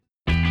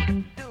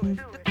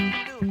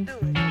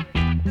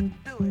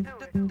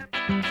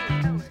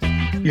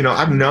You know,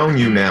 I've known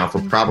you now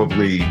for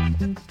probably,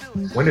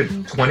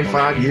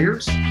 25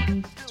 years?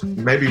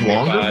 Maybe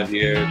longer? 5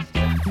 years.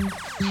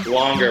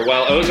 Longer.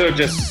 Well, Ozo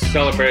just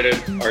celebrated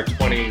our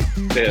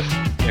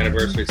 25th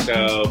anniversary,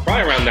 so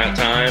probably around that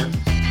time.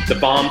 The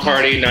Bomb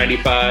Party,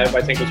 95,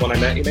 I think was when I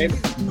met you, maybe?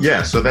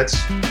 Yeah, so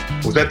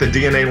was that the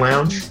DNA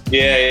Lounge?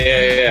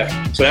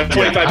 Yeah. So that's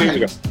 25 years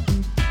ago.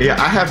 Yeah,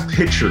 I have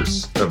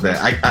pictures of that.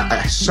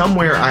 I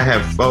somewhere I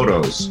have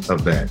photos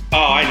of that. Oh,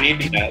 I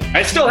need that.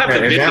 I still have the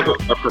video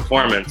of a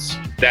performance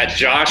that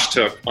Josh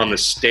took on the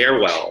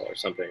stairwell or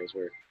something. It was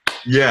weird.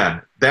 Yeah,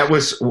 it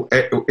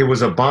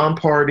was a bomb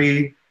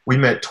party. We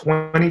met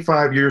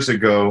 25 years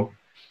ago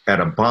at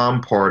a bomb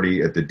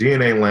party at the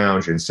DNA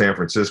Lounge in San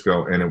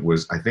Francisco, and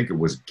I think it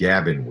was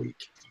Gavin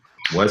Week,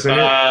 wasn't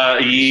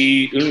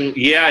it?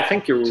 Yeah, I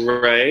think you're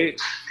right.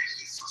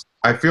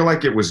 I feel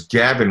like it was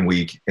Gavin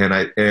Week,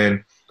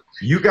 and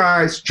you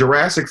guys,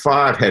 Jurassic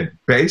 5 had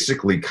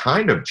basically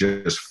kind of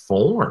just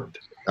formed,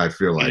 I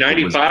feel like.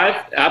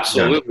 95?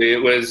 Absolutely. Yeah.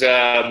 It was,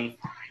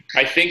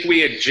 I think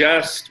we had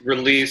just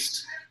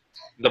released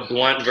the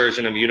blunt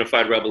version of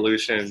Unified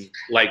Revolution,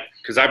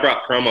 because I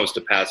brought promos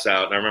to pass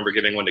out, and I remember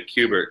giving one to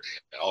Kubert,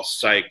 all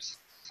psyched.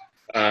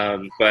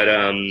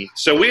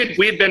 So we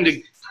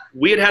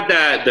had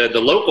that, the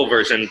local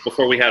version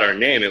before we had our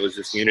name. It was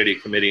just Unity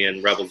Committee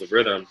and Rebels of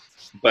Rhythm.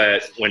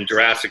 But when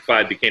Jurassic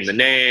 5 became the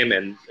name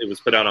and it was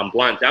put out on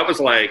Blunt, that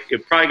was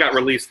it probably got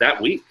released that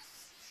week.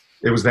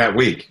 It was that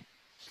week.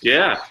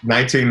 Yeah.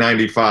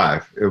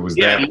 1995. It was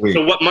that week.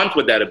 So what month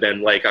would that have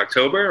been? Like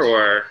October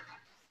or?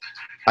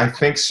 I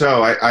think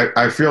so.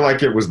 I feel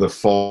like it was the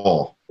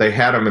fall. They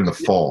had them in the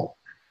fall.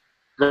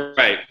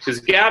 Right. Because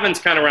Gavin's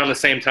kind of around the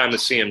same time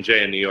as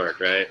CMJ in New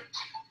York, right?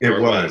 It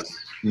was.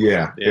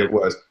 Yeah, it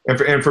was.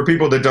 And for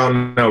people that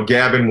don't know,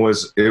 Gavin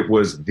was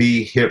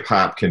the hip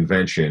hop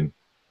convention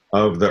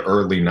of the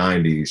early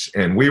 90s.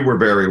 And we were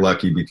very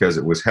lucky because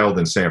it was held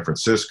in San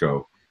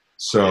Francisco.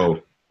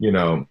 So,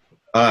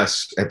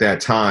 us at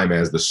that time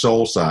as the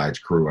Soul Sides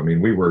crew, I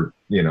mean, we were,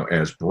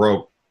 as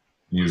broke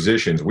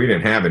musicians, we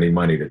didn't have any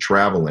money to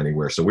travel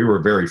anywhere. So we were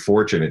very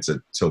fortunate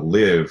to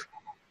live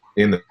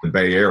in the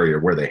Bay Area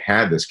where they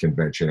had this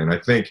convention. And I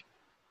think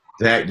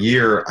that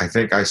year,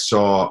 I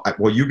saw,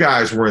 well, you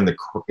guys were in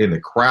the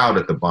crowd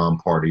at the bomb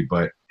party,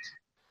 but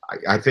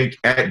I think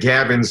at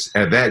Gavin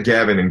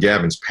and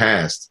Gavin's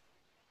past,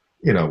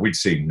 we'd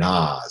see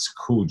Nas,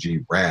 Cool G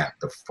Rap,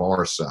 The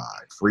Far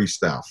Side,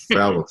 Freestyle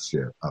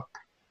Fellowship,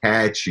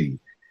 Apache,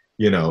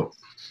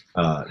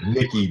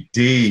 Nikki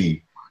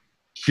D,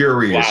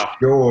 Curious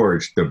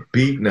George, the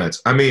Beatnuts.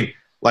 I mean,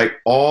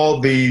 all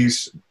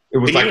these. It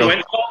was you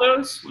went to all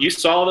those? You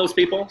saw those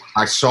people?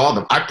 I saw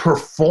them. I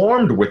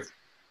performed with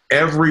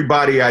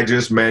everybody I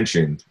just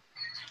mentioned.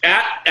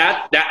 At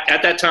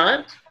that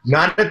time?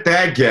 Not at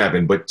that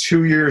Gavin, but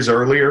 2 years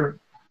earlier.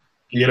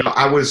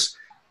 That was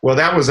a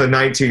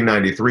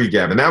 1993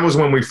 Gavin. That was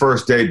when we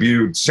first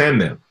debuted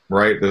Send Them,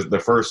 right? The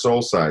first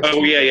Soul Side.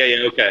 Oh,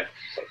 yeah, okay.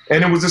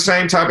 And it was the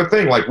same type of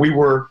thing. We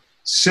were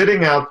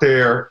sitting out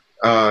there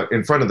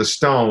in front of the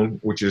Stone,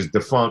 which is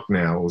defunct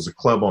now. It was a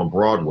club on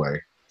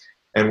Broadway.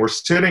 And we're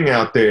sitting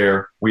out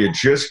there. We had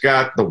just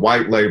got the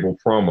white label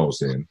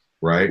promos in,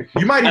 right?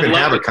 You might even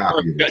have a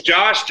copy of it.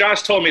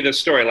 Josh told me this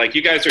story.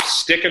 You guys are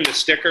sticking the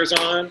stickers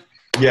on?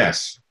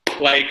 Yes.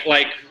 Like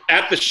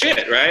at the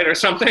shit, right? Or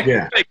something?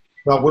 Yeah.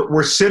 No,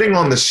 we're sitting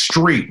on the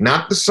street,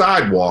 not the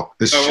sidewalk,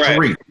 the street.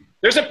 Right.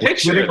 There's a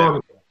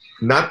picture.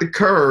 Not the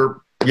curb.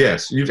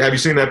 Yes. Have you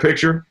seen that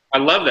picture? I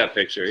love that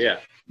picture, yeah.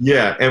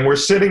 Yeah, and we're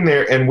sitting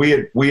there, and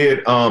we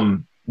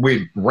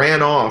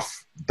ran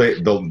off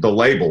the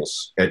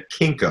labels at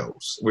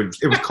Kinko's.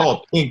 It was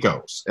called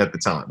Kinko's at the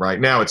time, right?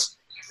 Now it's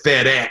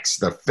FedEx,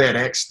 the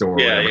FedEx store.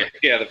 Yeah,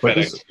 the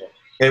FedEx store.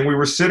 And we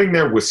were sitting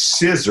there with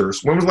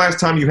scissors. When was the last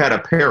time you had a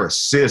pair of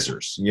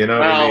scissors? You know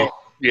what I mean?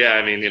 Yeah,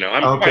 I mean,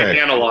 I'm quite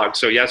analog,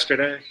 so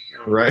yesterday.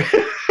 Right.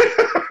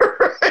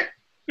 Right.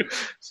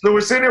 So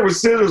we're sitting there with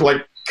scissors,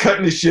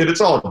 cutting the shit.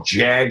 It's all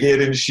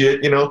jagged and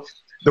shit,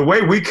 The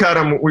way we cut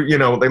them,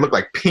 they look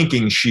like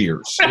pinking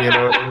shears,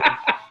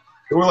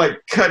 We're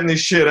cutting this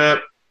shit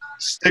up,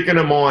 sticking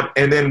them on,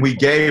 and then we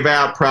gave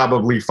out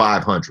probably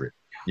 500,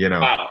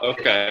 Wow,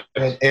 okay.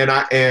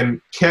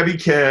 And Kevy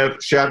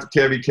Kev, shout out to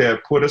Kevy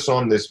Kev, put us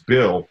on this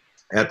bill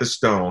at the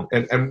Stone.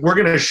 And we're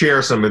going to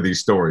share some of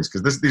these stories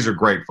because these are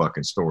great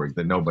fucking stories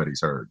that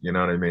nobody's heard. You know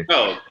what I mean?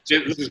 Oh,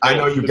 I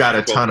know you've got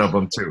a ton of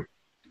them too.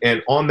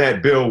 And on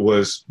that bill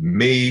was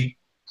me,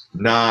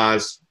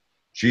 Nas,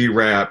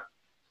 G-Rap,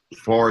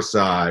 Far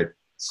Side,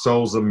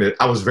 Souls of Myth.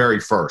 I was very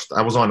first.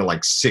 I was on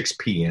at 6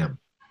 p.m.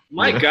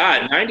 My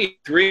God,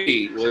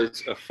 93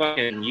 was a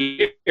fucking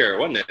year,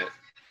 wasn't it?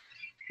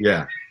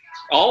 Yeah.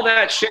 All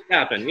that shit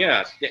happened,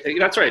 yeah.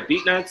 That's right.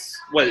 Beatnuts,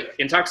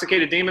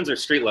 Intoxicated Demons or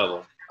Street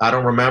Level? I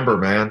don't remember,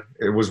 man.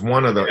 It was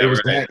one of the. It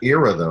was that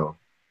era, though.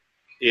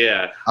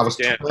 Yeah. I was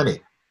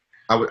 20.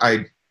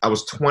 I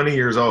was 20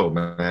 years old,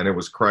 man. It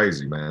was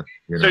crazy, man.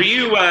 You know? So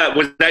you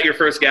was that your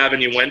first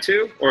Gavin you went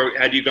to, or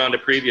had you gone to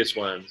previous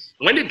ones?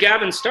 When did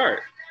Gavin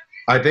start?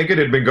 I think it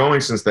had been going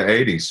since the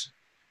 80s.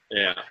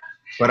 Yeah.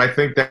 But I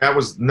think that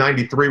was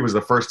 93 was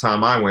the first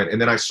time I went.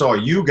 And then I saw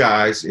you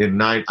guys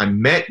I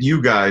met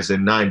you guys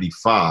in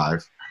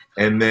 95.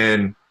 And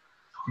then,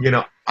 you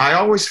know, I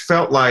always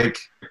felt like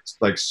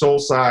Soul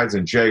Sides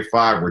and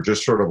J5 were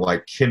just sort of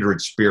like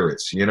kindred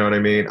spirits. You know what I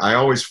mean? I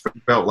always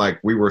felt like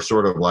we were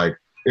sort of like,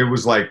 it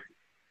was like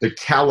the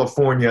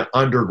California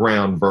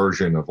underground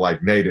version of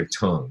like Native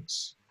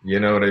Tongues. You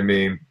know what I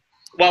mean?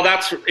 Well,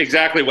 that's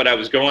exactly what I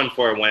was going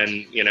for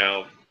when, you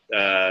know,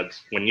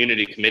 when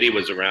Unity Committee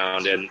was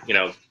around, and, you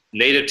know,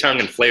 Native Tongue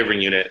and Flavoring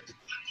Unit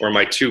were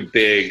my two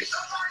big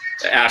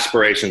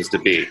aspirations to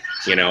be.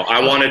 You know,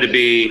 I wanted to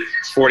be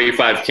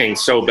 45 King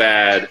so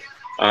bad,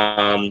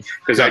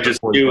 because I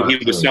just knew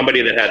he was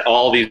somebody that had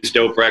all these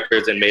dope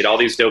records and made all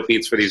these dope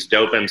beats for these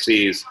dope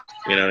MCs.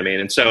 You know what I mean?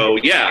 And so,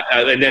 yeah,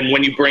 and then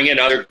when you bring in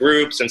other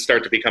groups and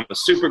start to become a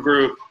super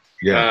group,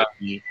 yeah,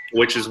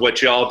 which is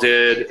what y'all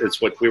did, it's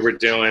what we were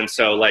doing.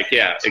 So, like,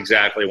 yeah,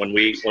 exactly. When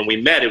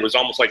we met, it was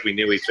almost like we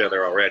knew each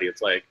other already.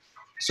 It's like,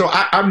 so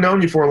I've known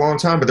you for a long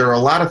time, but there are a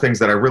lot of things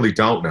that I really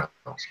don't know,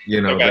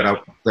 you know, okay,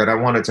 that I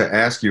wanted to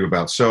ask you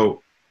about.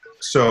 So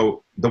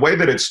the way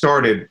that it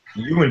started,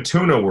 you and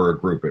Tuna were a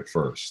group at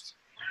first,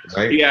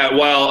 right? Yeah,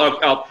 well,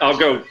 I'll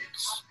go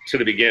to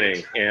the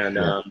beginning. And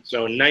Yeah.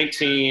 So in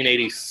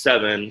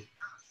 1987,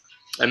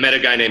 I met a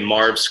guy named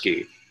Marv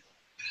Ski.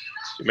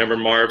 Remember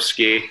Marv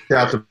Ski?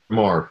 Shout out to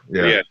Marv.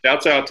 Yeah,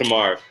 shouts out to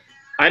Marv.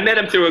 I met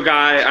him through a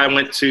guy I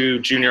went to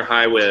junior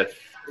high with.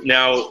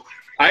 Now,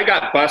 I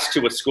got bused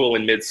to a school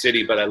in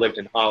Mid-City, but I lived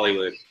in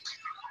Hollywood.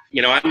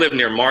 You know, I live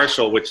near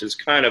Marshall, which is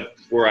kind of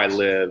where I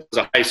live. It's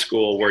a high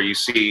school where you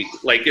see,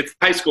 like, it's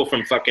high school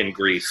from fucking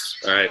Greece,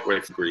 all right, where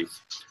it's Greece.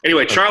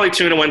 Anyway, Chali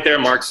Tuna went there,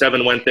 Mark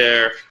 7 went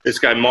there, this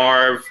guy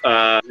Marv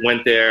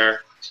went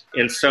there.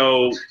 And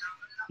so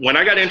when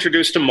I got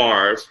introduced to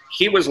Marv,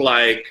 he was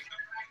like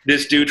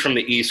this dude from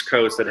the East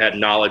Coast that had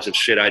knowledge of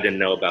shit I didn't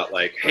know about.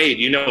 Like, hey,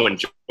 do you know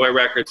Enjoy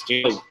Records? Do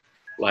you know,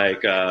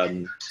 like,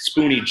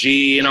 Spoonie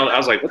G? And I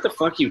was like, what the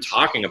fuck are you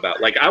talking about?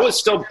 Like, I was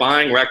still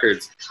buying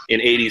records in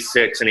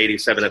 86 and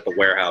 87 at the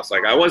warehouse.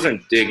 Like, I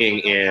wasn't digging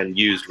in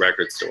used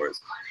record stores.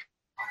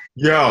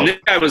 Yo. And this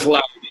guy was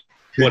like,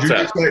 what's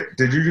up?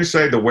 Did you just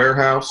say the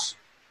warehouse?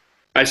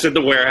 I said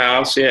the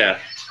warehouse, yeah.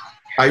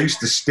 I used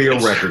to steal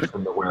records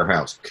from the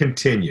warehouse.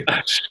 Continue.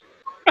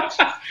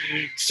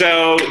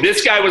 So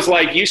this guy was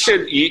like,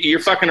 you're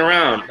fucking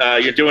around.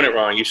 You're doing it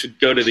wrong. You should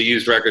go to the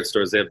used record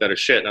stores. They have better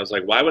shit. And I was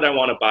like, why would I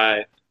want to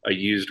buy a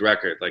used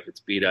record? Like, it's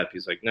beat up.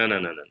 He's like, no.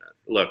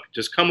 Look,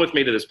 just come with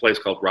me to this place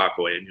called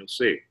Rockaway and you'll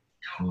see.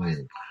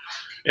 Mm.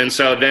 And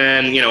so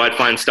then, you know, I'd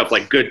find stuff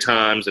like Good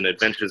Times and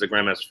Adventures of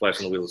Grandmaster Flash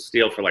and the Wheel of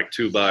Steel for like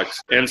 $2.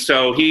 And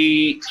so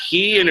he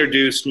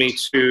introduced me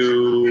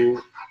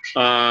to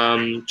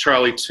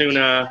Chali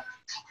Tuna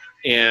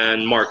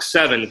and Mark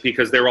 7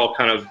 because they were all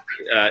kind of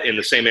in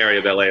the same area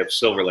of LA of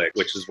Silver Lake,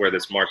 which is where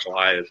this Marshall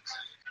High is.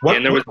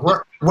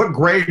 What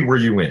grade were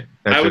you in?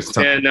 I was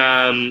in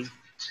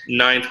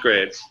 9th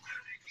grade.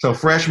 So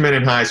freshman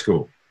in high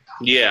school.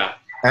 Yeah.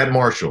 At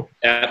Marshall.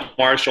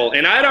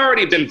 And I'd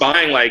already been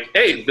buying, like,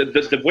 hey,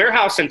 the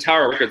warehouse in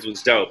Tower Records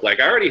was dope. Like,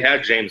 I already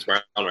had James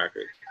Brown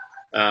records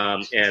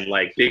and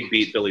like Big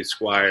Beat Billy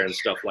Squire and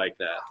stuff like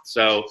that.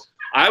 So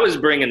I was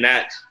bringing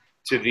that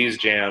to these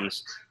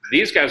jams.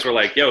 These guys were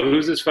like, yo,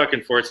 who's this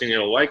fucking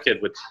 14-year-old white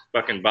kid with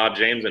fucking Bob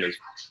James in his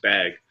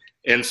bag?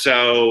 And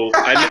so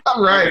I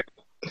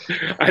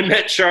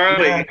met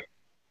Charlie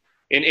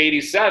in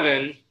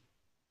 87,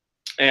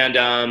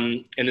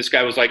 and this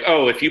guy was like,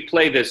 oh, if you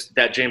play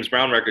that James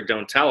Brown record,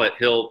 Don't Tell It,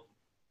 he'll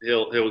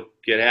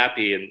get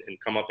happy and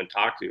come up and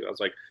talk to you. I was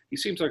like, he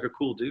seems like a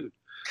cool dude.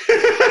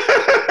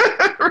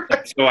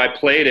 So I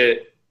played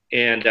it.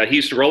 And he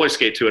used to roller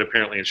skate to it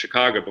apparently in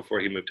Chicago before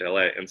he moved to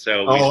LA. And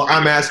so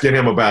I'm asking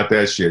him about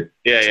that shit.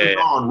 Yeah.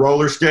 On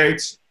roller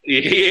skates?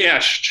 Yeah,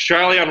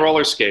 Charlie on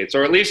roller skates,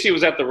 or at least he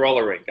was at the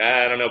roller rink.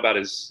 I don't know about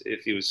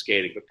if he was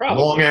skating, but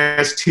probably. Long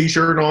ass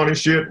T-shirt on and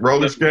shit,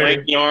 roller skating.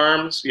 Lanky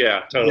arms,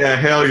 yeah, totally. Yeah,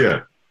 hell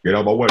yeah. Get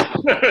out of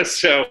my way.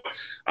 So,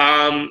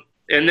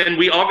 and then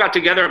we all got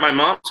together at my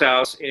mom's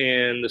house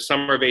in the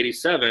summer of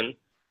 87.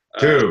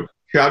 Dude,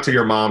 shout out to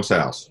your mom's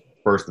house,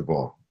 first of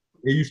all.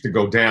 It used to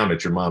go down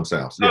at your mom's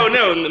house. Yeah. Oh,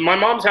 no. My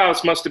mom's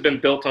house must have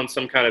been built on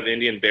some kind of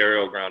Indian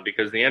burial ground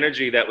because the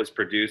energy that was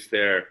produced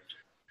there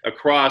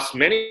across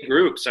many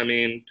groups, I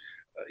mean,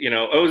 you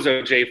know,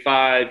 Ozo,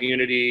 J5,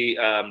 Unity,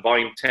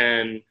 Volume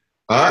 10.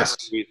 Us.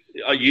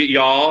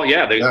 Y'all,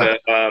 yeah.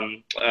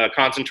 The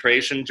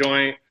concentration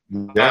joint.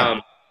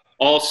 Yeah.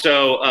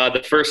 Also,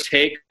 the first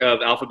take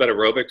of Alphabet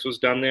Aerobics was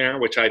done there,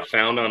 which I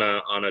found on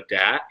a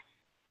DAT.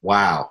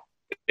 Wow.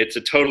 It's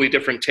a totally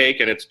different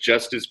take, and it's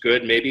just as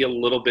good, maybe a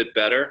little bit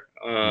better.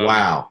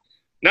 Wow.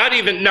 Not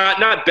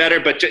better,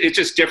 but it's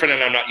just different,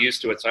 and I'm not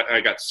used to it, so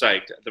I got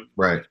psyched.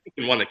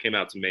 The one that came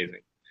out is amazing.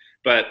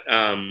 But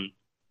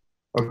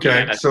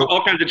okay, yeah, so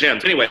all kinds of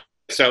gems. Anyway,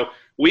 so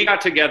we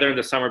got together in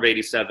the summer of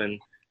 '87,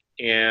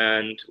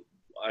 and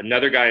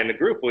another guy in the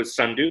group was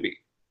Sun Doobie.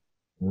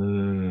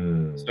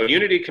 So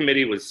Unity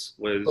Committee was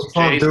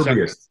Funk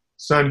Dubious.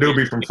 Sun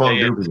Doobie from Funk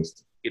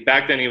Dubious.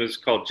 Back then he was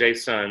called Jay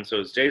Sun. So it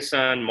was Jay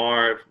Sun,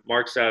 Marv,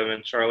 Mark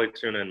 7, Chali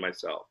Tuna, and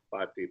myself,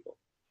 5 people.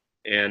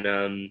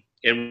 And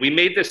we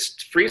made this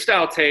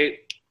freestyle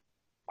tape.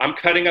 I'm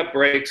cutting up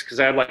breaks because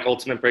I had like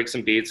Ultimate Breaks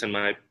and Beats and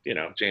my,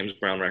 James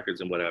Brown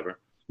records and whatever.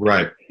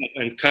 Right.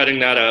 And cutting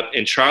that up.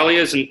 And Charlie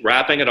isn't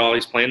rapping at all.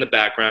 He's playing the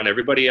background.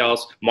 Everybody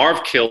else.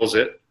 Marv kills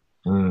it.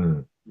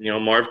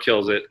 Marv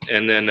kills it.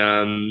 And then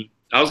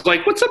I was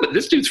like, what's up with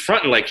this dude's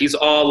fronting? Like, he's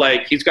all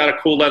like, he's got a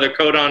cool leather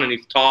coat on and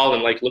he's tall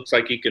and like looks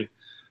like he can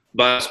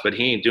bust, but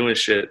he ain't doing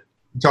shit.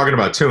 You're talking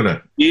about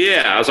Tuna.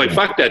 Yeah. I was like,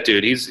 fuck that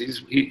dude.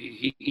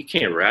 He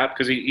can't rap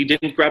because he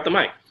didn't grab the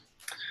mic.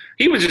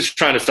 He was just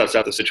trying to suss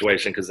out the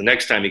situation because the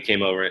next time he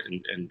came over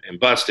and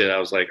busted, I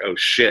was like, oh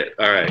shit.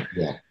 All right.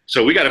 Yeah.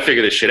 So we got to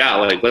figure this shit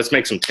out. Like, let's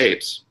make some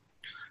tapes.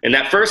 And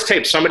that first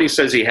tape, somebody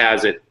says he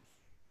has it.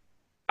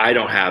 I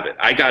don't have it.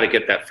 I got to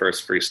get that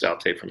first freestyle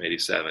tape from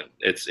 '87.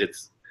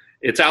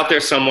 It's out there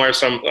somewhere.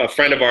 A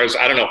friend of ours,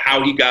 I don't know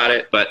how he got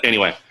it, but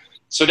anyway.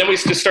 So then we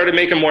just started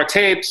making more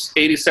tapes.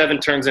 '87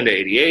 turns into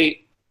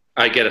 '88.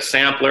 I get a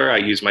sampler. I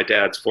use my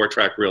dad's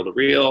 4-track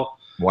reel-to-reel.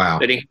 Wow.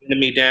 Then he handed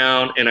me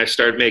down, and I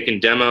started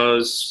making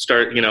demos.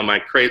 My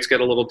crates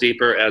get a little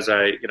deeper as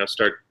I,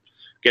 start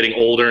getting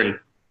older and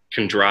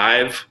can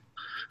drive,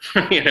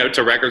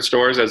 to record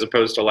stores as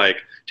opposed to like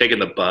taking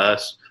the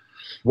bus.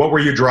 What were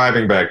you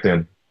driving back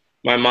then?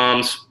 My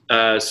mom's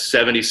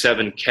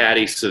 77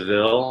 Caddy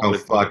Seville. Oh,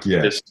 fuck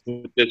yeah. This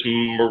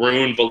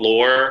maroon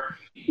velour.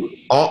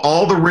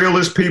 All the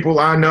realest people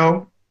I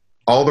know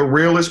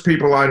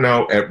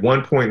at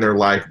one point in their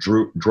life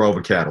drove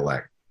a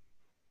Cadillac.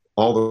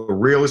 All the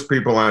realest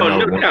people I know.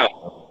 No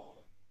doubt.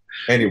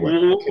 Anyway.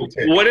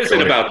 What is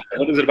it about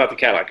the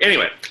Cadillac?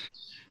 Anyway.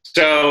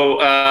 So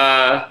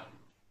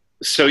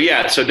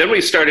then we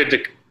started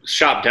to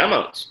shop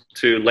demos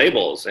to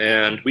labels,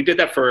 and we did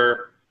that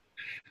for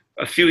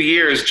a few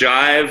years.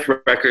 Jive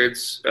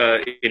Records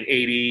in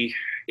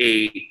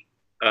 '88.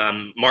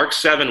 Mark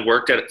 7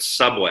 worked at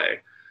Subway,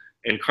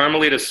 and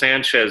Carmelita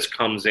Sanchez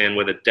comes in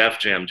with a Def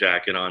Jam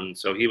jacket on.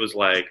 So he was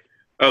like,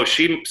 oh,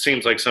 she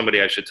seems like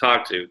somebody I should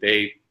talk to.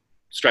 They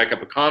strike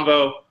up a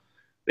convo.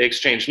 They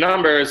exchange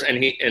numbers,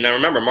 and I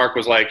remember Mark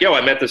was like, yo,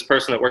 I met this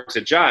person that works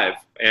at Jive,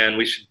 and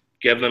we should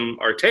give them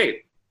our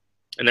tape.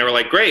 And they were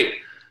like, great.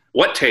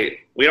 What tape?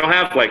 We don't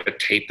have like a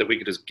tape that we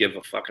could just give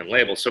a fucking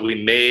label. So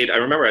we made, I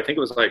remember, I think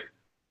it was like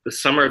the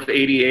summer of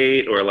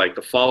 '88 or like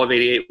the fall of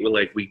 '88.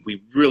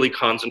 We really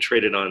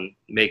concentrated on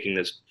making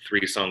this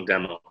 3-song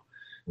demo.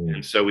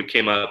 And so we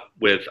came up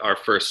with our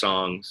first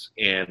songs,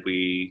 and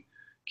we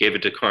gave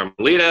it to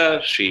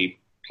Carmelita. She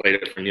played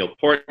it for Neil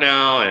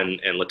Portnow and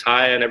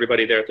Lataya and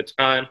everybody there at the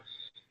time.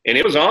 And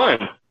it was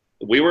on.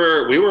 We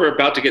were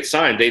about to get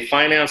signed. They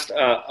financed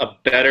a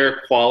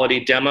better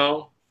quality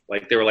demo.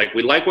 Like, they were like,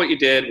 we like what you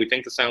did. We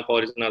think the sound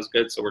quality is not as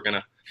good, so we're going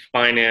to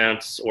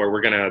finance, or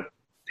we're going to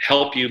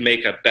help you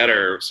make a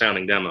better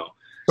sounding demo.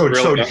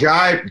 So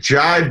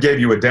Jive gave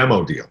you a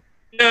demo deal?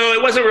 No,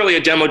 it wasn't really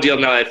a demo deal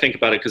now that I think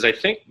about it, because I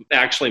think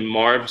actually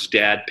Marv's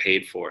dad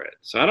paid for it.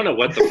 So I don't know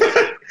what the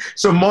fuck.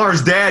 So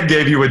Marv's dad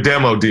gave you a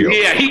demo deal?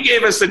 Yeah, he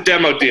gave us a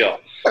demo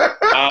deal.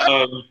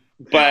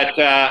 But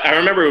I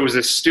remember it was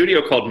a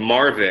studio called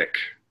Marvick.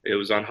 It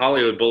was on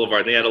Hollywood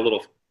Boulevard. They had a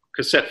little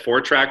cassette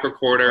 4-track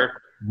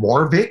recorder.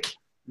 Marvick?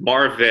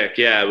 Marvick,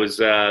 yeah. It was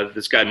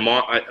this guy,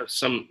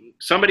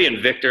 somebody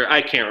in Victor.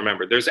 I can't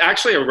remember. There's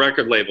actually a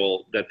record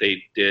label that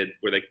they did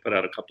where they put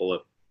out a couple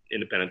of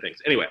independent things.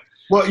 Anyway.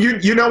 Well,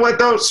 you know what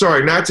though?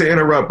 Sorry, not to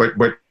interrupt,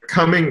 but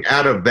coming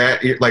out of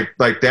that,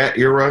 like that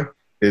era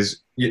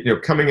is,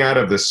 coming out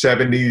of the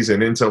 70s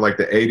and into like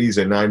the 80s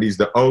and 90s,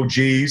 the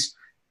OGs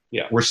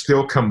were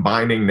still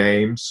combining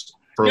names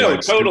for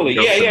totally.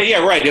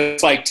 Yeah, right.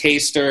 It's like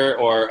Taster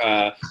or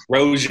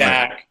Rojak.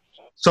 Right.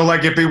 So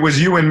like if it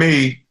was you and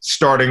me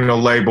starting a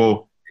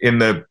label in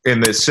the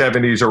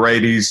 70s or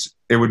 80s,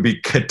 it would be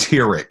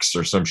Katirix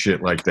or some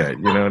shit like that.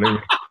 You know what I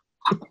mean?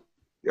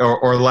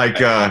 or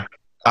like I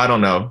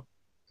don't know,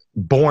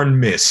 Born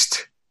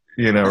Mist,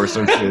 or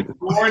some shit.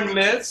 Born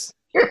Mist?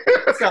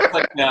 Sounds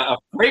like a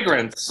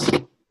fragrance.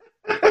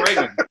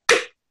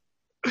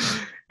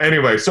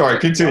 Anyway, sorry.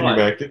 Continue,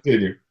 man.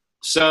 Continue.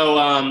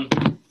 So,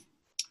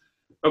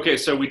 okay,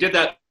 so we did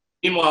that.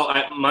 Meanwhile,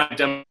 my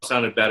demo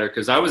sounded better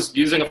because I was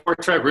using a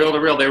 4-track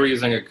reel-to-reel. They were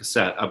using a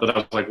cassette, but I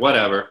was like,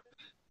 whatever.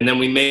 And then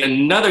we made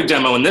another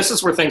demo, and this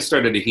is where things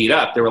started to heat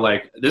up. They were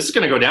like, this is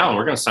going to go down.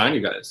 We're going to sign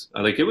you guys.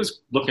 Like, it was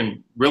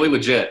looking really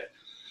legit.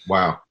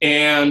 Wow.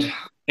 And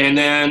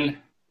then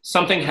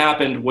something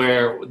happened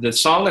where the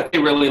song that they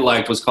really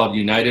liked was called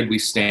United We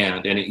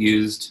Stand, and it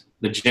used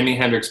the Jimi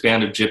Hendrix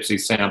Band of Gypsy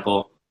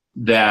sample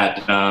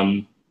that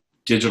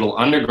Digital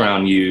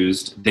Underground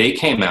used. They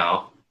came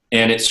out.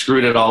 And it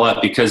screwed it all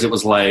up because it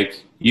was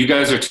like, you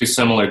guys are too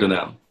similar to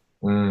them.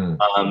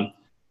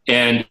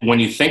 And when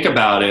you think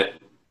about it,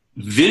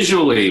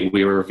 visually,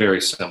 we were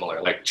very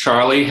similar. Like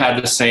Charlie had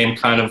the same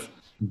kind of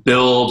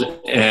build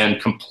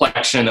and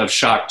complexion of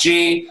Shock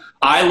G.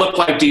 I look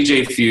like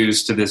DJ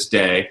Fuse to this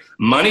day.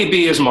 Money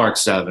B is Mark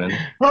 7.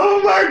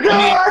 Oh my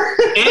God!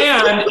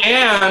 I mean,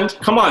 and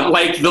come on,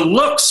 like the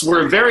looks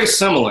were very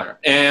similar,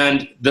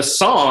 and the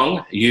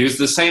song used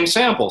the same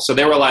sample. So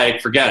they were like,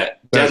 forget it.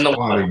 That's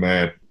funny,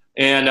 man.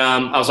 And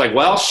I was like,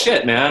 well,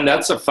 shit, man,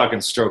 that's a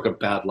fucking stroke of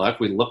bad luck.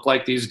 We look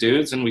like these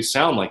dudes, and we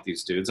sound like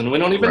these dudes, and we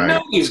don't even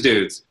know these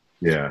dudes.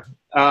 Yeah.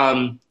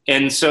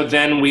 And so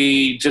then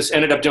we just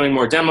ended up doing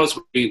more demos.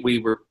 We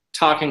were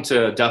talking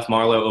to Duff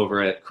Marlowe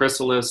over at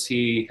Chrysalis.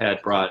 He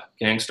had brought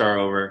Gangstar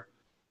over,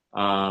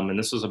 and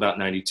this was about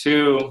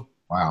 92.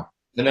 Wow.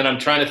 And then I'm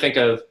trying to think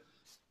of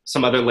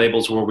some other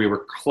labels where we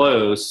were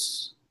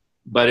close,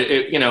 but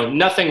it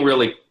nothing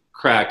really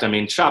cracked. I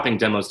mean, shopping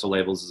demos to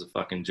labels is a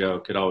fucking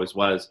joke. It always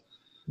was.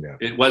 Yeah.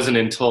 It wasn't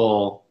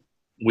until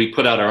we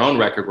put out our own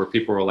record where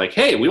people were like,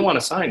 hey, we want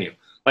to sign you.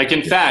 Like,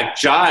 in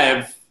fact,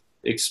 Jive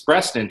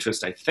expressed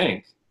interest, I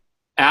think,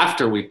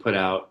 after we put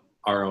out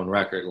our own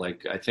record.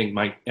 Like, I think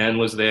Mike N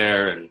was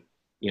there, and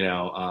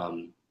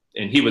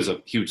and he was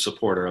a huge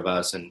supporter of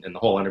us and the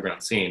whole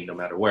underground scene, no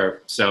matter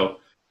where. So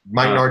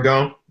Mike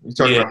Nardone, you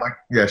talking about Mike?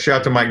 Yeah, shout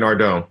out to Mike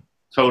Nardone.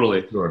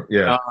 Totally. Sure.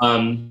 Yeah.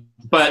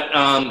 But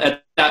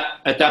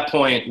at that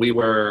point, we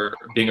were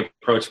being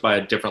approached by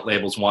different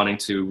labels wanting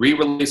to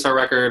re-release our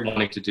record,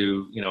 wanting to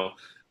do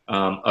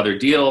other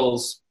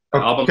deals.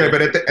 Okay,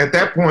 but at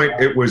that point,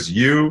 it was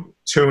you,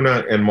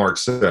 Tuna, and Mark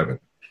 7.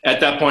 At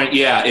that point,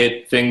 yeah,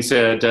 things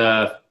had,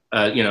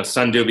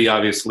 Sun Doobie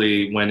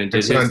obviously went and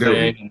did his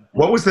thing.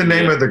 What was the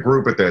name of the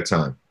group at that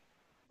time?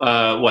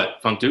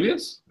 What, Funk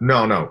Dubious?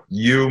 No.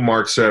 You,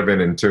 Mark 7,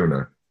 and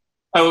Tuna.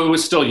 Oh, it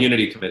was still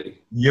Unity Committee.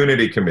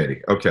 Unity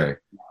Committee, okay.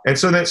 And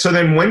so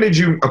then when did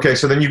you, okay,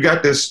 so then you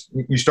got this,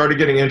 you started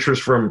getting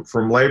interest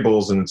from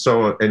labels and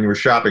so, and you were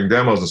shopping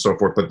demos and so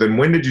forth, but then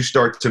when did you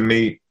start to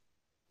meet,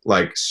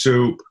 like,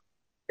 Soup,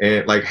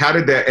 and, like, how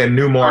did that, and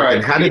Newmark, right,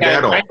 and how did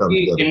that all come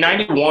together? In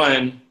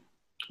 91,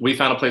 we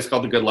found a place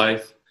called The Good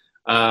Life,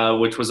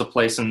 which was a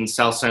place in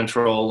South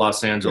Central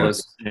Los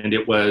Angeles, and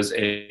it was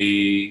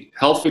a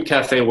health food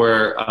cafe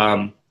where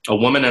a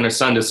woman and her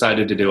son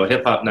decided to do a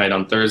hip-hop night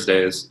on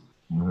Thursdays.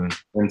 Mm-hmm.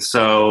 And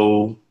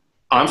so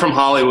I'm from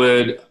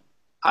Hollywood.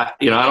 I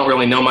don't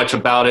really know much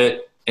about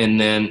it. And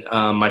then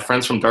my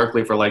friends from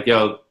Darkleaf were like,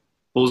 yo,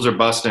 fools are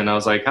busting. I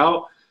was like,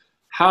 how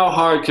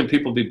hard can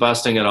people be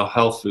busting at a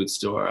health food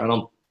store? I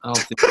don't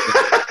think so.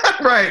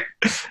 Right.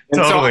 And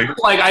totally.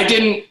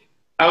 So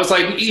I was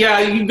like, yeah,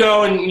 you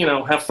go and,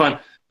 have fun.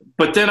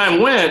 But then I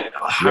went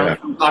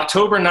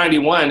October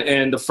 91,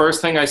 and the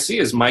first thing I see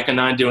is Mike and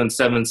I doing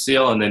Seven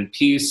Seal, and then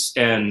Peace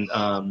and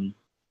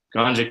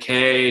Ganja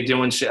K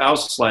doing shit. I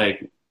was just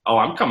like, oh,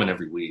 I'm coming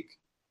every week.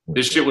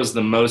 This shit was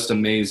the most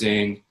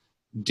amazing,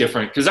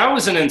 different, because I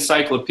was an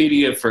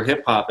encyclopedia for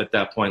hip hop at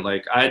that point.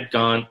 Like, I'd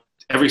gone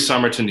every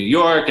summer to New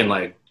York and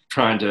like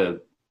trying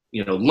to,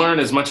 learn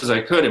as much as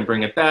I could and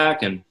bring it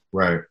back. And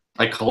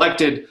I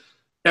collected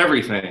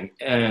everything.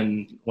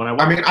 And when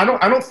I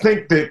don't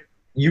think that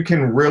you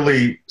can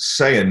really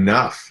say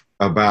enough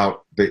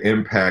about the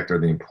impact or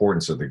the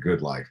importance of the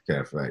Good Life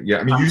Cafe. Yeah,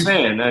 I mean, I'm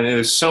saying, and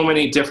there's so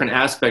many different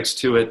aspects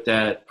to it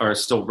that are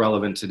still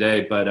relevant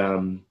today, but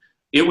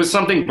it was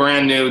something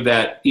brand new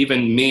that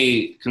even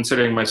me,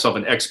 considering myself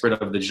an expert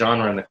of the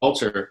genre and the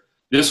culture,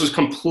 this was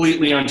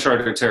completely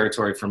uncharted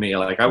territory for me.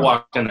 Like, I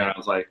walked in there and I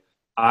was like,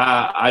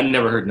 I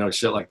never heard no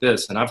shit like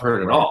this, and I've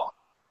heard it all.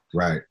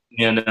 Right.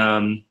 And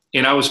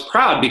I was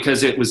proud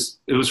because it was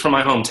from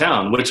my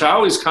hometown, which I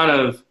always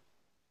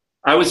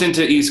I was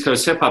into East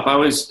Coast hip hop. I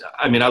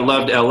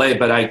loved LA,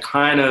 but I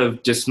kind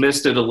of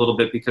dismissed it a little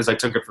bit because I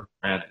took it for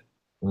granted.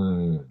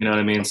 You know what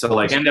I mean? So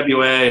like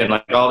NWA and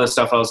like all this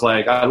stuff, I was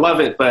like, I love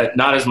it, but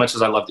not as much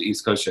as I love the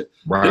East Coast shit.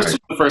 Right. This was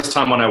the first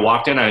time when I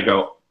walked in, I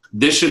go,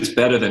 this shit's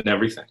better than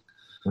everything.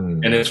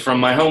 And it's from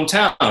my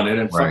hometown, and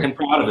I'm fucking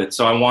proud of it.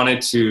 So I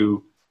wanted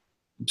to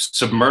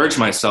submerge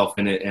myself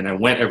in it, and I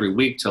went every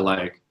week to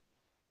like,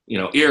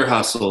 ear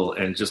hustle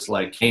and just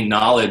like gain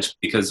knowledge,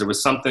 because there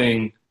was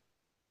something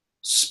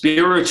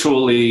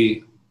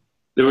spiritually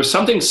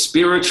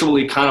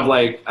kind of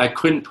like I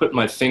couldn't put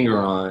my finger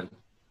on.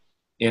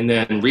 And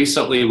then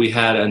recently we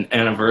had an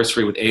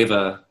anniversary with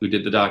Ava, who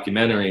did the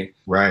documentary.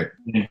 Right.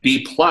 And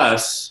B+,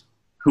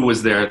 who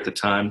was there at the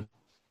time,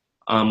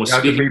 was shout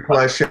speaking. Out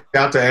to B+, shout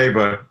out to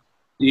Ava.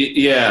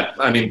 Yeah,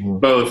 I mean,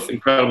 both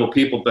incredible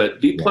people.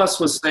 But B+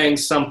 was saying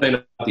something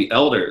about the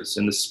elders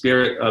and the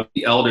spirit of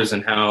the elders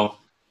and how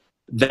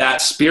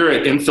that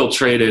spirit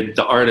infiltrated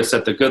the artists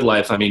at The Good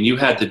Life. I mean, you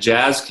had the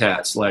jazz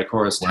cats like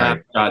Horace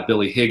Tapcott,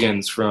 Billy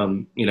Higgins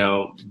from,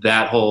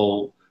 that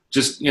whole,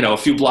 just, a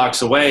few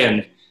blocks away.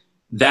 And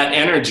that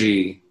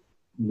energy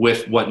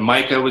with what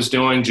Micah was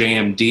doing,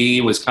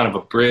 JMD was kind of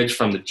a bridge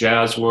from the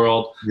jazz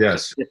world,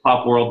 hip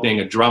hop world, being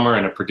a drummer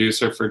and a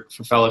producer for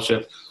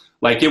Fellowship.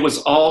 Like, it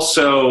was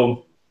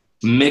also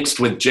mixed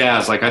with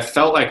jazz. Like, I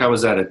felt like I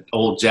was at an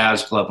old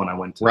jazz club when I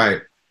went to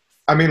it.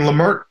 I mean,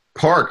 Leimert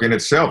Park in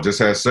itself just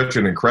has such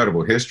an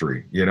incredible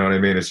history. You know what I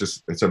mean?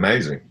 It's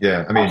amazing.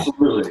 Yeah. I mean,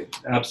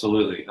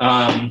 absolutely.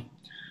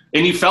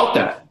 And you felt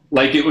that.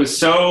 Like, it was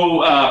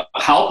so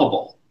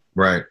palpable.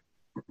 Right.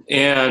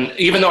 And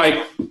even though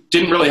I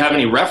didn't really have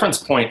any reference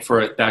point for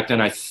it back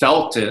then, I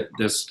felt it,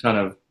 this kind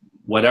of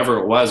whatever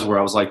it was, where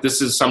I was like,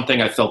 this is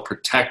something I felt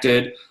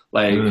protected.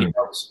 Like, you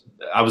know,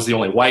 I was the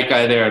only white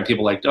guy there, and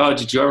people were like, oh,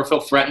 did you ever feel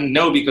threatened?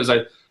 No, because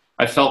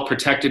I felt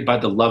protected by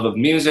the love of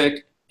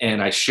music,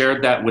 and I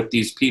shared that with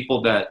these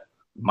people that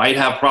might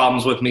have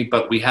problems with me,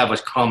 but we have a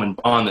common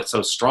bond that's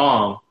so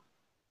strong.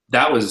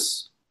 That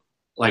was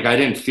like, I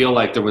didn't feel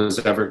like there was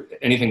ever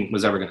anything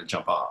was ever going to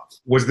jump off.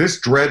 Was this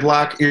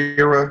dreadlock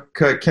era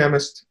cut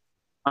Chemist?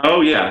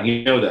 Oh yeah,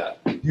 you know that.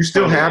 You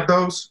still have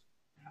those?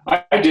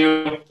 I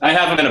do. I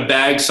have them in a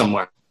bag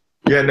somewhere.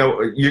 Yeah,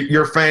 no,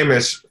 you're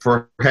famous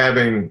for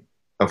having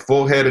a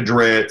full head of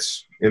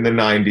dreads in the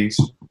 90s,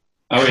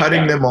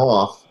 cutting them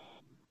off,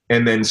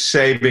 and then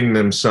saving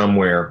them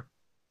somewhere.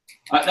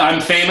 I'm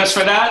famous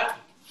for that?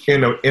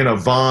 In a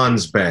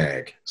Vons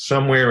bag,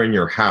 somewhere in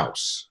your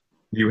house.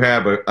 You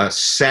have a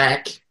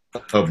sack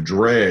of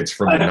dreads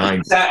from the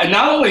 90s. And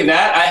not only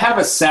that, I have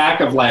a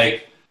sack of,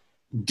 like,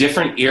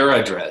 different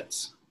era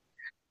dreads.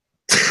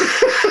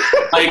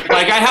 like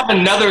I have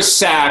another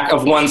sack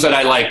of ones that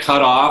I, like,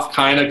 cut off,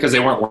 kind of, because they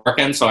weren't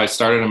working, so I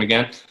started them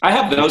again. I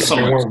have those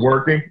somewhere. They weren't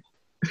working?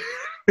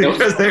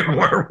 Because they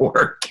weren't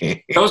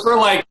working. Those were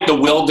like the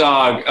Will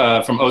Dog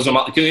from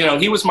Ozomatli. Because, you know,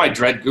 he was my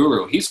dread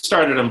guru. He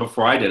started them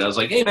before I did. I was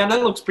like, hey, man,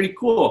 that looks pretty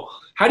cool.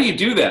 How do you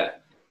do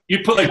that? You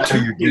put like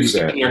toothpaste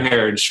in your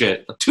hair and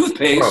shit. A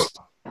toothpaste?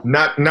 Bro,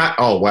 not.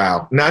 Oh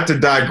wow. Not to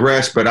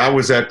digress, but I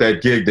was at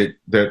that gig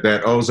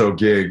that Ozo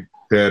gig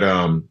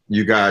that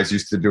you guys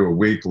used to do a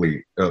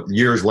weekly.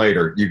 Years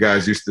later, you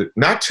guys used to,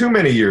 not too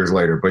many years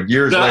later, but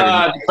years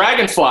later.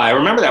 Dragonfly. I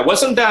remember that.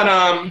 Wasn't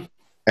that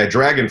at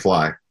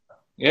Dragonfly?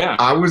 Yeah.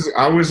 I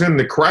was in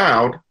the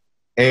crowd,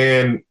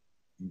 and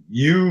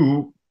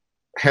you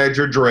had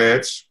your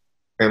dreads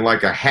and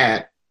like a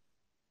hat.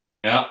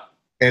 Yeah.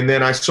 And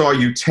then I saw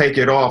you take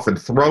it off and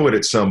throw it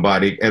at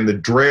somebody, and the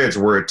dreads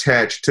were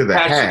attached to the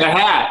hat. The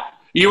hat.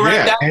 You were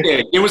at that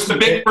gig. It was the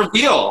big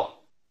reveal.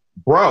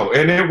 Bro,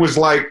 and it was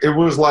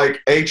like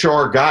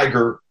H.R.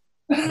 Geiger.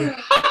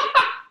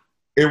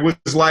 It was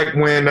like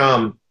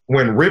when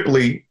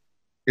Ripley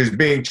is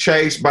being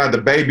chased by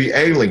the baby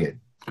alien.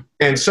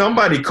 And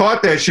somebody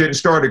caught that shit and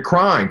started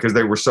crying because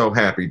they were so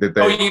happy that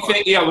they... Oh, you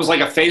think, yeah, it was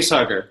like a face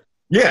hugger.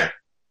 Yeah.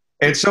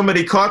 And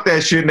somebody caught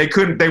that shit,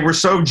 and they were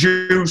so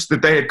juiced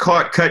that they had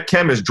cut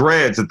Chemist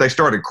dreads that they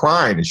started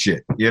crying and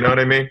shit. You know what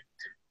I mean?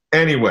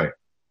 Anyway,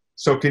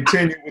 so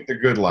continue with the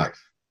good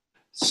life.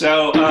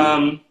 So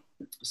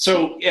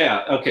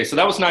yeah, okay, so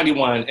that was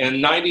 91.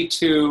 And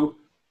 92,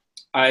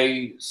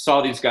 I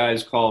saw these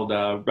guys called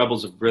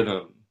Rebels of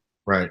Rhythm.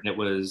 Right. And it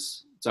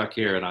was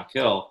Zakir and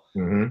Akil,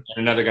 and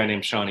another guy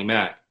named Shawnee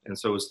Mack. And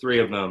so it was three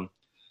of them.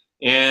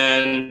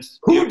 And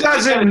who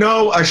doesn't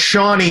know a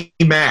Shawnee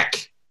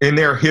Mack in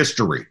their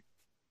history?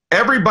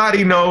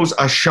 Everybody knows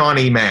a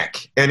Shawnee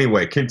Mack.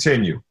 Anyway,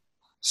 continue.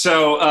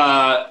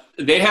 So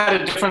they had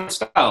a different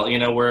style, you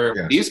know,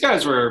 where these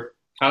guys were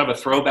kind of a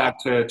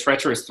throwback to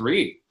Treacherous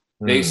 3.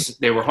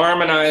 They were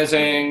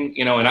harmonizing,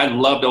 you know, and I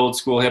loved old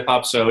school hip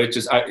hop, so it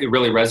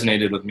really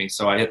resonated with me.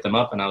 So I hit them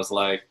up, and I was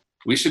like,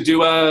 I should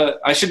do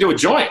a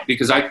joint,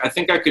 because I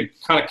think I could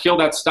kind of kill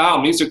that style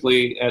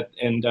musically,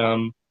 and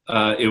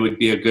it would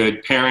be a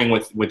good pairing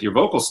with your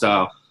vocal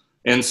style.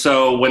 And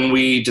so when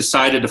we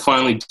decided to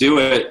finally do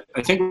it,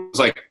 I think it was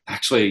like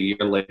actually a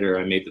year later,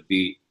 I made the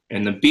beat.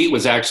 And the beat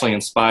was actually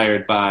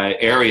inspired by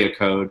Area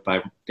Code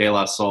by De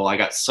La Soul. I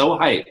got so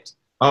hyped.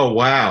 Oh,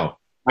 wow.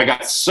 I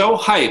got so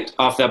hyped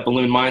off that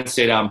Balloon Mind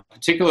State album,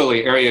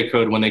 particularly Area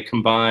Code, when they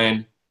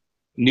combined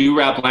new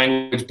rap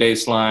language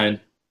bass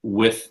line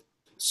with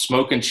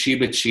Smoke and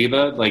Chiba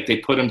Chiba. Like, they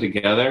put them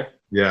together.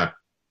 Yeah.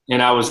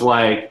 And I was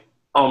like,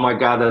 oh my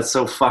God, that's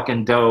so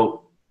fucking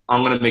dope.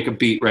 I'm going to make a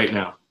beat right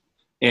now.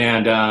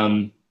 And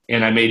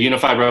I made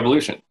Unified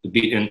Revolution, the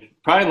beat, in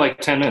probably like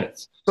 10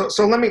 minutes.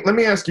 So let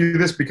me ask you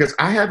this, because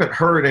I haven't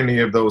heard any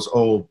of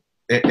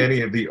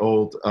the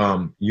old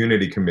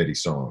Unity Committee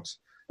songs.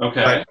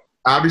 Okay. But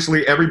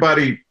obviously,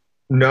 everybody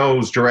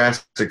knows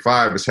Jurassic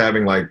 5 is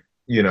having, like,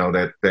 you know,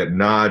 that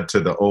nod to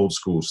the old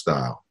school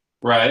style.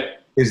 Right.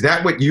 Is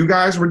that what you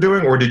guys were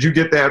doing, or did you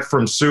get that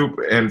from Soup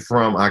and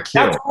from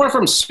Akil? That's more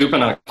from Soup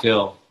and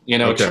Akil. You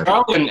know, okay.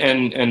 Charlie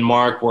and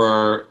Mark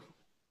were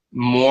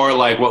more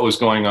like what was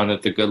going on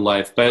at The Good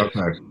Life. But,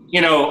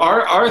 you know,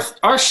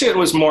 our shit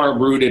was more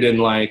rooted in,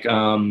 like,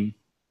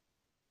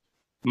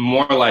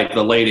 more like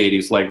the late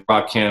 80s, like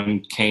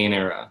Rakim, Kane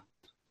era.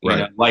 You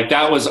know? Like,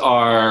 that was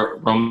our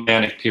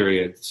romantic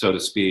period, so to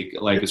speak.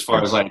 Like, as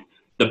far as, like,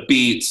 the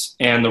beats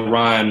and the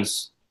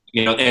rhymes,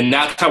 you know, and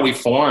that's how we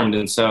formed.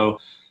 And so,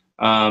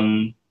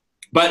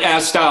 but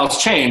as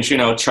styles changed, you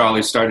know,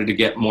 Charlie started to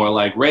get more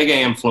like reggae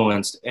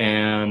influenced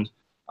and,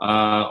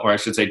 or I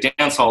should say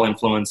dancehall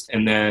influenced.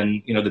 And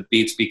then, you know, the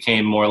beats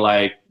became more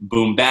like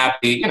boom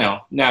bappy, you know,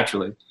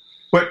 naturally.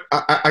 But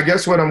I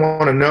guess what I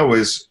want to know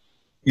is,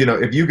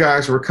 if you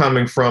guys were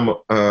coming from,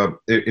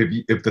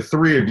 if the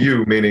three of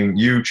you, meaning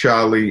you,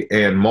 Chali,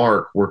 and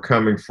Mark, were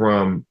coming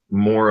from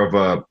more of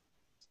a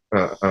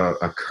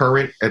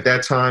current at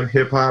that time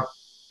hip hop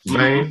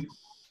lane,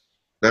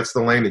 that's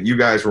the lane that you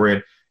guys were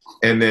in,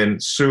 and then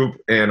Soup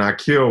and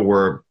Akil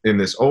were in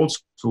this old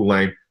school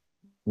lane.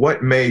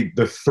 What made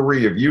the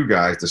three of you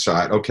guys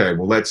decide? Okay,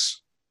 well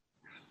let's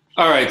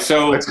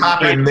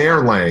hop in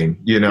their lane.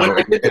 When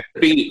I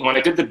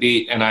did the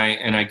beat and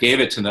I gave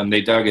it to them,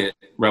 they dug it,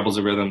 Rebels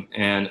of Rhythm,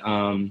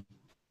 and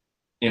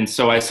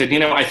so I said,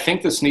 I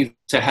think this needs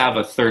to have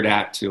a third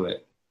act to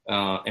it,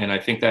 and I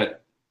think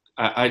that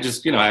I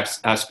just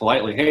asked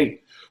politely,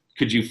 hey,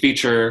 could you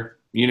feature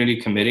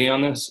Unity Committee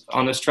on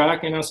this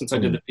track? Since I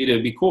did the beat,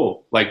 it'd be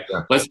cool.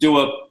 Let's do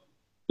a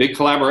big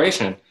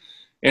collaboration.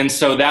 And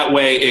so that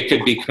way it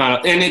could be kind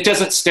of, and it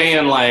doesn't stay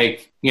in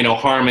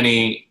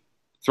harmony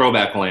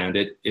throwback land.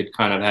 It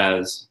kind of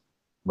has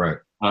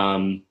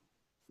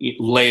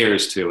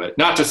layers to it.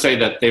 Not to say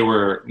that they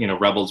were,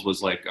 Rebels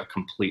was like a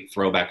complete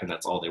throwback and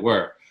that's all they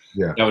were.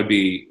 Yeah. That would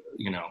be,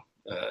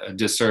 a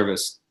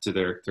disservice to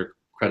their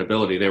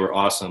credibility. They were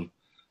awesome.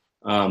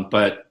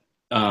 But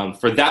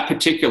for that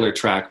particular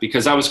track,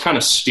 because I was kind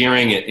of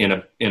steering it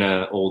in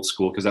a old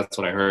school, because that's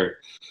what I heard.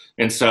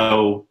 And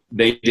so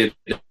they did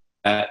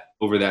that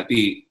over that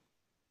beat.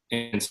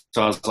 And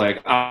so I was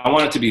like, I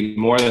want it to be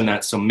more than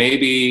that. So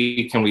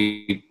maybe can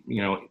we,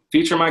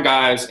 feature my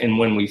guys, and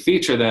when we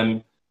feature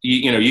them,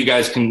 you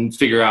guys can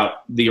figure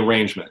out the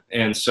arrangement.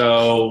 And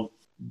so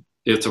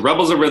it's a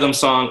Rebels of Rhythm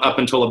song up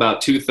until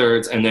about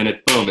 2/3, and then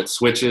it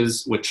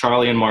switches with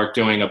Charlie and Mark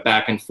doing a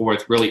back and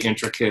forth, really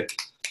intricate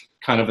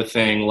kind of a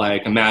thing.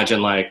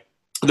 Imagine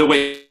the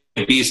way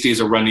Beasties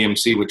or Run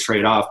DMC would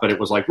trade off, but it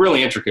was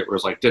really intricate, where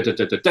it was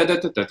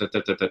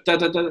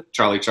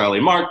Charlie,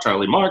 Mark,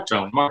 Charlie,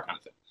 Mark kind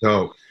of thing.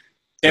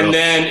 And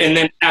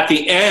then at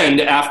the end,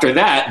 after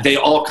that, they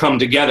all come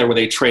together where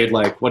they trade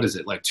what is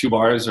it, 2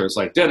 bars, or it's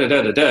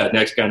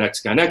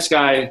next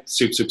guy,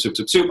 soup,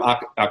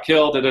 I'll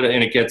kill,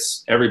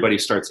 and everybody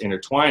starts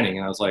intertwining,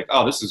 and I was like,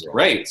 oh, this is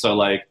great. So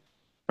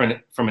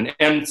from an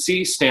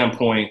MC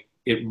standpoint,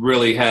 it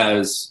really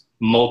has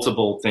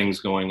multiple things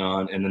going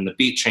on, and then the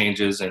beat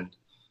changes, and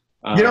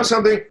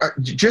something,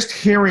 just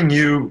hearing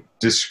you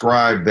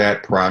describe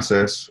that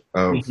process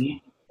of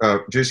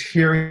just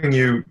hearing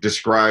you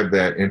describe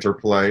that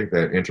interplay,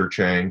 that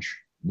interchange,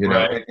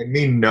 and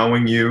me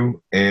knowing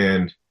you,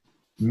 and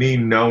me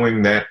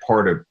knowing that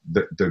part of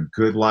the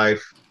Good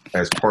Life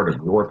as part of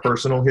your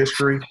personal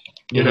history,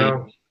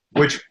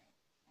 which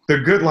the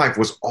Good Life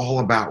was all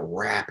about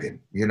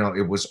rapping.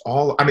 It was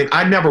all,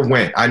 I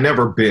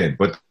never been,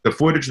 but the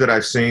footage that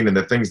I've seen and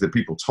the things that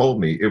people told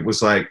me, it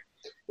was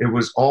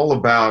all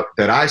about,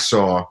 that I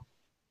saw,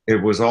 it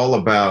was all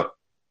about,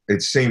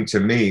 it seemed to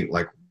me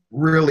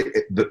really,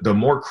 the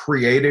more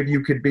creative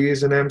you could be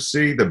as an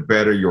MC, the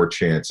better your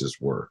chances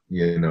were,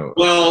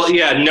 Well,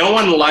 yeah, no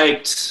one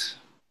liked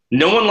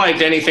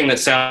anything that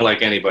sounded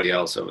like anybody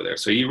else over there.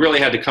 So you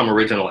really had to come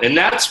original. And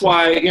that's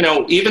why,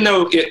 even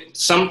though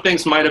some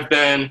things might have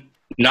been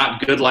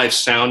not Good Life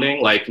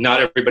sounding,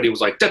 not everybody was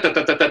but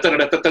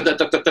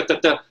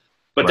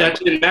that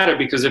didn't matter,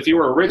 because if you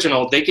were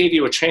original, they gave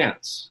you a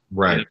chance.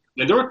 Right.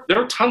 And there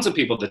were tons of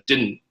people that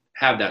didn't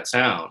have that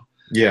sound.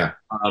 Yeah.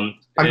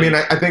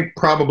 I think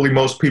probably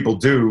most people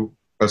do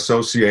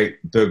associate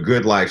the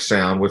Good Life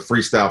sound with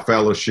Freestyle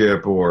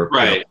Fellowship or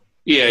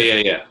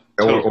Yeah.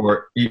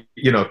 Or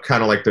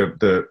kind of like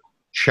the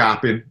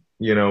chopping,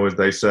 as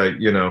they say,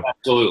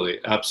 Absolutely.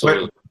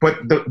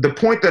 But the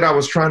point that I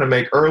was trying to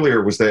make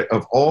earlier was that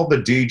of all the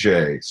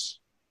DJs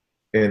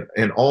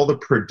and all the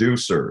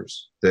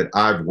producers that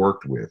I've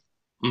worked with,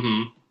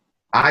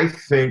 I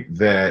think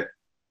that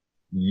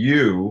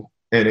you,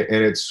 and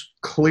it's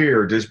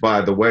clear just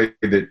by the way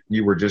that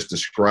you were just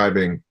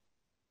describing,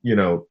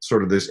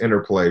 sort of this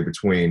interplay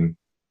between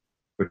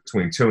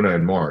Tuna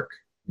and Mark,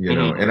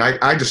 and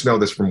I just know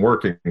this from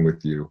working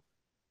with you.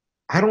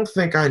 I don't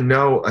think I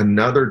know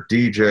another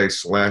DJ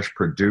 /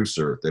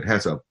 producer that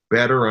has a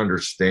better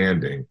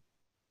understanding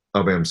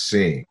of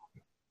MCing.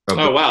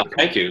 Wow.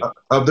 Thank you.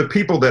 Of the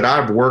people that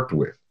I've worked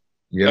with,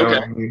 know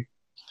what I mean?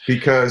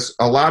 Because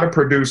a lot of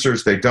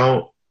producers, they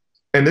don't,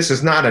 and this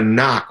is not a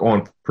knock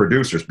on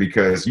producers,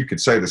 because you could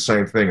say the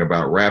same thing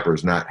about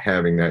rappers not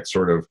having that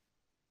sort of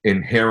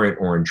inherent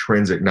or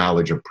intrinsic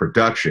knowledge of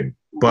production.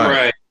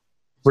 But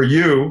for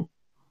you,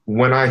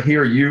 when I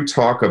hear you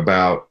talk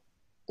about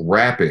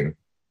rapping,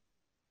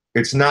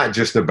 it's not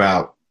just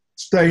about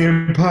stay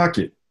in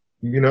pocket,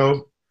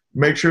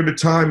 make sure the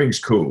timing's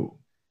cool.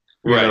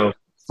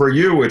 For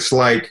you, it's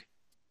like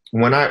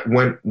when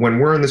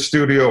we're in the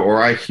studio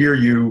or I hear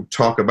you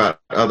talk about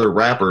other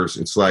rappers,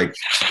 it's like,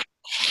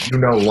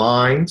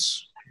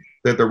 lines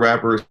that the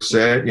rapper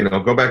said,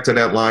 go back to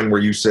that line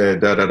where you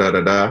said da da da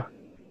da da,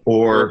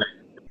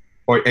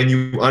 and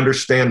you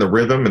understand the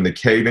rhythm and the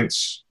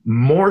cadence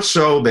more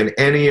so than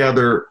any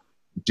other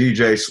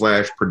DJ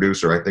 /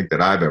 producer I think that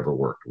I've ever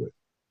worked with,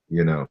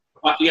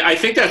 I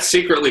think that's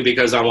secretly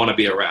because I want to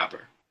be a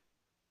rapper.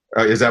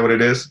 Is that what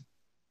it is?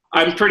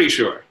 I'm pretty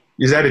sure.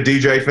 Is that a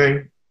DJ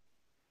thing?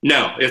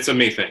 No, it's a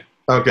me thing.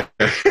 Okay.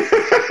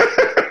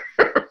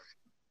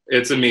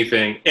 It's a me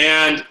thing.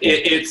 And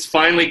it's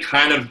finally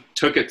kind of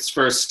took its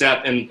first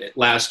step in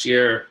last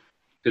year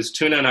because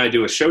Tuna and I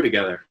do a show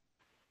together.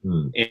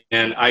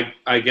 And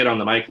I get on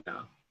the mic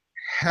now.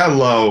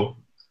 Hello.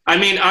 I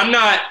mean,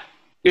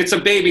 it's a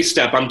baby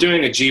step. I'm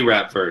doing a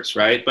G-rap verse,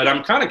 right? But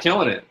I'm kind of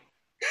killing it.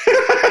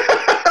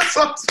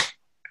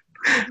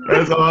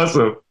 That's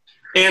awesome.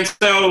 And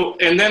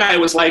then I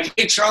was like,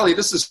 hey, Charlie,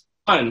 this is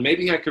fun.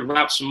 Maybe I could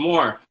rap some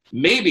more.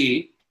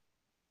 Maybe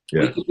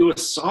we could do a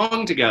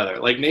song together.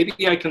 Like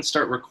maybe I can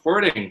start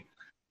recording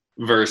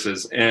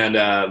verses. And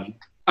I'm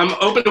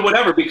open to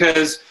whatever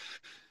because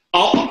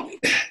and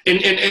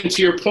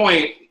to your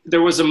point,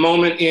 there was a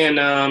moment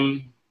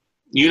in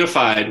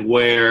Unified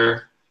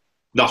where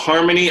the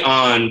harmony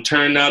on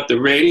Turn Up the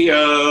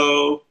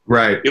Radio.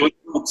 Right. It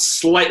was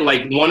slight,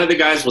 like one of the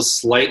guys was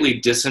slightly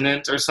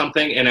dissonant or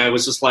something. And I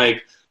was just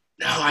like,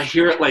 no, I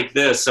hear it like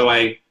this. So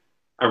I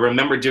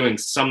remember doing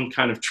some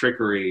kind of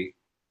trickery.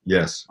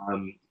 Yes.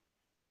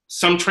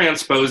 Some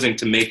transposing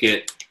to make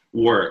it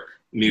work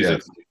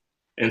musically. Yes.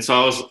 And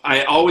so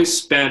I always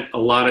spent a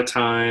lot of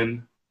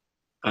time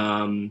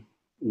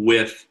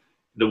with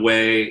the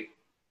way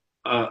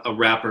a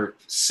rapper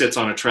sits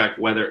on a track,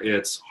 whether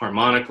it's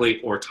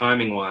harmonically or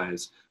timing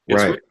wise.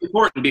 It's really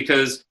important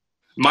because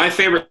my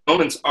favorite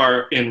moments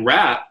are in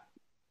rap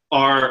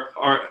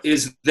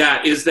is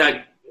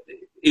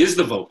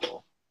the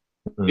vocal.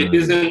 It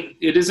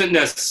isn't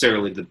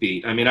necessarily the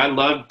beat. I mean, I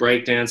love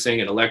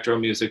breakdancing and electro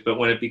music, but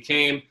when it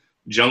became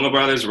Jungle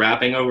Brothers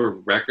rapping over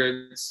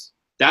records,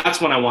 that's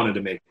when I wanted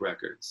to make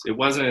records. It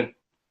wasn't,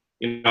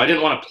 I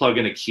didn't want to plug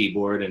in a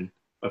keyboard and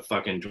a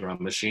fucking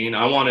drum machine.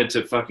 I wanted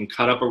to fucking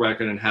cut up a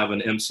record and have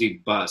an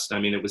MC bust. I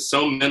mean, it was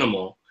so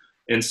minimal.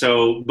 And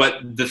so,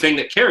 but the thing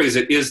that carries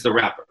it is the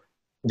rapper.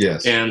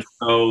 Yes. And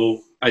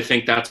so I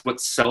think that's what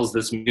sells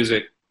this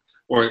music,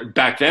 or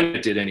back then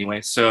it did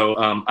anyway.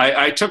 So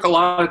I took a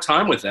lot of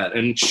time with that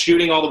and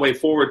shooting all the way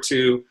forward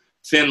to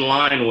Thin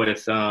Line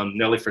with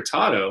Nelly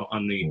Furtado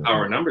on the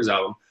Power Numbers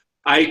album.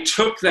 I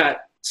took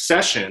that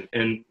session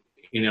and,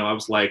 I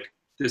was like,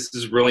 this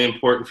is really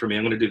important for me.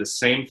 I'm going to do the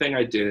same thing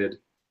I did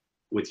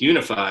with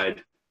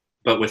Unified,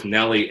 but with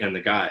Nelly and the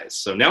guys.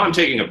 So now I'm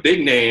taking a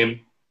big name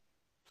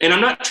and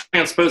I'm not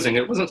transposing.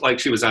 It wasn't like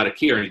she was out of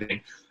key or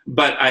anything,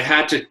 but I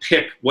had to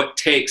pick what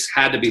takes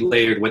had to be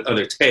layered with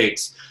other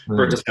takes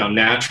for it to sound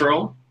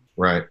natural.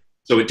 Right.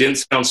 So it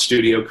didn't sound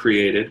studio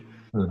created.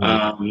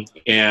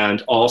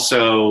 And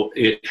also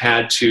it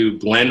had to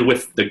blend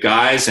with the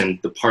guys and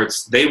the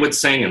parts they would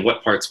sing and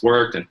what parts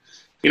worked. And,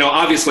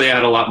 obviously I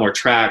had a lot more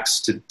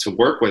tracks to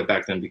work with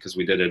back then because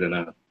we did it in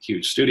a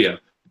huge studio.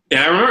 And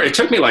I remember it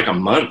took me like a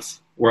month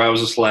where I was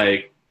just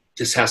like,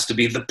 this has to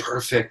be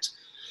this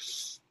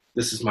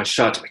is my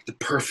shot to make the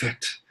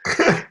perfect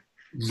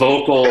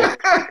vocal,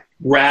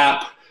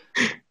 rap,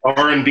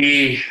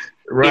 R&B,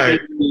 right?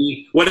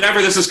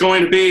 Whatever this is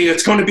going to be,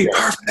 it's going to be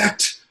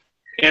perfect.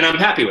 And I'm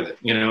happy with it.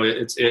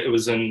 It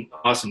was an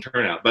awesome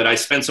turnout. But I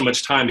spent so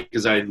much time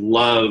because I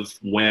love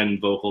when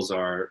vocals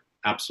are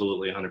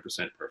absolutely 100%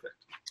 perfect.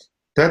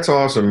 That's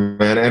awesome,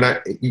 man. And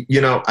I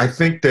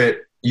think that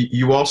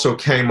you also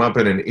came up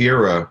in an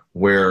era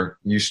where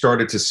you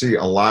started to see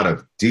a lot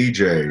of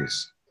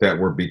DJs that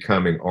were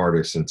becoming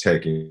artists and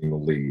taking the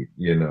lead,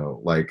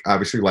 like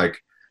obviously like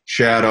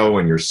Shadow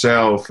and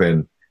yourself.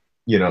 And,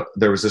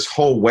 there was this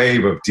whole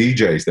wave of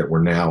DJs that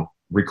were now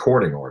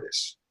recording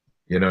artists.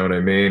 You know what I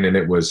mean? And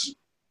it was.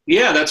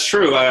 Yeah, that's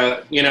true.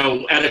 At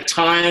a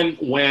time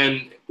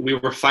when we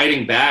were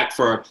fighting back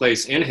for our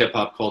place in hip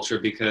hop culture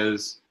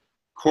because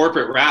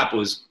corporate rap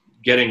was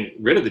getting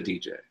rid of the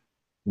DJ.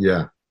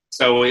 Yeah.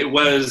 So it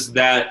was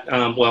that,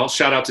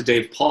 shout out to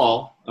Dave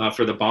Paul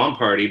for the Bomb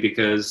Party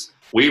because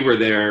we were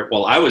there.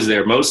 Well, I was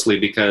there mostly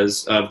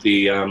because of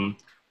the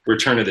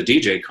return of the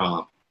DJ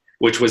comp,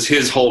 which was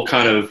his whole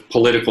kind of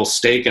political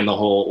stake in the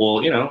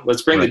whole,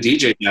 let's bring the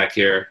DJ back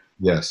here.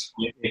 Yes.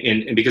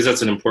 And because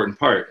that's an important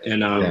part.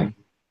 And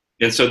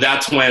so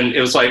that's when it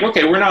was like,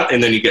 okay, we're not,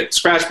 and then you get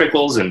Scratch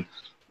Pickles and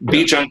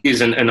Beat Junkies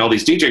and all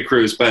these DJ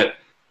crews, but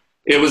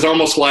it was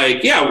almost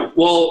like,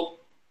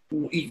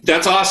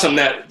 that's awesome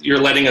that you're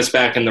letting us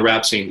back in the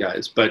rap scene,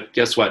 guys. But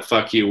guess what?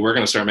 Fuck you. We're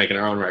going to start making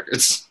our own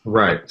records.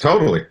 Right.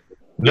 Totally.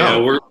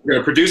 No, we're going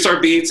to produce our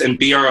beats and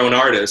be our own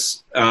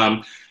artists.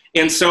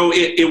 And so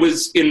it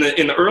was in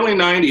the early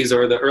 90s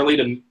or the early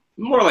to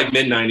more like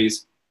mid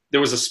 90s, there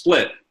was a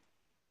split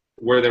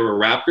where there were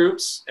rap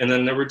groups and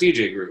then there were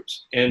DJ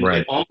groups. And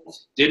it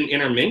almost didn't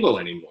intermingle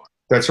anymore.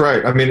 That's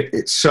right. I mean,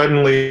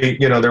 suddenly,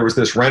 there was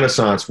this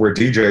renaissance where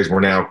DJs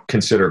were now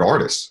considered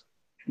artists.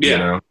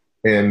 Yeah.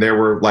 And there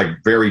were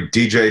like very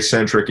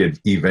DJ-centric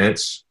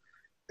events.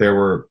 There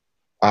were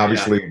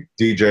obviously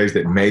DJs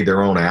that made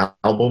their own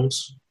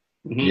albums.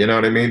 You know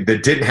what I mean?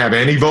 That didn't have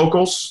any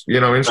vocals,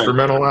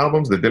 instrumental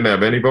albums that didn't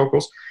have any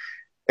vocals.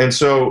 And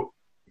so,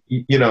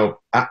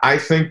 I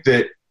think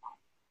that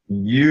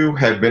you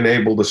have been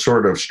able to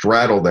sort of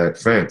straddle that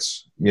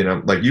fence.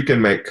 Like you can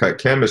make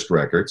Chemist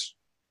records,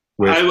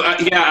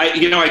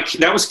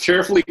 That was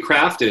carefully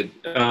crafted.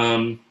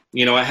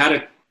 I had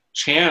a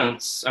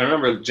chance. I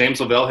remember James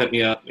Lavelle hit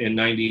me up in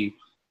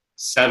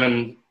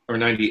 97 or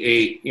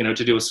 98, to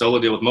do a solo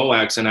deal with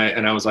Moax. And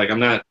I was like,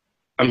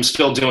 I'm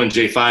still doing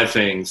J5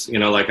 things,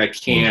 I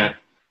can't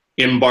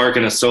embark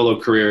in a solo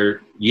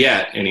career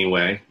yet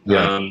anyway,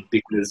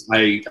 because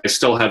I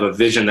still have a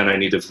vision that I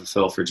need to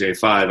fulfill for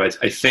J5.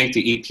 I think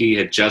the EP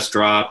had just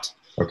dropped.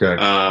 Okay.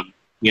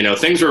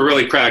 Things were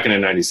really cracking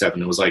in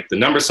 97. It was like the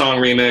Number Song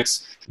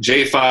remix,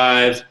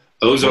 J5,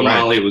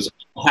 Ozomatli. It was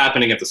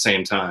happening at the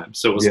same time.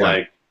 So it was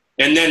like,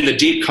 and then the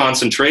Deep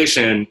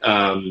Concentration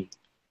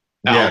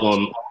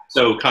album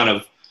so kind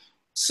of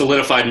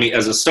solidified me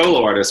as a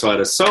solo artist. So I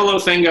had a solo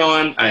thing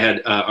going. I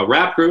had a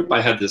rap group.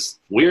 I had this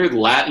weird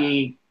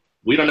Latin,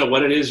 we don't know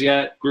what it is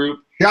yet,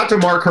 group. Shout out to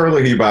Mark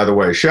Herlihy, by the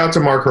way. Shout out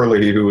to Mark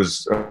Herlihy, who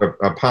was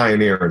a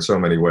pioneer in so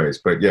many ways.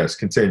 But yes,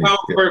 continue. Well,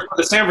 for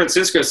the San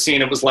Francisco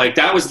scene, it was like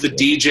that was the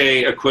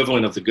DJ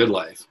equivalent of The Good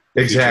Life.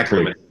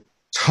 Exactly.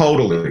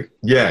 Totally.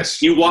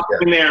 Yes. You walk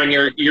in there and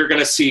you're going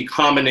to see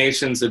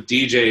combinations of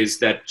DJs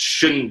that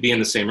shouldn't be in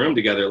the same room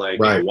together, like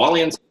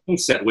Wally and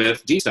Sunset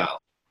with D-Style.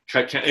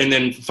 And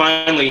then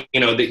finally,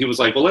 that he was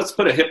like, well, let's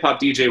put a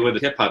hip-hop DJ with a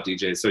hip-hop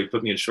DJ. So he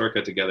put me in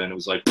Shortcut together, and it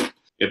was like,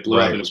 it blew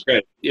up, and it was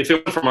great. If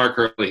it were for Mark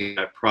Herlihy,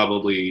 I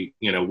probably,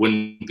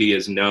 wouldn't be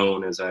as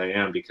known as I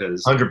am,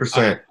 because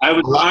 100%. I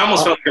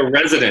almost felt like a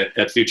resident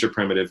at Future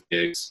Primitive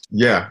gigs.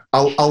 Yeah.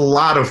 A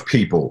lot of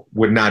people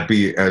would not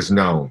be as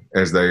known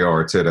as they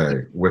are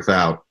today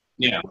without,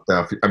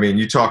 I mean,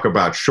 you talk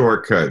about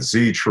Shortcut,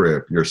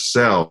 Z-Trip,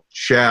 yourself,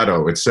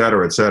 Shadow, et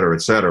cetera, et cetera,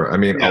 et cetera. I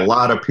mean, a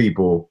lot of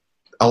people,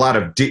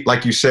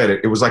 like you said,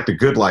 it was like the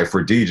Good Life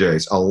for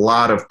DJs. A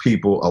lot of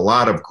people, a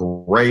lot of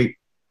great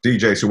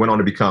DJs who went on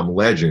to become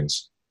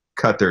legends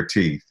cut their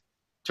teeth.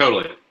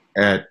 Totally.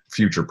 At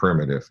Future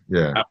Primitive.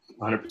 Yeah.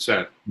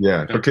 100%.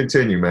 Yeah. But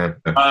continue, man.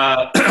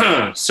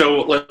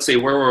 So let's see,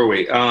 where were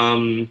we?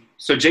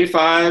 So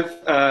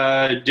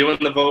J5, doing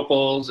the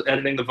vocals,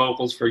 editing the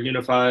vocals for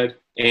Unified,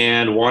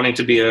 and wanting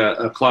to be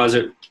a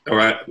closet,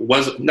 or I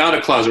was not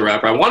a closet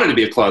rapper. I wanted to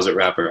be a closet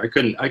rapper. I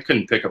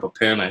couldn't pick up a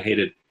pen. I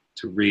hated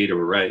to read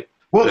or write.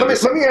 Well,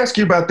 let me ask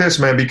you about this,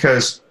 man,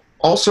 because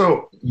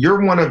also you're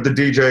one of the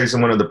DJs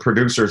and one of the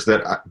producers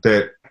that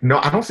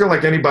I don't feel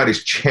like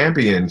anybody's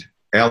championed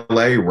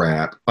LA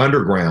rap,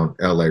 underground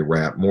LA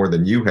rap, more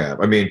than you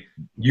have. I mean,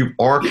 you've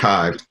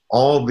archived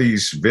all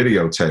these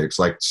videotapes,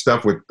 like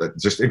stuff with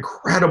just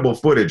incredible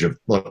footage of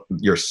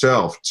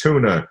yourself,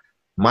 Tuna,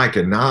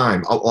 Micah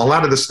 9, a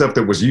lot of the stuff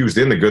that was used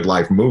in the Good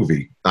Life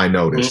movie, I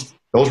noticed. Mm-hmm.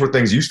 Those were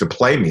things you used to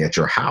play me at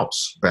your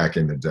house back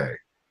in the day.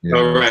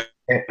 Oh, right.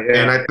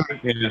 And I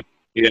think,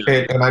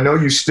 and I know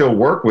you still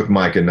work with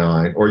Micah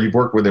 9, or you've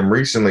worked with him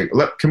recently.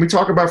 Can we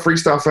talk about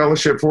Freestyle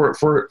Fellowship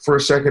for a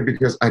second?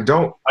 Because I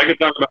could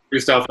talk about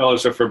Freestyle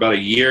Fellowship for about a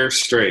year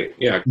straight.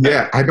 Yeah.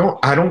 Yeah. I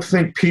don't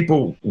think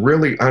people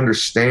really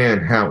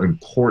understand how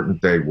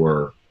important they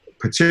were,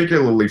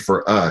 particularly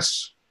for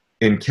us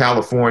in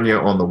California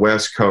on the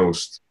West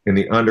Coast in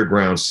the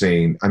underground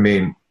scene. I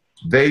mean,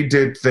 they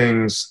did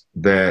things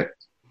that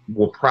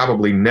will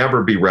probably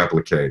never be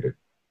replicated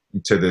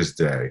to this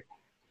day.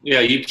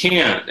 Yeah, you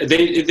can't.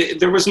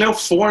 There was no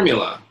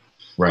formula.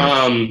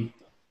 Right.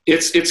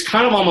 It's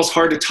kind of almost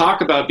hard to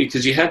talk about,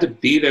 because you had to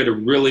be there to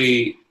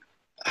really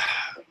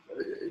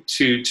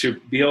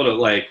to be able to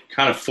like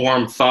kind of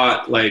form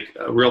thought, like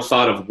a real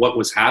thought of what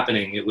was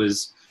happening. It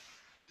was,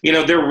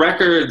 their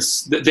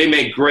records, they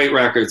make great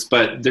records,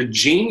 but their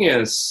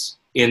genius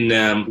in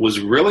them was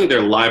really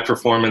their live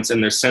performance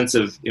and their sense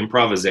of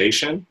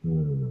improvisation.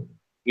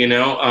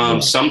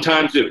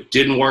 Sometimes it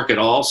didn't work at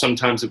all.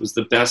 Sometimes it was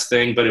the best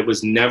thing, but it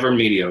was never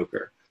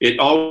mediocre. It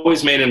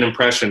always made an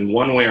impression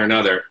one way or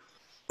another.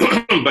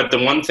 But the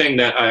one thing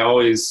that I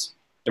always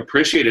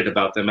appreciated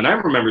about them, and I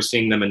remember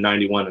seeing them in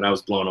 91 and I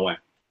was blown away,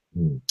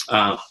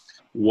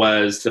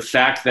 was the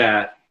fact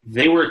that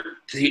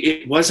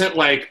it wasn't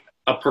like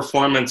a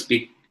performance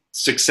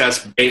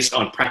success based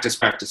on practice.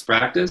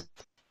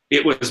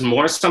 It was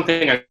more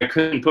something I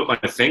couldn't put my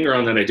finger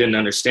on that I didn't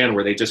understand,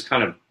 where they just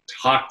kind of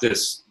talked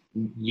this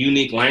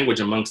unique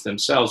language amongst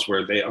themselves,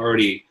 where they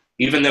already,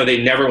 even though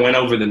they never went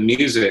over the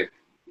music,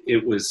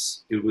 it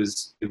was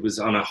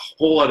on a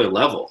whole other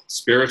level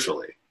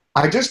spiritually.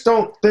 I just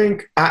don't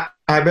think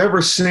I've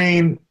ever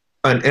seen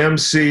an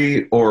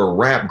MC or a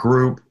rap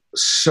group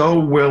so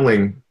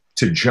willing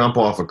to jump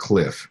off a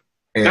cliff.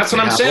 And that's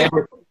what I'm saying.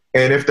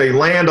 And if they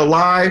land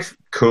alive,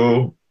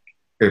 cool.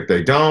 If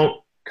they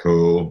don't,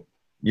 cool.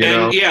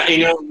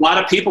 A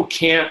lot of people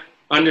can't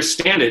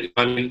understand it.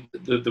 I mean,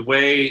 the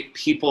way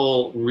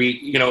people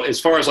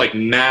as far as like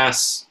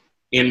mass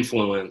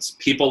influence,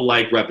 people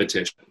like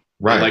repetition.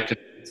 Right. They like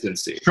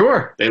consistency.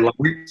 Sure. They like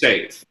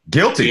safe.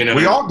 Guilty.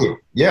 We all do.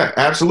 Yeah,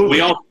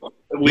 absolutely.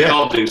 We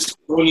all do. So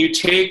when you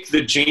take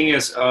the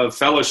genius of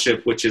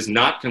Fellowship, which is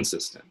not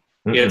consistent,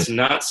 it's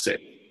not safe,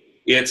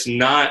 it's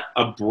not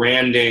a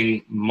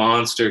branding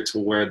monster to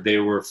where they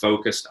were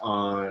focused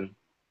on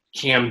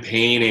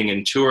campaigning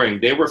and touring.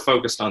 They were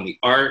focused on the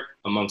art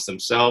amongst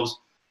themselves,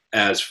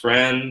 as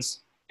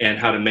friends and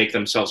how to make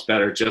themselves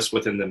better just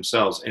within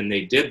themselves. And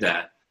they did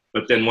that.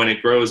 But then when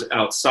it grows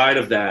outside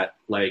of that,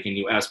 like, and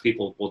you ask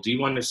people, well, do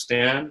you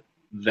understand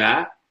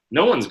that?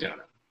 No one's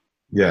gonna.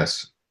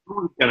 Yes. No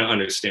one's gonna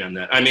understand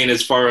that. I mean,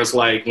 as far as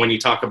like when you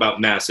talk about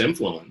mass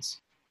influence,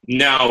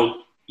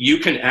 now you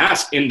can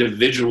ask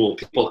individual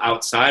people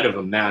outside of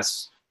a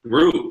mass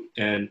group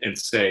and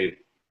say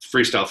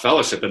Freestyle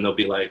Fellowship, and they'll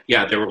be like,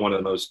 yeah, they were one of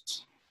the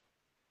most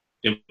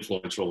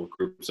influential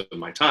groups of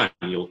my time.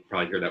 You'll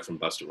probably hear that from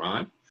Busta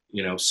Rhymes.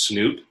 You know,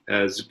 Snoop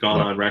has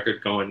gone on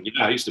record going,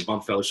 yeah, I used to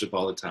bump Fellowship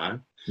all the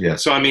time. Yeah.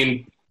 So, I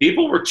mean,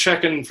 people were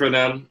checking for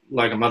them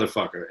like a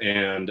motherfucker.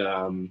 And,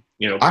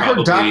 you know, I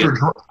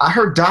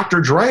heard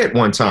Dr. Dre at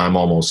one time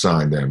almost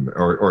signed them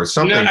or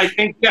something. No, I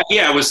think,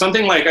 it was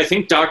something like, I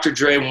think Dr.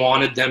 Dre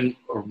wanted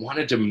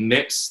to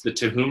mix the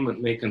To Whom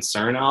It May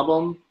Concern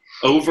album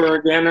over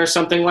again or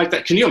something like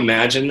that. Can you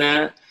imagine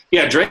that?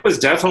 Yeah, Dre was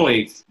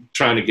definitely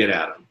trying to get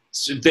at him.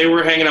 So they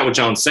were hanging out with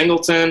John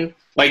Singleton.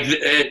 Like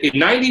in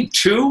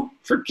 92,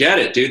 forget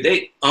it, dude.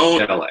 They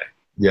owned LA.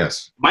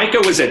 Yes. Micah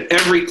was at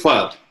every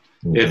club.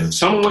 Mm-hmm. If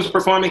someone was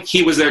performing,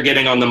 he was there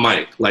getting on the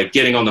mic, like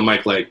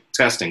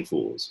testing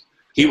fools.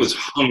 He was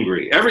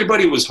hungry.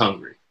 Everybody was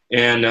hungry.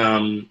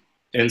 And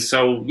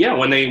so, yeah,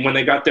 when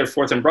they got their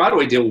 4th and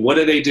Broadway deal, what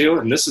do?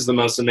 And this is the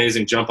most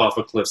amazing jump off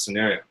a cliff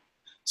scenario.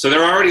 So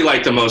they're already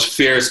like the most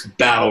fierce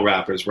battle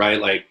rappers,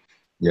 right? Like,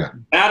 yeah,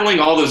 battling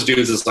all those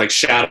dudes is like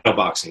shadow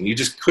boxing. You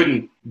just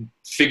couldn't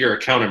figure a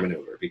counter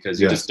maneuver because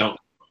you just don't know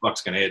what the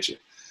fuck's going to hit you.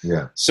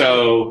 Yeah.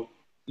 So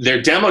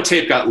their demo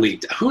tape got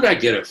leaked. Who'd I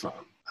get it from?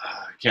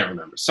 I can't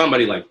remember.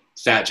 Somebody like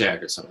Fat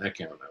Jack or something. I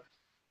can't remember.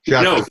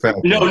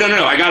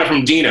 No. I got it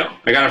from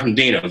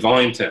Dino.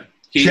 Volume 10.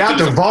 Shout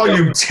to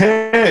Volume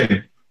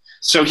 10.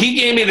 So he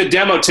gave me the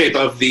demo tape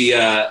of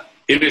the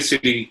Inner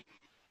City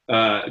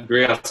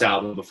Greyhouse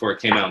album before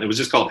it came out. It was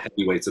just called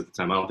Heavyweights at the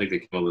time. I don't think they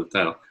came up with the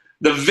title.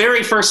 The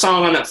very first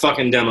song on that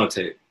fucking demo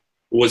tape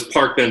was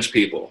Park Bench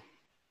People.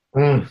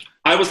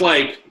 I was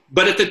like,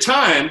 but at the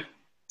time,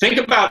 think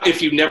about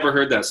if you've never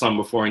heard that song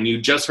before and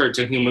you just heard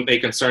To Whom It May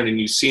Concern and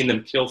you've seen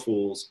them kill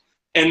fools.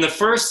 And the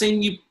first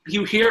thing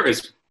you hear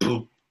is,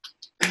 boom.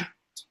 I'm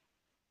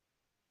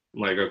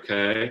like,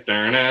 okay.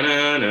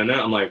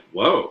 I'm like,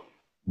 whoa.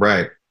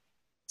 Right.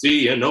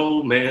 See an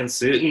old man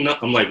sitting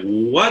up. I'm like,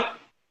 what?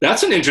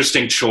 That's an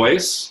interesting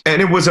choice.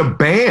 And it was a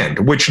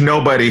band, which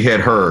nobody had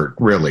heard,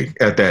 really,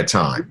 at that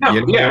time. No,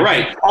 you know? Yeah,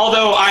 right.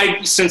 Although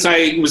since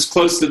I was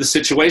close to the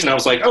situation, I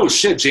was like, oh,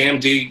 shit,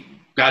 JMD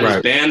got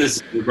his band,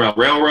 this is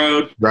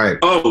Railroad. Right.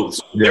 Oh,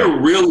 so they're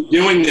really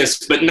doing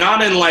this, but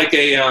not in like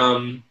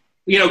a,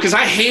 because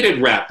I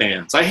hated rap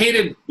bands. I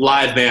hated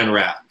live band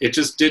rap. It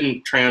just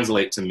didn't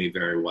translate to me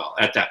very well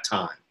at that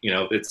time. You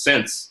know, it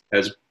since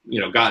has,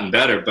 gotten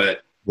better,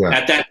 but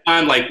at that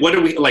time, like, what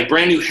are we, like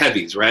Brand New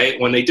Heavies, right?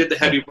 When they did the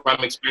Heavy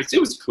Rum Experience,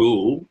 it was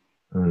cool.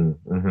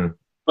 Mm-hmm.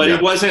 But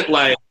it wasn't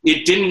like,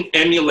 it didn't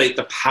emulate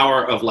the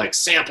power of like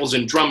samples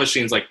and drum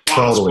machines like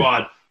Bomb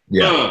Squad.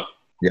 Yeah.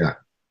 Yeah.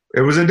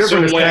 It was a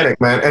different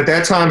aesthetic, man. At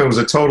that time, it was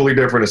a totally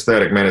different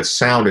aesthetic, man. It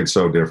sounded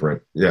so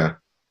different. Yeah.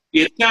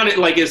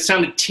 It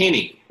sounded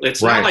tinny.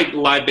 It's not like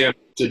live band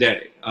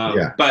today.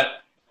 But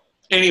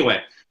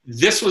anyway,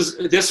 this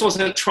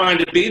wasn't trying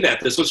to be that.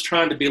 This was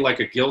trying to be like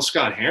a Gil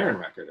Scott-Heron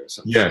record or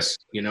something. Yes.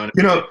 You know what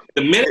I mean?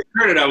 The minute I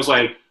heard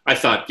it, I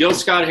thought Gil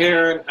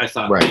Scott-Heron. I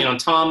thought Leon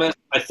Thomas.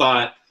 I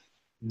thought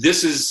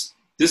this is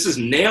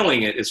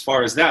nailing it as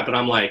far as that. But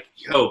I'm like,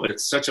 but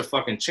it's such a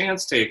fucking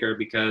chance taker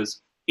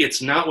because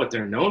it's not what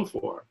they're known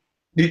for.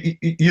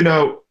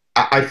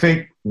 I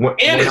think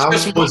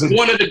it's just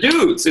one of the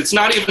dudes. It's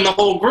not even the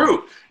whole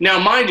group. Now,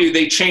 mind you,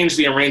 they changed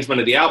the arrangement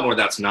of the album where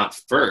that's not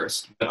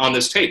first. But on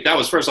this tape, that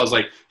was first. I was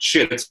like,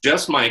 shit, it's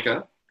just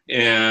Micah.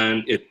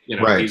 And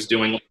he's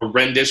doing a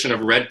rendition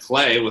of Red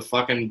Clay with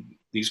fucking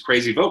these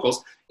crazy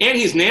vocals. And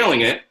he's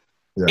nailing it.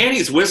 Yeah. And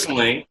he's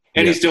whistling.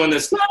 And he's doing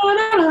this, la,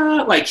 la,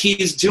 la, like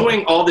he's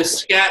doing all this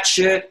scat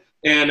shit.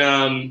 And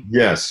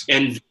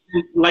and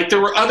like there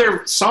were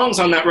other songs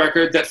on that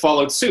record that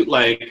followed suit,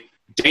 like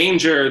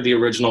Danger, the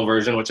original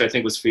version, which I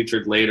think was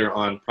featured later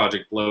on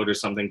Project Bloat or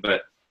something,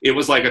 but it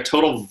was like a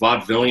total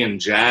vaudevillian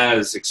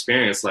jazz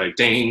experience, like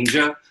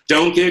Danger,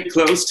 don't get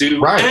close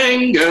to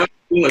anger,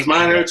 feelings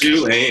might hurt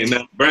you, ain't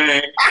no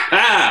brain.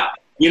 I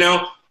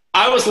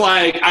was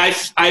like,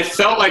 I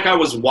felt like I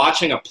was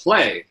watching a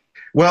play.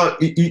 Well,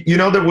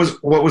 there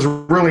was, what was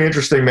really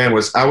interesting, man,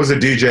 was I was a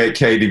DJ at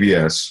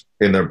KDBS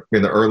in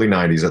the early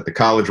 90s at the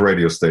college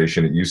radio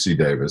station at UC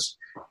Davis,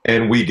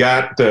 and we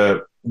got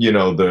the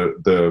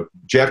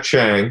Jeff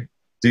Chang,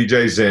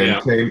 DJ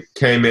Zen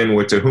came in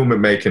with To Whom It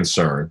May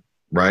Concern,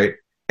 right?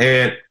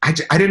 And I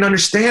didn't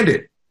understand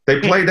it. They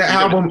played the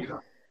album.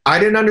 I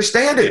didn't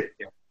understand it.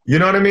 You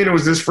know what I mean? It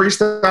was this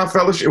Freestyle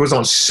Fellowship. It was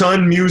on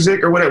Sun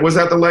Music or whatever. Was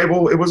that the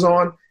label it was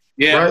on?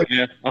 Yeah, right?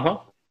 yeah. Uh-huh.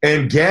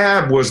 And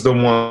Gab was the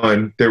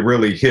one that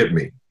really hit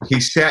me.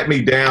 He sat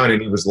me down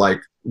and he was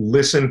like,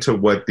 listen to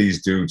what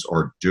these dudes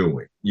are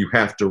doing. You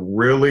have to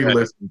really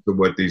listen to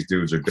what these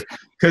dudes are doing.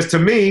 Because to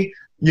me,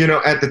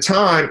 at the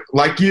time,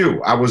 like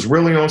you, I was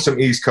really on some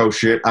East Coast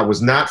shit. I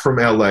was not from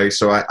LA,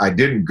 so I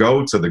didn't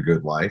go to the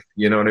good life.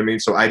 You know what I mean?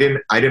 So I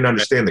didn't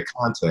understand the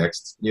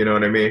context. You know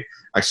what I mean?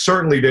 I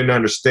certainly didn't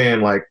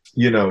understand, like,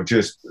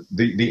 just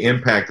the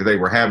impact that they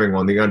were having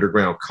on the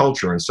underground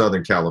culture in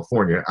Southern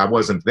California. I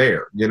wasn't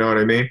there. You know what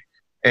I mean?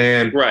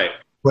 And right.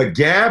 But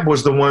Gab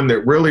was the one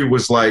that really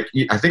was like,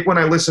 I think when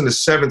I listened to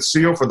Seventh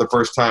Seal for the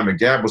first time, and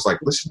Gab was like,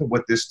 listen to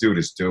what this dude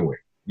is doing.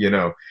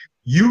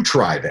 You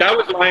try that. That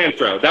was my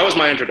intro. That was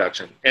my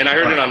introduction. And I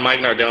heard it on Mike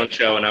Nardone's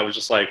show, and I was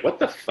just like, what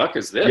the fuck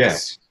is this?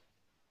 Yes.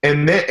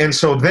 And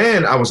so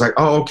then I was like,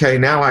 oh, okay,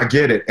 now I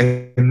get it.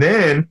 And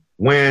then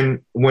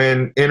when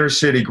Inner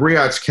City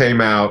Griots came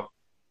out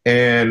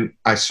and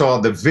I saw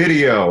the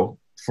video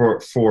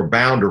for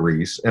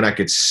Boundaries, and I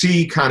could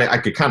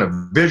kind of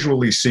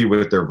visually see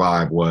what their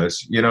vibe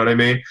was. You know what I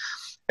mean?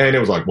 And it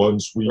was like,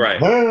 once we have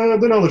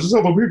the knowledge of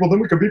several people, then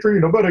we could be free.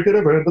 Nobody could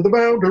ever enter the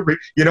boundary.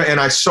 And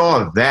I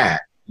saw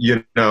that,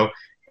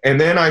 and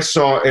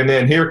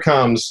then here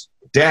comes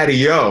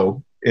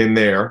Daddy-O in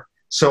there.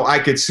 So I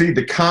could see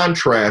the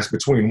contrast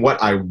between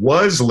what I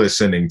was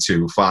listening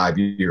to 5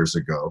 years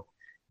ago,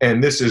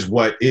 and this is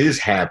what is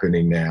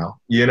happening now.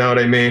 You know what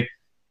I mean?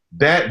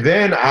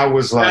 Then I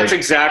was like, that's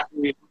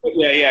exactly,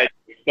 yeah.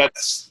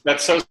 That's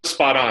so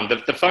spot on.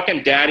 The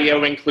fucking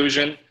Daddy-O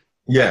inclusion.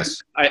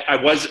 Yes. I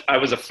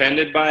was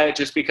offended by it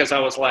just because I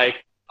was like,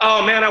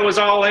 oh man, I was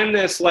all in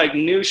this like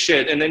new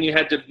shit, and then you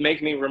had to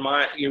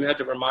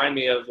remind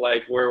me of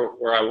like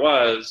where I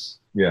was.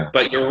 Yeah.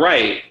 But you're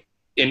right.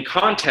 In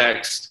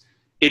context,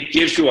 it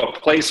gives you a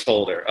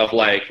placeholder of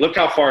like, look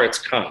how far it's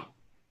come.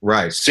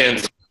 Right.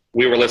 Since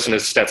we were listening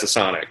to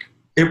Stetsasonic.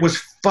 It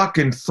was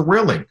fucking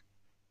thrilling.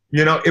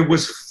 It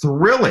was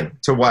thrilling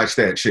to watch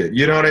that shit.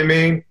 You know what I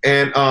mean?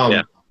 And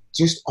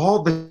just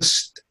all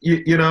this,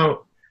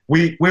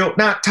 we will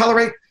not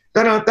tolerate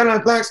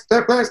blacks.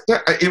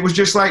 It was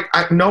just like,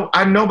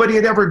 nobody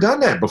had ever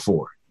done that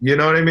before. You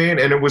know what I mean?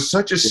 And it was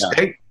such a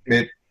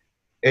statement.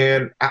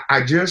 And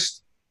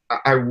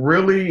I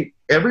really,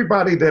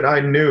 everybody that I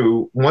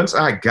knew, once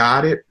I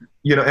got it,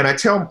 and I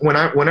tell,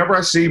 whenever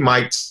I see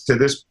Mike to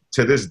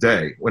this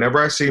day, whenever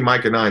I see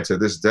Mike and I to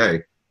this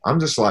day, I'm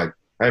just like,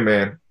 hey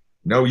man,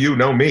 know you,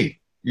 know me,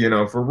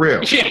 for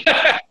real.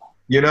 Yeah.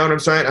 You know what I'm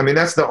saying? I mean,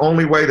 that's the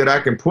only way that I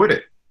can put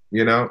it,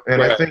 and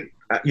right. I think,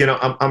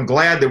 I'm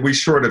glad that we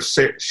sort of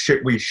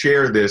we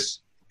share this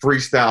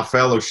freestyle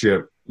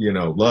fellowship,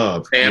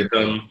 love.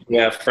 Anthem,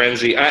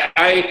 frenzy.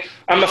 I'm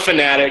a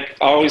fanatic,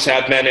 always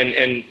have been,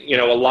 and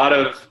a lot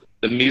of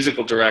the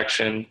musical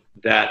direction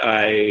that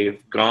I've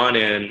gone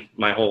in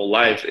my whole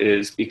life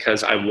is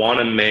because I want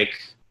to make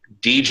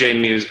DJ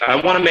music. I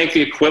want to make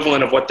the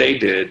equivalent of what they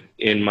did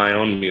in my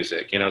own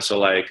music, so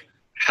like,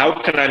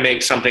 how can I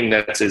make something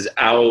that's as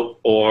out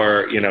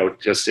or,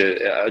 just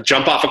a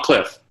jump off a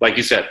cliff, like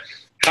you said?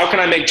 How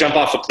can I make jump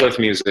off a cliff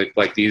music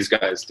like these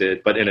guys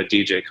did, but in a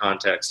DJ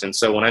context? And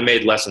so when I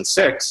made Lesson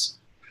 6,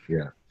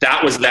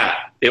 that was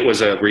that. It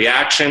was a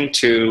reaction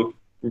to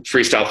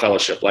Freestyle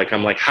Fellowship. Like,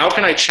 I'm like, how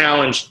can I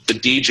challenge the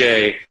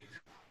DJ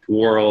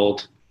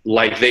world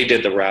like they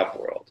did the rap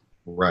world?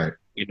 Right.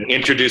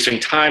 Introducing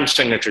time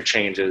signature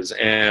changes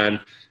and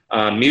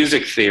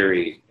music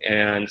theory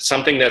and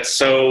something that's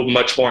so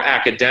much more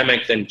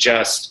academic than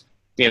just,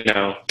 hip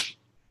hop,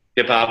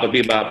 a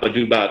bebop, a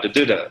doobop, da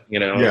doo-da,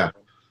 Yeah.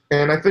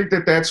 And I think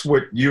that that's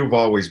what you've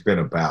always been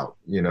about,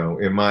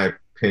 in my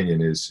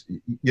opinion, is,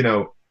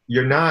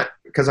 you're not,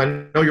 because I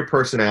know your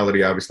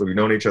personality, obviously. We've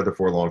known each other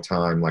for a long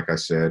time, like I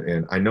said,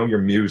 and I know your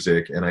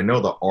music and I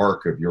know the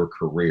arc of your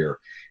career.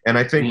 And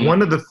I think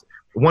one of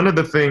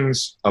the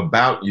things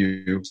about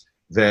you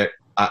that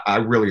I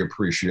really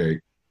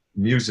appreciate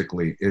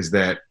musically is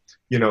that,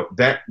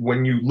 that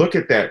when you look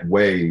at that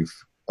wave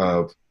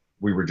of,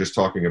 we were just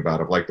talking about,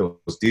 of like those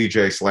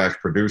DJ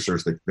 /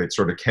 producers that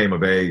sort of came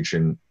of age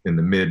in the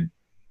mid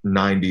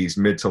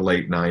to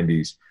late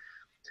 90s.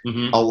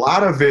 Mm-hmm. A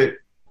lot of it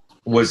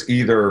was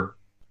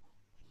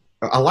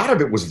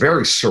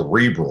very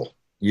cerebral,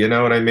 you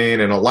know what I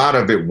mean? And a lot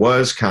of it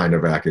was kind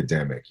of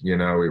academic,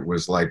 it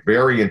was like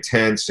very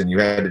intense, and you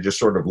had to just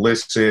sort of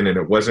listen, and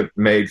it wasn't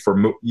made for,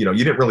 you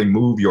didn't really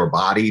move your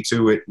body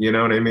to it, you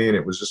know what I mean?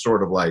 It was just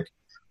sort of like,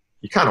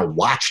 you kind of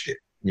watched it.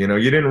 You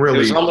didn't really. It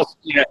was almost,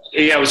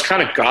 it was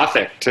kind of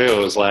gothic too. It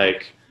was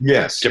like,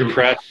 yes,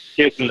 depressed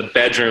kids in the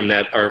bedroom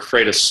that are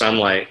afraid of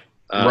sunlight,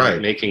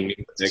 right, making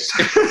music.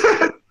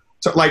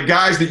 So, like,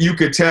 guys that you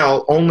could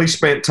tell only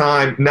spent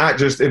time not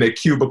just in a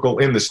cubicle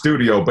in the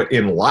studio, but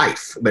in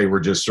life. They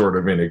were just sort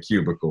of in a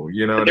cubicle,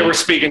 They were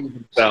speaking to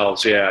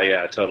themselves.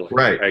 Yeah, totally.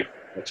 Right.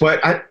 But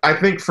I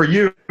think for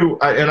you,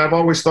 and I've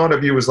always thought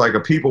of you as like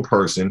a people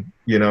person,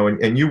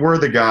 and you were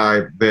the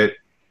guy that,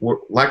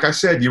 like I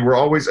said, you were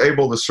always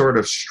able to sort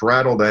of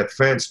straddle that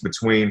fence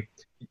between,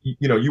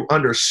 you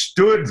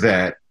understood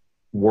that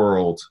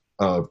world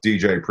of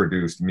DJ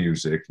produced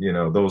music,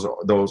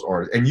 those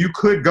artists, and you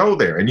could go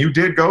there, and you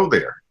did go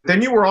there.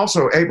 Then you were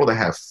also able to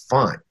have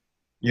fun,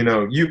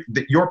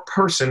 your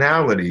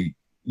personality,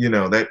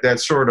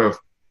 that sort of,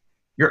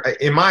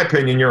 in my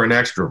opinion, you're an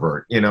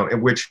extrovert, you know,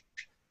 in which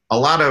a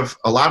lot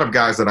of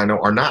guys that I know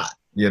are not,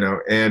 you know,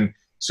 and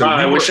so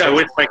I wish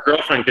my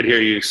girlfriend could hear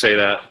you say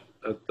that.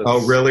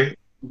 Oh, really?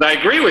 I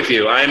agree with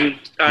you. I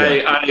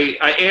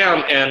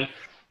am, and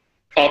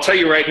I'll tell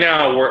you right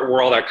now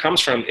where all that comes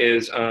from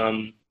is,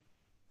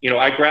 you know,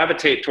 I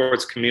gravitate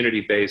towards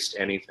community-based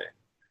anything.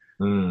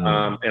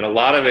 And a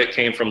lot of it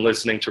came from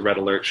listening to Red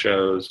Alert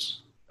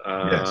shows.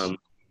 Yes.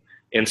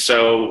 And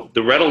so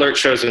the Red Alert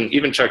shows, and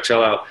even Chuck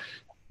Chill Out,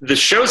 the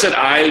shows that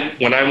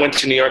when I went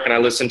to New York and I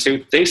listened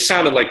to, they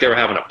sounded like they were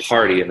having a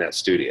party in that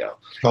studio.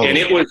 Totally. And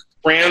it was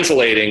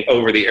translating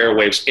over the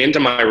airwaves into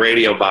my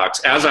radio box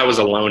as I was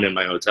alone in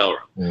my hotel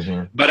room.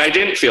 Mm-hmm. But I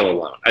didn't feel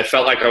alone. I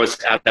felt like I was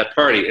at that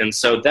party. And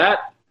so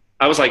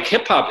I was like,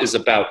 hip hop is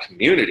about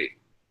community.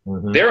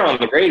 Mm-hmm. They're on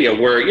the radio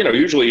where, you know,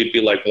 usually you'd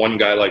be like one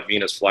guy like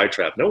Venus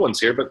Flytrap. No one's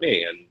here but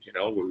me. And, you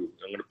know, I'm going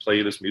to play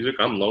you this music.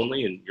 I'm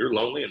lonely and you're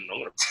lonely and I'm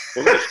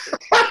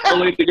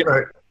going to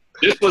right.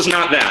 This was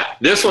not that.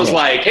 This was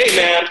like, hey,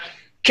 man,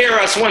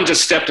 KRS-One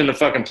just stepped into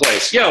fucking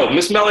place. Yo,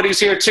 Miss Melody's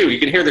here, too. You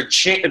can hear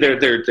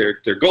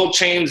their gold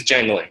chains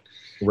jangling.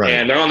 Right.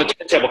 And they're on the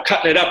table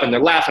cutting it up, and they're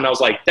laughing. I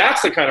was like,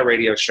 that's the kind of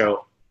radio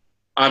show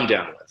I'm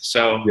down with.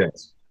 So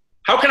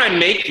how can I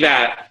make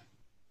that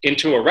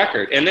into a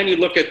record? And then you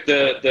look at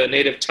the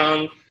Native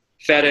Tongue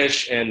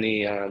Fetish and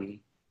the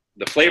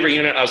Flavor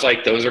Unit. I was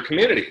like, those are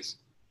communities.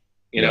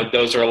 You know,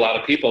 those are a lot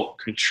of people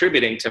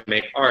contributing to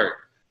make art,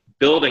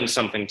 building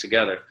something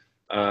together.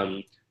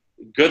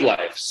 Good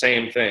Life,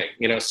 same thing,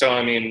 you know. So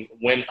I mean,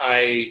 when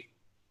I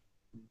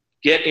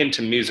get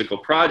into musical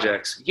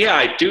projects,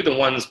 I do the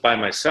ones by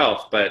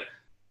myself, but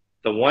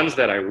the ones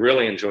that I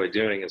really enjoy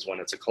doing is when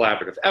it's a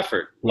collaborative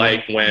effort.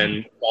 Like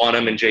when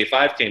Quantum and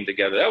J5 came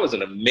together, that was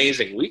an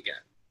amazing weekend.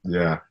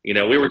 Yeah, you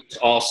know, we were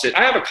all sitting.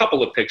 I have a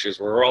couple of pictures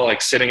where we're all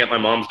like sitting at my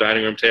mom's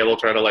dining room table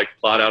trying to like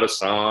plot out a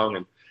song,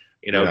 and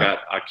you know,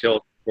 I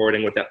killed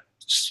recording with that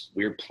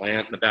weird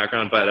plant in the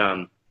background, but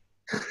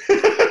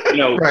you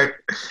know, right.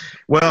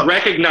 Well,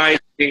 recognizing,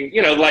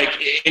 you know, like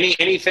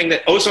anything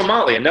that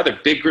Ozomatli, another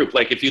big group.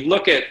 Like if you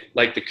look at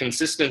like the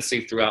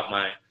consistency throughout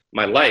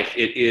my life,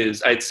 it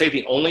is, I'd say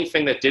the only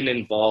thing that didn't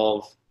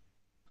involve,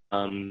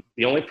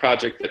 the only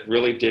project that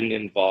really didn't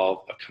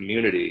involve a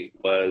community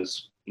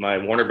was my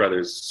Warner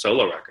Brothers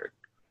solo record.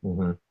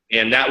 Mm-hmm.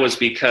 And that was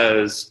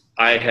because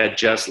I had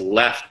just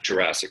left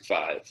Jurassic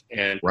 5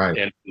 and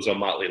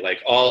Ozomatli.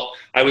 Like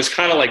I was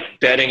kind of like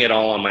betting it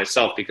all on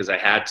myself because I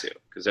had to,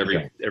 because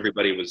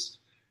everybody was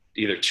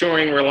either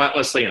touring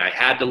relentlessly and I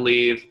had to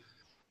leave.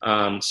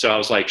 So I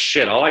was like,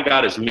 shit, all I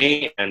got is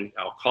me, and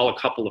I'll call a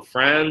couple of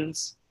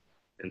friends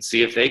and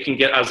see if they can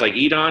get, I was like,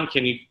 Edon,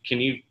 can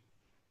you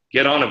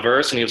get on a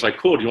verse? And he was like,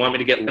 cool, do you want me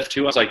to get lift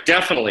too? I was like,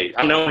 definitely,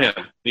 I know him.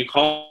 You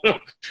call him.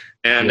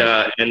 And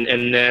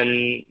then,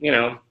 you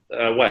know,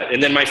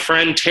 and then my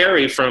friend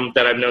Terry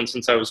that I've known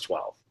since I was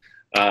 12.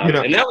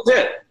 And that was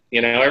it.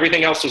 You know,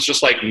 everything else was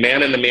just like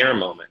man in the mirror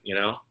moment, you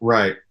know?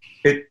 Right.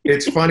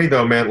 It's funny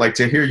though, man, like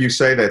to hear you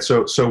say that.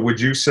 So would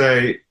you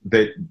say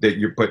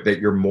that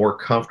you're more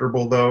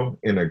comfortable though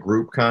in a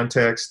group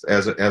context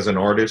as an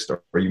artist?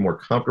 Or are you more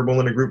comfortable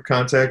in a group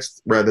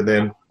context rather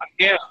than?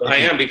 Yeah, I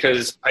am,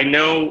 because I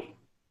know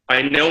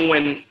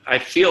when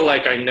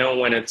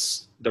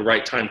it's the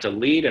right time to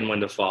lead and when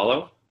to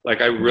follow.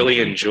 Like I really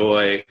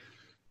enjoy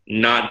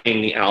not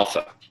being the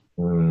alpha.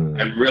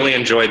 I really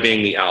enjoy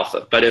being the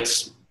alpha, but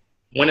it's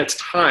when it's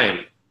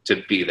time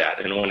to be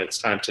that and when it's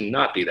time to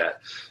not be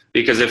that.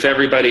 Because if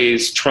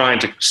everybody's trying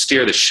to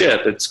steer the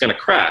ship, it's going to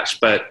crash.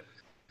 But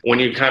when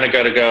you kind of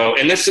got to go,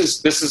 and this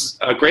is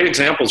a great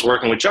example is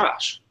working with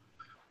Josh.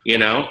 You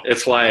know,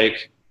 it's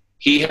like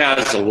he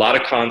has a lot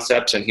of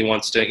concepts and he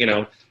wants to, you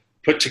know,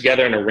 put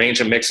together and arrange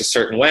and mix a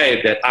certain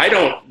way that I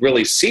don't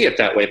really see it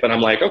that way. But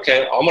I'm like,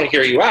 okay, I'm going to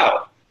hear you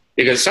out,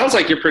 because it sounds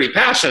like you're pretty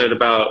passionate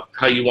about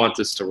how you want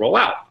this to roll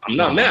out. I'm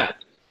not mad.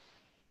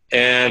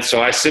 And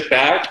so I sit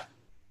back.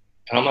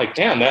 And I'm like,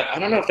 damn, I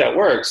don't know if that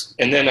works.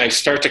 And then I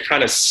start to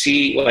kind of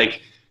see,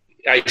 like,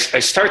 I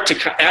start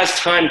to, as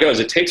time goes,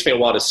 it takes me a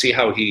while to see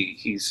how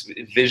he's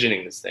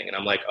envisioning this thing. And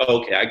I'm like,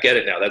 oh, okay, I get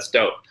it now. That's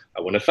dope.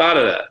 I wouldn't have thought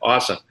of that.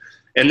 Awesome.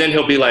 And then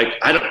he'll be like,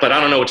 I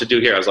don't know what to do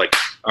here. I was like,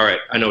 all right,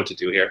 I know what to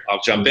do here.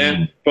 I'll jump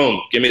in.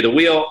 Boom. Give me the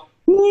wheel.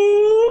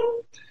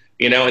 Woo!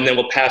 You know, and then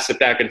we'll pass it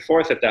back and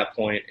forth at that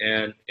point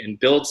and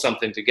build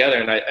something together.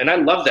 And I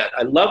love that.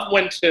 I love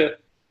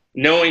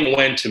knowing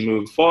when to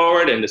move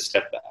forward and to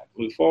step back.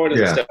 Move forward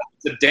and step back.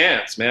 It's a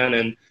dance, man.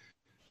 And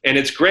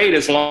it's great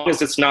as long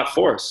as it's not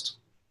forced.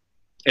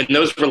 And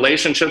those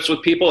relationships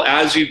with people,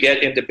 as you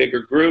get into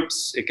bigger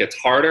groups, it gets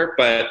harder,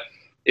 but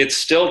it's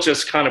still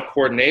just kind of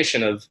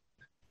coordination of,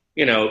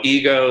 you know,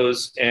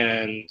 egos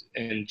and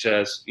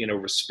just, you know,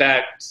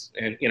 respect.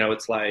 And, you know,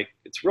 it's like,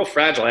 it's real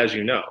fragile, as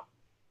you know.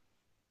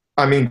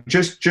 I mean,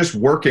 just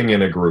working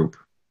in a group.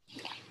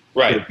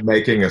 Right.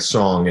 Making a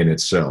song in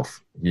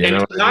itself. You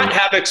know, not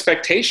have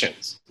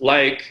expectations.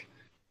 Like,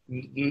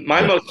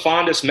 my most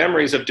fondest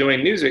memories of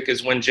doing music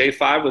is when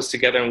J5 was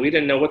together and we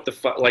didn't know what the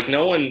fuck, like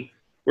no one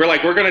we're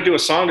like, we're going to do a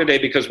song today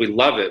because we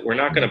love it. We're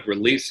not going to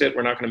release it.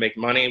 We're not going to make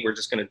money. We're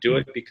just going to do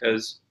it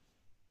because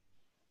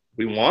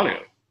we want to.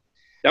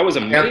 That was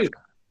amazing.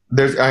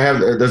 There's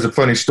a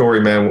funny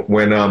story, man.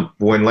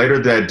 When Later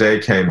That Day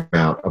came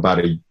out,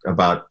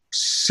 about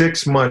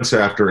 6 months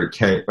after it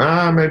came,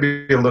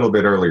 maybe a little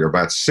bit earlier,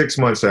 about 6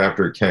 months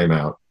after it came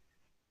out,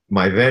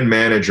 my then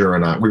manager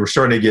and I, we were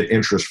starting to get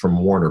interest from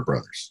Warner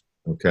Brothers.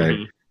 Okay.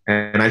 Mm-hmm.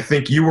 And I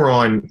think you were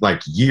on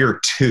like year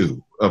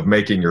 2 of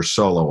making your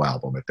solo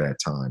album at that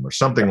time or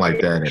something like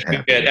that. It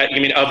happened.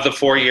 You mean of the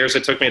 4 years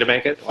it took me to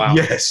make it? Wow.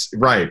 Yes.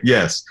 Right.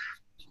 Yes.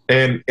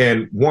 And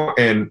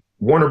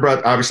Warner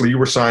Brothers, obviously you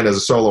were signed as a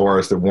solo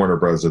artist at Warner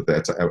Brothers at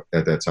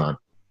that time.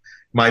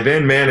 My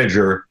then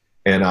manager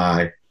and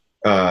I,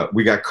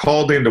 we got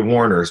called into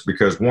Warner's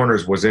because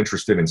Warner's was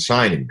interested in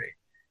signing me.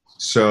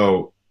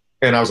 So,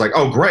 and I was like,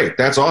 oh, great.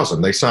 That's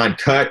awesome. They signed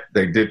Cut.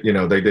 They did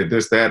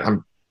this,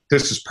 that.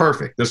 This is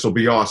perfect. This will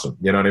be awesome.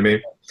 You know what I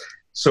mean?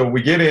 So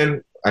we get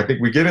in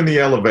the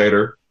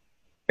elevator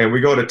and we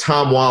go to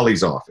Tom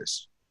Wally's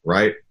office,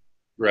 right?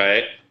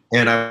 Right.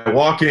 And I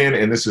walk in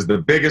and this is the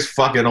biggest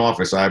fucking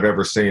office I've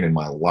ever seen in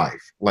my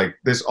life. Like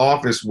this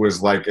office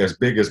was like as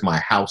big as my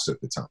house at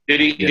the time.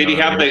 Did he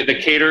have the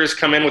caterers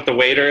come in with the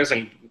waiters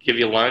and give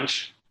you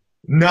lunch?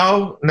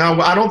 No,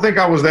 I don't think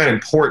I was that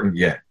important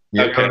yet.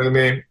 You know what I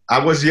mean?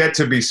 I was yet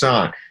to be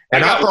signed.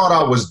 And I thought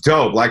I was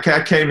dope. Like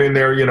I came in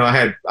there,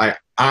 I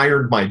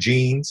ironed my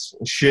jeans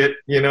and shit,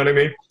 you know what I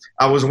mean?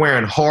 I was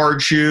wearing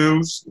hard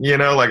shoes,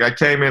 like I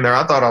came in there,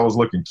 I thought I was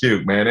looking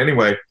cute, man.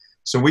 Anyway,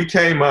 so we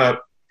came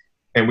up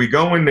and we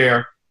go in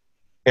there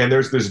and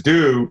there's this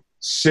dude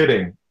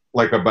sitting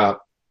like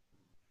about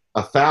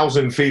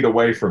 1,000 feet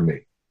away from me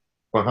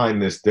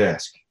behind this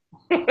desk.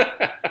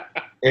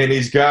 And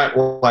he's got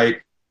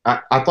like,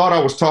 I thought I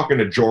was talking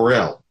to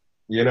Jor-El.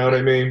 You know what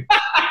I mean?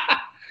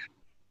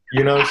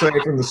 You know what I'm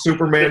saying? From the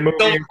Superman movie.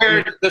 They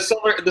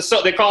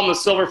call him the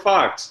Silver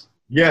Fox.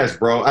 Yes,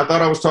 bro. I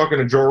thought I was talking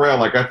to Jor-El.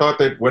 Like, I thought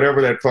that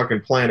whatever that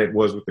fucking planet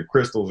was with the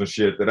crystals and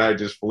shit that I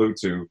just flew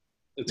to,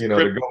 to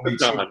go meet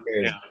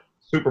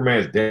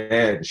Superman's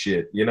dad and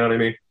shit. You know what I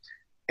mean?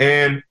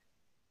 And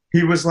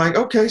he was like,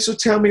 okay, so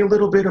tell me a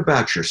little bit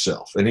about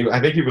yourself. And I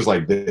think he was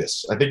like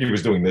this. I think he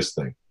was doing this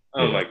thing.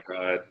 Oh, my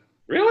God.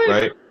 Really?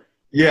 Right?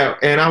 Yeah.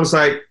 And I was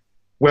like,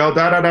 well,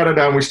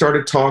 and we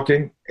started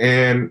talking,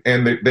 and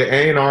the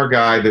A&R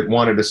guy that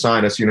wanted to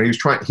sign us,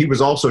 he was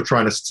also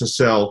trying to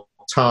sell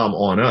Tom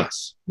on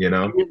us, Do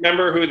you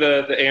remember who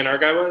the A&R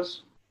guy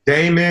was?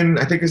 Damon,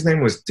 I think his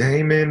name was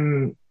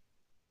Damon.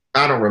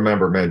 I don't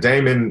remember, man.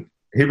 Damon,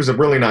 he was a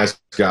really nice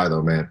guy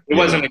though, man. It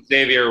wasn't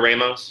Xavier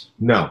Ramos?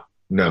 No.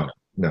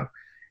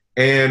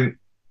 And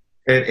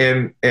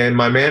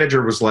my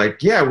manager was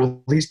like, yeah,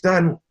 well, he's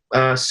done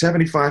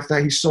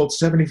 75,000. He sold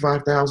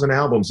 75,000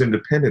 albums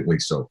independently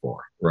so far,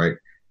 right?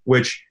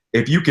 Which,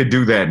 if you could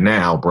do that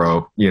now,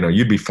 bro,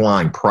 you'd be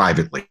flying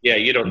privately. Yeah,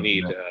 you don't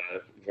need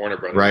Warner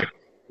Brothers, right?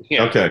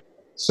 Yeah. Okay.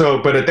 So,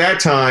 but at that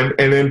time,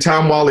 and then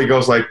Tom Wally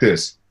goes like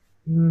this.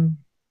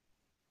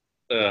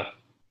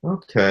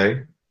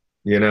 Okay,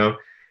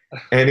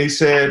 and he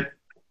said,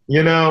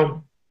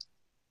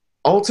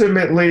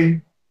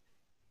 ultimately,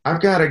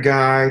 I've got a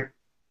guy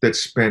that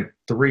spent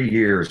 3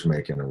 years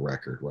making a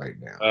record right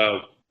now.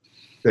 Oh.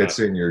 That's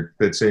in your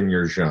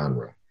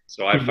genre.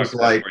 So I fucked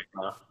like,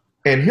 right,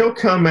 and he'll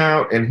come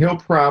out and he'll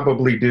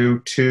probably do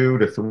 200,000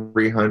 to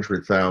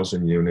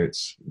 300,000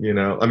 units.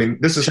 I mean,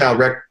 this is how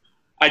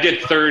I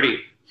did 30.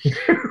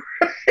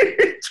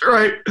 That's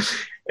right.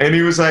 And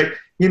he was like,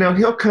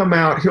 he'll come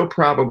out. He'll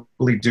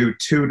probably do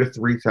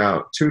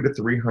 200,000 to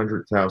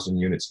 300,000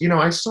 units.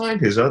 I signed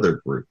his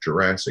other group,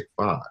 Jurassic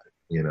 5.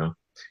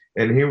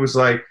 And he was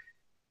like,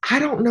 I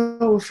don't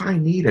know if I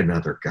need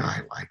another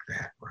guy like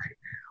that right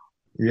now.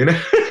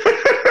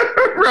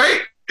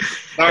 Right?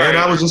 Sorry. And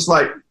I was just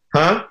like,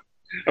 huh?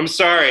 I'm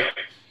sorry.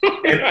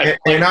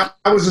 and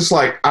I was just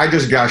like, I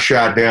just got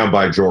shot down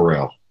by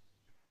Jor-El.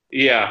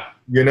 Yeah.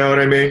 You know what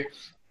I mean?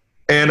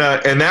 And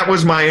that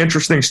was my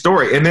interesting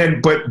story. And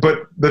then, but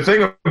the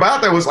thing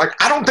about that was like,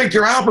 I don't think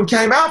your album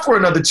came out for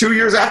another 2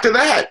 years after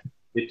that.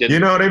 It did. You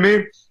know what I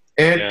mean?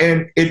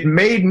 And it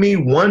made me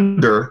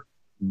wonder,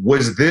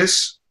 was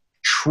this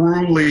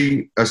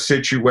truly a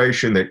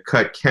situation that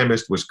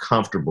Chemist was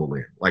comfortable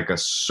in, like a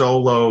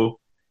solo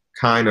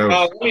kind of?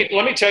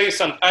 Let me tell you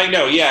something. I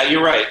know. Yeah,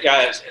 you're right.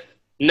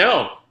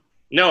 No,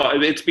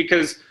 it's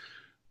because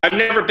I've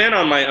never been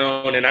on my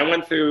own, and I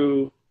went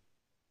through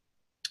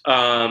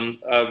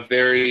a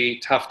very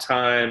tough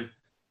time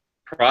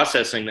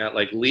processing that,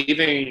 like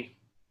leaving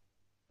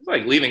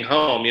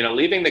home,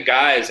 leaving the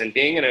guys and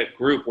being in a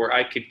group where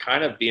I could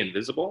kind of be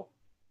invisible.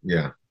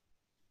 Yeah.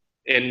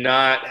 And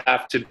not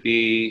have to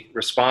be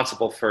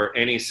responsible for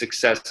any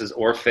successes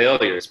or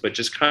failures, but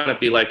just kind of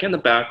be like in the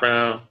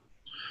background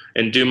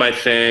and do my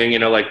thing,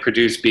 like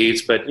produce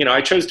beats. But,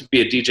 I chose to be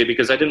a DJ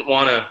because I didn't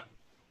want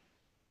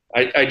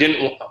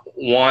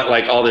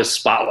like all this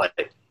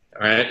spotlight.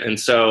 All right. And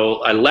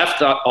so I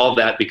left all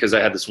that because I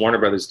had this Warner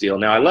Brothers deal.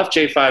 Now, I left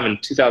J5 in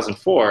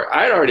 2004.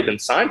 I had already been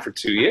signed for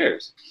 2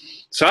 years.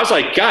 So I was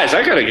like, guys,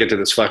 I got to get to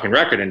this fucking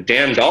record. And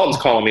Dan Dalton's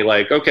calling me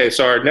like, okay,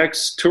 so our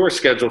next tour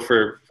schedule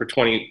for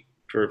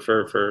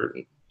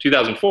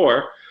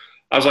 2004.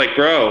 I was like,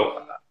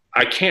 bro,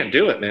 I can't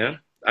do it, man.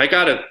 I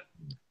got to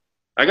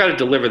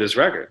deliver this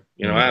record.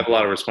 You know, I have a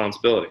lot of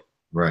responsibility.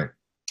 Right.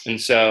 And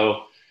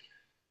so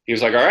he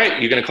was like, all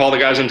right, you going to call the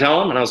guys and tell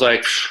them? And I was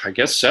like, I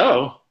guess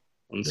so.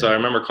 And so I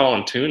remember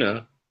calling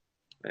Tuna,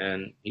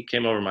 and he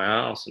came over to my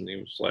house, and he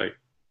was like,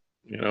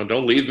 you know,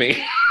 don't leave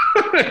me.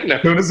 No.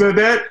 Tuna said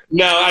that?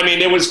 No, I mean,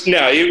 he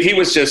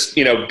was just,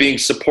 you know, being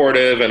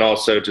supportive and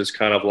also just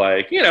kind of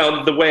like, you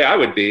know, the way I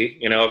would be,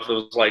 you know, if it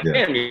was like,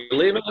 man, you're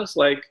leaving us?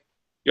 Like,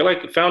 you're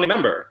like a founding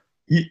member.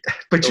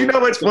 But you know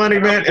what's funny,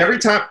 man? Every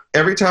time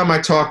I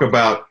talk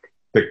about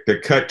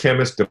the cut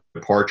Chemist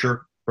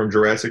departure from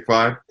Jurassic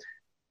 5,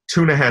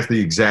 Tuna has the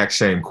exact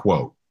same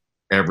quote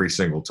every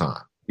single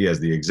time. He has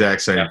the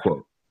exact same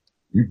quote.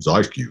 He was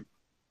Ice Cube.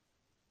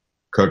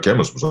 Cut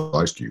Chemist was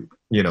Ice Cube.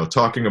 You know,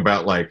 talking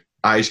about like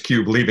Ice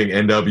Cube leaving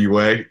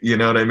NWA. You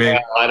know what I mean?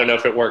 I don't know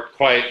if it worked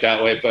quite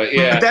that way, but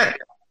yeah.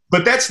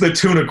 But that's the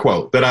Tuna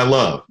quote that I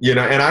love. You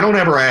know, and I don't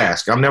ever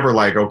ask. I'm never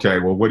like, okay,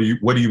 well, what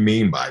do you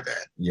mean by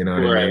that? You know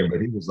what I mean?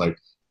 But he was like,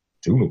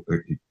 Tuna,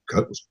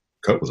 cut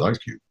was Ice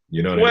Cube.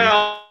 You know what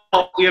I mean?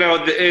 Well, you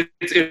know,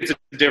 it's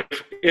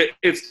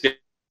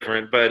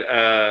different, but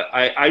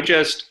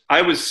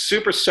I was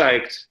super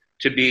psyched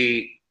to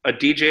be a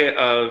DJ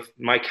of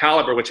my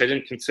caliber, which I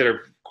didn't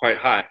consider quite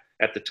high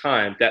at the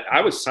time, that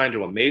I was signed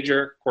to a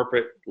major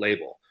corporate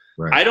label.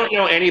 Right. I don't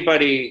know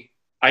anybody.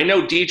 I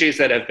know DJs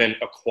that have been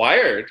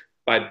acquired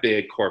by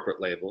big corporate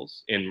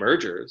labels in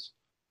mergers,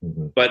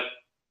 but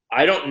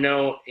I don't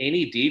know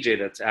any DJ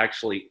that's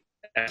actually,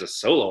 as a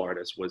solo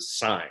artist, was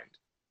signed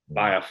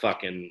by a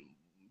fucking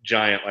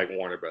giant like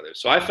Warner Brothers.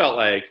 So I felt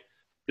like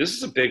this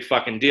is a big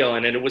fucking deal.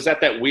 And it was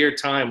at that weird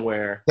time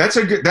where... That's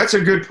a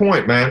good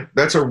point, man.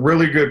 That's a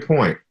really good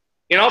point.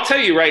 And I'll tell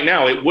you right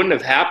now, it wouldn't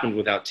have happened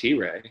without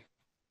T-Ray.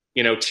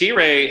 You know,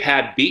 T-Ray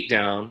had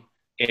Beatdown,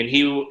 and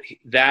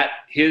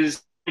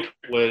his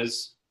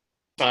was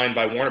signed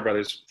by Warner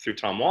Brothers through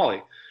Tom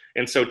Whalley.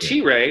 And so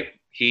T-Ray,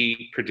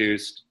 he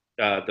produced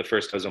the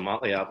first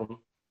Ozomatli album.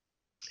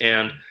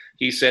 And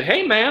he said,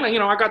 hey, man, you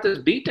know, I got this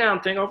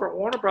Beatdown thing over at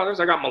Warner Brothers.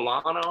 I got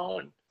Milano,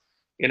 and,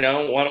 you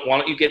know, why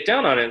don't you get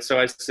down on it? And so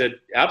I said,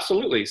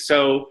 absolutely.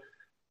 So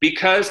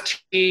because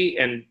T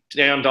and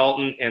Dan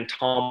Dalton and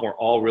Tom were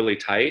all really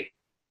tight,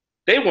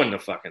 they wouldn't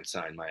have fucking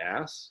signed my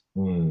ass.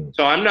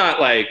 So I'm not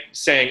like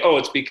saying, oh,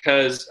 it's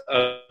because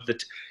of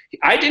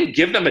I didn't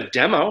give them a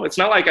demo. It's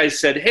not like I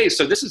said, hey,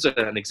 so this is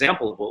an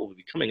example of what will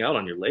be coming out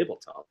on your label,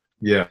 Tom.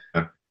 Yeah.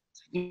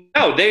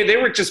 No, they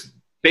were just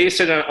based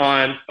it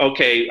on,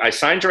 okay, I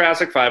signed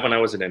Jurassic 5 when I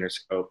was at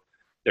Interscope.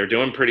 They're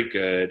doing pretty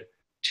good.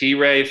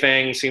 T-Ray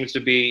thing seems to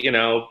be, you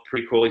know,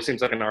 pretty cool. He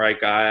seems like an all right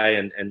guy.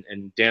 And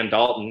Dan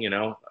Dalton, you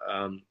know,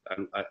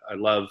 I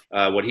love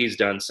what he's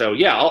done. So,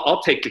 yeah,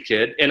 I'll take the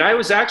kid. And I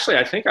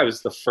think I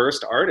was the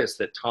first artist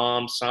that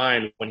Tom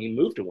signed when he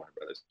moved to Warner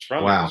Brothers.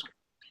 Wow.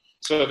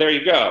 So there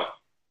you go.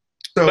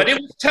 But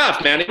it was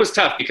tough, man. It was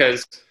tough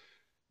because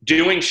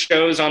doing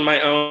shows on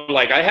my own,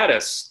 like I had a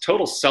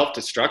total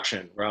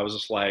self-destruction where I was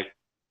just like,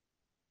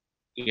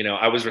 you know,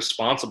 I was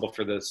responsible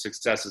for the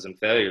successes and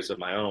failures of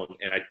my own,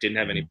 and I didn't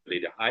have anybody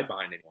to hide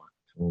behind anymore.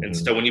 And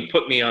so when you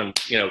put me on,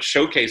 you know,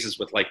 showcases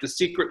with like The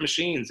Secret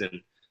Machines and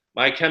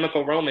My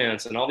Chemical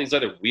Romance and all these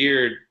other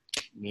weird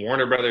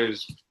Warner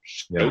Brothers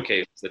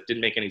showcases that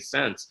didn't make any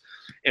sense.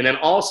 And then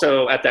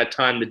also at that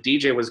time, the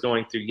DJ was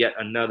going through yet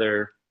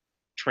another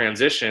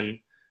transition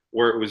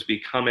where it was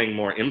becoming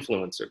more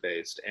influencer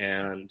based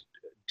and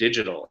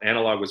digital.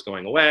 Analog was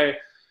going away,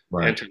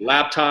 entered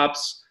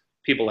laptops.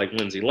 People like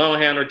Lindsay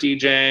Lohan are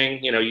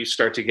DJing. You know, you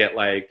start to get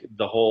like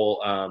the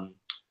whole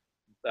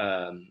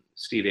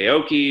Steve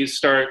Aoki's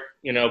start,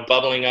 you know,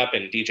 bubbling up,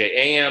 and DJ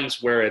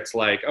AMs where it's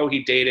like, oh,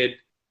 he dated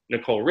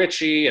Nicole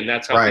Richie, and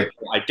that's how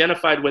people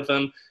identified with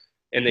him.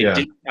 And they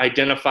didn't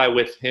identify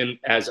with him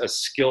as a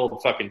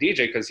skilled fucking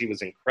DJ because he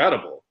was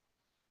incredible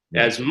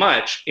as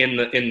much in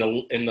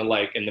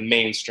the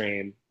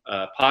mainstream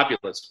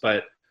populace.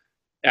 But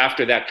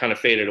after that kind of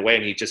faded away,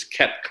 and he just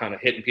kept kind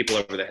of hitting people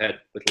over the head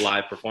with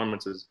live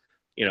performances.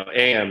 You know,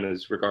 AM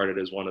is regarded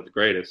as one of the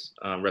greatest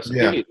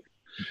recipes.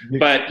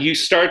 But you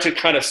start to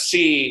kind of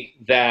see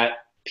that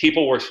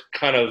people were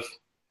kind of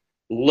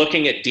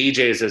looking at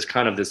DJs as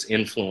kind of this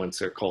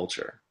influencer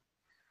culture.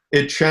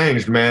 It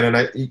changed, man,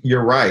 and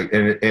you're right.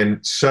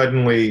 And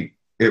suddenly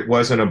it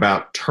wasn't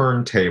about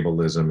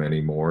turntablism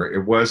anymore.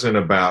 It wasn't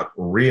about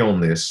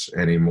realness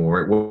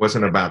anymore. It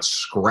wasn't about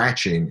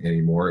scratching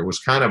anymore. It was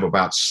kind of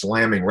about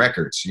slamming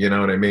records, you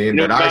know what I mean,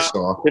 that I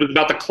saw. It was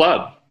about the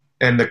club.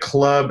 And the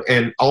club,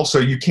 and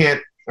also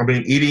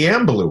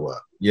EDM blew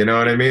up, you know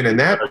what I mean? And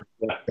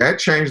that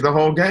changed the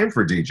whole game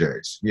for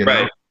DJs, you know?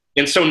 Right.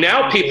 And so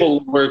now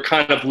people were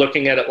kind of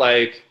looking at it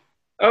like,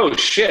 oh,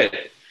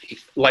 shit,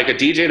 like a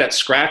DJ that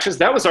scratches,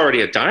 that was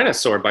already a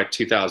dinosaur by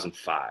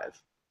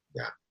 2005.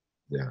 Yeah.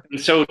 Yeah.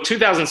 And so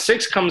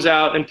 2006 comes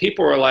out, and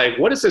people were like,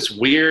 "What is this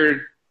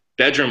weird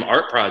bedroom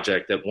art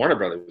project that Warner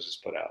Brothers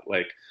just put out?"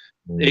 Like,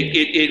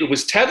 it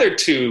was tethered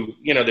to,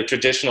 you know, the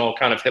traditional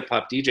kind of hip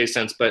hop DJ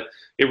sense, but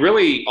it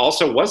really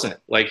also wasn't.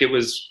 Like, it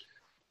was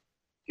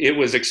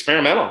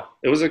experimental.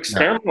 It was an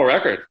experimental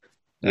record,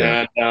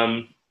 and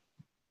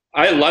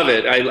I love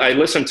it. I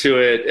listen to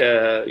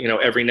it, you know,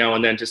 every now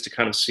and then just to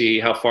kind of see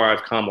how far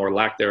I've come or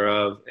lack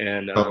thereof,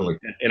 and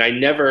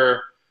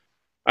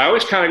I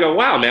always kind of go,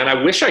 wow, man,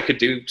 I wish I could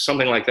do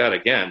something like that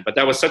again. But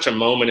that was such a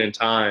moment in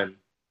time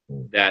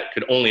that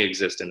could only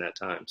exist in that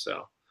time.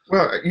 So,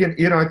 well,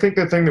 you know, I think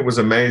the thing that was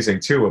amazing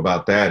too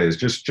about that is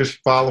just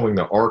following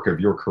the arc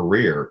of your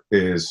career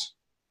is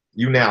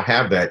you now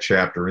have that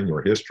chapter in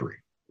your history.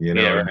 You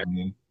know what I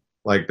mean?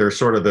 Like there's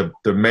sort of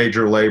the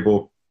major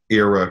label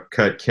era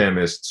cut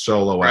Chemist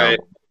solo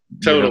album.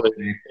 Totally.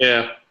 You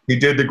know? He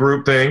did the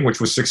group thing,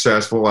 which was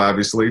successful,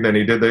 obviously. Then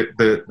he did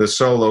the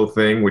solo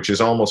thing, which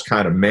is almost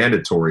kind of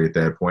mandatory at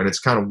that point. It's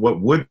kind of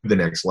what would the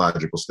next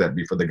logical step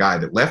be for the guy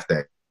that left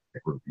that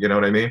group? You know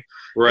what I mean?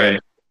 Right.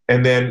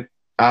 And then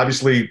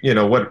obviously, you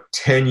know,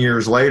 10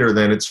 years later,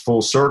 then it's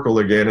full circle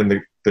again.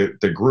 And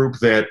the group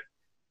that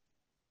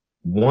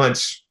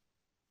once,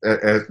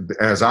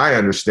 as I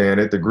understand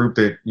it, the group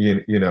that,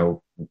 you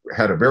know,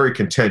 had a very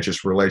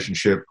contentious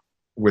relationship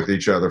with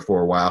each other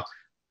for a while,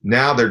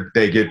 now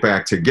they get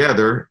back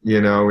together,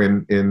 you know,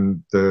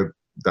 in the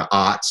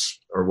aughts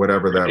or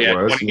whatever that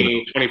was.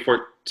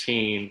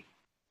 2014.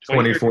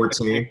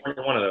 2014.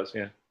 One of those,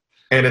 yeah.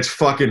 And it's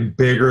fucking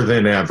bigger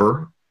than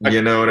ever.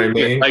 You know what I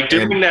mean? Like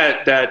doing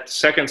that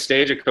second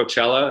stage at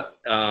Coachella,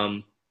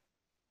 I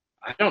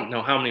don't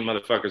know how many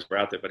motherfuckers were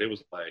out there, but it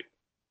was like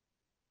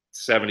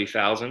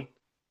 70,000.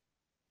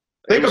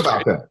 Think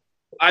about that.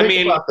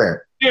 Think about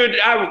that. Dude,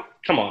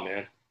 come on,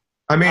 man.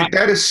 I mean,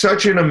 that is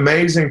such an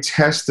amazing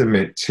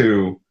testament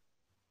to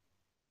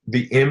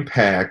the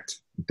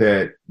impact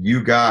that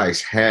you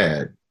guys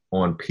had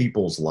on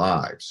people's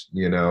lives,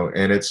 you know,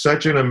 and it's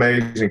such an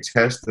amazing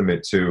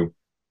testament to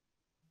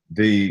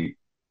the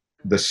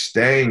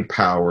staying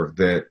power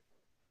that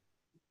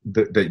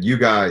you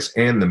guys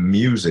and the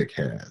music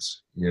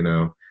has, you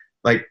know,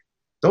 like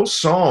those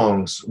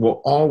songs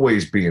will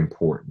always be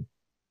important,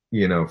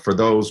 you know, for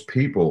those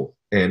people.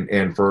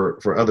 And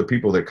for other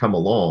people that come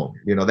along,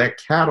 you know, that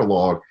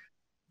catalog,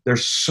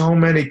 there's so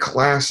many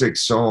classic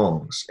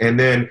songs. And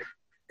then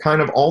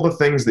kind of all the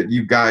things that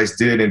you guys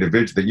did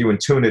individually, that you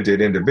and Tuna did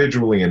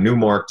individually and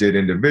Newmark did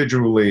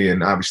individually.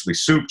 And obviously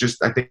Soup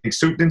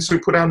didn't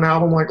Soup put out an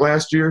album like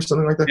last year or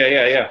something like that?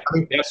 Yeah. I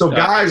mean, so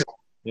guys,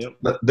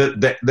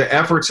 the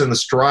efforts and the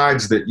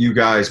strides that you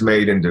guys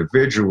made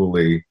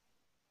individually,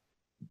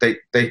 they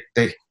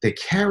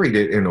carried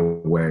it in a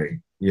way.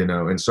 You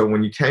know, and so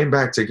when you came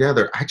back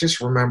together, I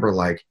just remember,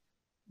 like,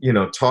 you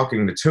know,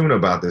 talking to Tuna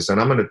about this, and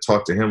I'm going to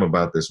talk to him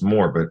about this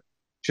more, but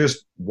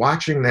just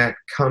watching that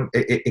come,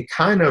 it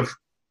kind of,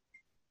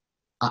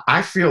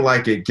 I feel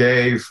like it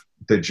gave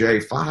the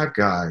J5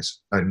 guys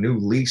a new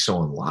lease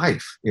on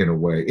life in a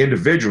way,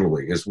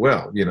 individually as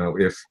well, you know,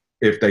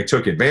 if they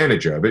took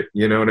advantage of it,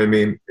 you know what I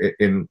mean?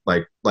 In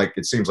like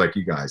it seems like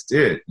you guys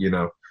did, you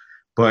know,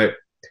 but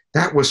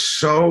that was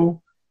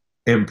so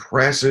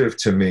impressive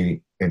to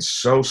me and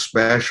so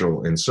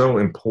special and so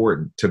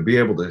important to be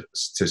able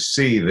to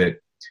see that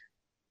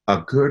a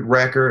good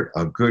record,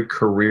 a good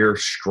career,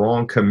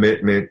 strong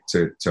commitment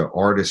to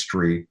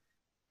artistry,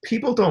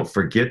 people don't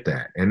forget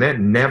that. And that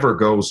never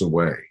goes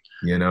away.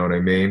 You know what I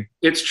mean?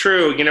 It's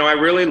true. You know, I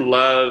really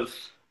love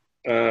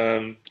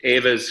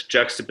Ava's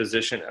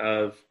juxtaposition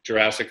of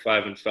Jurassic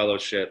 5 and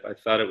Fellowship. I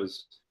thought it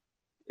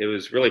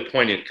was really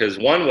poignant because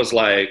one was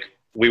like,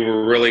 we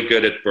were really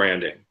good at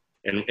branding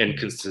and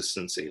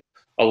consistency.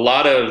 A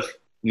lot of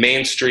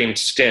mainstream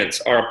stints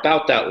are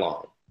about that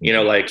long, you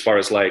know, like as far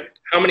as like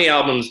how many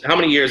albums, how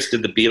many years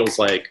did the Beatles,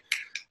 like,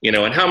 you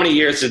know, and how many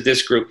years did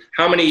this group,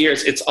 how many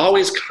years, it's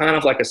always kind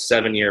of like a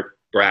 7-year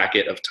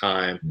bracket of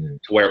time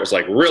to where it was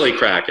like really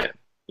cracking,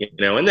 you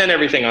know, and then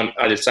everything on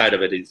either side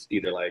of it is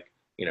either like,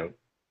 you know,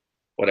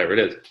 whatever it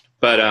is.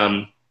 But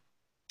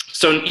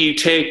so you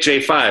take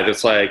J5,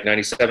 it's like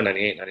 97,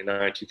 98,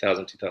 99,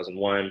 2000,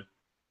 2001.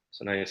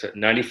 So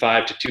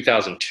 95 to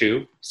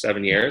 2002,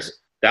 7 years.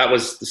 That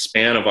was the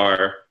span of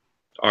our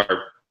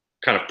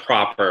kind of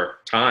proper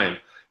time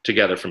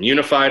together, from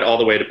Unified all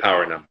the way to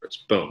Power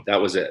Numbers. Boom, that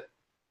was it.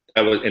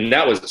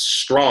 That was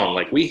strong.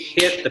 Like, we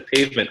hit the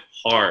pavement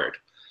hard.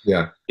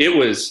 Yeah.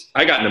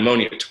 I got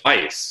pneumonia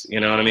twice. You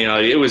know what I mean?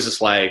 It was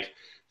just like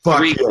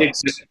three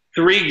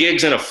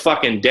gigs in a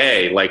fucking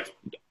day, like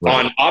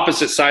on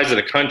opposite sides of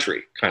the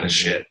country kind of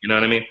shit. You know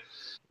what I mean?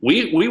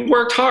 We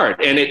worked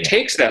hard, and it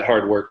takes that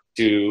hard work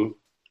to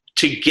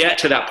get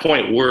to that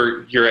point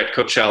where you're at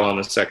Coachella on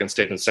the second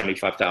stage and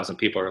 75,000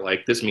 people are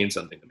like, this means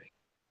something to me.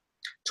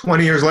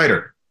 20 years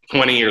later.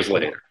 20 years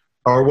later.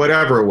 Or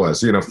whatever it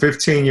was, you know,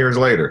 15 years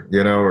later,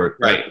 you know, or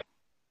right.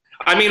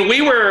 I mean,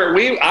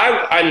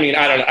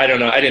 I don't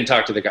know. I didn't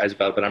talk to the guys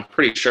about it, but I'm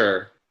pretty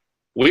sure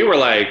we were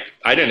like,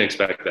 I didn't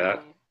expect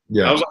that.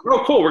 Yeah. I was like,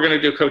 oh, cool. We're going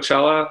to do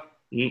Coachella.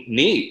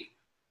 Neat.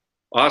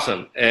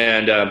 Awesome.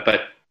 And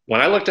but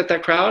when I looked at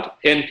that crowd,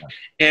 and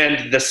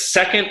the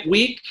second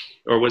week,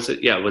 or was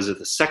it? Yeah, was it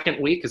the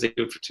second week? Because they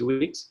do it for 2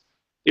 weeks.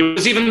 It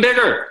was even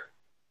bigger,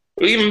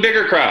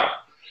 crowd.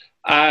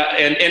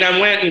 And I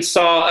went and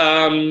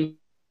saw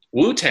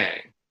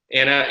Wu-Tang,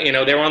 and you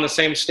know, they were on the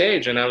same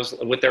stage, and I was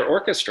with their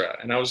orchestra,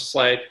 and I was just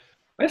like,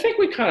 I think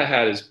we kind of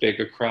had as big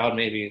a crowd,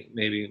 maybe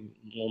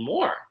a little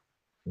more.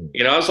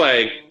 You know, I was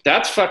like,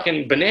 that's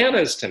fucking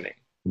bananas to me.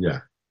 Yeah.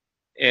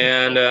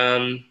 And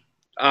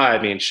I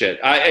mean, shit.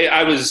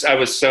 I was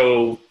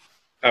so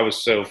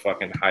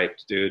fucking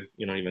hyped, dude.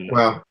 You don't even know.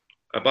 Well,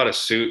 I bought a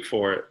suit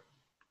for it.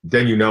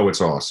 Then you know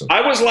it's awesome.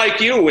 I was like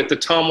you with the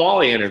Tom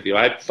Wally interview.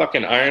 I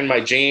fucking ironed my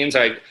jeans.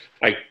 I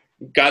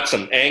got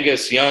some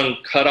Angus Young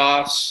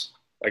cutoffs.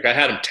 Like I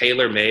had them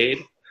tailor made.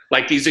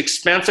 Like these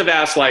expensive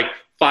ass like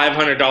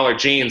 $500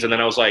 jeans, and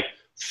then I was like,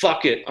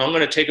 fuck it, I'm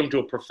gonna take them to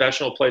a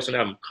professional place and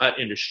have them cut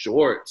into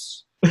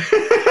shorts.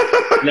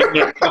 And they're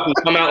gonna fucking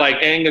come out like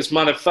Angus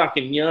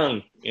motherfucking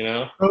Young, you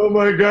know? Oh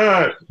my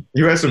God.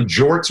 You had some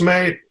jorts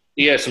made?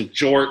 Yeah, some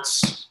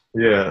jorts.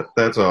 Yeah,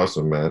 that's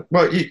awesome, man.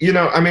 Well, you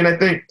know, I mean, I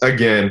think,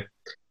 again,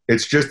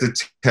 it's just a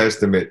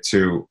testament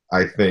to,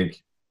 I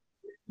think,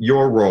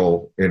 your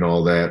role in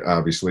all that,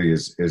 obviously,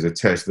 is a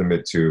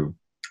testament to,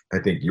 I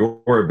think,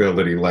 your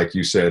ability, like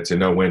you said, to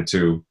know when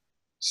to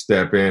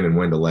step in and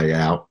when to lay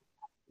out,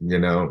 you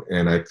know?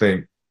 And I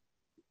think,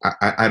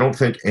 I don't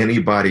think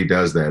anybody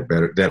does that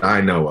better, that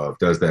I know of,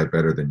 does that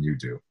better than you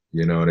do.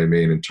 You know what I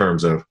mean? In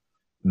terms of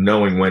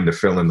knowing when to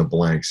fill in the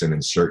blanks and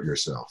insert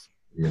yourself,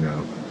 you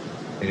know?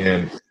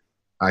 And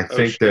I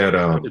think that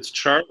it's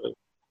Charlie.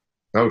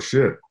 Oh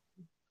shit!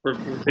 We're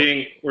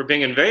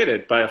being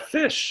invaded by a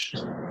fish.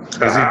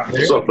 What's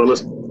up,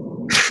 fellas?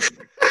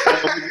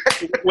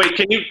 Wait,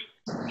 can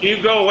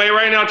you go away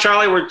right now,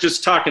 Charlie? We're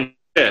just talking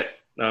shit.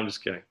 No, I'm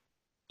just kidding.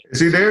 Is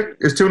he there?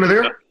 Is Tuna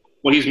there?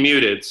 Well, he's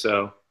muted,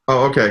 so.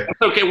 Oh, okay.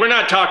 That's okay, we're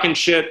not talking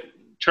shit.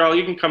 Charlie,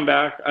 you can come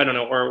back. I don't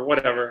know, or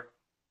whatever.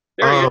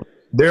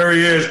 There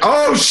he is.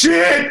 Oh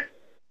shit!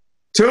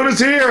 Tuna's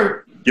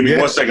here. Give me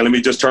 1 second. Let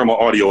me just turn my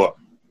audio up.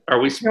 Are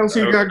we? What else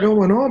you got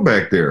going on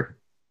back there?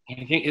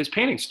 His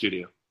painting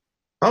studio.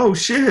 Oh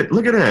shit!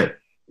 Look at that.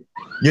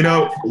 You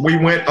know, we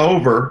went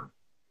over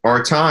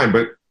our time,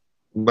 but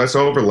let's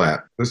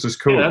overlap. This is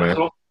cool, man.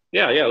 Cool.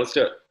 Yeah, let's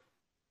do it.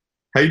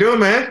 How you doing,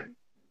 man?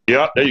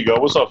 Yeah, there you go.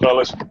 What's up,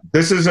 fellas?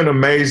 This is an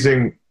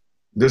amazing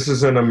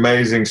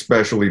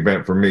special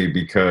event for me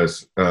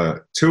because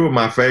two of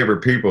my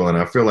favorite people, and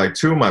I feel like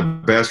two of my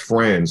best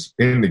friends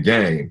in the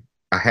game,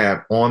 I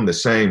have on the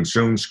same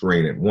Zoom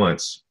screen at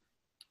once.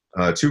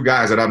 Two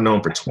guys that I've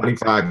known for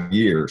 25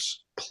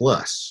 years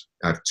plus.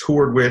 I've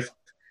toured with,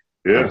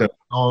 I've done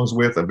songs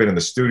with, I've been in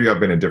the studio, I've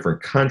been in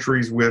different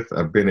countries with,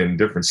 I've been in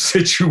different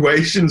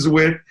situations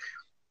with.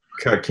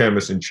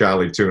 Chemist and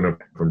Chali Tuna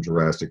from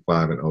Jurassic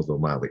 5 and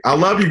Ozomatli. I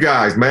love you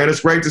guys, man. It's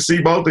great to see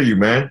both of you,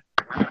 man.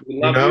 We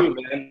love you,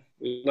 man.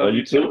 We love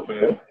you too,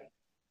 man.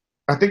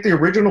 I think the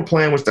original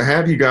plan was to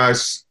have you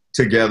guys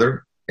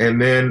together, and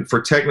then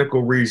for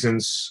technical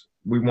reasons,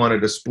 we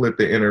wanted to split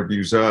the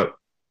interviews up.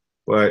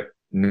 But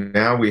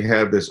now we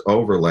have this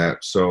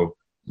overlap, so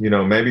you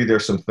know maybe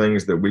there's some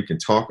things that we can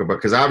talk about.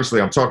 Because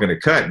obviously, I'm talking to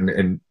Cut,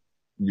 and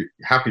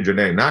how could your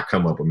name not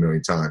come up a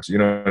million times? You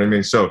know what I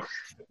mean? So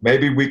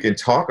maybe we can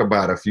talk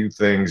about a few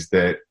things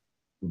that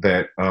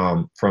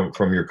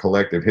from your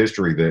collective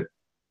history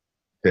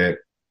that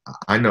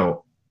I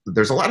know.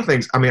 There's a lot of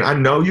things. I mean, I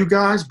know you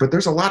guys, but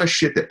there's a lot of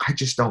shit that I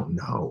just don't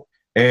know.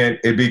 And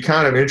it'd be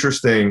kind of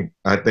interesting,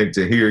 I think,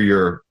 to hear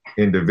your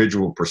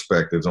individual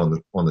perspectives on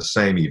the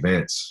same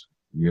events.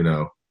 You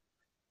know,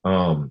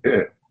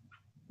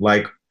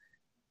 like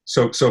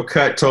so.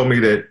 Cut told me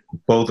that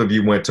both of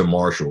you went to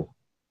Marshall.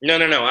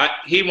 No.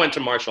 He went to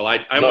Marshall. I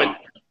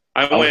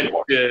went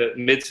to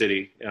Mid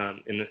City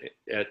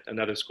at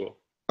another school.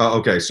 Oh,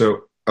 okay.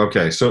 So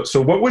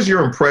what was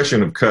your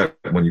impression of Cut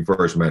when you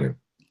first met him?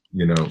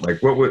 You know, like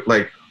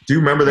do you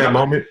remember that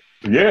moment?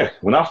 Yeah.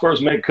 When I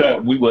first met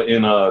Cut, we were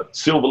in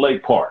Silver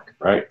Lake Park,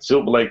 right?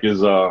 Silver Lake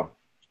is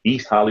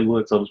East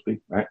Hollywood, so to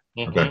speak, right?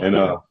 Okay. And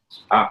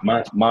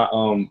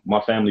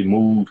my family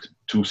moved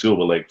to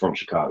Silver Lake from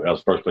Chicago. That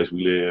was the first place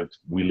we lived.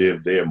 We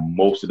lived there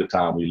most of the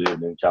time. We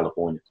lived in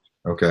California.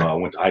 Okay.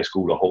 Went to high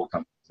school the whole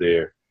time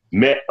there.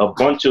 Met a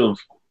bunch of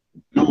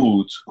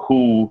dudes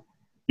who,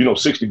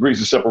 6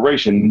 degrees of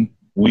separation,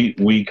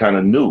 we kind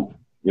of knew,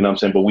 you know what I'm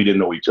saying? But we didn't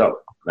know each other.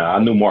 Now, I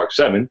knew Mark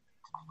 7,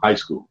 high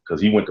school,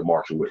 because he went to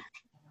Marshall with me.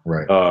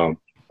 Right.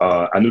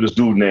 I knew this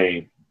dude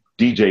named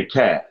DJ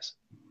Cass,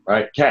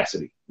 right?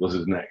 Cassidy was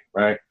his name,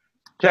 right?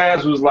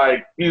 Cass was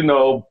like, he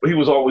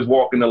was always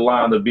walking the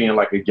line of being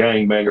like a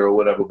gangbanger or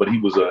whatever, but he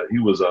was a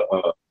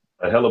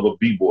hell of a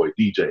b-boy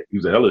DJ. He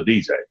was a hell of a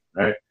DJ,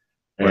 right?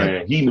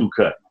 And he knew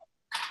Cut.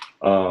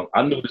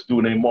 I knew this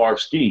dude named Marv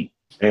Ski,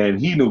 and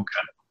he knew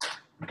Cut.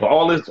 But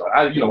all this,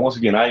 once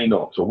again, I didn't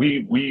know him. So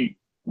we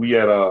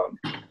at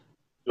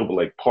Silver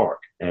Lake Park,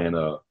 and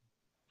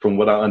from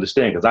what I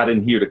understand, because I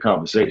didn't hear the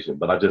conversation,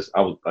 but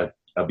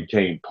I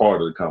became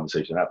part of the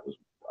conversation. I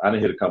didn't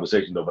hear the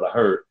conversation though, but I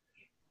heard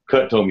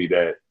Cut told me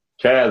that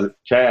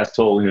Kaz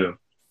told him,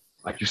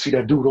 like, you see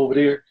that dude over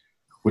there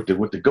with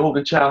the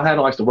golden child hat?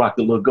 I likes to rock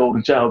the little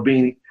golden child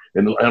beanie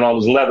and all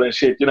this leather and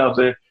shit. You know what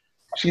I'm saying?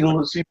 See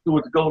the dude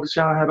with the golden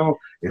child hat on.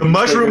 The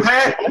mushroom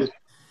hat.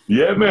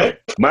 Yeah, man.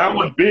 Mine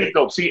was big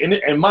though. See, and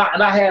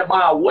I had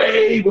mine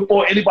way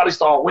before anybody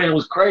started wearing. It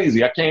was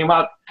crazy. I came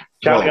out,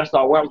 Cali, I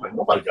started wearing. I was like,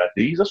 nobody got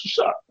these. That's what's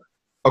up.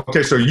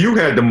 Okay, so you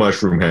had the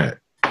mushroom hat.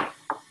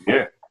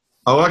 Yeah.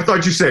 Oh, I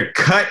thought you said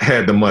Cut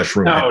had the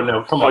mushroom hat.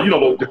 No, come on. You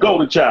know the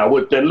golden child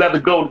with that leather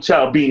golden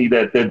child beanie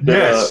that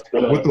yes,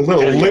 with the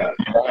little lip,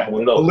 a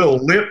little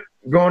lip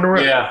going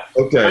around. Yeah.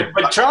 Okay.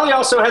 But Charlie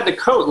also had the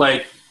coat,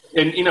 like,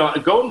 and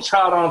Golden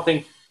Child. I don't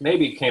think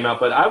maybe it came out,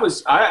 but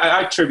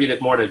I attribute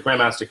it more to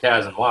Grandmaster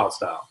Caz and Wild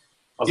Style.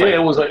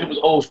 It was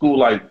old school,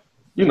 like,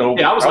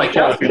 Yeah, I was like,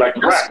 trying to be like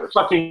the rappers.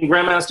 Fucking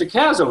Grandmaster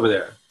Caz over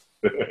there.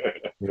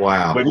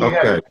 Wow. But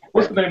okay.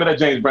 What's the name of that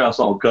James Brown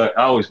song, Cut?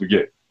 I always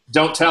forget.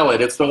 Don't Tell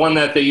It. It's the one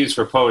that they use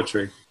for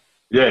poetry.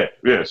 Yeah.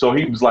 So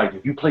he was like,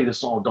 if you play the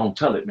song Don't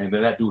Tell It, man,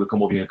 then that dude will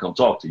come over here and come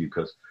talk to you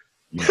because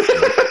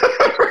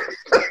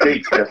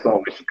skates that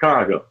song in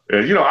Chicago.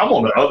 And, I'm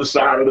on the other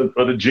side of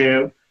the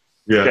gym.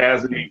 Yeah.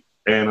 Cassidy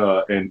and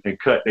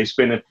Cut, they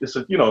spend it. It's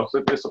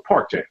a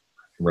park jam.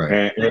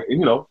 Right.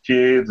 And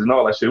kids and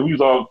all that shit. We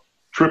was all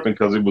tripping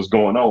because it was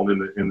going on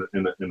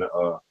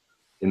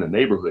in the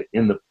neighborhood,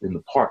 in the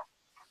park.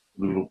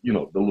 The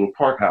little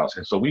park house.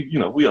 And so we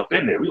up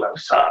in there. We like,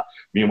 what's up?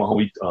 Me and my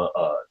homie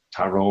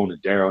Tyrone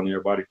and Daryl and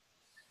everybody.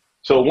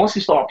 So once he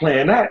started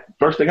playing that,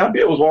 first thing I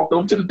did was walk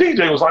over to the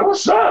DJ and was like,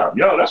 what's up?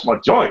 Yo, that's my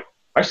joint.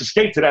 I used to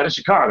skate to that in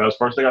Chicago. That's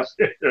the first thing I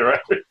said, right?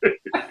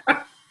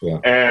 Yeah.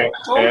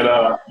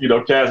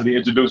 And Cassidy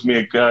introduced me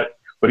and Cut,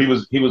 but he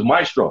was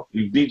Maestro.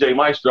 He was DJ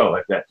Maestro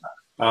at that time.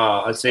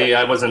 Oh, I see.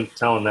 I wasn't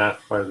telling that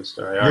part of the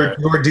story. Your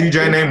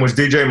DJ name was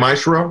DJ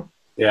Maestro?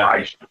 Yeah.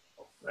 Maestro.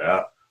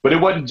 Yeah. But it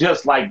wasn't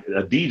just like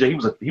a DJ.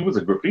 He was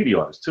a graffiti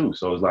artist too.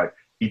 So it was like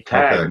he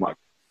tagged Mike.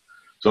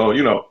 So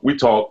we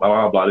talked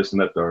blah blah this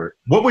and that third.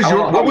 What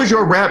was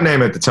your rap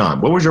name at the time?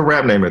 What was your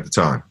rap name at the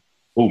time?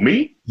 Who,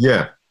 me?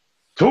 Yeah.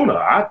 Tuna.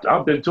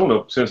 I've been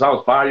Tuna since I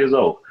was 5 years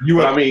old.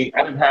 I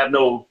didn't have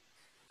no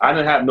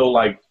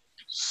like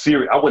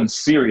serious. I wasn't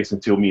serious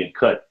until me and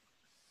Cut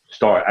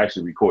started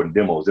actually recording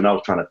demos. And I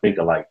was trying to think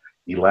of like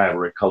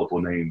elaborate, colorful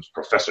names,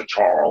 Professor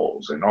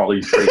Charles, and all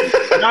these things.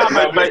 But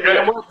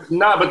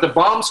the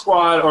Bomb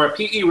Squad or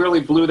PE really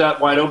blew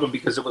that wide open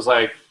because it was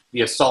like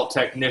the Assault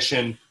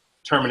Technician,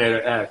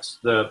 Terminator X,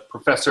 the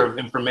Professor of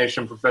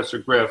Information, Professor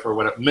Griff, or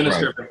whatever,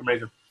 Minister of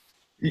Information.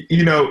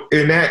 In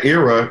that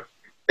era,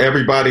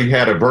 everybody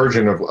had a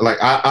version of, like,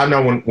 I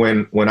know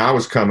when I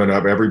was coming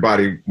up,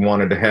 everybody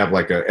wanted to have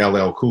like a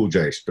LL Cool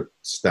J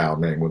style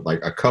name with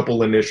like a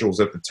couple initials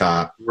at the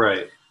top.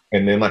 Right.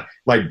 And then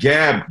like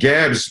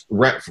Gab's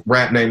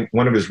rap name,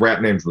 one of his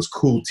rap names was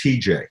Cool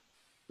TJ,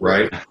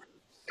 right?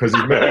 Because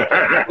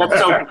that's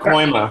so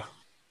Koima.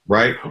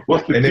 Right?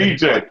 What's the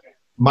TJ?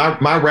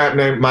 My rap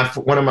name,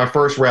 one of my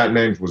first rap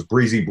names was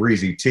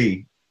Breezy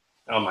T.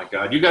 Oh my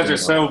God, you guys are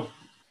so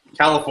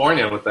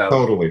California with that.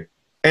 Totally.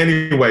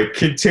 Anyway,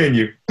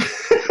 continue.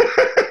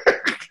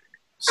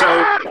 So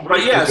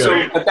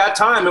at that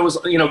time it was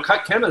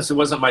Cut Chemist. It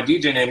wasn't my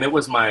DJ name. It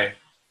was my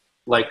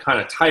like kind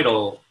of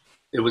title.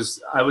 I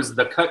was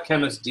the Cut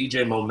Chemist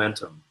DJ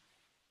Momentum.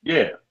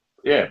 Yeah.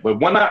 But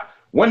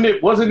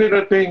wasn't it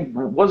a thing?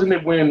 Wasn't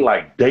it when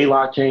like De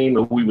La came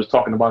and we was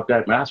talking about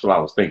that? Man, that's what I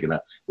was thinking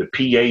of. The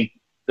PA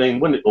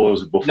thing, or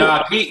was it before?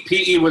 No,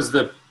 PE was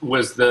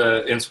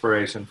the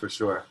inspiration for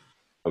sure.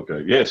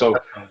 Okay, yeah. So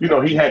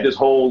he had this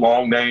whole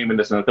long name and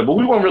this and that, but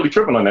we weren't really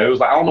tripping on that. It was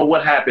like, I don't know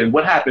what happened.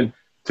 What happened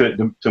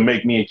to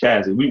make me and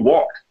Cassie? We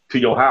walked to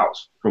your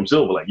house from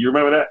Silver Lake. You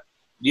remember that?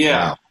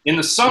 Yeah, in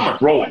the summer.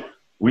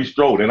 We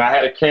strolled, and I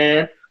had a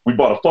can. We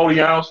bought a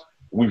 40 ounce.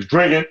 We was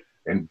drinking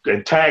and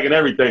tagging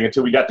everything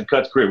until we got to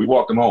Cut's crib. We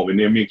walked him home, and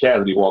then me and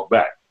Cassidy walked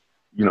back.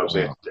 You know what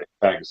I'm saying?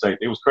 Tagged the same.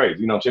 It was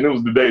crazy. You know what I'm saying? It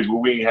was the days where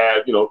we didn't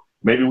have,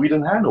 maybe we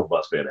didn't have no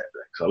bus fare that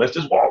day. So let's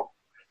just walk.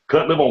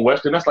 Cut live on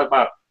Western. That's like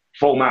about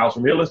 4 miles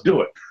from here. Let's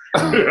do it.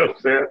 You know what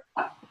I'm saying?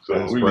 So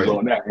that's we was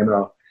on that. And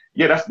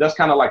that's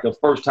kind of like the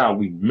first time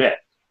we met,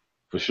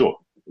 for sure.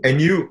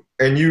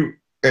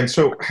 And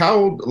so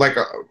how, like,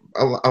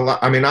 a lot,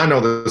 I mean, I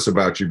know this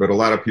about you, but a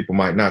lot of people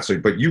might not say,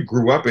 but you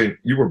grew up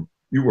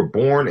you were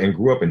born and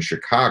grew up in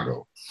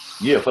Chicago.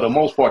 Yeah, for the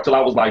most part, till I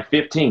was like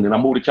 15, and I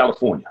moved to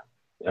California.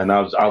 And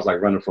I was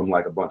like running from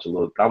like a bunch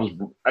of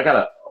I got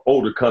an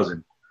older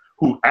cousin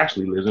who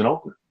actually lives in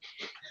Oakland.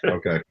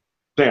 Okay.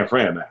 San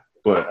Fran now.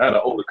 But I had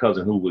an older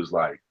cousin who was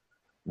like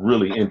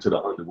really into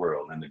the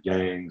underworld and the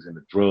gangs and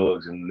the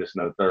drugs and this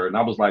and the third. And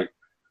I was like,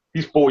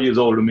 he's 4 years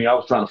older than me. I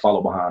was trying to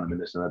follow behind him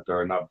and this and that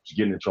third. And I was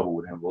getting in trouble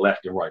with him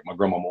left and right. My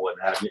grandmama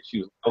wasn't having it. She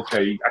was,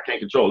 okay, I can't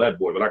control that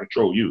boy, but I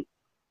control you.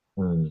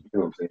 You know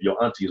what I'm saying?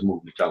 Your auntie is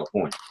moving to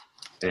California.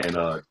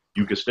 And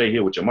you can stay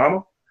here with your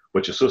mama,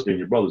 but your sister and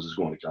your brothers is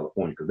going to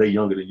California because they're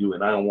younger than you.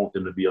 And I don't want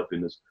them to be up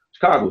in this.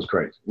 Chicago's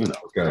crazy,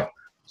 Okay.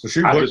 So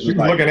she was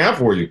looking out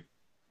for you.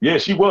 Yeah,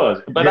 she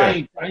was. But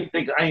Yeah.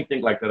 I ain't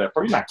think like that at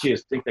first. You know,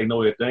 kids think they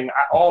know everything.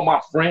 All my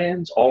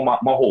friends, all my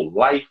whole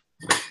life,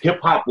 hip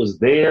hop was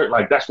there.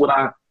 Like that's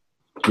what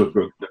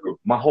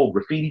my whole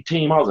graffiti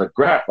team. I was a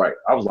graph writer.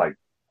 I was like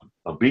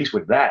a beast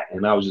with that,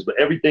 and I was just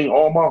everything.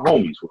 All my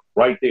homies were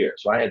right there,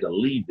 so I had to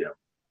leave them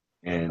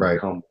and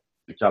come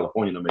to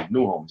California to make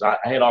new homes. I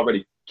had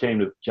already came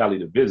to Cali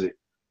to visit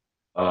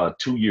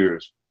 2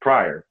 years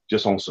prior,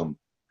 just on some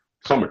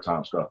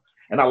summertime stuff,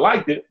 and I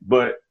liked it,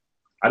 but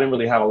I didn't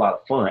really have a lot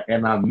of fun.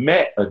 And I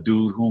met a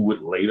dude who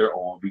would later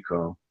on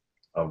become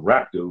a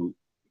rap dude,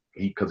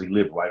 because he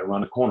lived right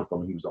around the corner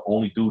from me. He was the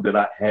only dude that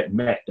I had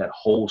met that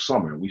whole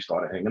summer, and we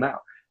started hanging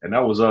out, and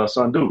that was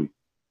Son Doobie.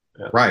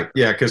 Yeah. Right.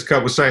 Yeah, because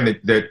Cut was saying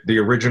that the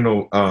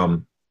original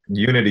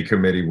Unity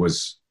Committee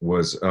was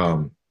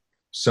Son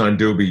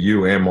Doobie,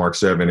 you, and Mark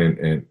Seven,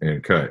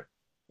 and Cut.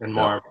 And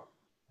Marv.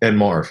 And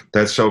Marv.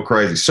 That's so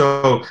crazy.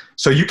 So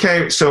you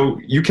came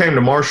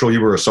to Marshall.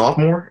 You were a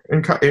sophomore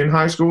in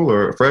high school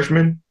or a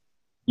freshman?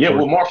 Yeah,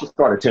 well, Marshall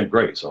started 10th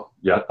grade, so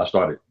yeah, I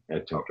started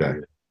at 10th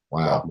grade.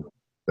 Wow,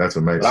 that's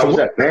amazing. But I was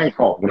at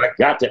Bancroft when I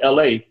got to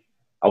LA.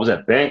 I was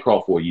at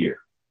Bancroft for a year,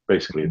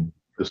 basically.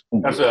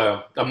 That's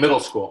a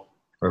middle school.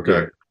 Okay.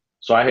 Yeah.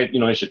 So I had,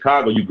 in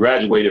Chicago, you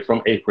graduated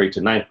from 8th grade to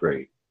 9th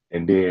grade.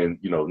 And then,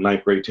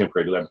 9th grade, 10th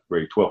grade, 11th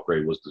grade, 12th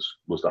grade was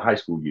the high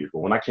school year. But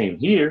when I came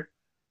here,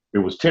 it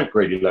was 10th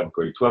grade, 11th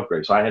grade, 12th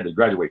grade. So I had to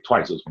graduate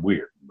twice. It was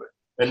weird. But,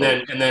 and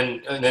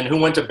then who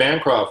went to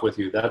Bancroft with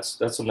you?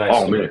 That's a nice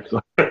story.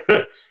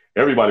 Man.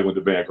 Everybody went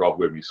to Bancroft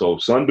with me. So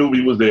Son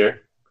Doobie was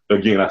there.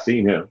 Again, I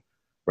seen him,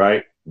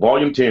 right?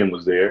 Volume 10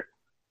 was there.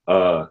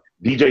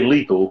 DJ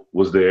Lethal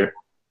was there.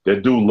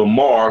 That dude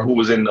Lamar, who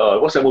was in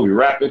what's that movie,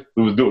 Rapping?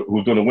 Who was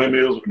doing the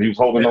windmills? He was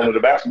holding on to the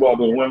basketball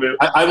doing the windmills.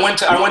 I went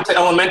to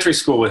elementary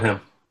school with him.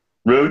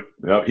 Really?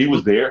 Yeah, he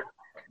was there.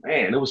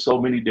 Man, there was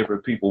so many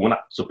different people. When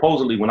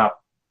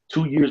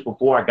 2 years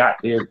before I got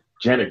there,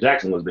 Janet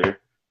Jackson was there.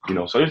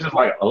 So it's just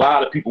like a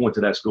lot of people went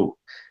to that school.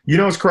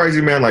 It's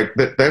crazy, man. Like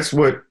that's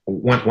what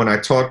when I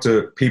talk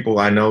to people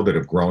I know that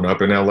have grown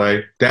up in LA,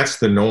 that's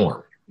the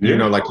norm.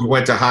 Yeah. Like you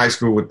went to high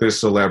school with this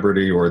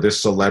celebrity or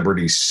this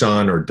celebrity's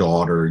son or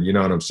daughter, you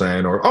know what I'm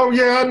saying? Or, oh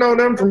yeah, I know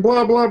them from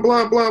blah, blah,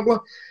 blah, blah, blah.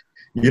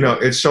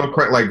 It's so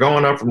crazy. Like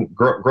growing up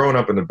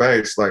in the Bay,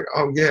 it's like,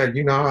 oh yeah,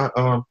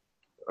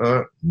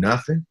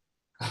 nothing.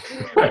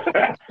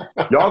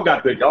 Y'all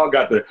got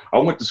the, I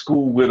went to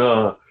school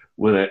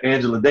with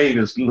Angela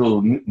Davis'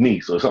 little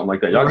niece or something like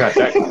that. Y'all got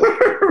that.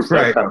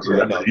 Right.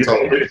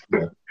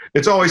 Totally.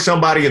 It's always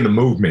somebody in the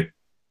movement.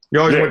 You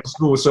always went to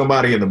school with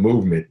somebody in the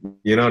movement.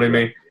 You know what I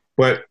mean?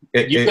 But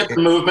you get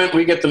the movement,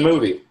 we get the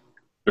movie.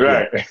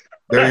 Right.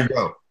 There you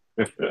go.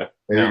 There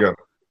you go.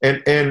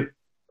 And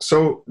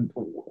so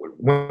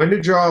when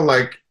did y'all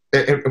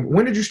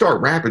when did you start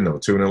rapping though,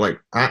 Tuna?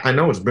 Like I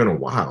know it's been a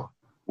while.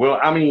 Well,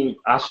 I mean,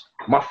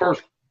 my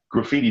first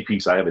graffiti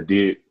piece I ever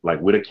did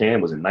with a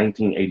can was in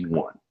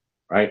 1981,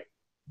 right?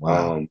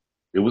 Wow.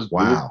 It was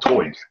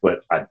toys,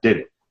 but I did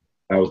it.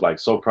 I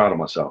was so proud of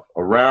myself.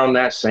 Around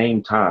that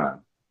same time,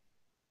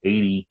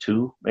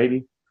 82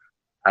 maybe,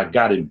 I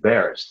got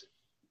embarrassed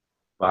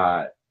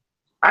by,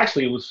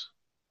 actually it was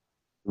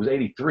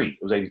 83. It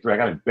was 83. I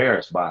got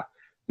embarrassed by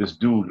this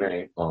dude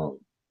named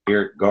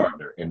Eric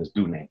Gardner and this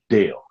dude named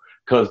Dale,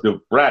 because the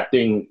rap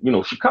thing,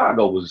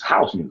 Chicago was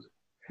house music.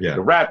 Yeah.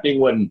 The rap thing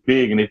wasn't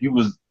big, and if you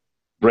was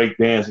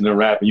breakdancing and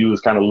rapping, you was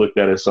kind of looked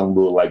at as some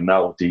little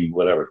novelty,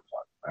 whatever.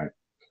 Right?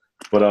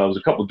 But there was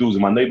a couple dudes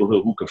in my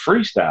neighborhood who could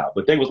freestyle,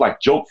 but they was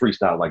joke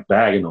freestyle,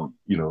 bagging on,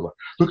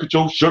 look at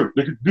your shirt,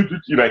 look at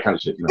that kind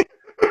of shit,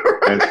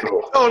 And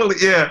so, totally,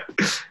 yeah.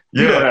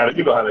 You know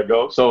how that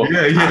goes. So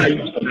yeah. I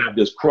had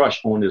this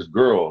crush on this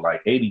girl,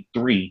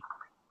 83.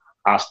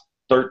 I was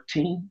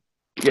 13.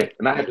 Yeah,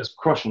 and I had this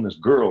crush on this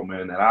girl,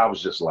 man, and I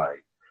was just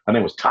her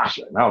name was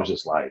Tasha, and I was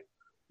just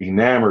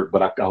enamored,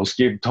 but I was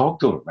scared to talk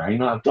to her,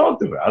 man. I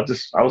talked to her. I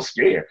was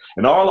scared.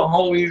 And all the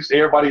homies,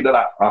 everybody that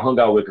I hung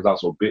out with, because I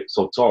was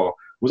so tall,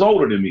 was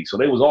older than me. So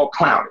they was all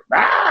clowning.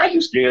 You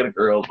scared of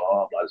girls,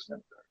 blah, blah, blah.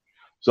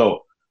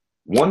 So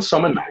one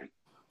summer night,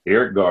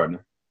 Eric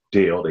Gardner,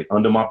 Dale, they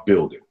under my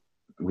building.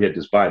 We had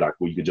this viaduct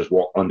where you could just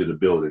walk under the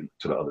building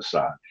to the other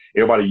side.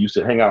 Everybody used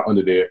to hang out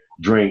under there,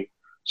 drink,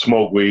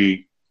 smoke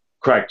weed,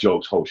 crack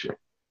jokes, whole shit.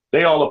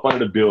 They all up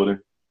under the building.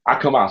 I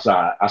come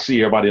outside, I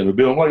see everybody in the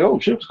building, I'm like, oh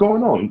shit, what's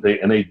going on? They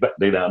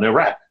down there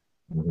rapping,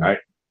 right?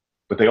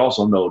 But they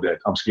also know that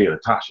I'm scared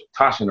of Tasha.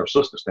 Tasha and her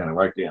sister standing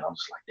right there, and I'm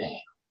just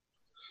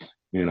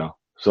damn.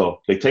 So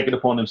they take it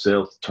upon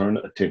themselves to turn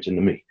the attention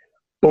to me.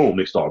 Boom,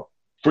 they start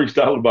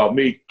freestyling about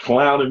me,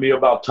 clowning me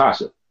about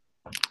Tasha.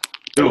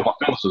 Dude, my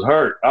feelings was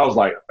hurt.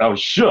 I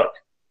was shook.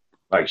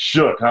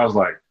 Shook. I was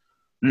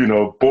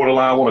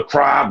borderline want to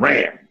cry,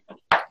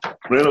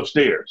 ran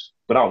upstairs.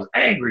 But I was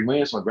angry,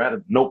 man, so I grabbed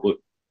a notebook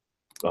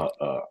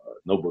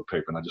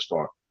paper, and I just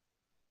started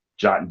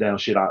jotting down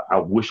shit I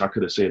wish I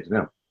could have said to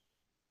them.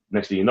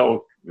 Next thing you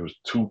know, it was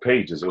 2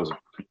 pages.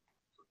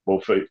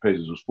 Both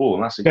pages was full,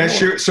 and I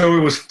said, so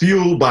it was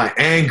fueled by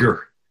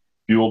anger.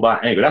 fueled by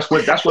anger. That's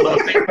what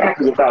I'm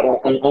talking about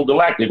on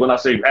Galactic when I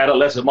say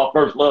adolescent. My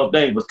first love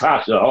name was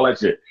Tasha. All that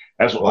shit.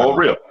 That's all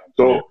real.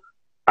 So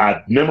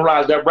I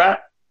memorized that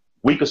rap.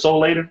 Week or so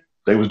later,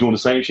 they was doing the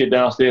same shit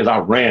downstairs. I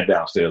ran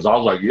downstairs. I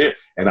was like, yeah,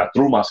 and I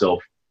threw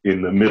myself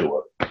in the middle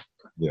of it.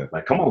 Yeah,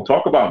 like, come on,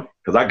 talk about me,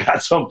 because I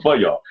got something for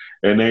y'all.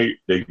 And they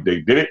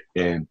did it,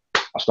 and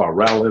I started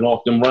rattling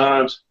off them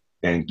rhymes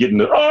and getting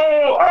the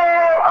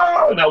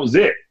and that was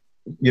it.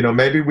 You know,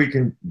 maybe we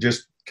can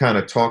just kind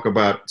of talk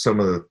about some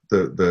of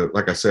the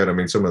like I said, I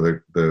mean, some of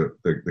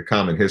the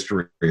common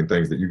history and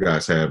things that you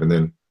guys have, and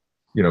then,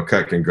 you know,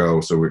 Cut can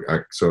go. So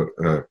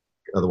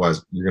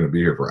otherwise you're going to be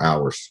here for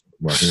hours.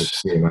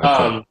 You know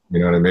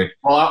what I mean?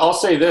 Well, I'll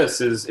say this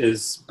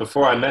is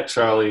before I met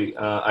Charlie,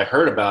 I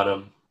heard about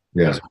him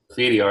as a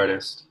graffiti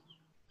artist.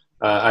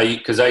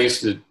 Because I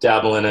used to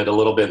dabble in it a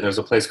little bit, and there's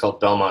a place called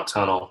Belmont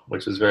Tunnel,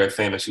 which was a very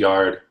famous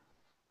yard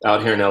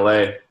out here in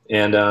LA.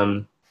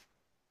 And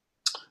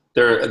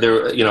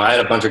there, you know, I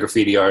had a bunch of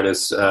graffiti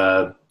artists.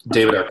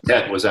 David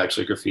Arquette was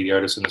actually a graffiti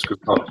artist in this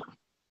group called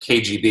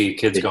KGB,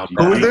 Kids Gone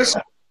Bad.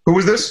 Who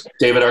was this?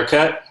 David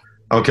Arquette.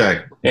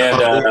 Okay.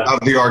 And of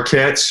the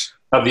Arquettes.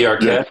 Of the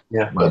Arquette,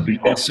 yeah.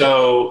 And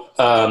so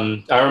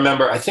I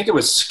remember, I think it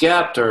was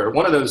Skept or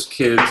one of those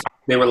kids.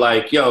 They were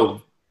like,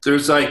 "Yo,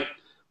 there's like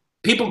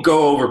people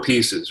go over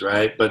pieces,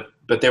 right? But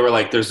they were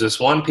like, there's this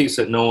one piece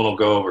that no one will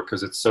go over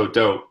because it's so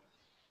dope,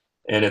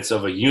 and it's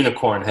of a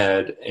unicorn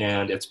head,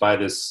 and it's by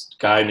this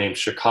guy named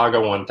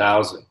Chicago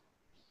 1000."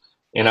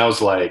 And I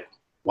was like,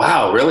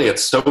 "Wow, really?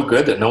 It's so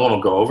good that no one will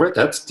go over it?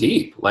 That's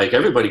deep. Like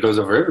everybody goes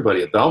over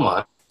everybody at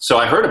Belmont." So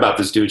I heard about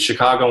this dude,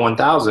 Chicago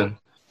 1000.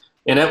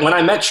 And when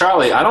I met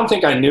Charlie, I don't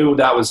think I knew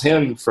that was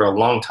him for a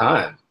long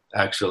time,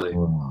 actually.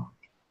 Wow.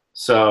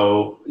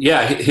 So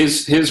yeah,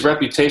 his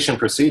reputation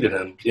preceded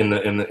him in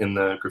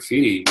the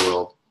graffiti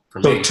world.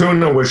 For me. So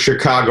Tuna was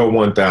Chicago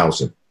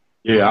 1000.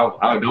 Yeah,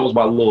 that was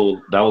my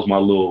little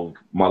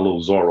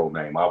Zorro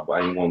name.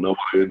 I didn't want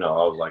nobody to know.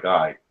 I was like, all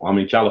right, well, I'm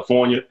in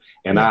California,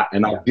 and I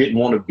didn't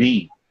want to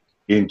be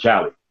in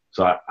Cali.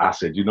 So I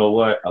said, you know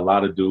what? A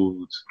lot of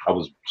dudes. I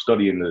was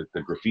studying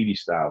the graffiti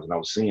styles, and I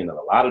was seeing that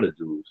a lot of the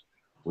dudes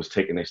was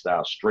taking their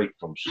style straight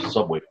from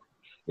Subway.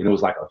 And it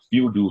was like a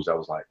few dudes that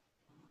was like,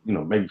 you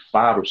know, maybe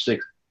 5 or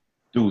 6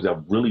 dudes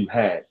that really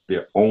had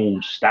their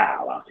own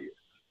style out here.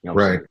 You know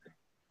what I'm saying?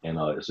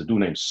 And it's a dude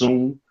named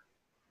Soon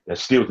that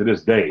still to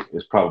this day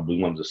is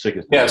probably one of the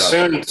sickest. Yeah,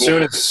 Soon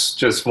is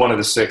just one of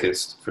the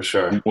sickest, for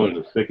sure. He's one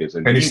of the sickest.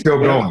 And he's still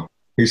going.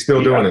 He's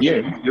still doing it.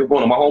 Yeah, he's still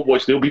going. My homeboy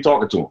still be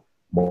talking to him.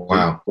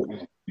 Wow.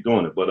 He's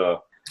doing it.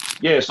 But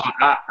yeah, so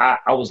I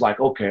was like,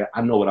 okay,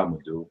 I know what I'm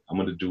going to do. I'm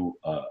going to do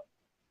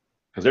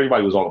because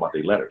everybody was all about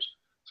their letters.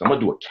 So I'm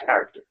going to do a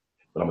character,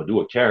 but I'm going to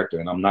do a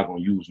character and I'm not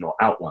going to use no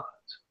outlines.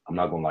 I'm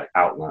not going to like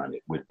outline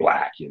it with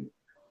black and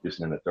this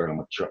and the third. I'm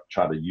going to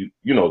try to,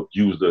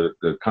 use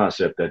the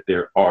concept that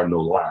there are no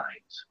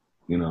lines.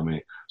 You know what I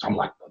mean? So I'm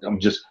like, I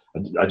just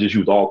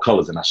used all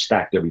colors and I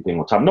stacked everything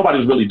on top. Nobody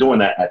was really doing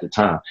that at the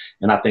time.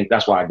 And I think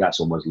that's why I got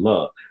so much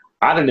love.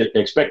 I didn't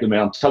expect it, man.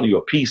 I'm telling you,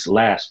 a piece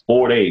lasts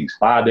 4 days,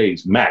 5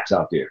 days max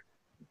out there.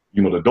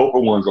 You know, the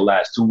doper ones will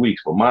last 2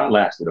 weeks, but mine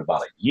lasted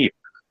about a year,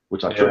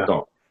 which I tripped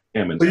on.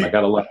 And I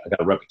got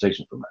a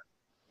reputation from that.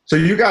 So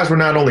you guys were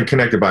not only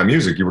connected by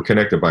music, you were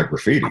connected by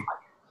graffiti.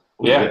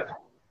 Yeah.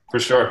 For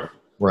sure.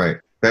 Right.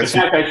 In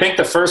fact, I think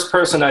the first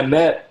person I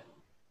met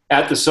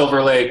at the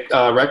Silver Lake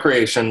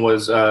Recreation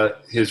was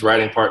his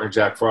writing partner,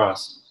 Jack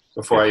Frost.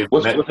 Before I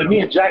met him.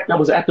 Me and Jack, that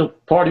was at the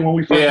party when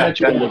we first met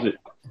you? Was it?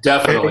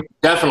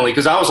 Definitely.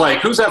 Because I was like,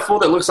 who's that fool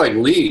that looks like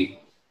Lee?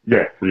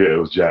 Yeah, it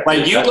was Jack.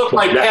 Like, you look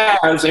like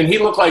Kaz, and he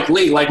looked like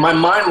Lee. Like, my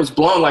mind was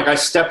blown. Like, I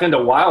stepped into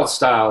Wild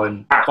Style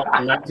in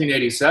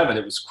 1987.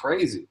 It was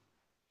crazy.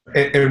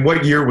 And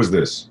what year was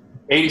this?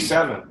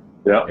 87.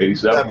 Yeah,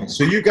 87.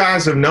 So you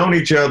guys have known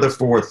each other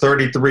for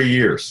 33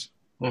 years.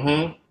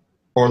 Mm-hmm.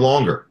 Or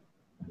longer.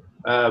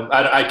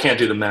 I can't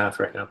do the math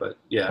right now, but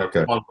yeah,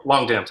 okay.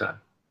 long damn time.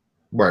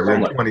 Right, we're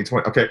in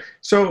 2020. Okay,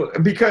 so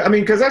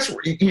because that's,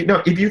 you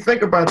know, if you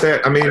think about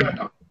that, I mean,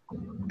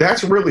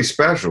 that's really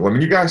special. I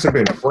mean, you guys have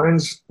been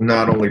friends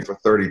not only for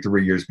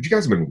 33 years, but you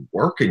guys have been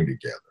working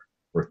together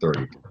for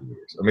 33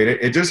 years. I mean,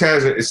 it just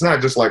hasn't. It's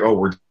not just like, oh,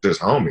 we're just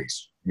homies.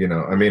 You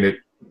know, I mean,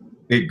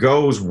 it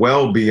goes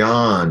well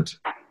beyond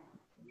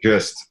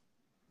just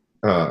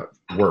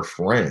we're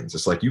friends.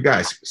 It's like you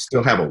guys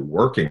still have a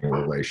working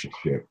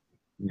relationship.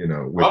 You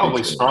know,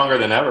 probably stronger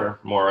than ever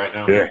more right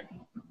now. Yeah.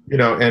 You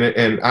know,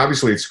 and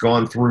obviously it's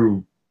gone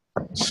through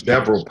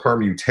several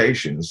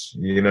permutations,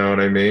 you know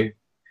what I mean?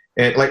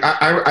 And like,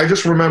 I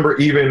just remember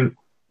even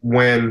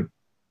when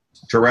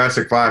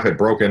Jurassic 5 had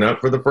broken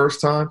up for the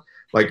first time,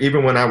 like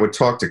even when I would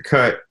talk to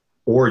Cut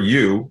or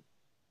you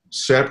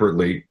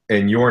separately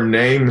and your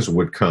names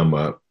would come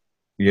up,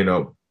 you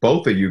know,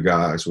 both of you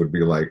guys would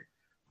be like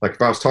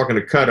if I was talking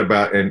to Cut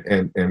about,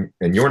 and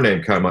your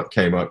name came up,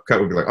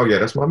 Cut would be like, oh yeah,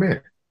 that's my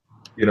man.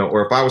 You know,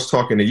 or if I was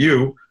talking to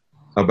you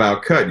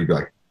about Cut, you'd be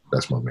like,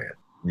 that's my man.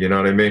 You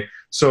know what I mean?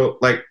 So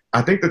like,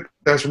 I think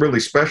that's really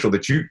special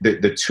that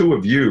the two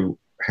of you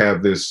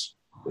have this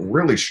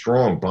really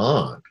strong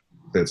bond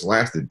that's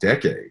lasted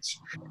decades.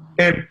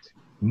 And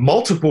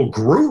multiple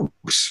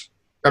groups.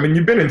 I mean,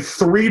 you've been in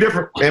three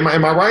different, am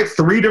I right?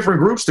 Three different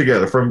groups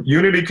together, from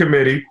Unity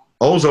Committee,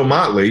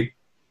 Ozomatli,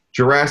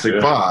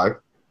 Jurassic 5.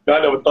 I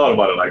never thought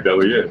about it like that,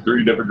 but yeah,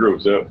 three different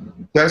groups, yeah.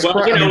 That's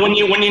well, you know,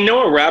 when you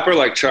know a rapper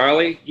like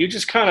Charlie, you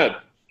just kind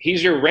of,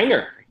 he's your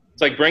ringer.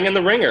 It's like bringing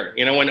the ringer.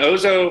 You know, when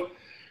Ozo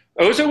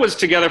was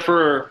together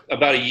for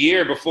about a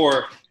year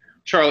before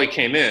Charlie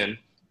came in,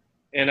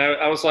 and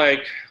I was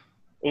like,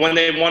 when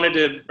they wanted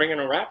to bring in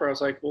a rapper, I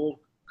was like, well,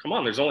 come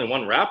on, there's only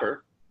one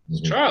rapper.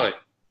 It's Charlie.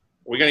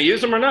 Are we going to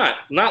use him or not?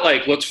 Not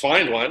like, let's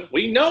find one.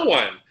 We know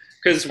one.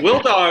 Because Will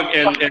Dog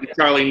and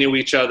Charlie knew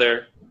each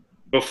other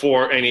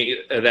before any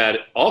of that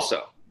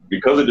also.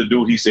 Because of the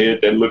dude he said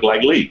that looked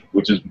like Lee,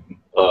 which is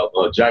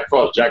Jack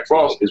Frost. Jack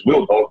Frost is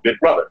Will Dog's big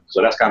brother.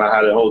 So that's kind of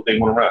how the whole thing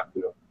went around.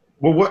 You know?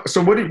 Well, what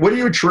do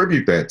you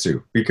attribute that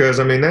to? Because,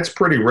 I mean, that's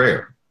pretty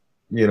rare,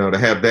 you know, to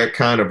have that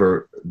kind of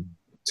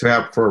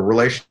for a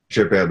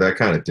relationship to have that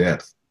kind of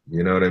depth.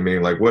 You know what I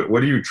mean? Like, what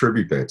do you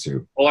attribute that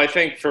to? Well, I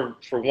think for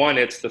one,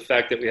 it's the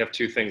fact that we have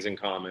two things in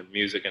common,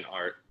 music and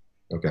art.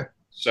 Okay.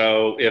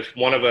 So if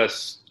one of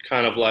us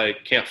kind of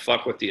like can't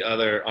fuck with the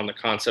other on the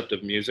concept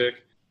of music,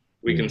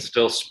 we can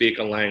still speak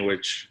a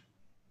language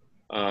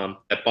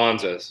that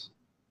bonds us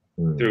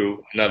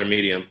through another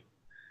medium,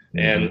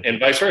 and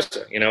vice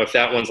versa. You know, if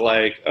that one's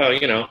like, oh,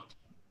 you know,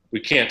 we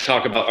can't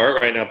talk about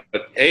art right now,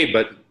 but hey,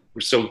 but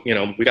so, you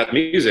know, we got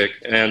music.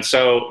 And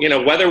so, you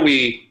know, whether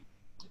we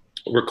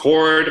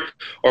record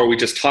or we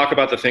just talk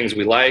about the things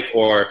we like,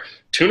 or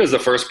Tuna's the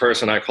first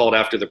person I called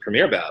after the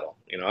premiere battle.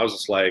 You know, I was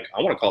just like,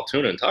 I want to call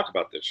Tuna and talk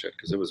about this shit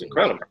because it was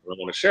incredible. I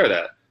want to share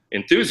that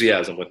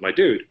enthusiasm with my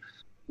dude.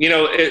 You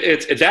know,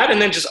 it's that,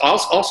 and then just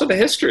also the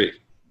history.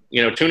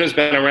 You know, Tuna's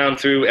been around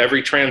through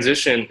every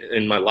transition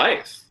in my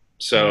life.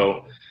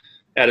 So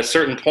at a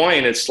certain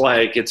point, it's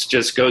like, it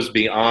just goes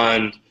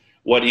beyond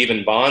what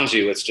even bonds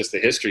you. It's just the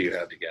history you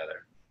have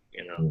together,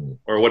 you know,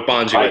 or what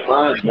bonds you.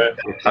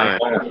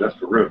 That's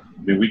for real.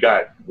 I mean, we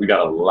got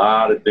a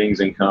lot of things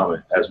in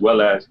common, as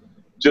well as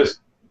just,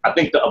 I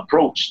think, the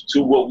approach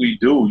to what we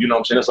do. You know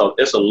what I'm saying?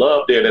 It's a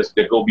love there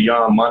that go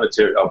beyond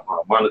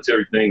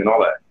monetary thing and all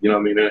that. You know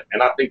what I mean?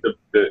 And I think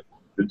the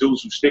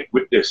dudes who stick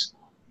with this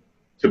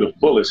to the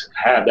fullest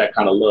have that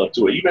kind of love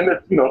to it. Even if,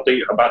 you know,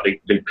 they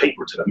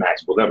paper to the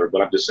max, whatever.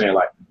 But I'm just saying,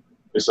 like,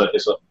 it's a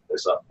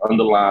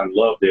underlying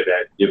love there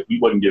that if we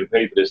wasn't getting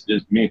paid for this,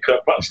 me and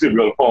Cut probably still be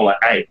on the phone like,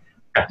 hey,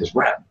 got this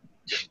rap.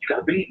 You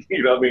gotta be,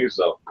 you know what I mean?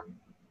 So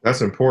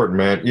that's important,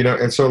 man. You know,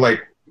 and so, like,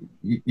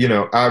 you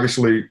know,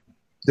 obviously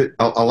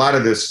a lot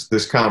of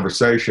this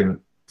conversation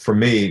for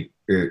me,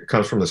 it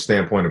comes from the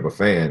standpoint of a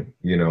fan,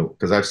 you know,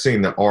 because I've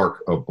seen the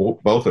arc of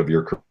both of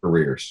your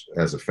careers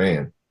as a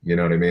fan, you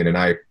know what I mean? And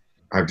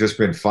I've just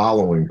been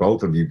following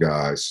both of you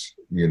guys,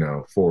 you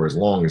know, for as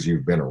long as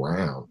you've been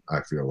around, I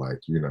feel like,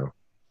 you know,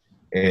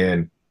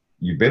 and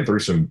you've been through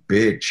some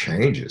big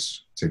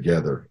changes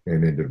together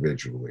and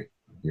individually,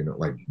 you know,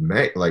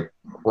 like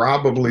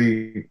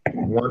probably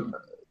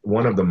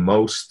one of the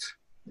most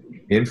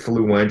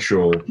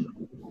influential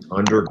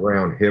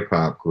underground hip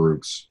hop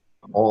groups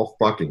all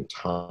fucking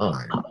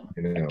time,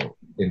 you know,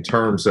 in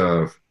terms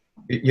of,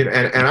 you know,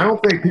 and I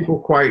don't think people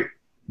quite,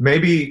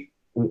 maybe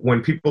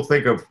when people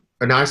think of,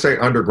 and I say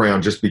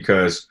underground just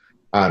because,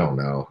 I don't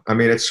know. I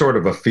mean, it's sort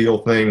of a feel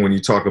thing when you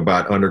talk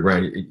about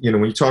underground, you know,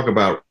 when you talk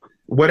about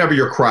whatever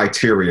your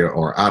criteria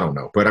are, I don't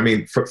know. But I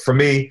mean, for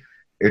me,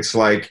 it's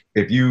like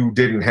if you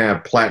didn't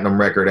have platinum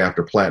record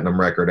after platinum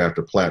record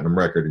after platinum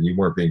record and you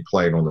weren't being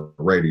played on the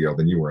radio,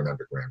 then you were an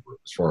underground group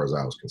as far as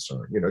I was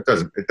concerned. You know, it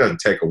doesn't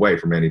take away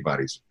from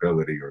anybody's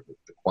ability or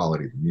the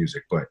quality of the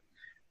music, but,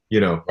 you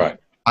know, right.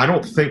 I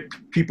don't think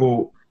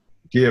people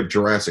give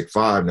Jurassic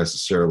 5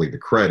 necessarily the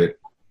credit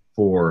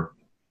for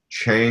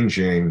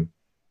changing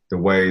the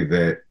way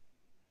that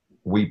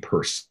we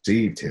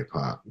perceived hip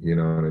hop, you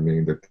know what I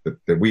mean?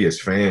 That we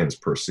as fans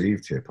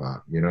perceived hip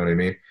hop, you know what I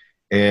mean?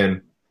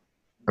 And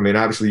I mean,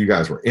 obviously you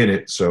guys were in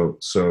it. So,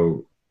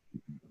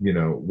 you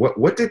know,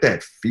 what did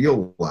that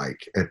feel like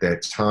at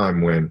that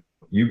time when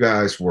you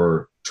guys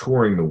were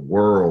touring the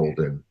world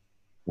and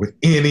with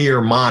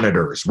in-ear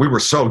monitors? We were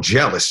so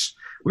jealous.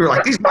 We were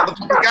like, these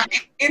motherfuckers got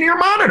in-ear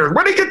monitors.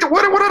 Where they get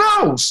what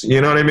are those?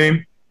 You know what I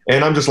mean?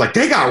 And I'm just like,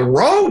 they got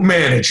road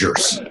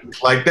managers.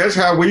 Like, that's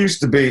how we used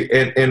to be.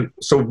 And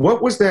so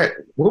what was that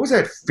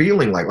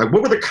feeling like? Like,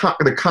 what were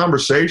the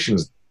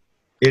conversations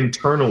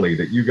internally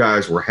that you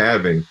guys were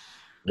having?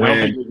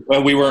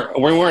 Well, we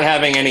weren't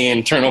having any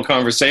internal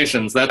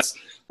conversations. That's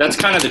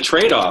kind of the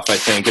trade-off, I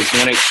think, is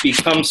when it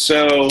becomes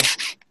so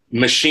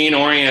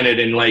machine-oriented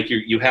and like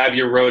you have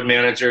your road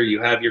manager,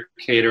 you have your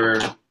caterer,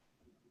 and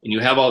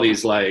you have all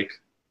these like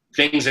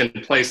things in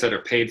place that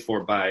are paid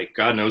for by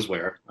God knows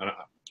where,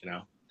 you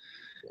know.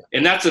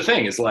 And that's the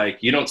thing, is like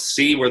you don't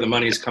see where the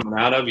money's coming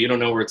out of. You don't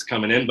know where it's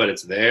coming in, but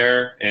it's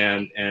there.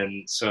 And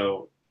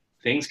so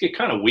things get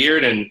kind of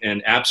weird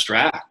and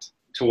abstract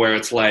to where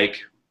it's like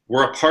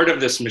we're a part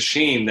of this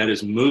machine that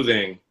is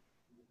moving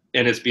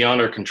and it's beyond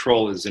our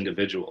control as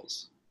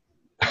individuals.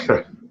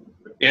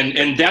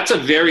 and that's a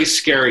very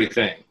scary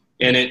thing,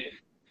 and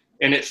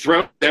it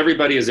throws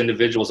everybody as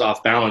individuals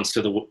off balance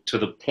to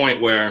the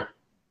point where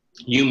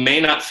you may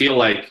not feel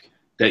like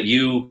that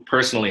you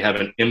personally have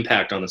an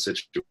impact on the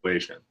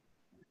situation.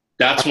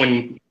 That's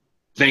when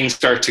things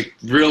start to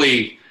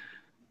really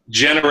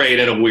generate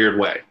in a weird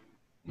way.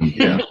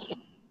 Yeah.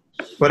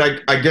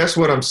 But I guess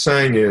what I'm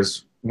saying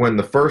is when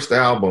the first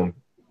album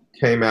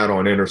came out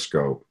on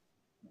Interscope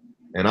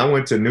and I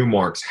went to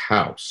Newmark's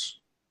house,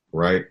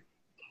 right?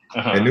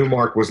 And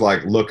Newmark was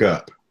like, look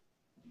up,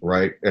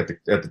 right? At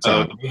the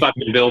time.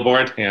 Fucking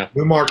billboard, yeah.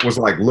 Newmark was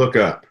like, look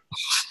up.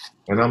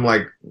 And I'm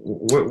like,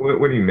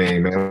 what do you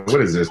mean, man?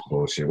 What is this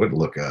bullshit? What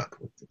look up?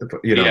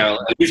 You know? Yeah,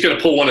 he's going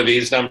to pull one of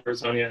these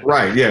numbers on you.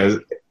 Right, yeah.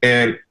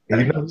 And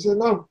he said,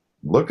 no,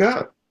 look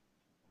up.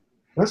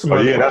 That's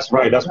that's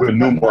right. That's where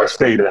Newmark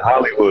stayed in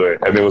Hollywood.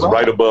 And it was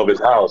right above his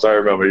house. I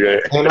remember, yeah.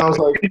 And I was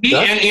like, and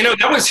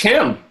that was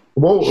him.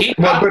 Well,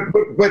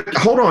 but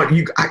hold on.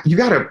 You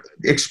got to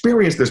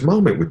experience this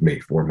moment with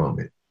me for a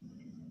moment.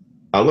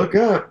 I look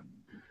up.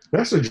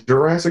 That's a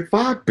Jurassic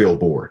 5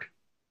 billboard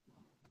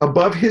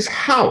above his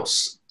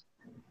house,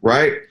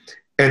 right?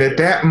 And at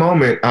that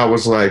moment, I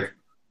was like,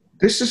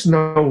 this is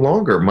no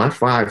longer my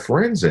 5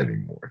 friends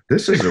anymore.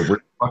 This is a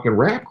fucking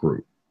rap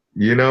group.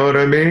 You know what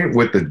I mean?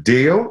 With the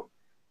deal.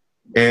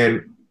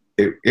 And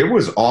it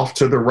was off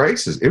to the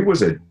races. It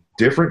was a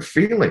different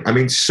feeling. I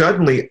mean,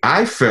 suddenly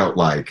I felt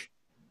like,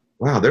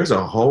 wow, there's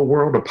a whole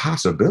world of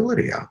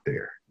possibility out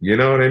there. You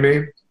know what I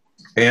mean?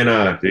 And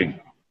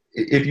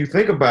if you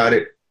think about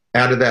it,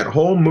 out of that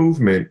whole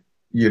movement,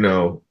 you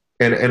know,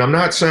 and I'm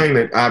not saying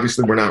that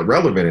obviously we're not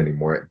relevant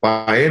anymore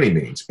by any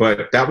means,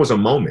 but that was a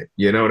moment,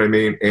 you know what I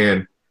mean?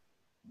 And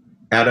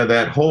out of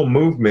that whole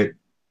movement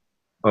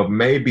of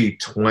maybe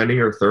 20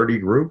 or 30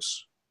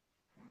 groups,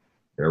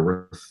 there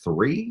were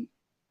 3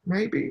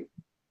 maybe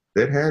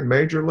that had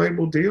major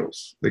label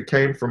deals that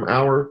came from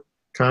our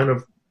kind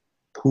of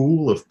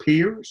pool of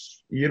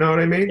peers, you know what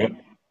I mean? Yep.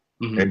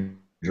 Mm-hmm. And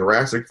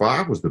Jurassic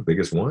 5 was the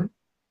biggest one,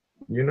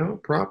 you know,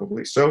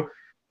 probably. So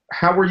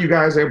how were you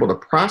guys able to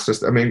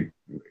process? I mean,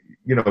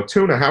 you know,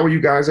 Tuna, how were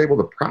you guys able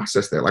to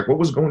process that? Like, what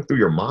was going through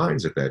your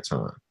minds at that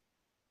time?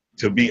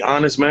 To be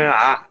honest, man,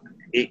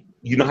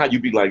 you know how you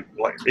be like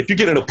if you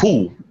get in a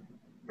pool,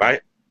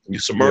 right? You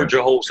submerge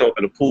your whole self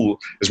in the pool.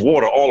 There's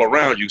water all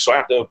around you. So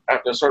after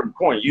a certain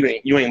point, you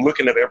ain't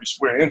looking at every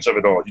square inch of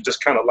it all. You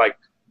just kind of like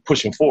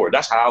pushing forward.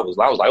 That's how I was.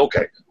 I was like,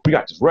 okay, we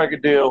got this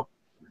record deal.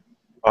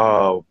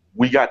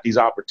 We got these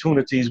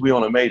opportunities. We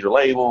on a major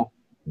label.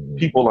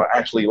 People are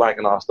actually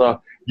liking our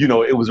stuff. You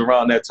know, it was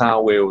around that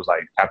time where it was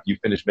like after you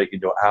finish making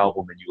your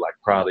album and you like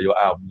proud of your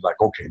album, you're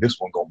like, okay, this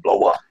one gonna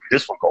blow up.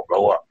 This one gonna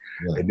blow up.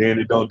 Yeah. And then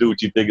it don't do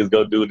what you think it's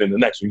gonna do. Then the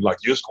next one, you're like,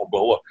 you're just gonna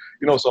blow up.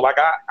 You know, so like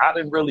I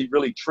didn't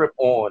really trip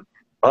on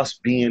us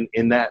being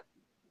in that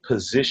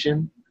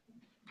position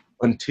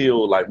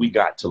until like we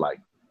got to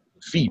like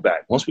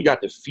feedback. Once we got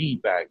the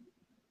feedback,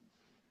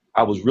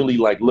 I was really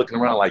like looking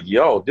around like,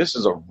 yo, this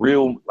is a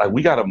real, like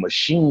we got a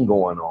machine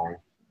going on.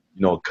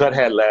 You know, Cut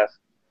had left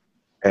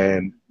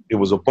and it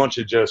was a bunch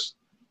of just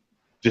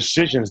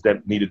decisions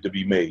that needed to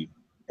be made.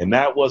 And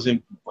that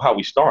wasn't how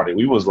we started.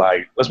 We was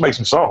like, let's make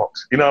some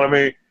songs. You know what I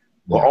mean?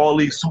 But all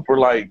these super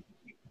like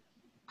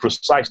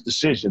precise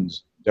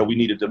decisions that we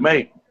needed to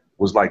make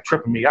was like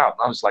tripping me out.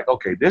 And I was like,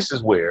 okay, this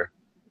is where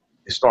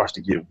it starts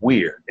to get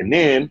weird. And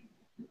then,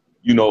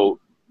 you know,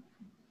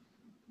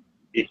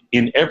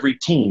 in every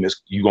team,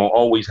 you're going to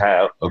always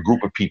have a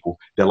group of people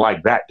that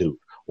like that dude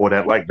or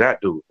that like that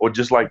dude or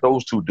just like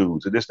those 2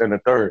 dudes or this and the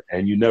third.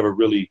 And you never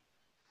really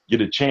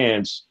get a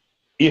chance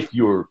if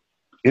you're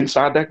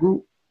inside that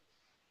group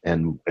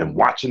and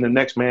watching the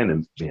next man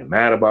and being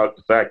mad about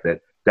the fact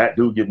that that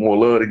dude get more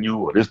love than you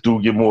or this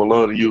dude get more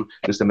love than you,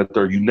 this and the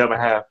third. You never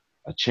have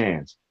a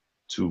chance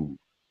to,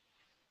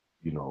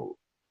 you know,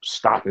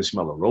 stop and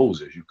smell the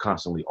roses. You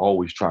constantly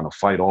always trying to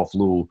fight off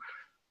little,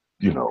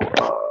 you know,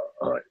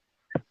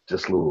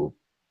 just little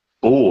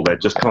bull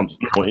that just comes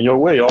in your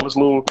way. All this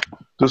little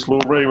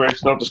Ray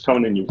stuff just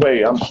coming in your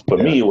way.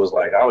 Me, it was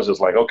like, I was just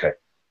like, okay,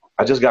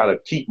 I just got to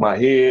keep my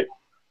head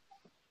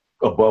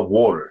above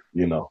water,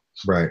 you know.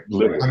 Right.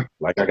 Literally.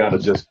 Like I got to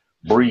just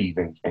breathe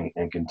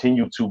and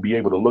continue to be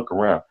able to look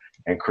around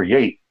and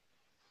create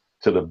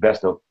to the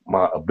best of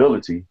my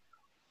ability,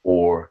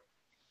 or,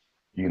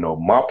 you know,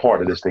 my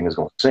part of this thing is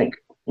going to sink.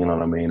 You know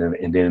what I mean?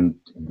 And then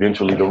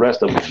eventually the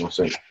rest of it is going to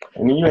sink.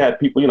 And then you had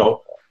people, you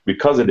know,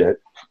 because of that,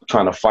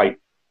 trying to fight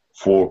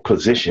for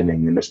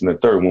positioning and this and the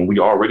third, when we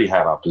already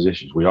had our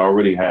positions. We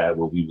already had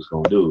what we was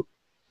going to do.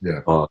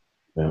 Yeah.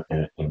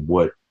 And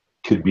what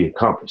could be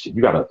accomplished. If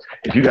you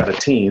got a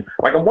team,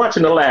 like I'm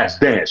watching The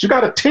Last Dance, you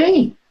got a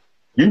team.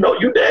 You know,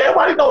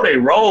 everybody know they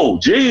role.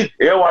 Geez,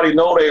 everybody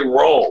know they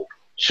role.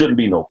 Shouldn't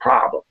be no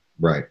problem.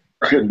 Right.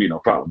 Shouldn't be no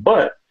problem.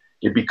 But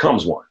it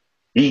becomes one.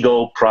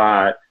 Ego,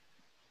 pride,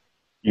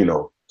 you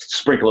know,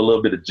 sprinkle a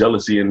little bit of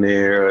jealousy in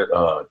there,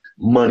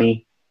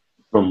 money.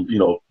 From, you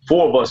know,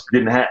 4 of us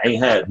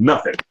ain't had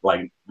nothing.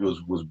 Like it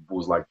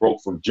was like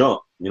broke from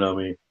jump. You know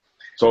what I mean?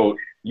 So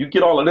you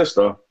get all of this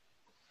stuff,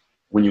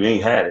 when you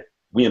ain't had it,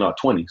 we in our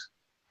 20s.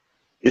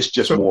 It's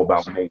just more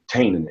about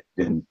maintaining it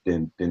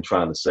than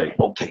trying to say,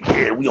 okay,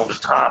 yeah, we on the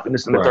top and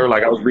this and the third.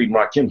 Like I was reading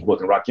Rakim's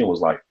book, and Rakim was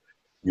like,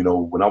 you know,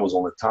 when I was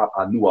on the top,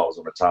 I knew I was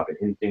on the top, and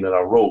anything that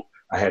I wrote,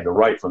 I had to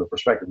write from the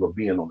perspective of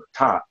being on the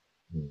top.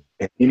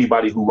 And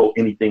anybody who wrote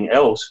anything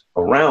else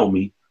around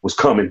me was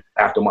coming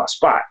after my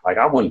spot. Like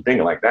I wasn't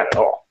thinking like that at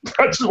all.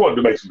 I just wanted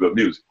to make some good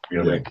music. You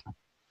know what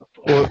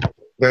I mean?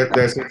 Well,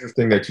 that's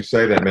interesting that you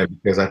say that, man,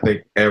 because I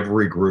think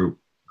every group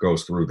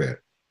goes through that.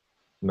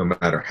 No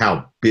matter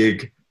how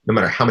big, no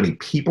matter how many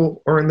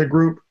people are in the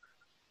group,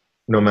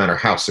 no matter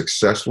how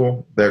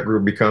successful that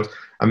group becomes.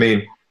 I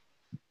mean,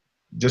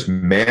 just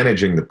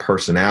managing the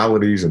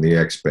personalities and the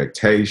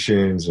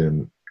expectations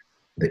and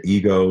the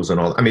egos and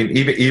all. I mean,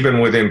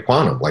 even within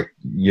Quantum, like,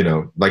 you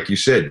know, like you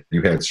said,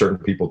 you had certain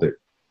people that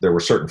there were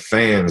certain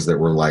fans that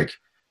were like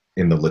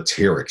in the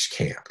Latyrix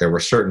camp. There were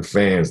certain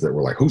fans that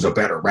were like, who's a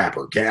better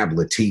rapper, Gab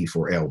Latif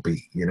or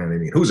LB? You know what I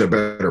mean? Who's a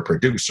better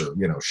producer,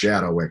 you know,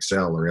 Shadow XL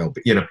or LB,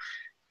 you know?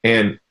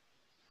 And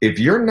if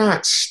you're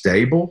not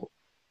stable,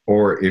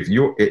 or if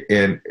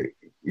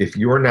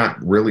you're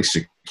not really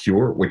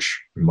secure,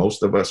 which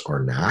most of us are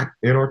not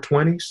in our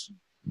 20s,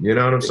 you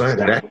know what I'm saying?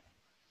 Exactly.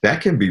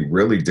 That can be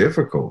really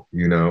difficult,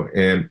 you know,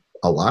 and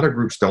a lot of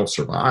groups don't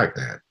survive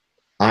that.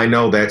 I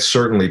know that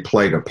certainly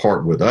played a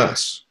part with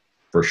us,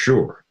 for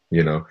sure,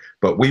 you know,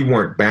 but we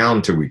weren't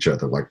bound to each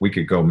other. Like we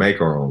could go make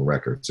our own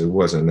records. It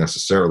wasn't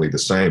necessarily the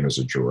same as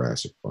a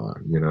Jurassic 5,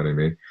 you know what I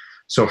mean?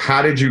 So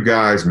how did you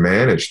guys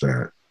manage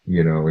that,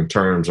 you know, in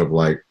terms of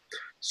like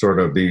sort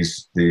of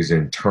these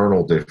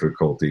internal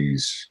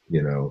difficulties,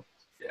 you know?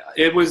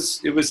 It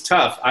was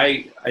tough.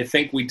 I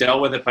think we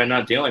dealt with it by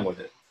not dealing with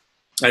it.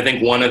 I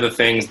think one of the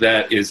things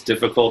that is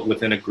difficult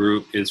within a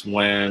group is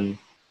when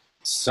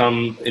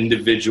some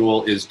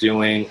individual is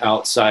doing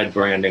outside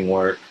branding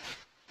work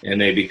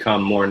and they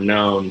become more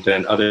known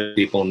than other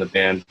people in the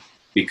band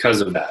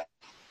because of that.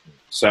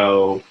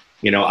 So,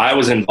 you know, I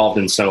was involved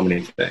in so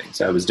many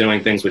things. I was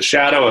doing things with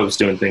Shadow. I was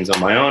doing things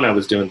on my own. I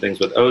was doing things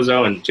with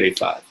Ozo and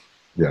J5.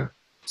 Yeah.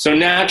 So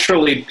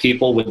naturally,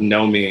 people would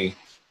know me,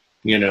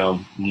 you know,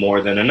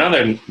 more than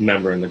another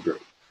member in the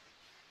group.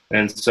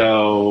 And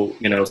so,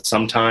 you know,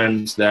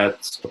 sometimes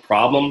that's a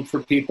problem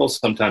for people.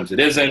 Sometimes it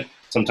isn't.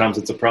 Sometimes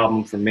it's a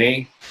problem for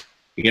me.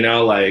 You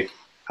know, like,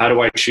 how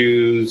do I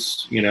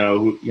choose? You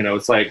know,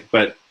 it's like,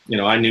 but, you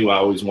know, I knew I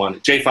always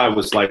wanted, J5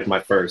 was like my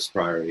first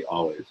priority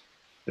always.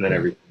 And then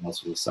everything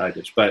else was a side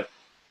dish. But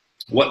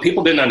what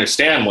people didn't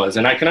understand was,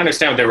 and I can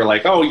understand what they were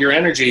like, oh, your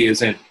energy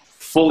isn't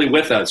fully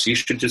with us. You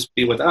should just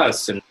be with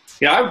us. And,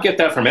 you know, I would get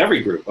that from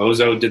every group.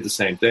 Ozo did the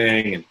same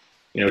thing, and,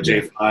 you know,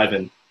 J5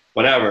 and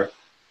whatever.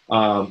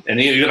 And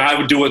even I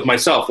would do it with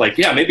myself. Like,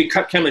 yeah, maybe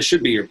Cut Chemist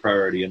should be your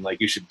priority, and like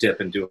you should dip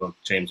and do a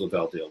James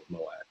Lavelle deal with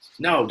Moax.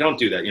 No, don't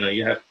do that. You know,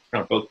 you have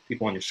both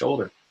people on your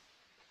shoulder.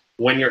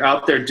 When you're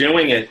out there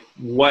doing it,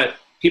 what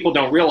people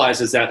don't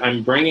realize is that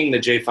I'm bringing the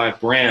J5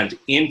 brand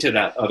into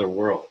that other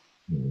world.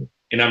 Mm-hmm.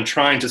 And I'm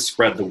trying to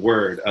spread the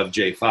word of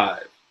J5.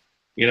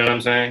 You know what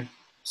I'm saying?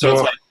 So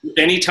it's like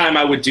anytime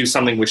I would do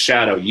something with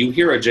Shadow, you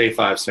hear a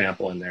J5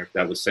 sample in there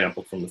that was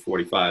sampled from the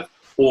 45.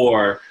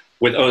 Or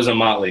with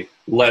Ozomatli,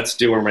 let's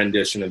do a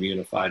rendition of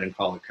Unified and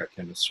call it Cut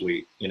Chemist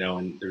Suite. You know,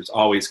 and there's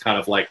always kind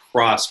of like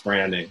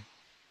cross-branding.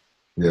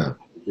 Yeah.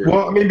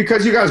 Well, I mean,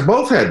 because you guys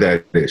both had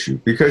that issue.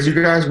 Because you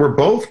guys were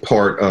both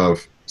part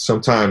of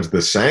sometimes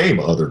the same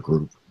other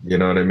group. You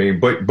know what I mean?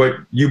 But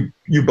you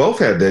both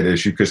had that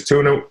issue because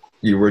Tuna,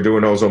 you were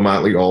doing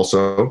Ozomatli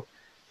also.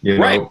 You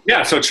know? Right.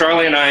 Yeah. So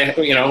Charlie and I,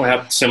 you know,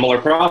 have similar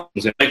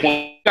problems. And like when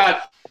we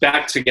got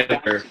back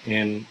together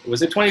in,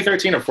 was it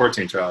 2013 or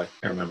 14, Charlie? I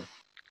can't remember.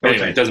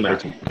 Anyway, it doesn't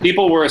matter.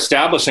 People were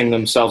establishing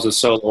themselves as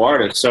solo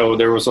artists. So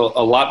there was a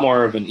lot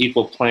more of an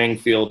equal playing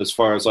field as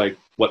far as like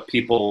what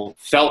people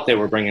felt they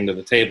were bringing to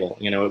the table.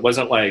 You know, it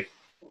wasn't like,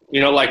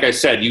 you know, like I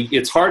said,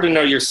 it's hard to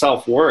know your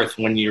self-worth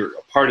when you're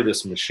a part of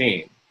this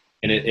machine.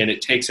 And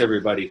it takes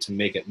everybody to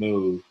make it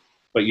move,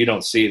 but you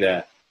don't see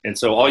that. And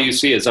so all you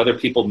see is other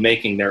people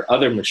making their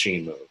other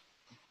machine move.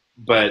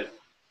 But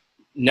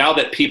now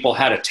that people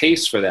had a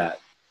taste for that,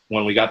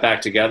 when we got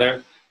back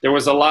together, there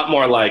was a lot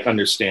more like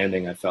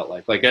understanding. I felt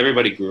like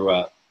everybody grew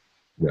up,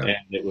 and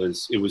it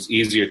was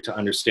easier to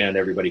understand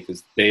everybody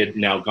because they had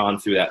now gone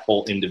through that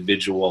whole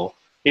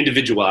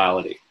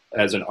individuality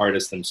as an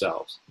artist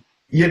themselves.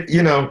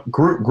 You know,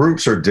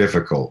 groups are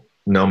difficult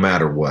no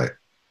matter what.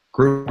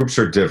 Groups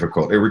are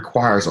difficult. It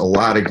requires a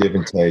lot of give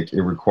and take.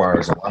 It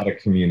requires a lot of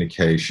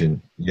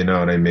communication. You know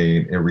what I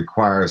mean? It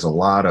requires a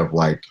lot of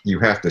like, you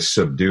have to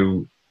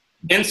subdue.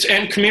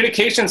 And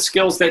communication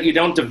skills that you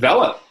don't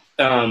develop.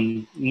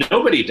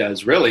 Nobody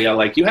does really.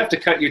 Like you have to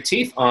cut your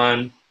teeth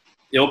on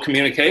ill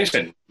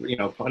communication, you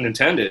know, pun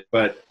intended.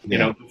 But, you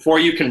know, before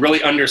you can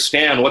really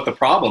understand what the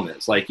problem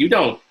is, like you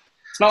don't,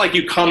 it's not like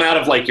you come out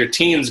of like your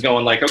teens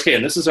going like, okay,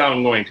 and this is how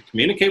I'm going to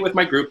communicate with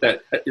my group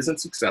that isn't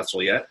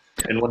successful yet.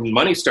 And when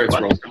money starts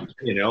rolling,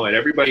 you know, and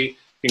everybody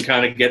can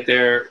kind of get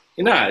there,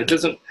 you know, it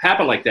doesn't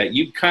happen like that.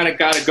 You kind of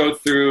got to go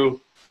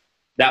through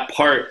that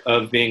part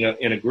of being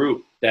in a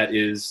group that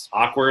is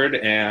awkward,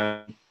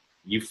 and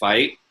you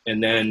fight,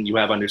 and then you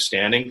have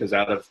understanding, because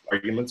out of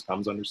arguments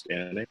comes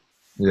understanding.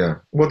 Yeah.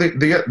 Well,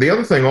 the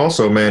other thing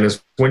also, man,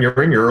 is when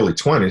you're in your early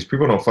 20s,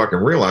 people don't fucking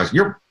realize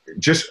you're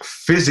just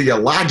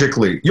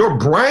physiologically, your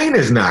brain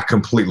is not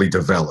completely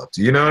developed.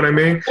 You know what I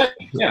mean?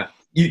 Yeah.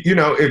 You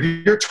know, if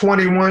you're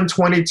 21,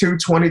 22,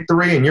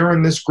 23, and you're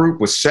in this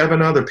group with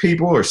 7 other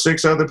people or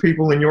 6 other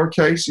people in your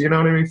case, you know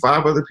what I mean?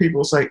 5 other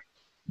people, it's like,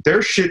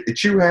 there's shit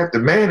that you have to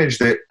manage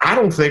that I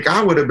don't think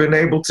I would have been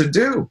able to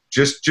do.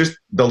 Just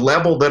the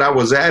level that I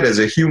was at as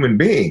a human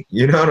being.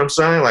 You know what I'm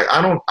saying? Like,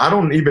 I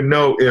don't even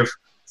know if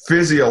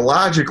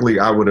physiologically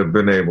I would have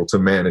been able to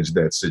manage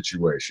that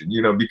situation,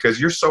 you know, because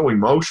you're so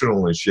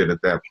emotional and shit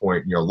at that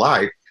point in your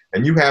life,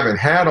 and you haven't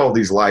had all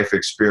these life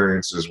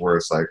experiences where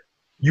it's like,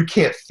 you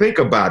can't think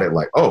about it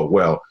like, oh,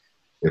 well,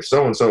 if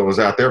so-and-so was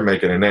out there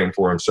making a name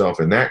for himself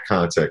in that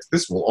context,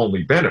 this will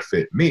only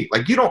benefit me.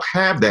 Like, you don't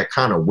have that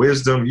kind of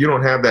wisdom. You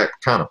don't have that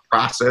kind of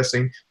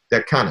processing,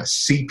 that kind of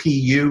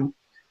CPU.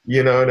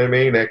 You know what I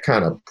mean? That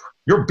kind of,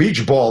 your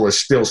beach ball is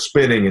still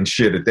spinning and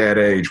shit at that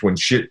age when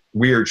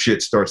weird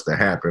shit starts to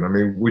happen. I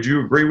mean, would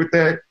you agree with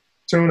that,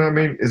 Tuna? I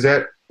mean,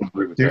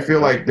 do you feel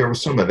like there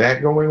was some of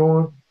that going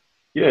on?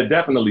 Yeah,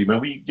 definitely,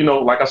 man. We, you know,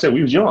 like I said,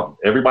 we was young.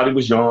 Everybody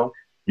was young.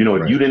 You know,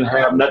 if you didn't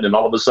have nothing, and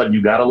all of a sudden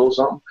you got a little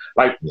something.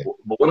 Like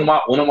one of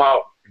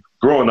my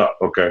growing up,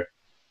 okay,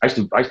 I used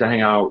to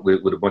hang out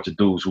with a bunch of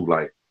dudes who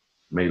like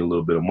made a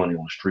little bit of money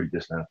on the street,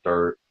 this and that,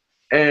 third,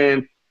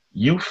 and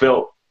you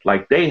felt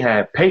like they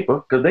had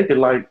paper because they could,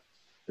 like,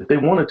 if they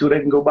wanted to,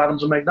 they can go buy them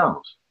some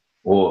McDonald's,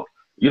 or,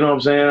 you know what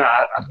I'm saying?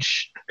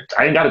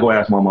 I ain't got to go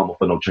ask my mama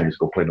for no change to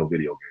go play no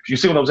video games. You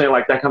see what I'm saying?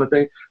 Like that kind of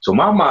thing. So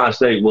my mind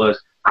state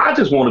was, I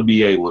just want to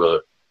be able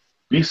to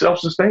be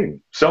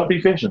self-sustaining,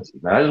 self-efficiency.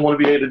 Man, I just want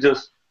to be able to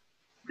just,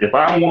 if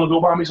I want to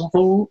go buy me some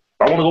food,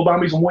 if I want to go buy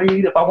me some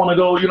weed, if I want to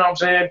go, you know what I'm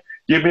saying,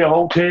 give me a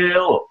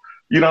hotel, or,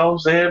 you know what I'm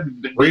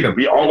saying,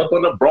 be all up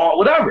on the broad,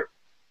 whatever,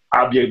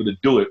 I'll be able to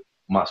do it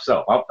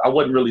myself. I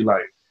wasn't really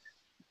like,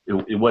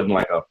 it wasn't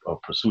like a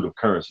pursuit of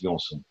currency on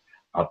some,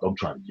 I'm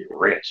trying to get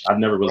rich. I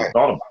never really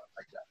thought about it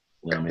like that.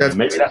 You know what I mean?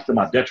 Maybe that's to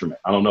my detriment.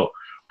 I don't know.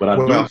 But I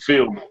do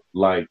feel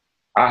like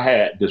I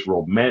had this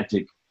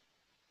romantic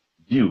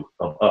view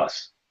of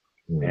us.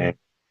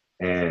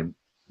 And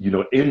you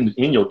know, in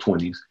your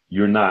 20s,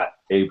 you're not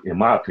able, in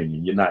my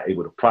opinion, you're not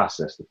able to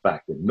process the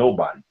fact that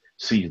nobody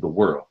sees the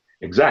world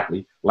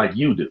exactly like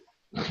you do.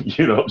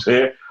 You know what I'm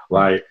saying?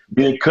 Like,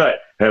 me and Cut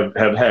have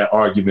had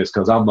arguments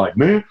because I'm like,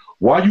 man,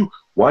 why you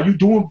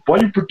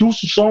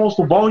producing songs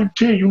for Volume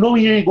 10? You know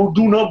you ain't gonna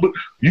do nothing, but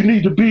you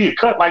need to be a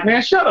Cut. Like,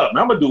 man, shut up,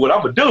 man. I'm gonna do what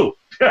I'm gonna do.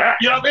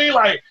 You know what I mean?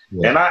 Like,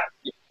 and I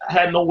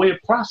had no way of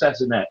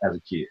processing that as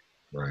a kid.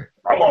 Right.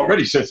 I'm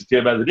already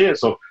sensitive as it is,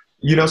 so.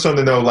 You know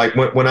something, though, like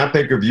when I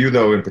think of you,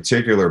 though, in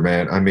particular,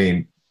 man, I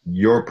mean,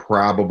 you're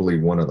probably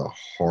one of the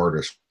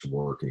hardest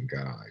working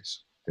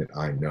guys that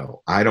I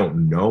know. I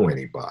don't know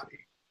anybody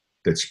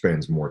that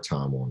spends more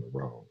time on the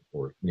road,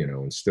 or, you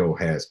know, and still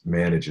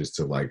manages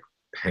to, like,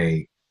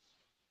 paint,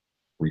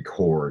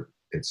 record,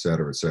 et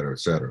cetera, et cetera, et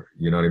cetera.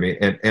 You know what I mean?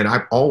 And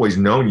I've always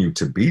known you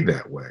to be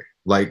that way.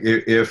 Like,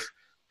 if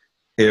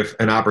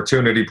an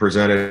opportunity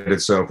presented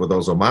itself with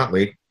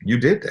Ozomatli, you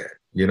did that.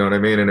 You know what I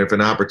mean? And if an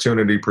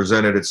opportunity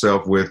presented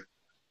itself with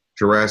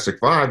Jurassic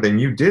 5, then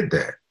you did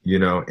that, you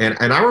know? And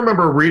I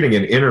remember reading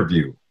an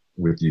interview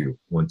with you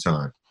one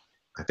time.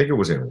 I think it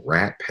was in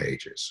Rat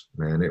Pages,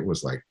 man. It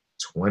was like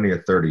 20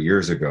 or 30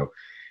 years ago,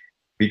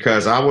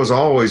 because I was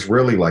always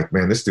really like,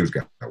 man, this dude's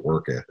got a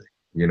work ethic.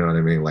 You know what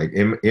I mean? Like,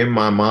 in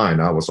my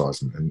mind, I was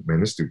always, man,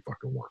 this dude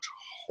fucking works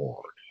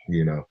hard,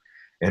 you know?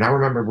 And I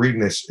remember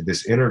reading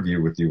this interview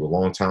with you a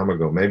long time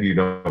ago. Maybe you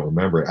don't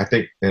remember it. I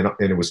think, and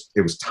it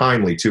was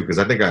timely too, because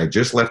I think I had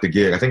just left a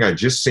gig. I think I had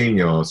just seen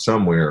y'all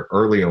somewhere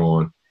early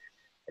on,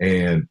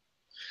 and,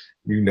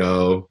 you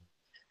know,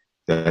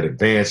 that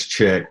advance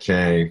check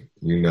came.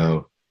 You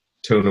know,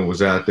 Tuna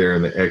was out there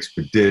in the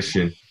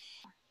expedition,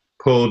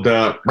 pulled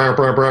up, yo,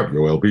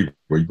 LB,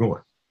 where you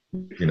going?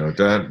 You know,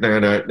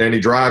 then he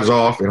drives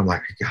off, and I'm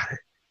like,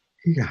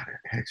 he got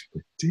an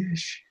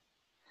expedition.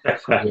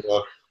 You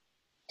know?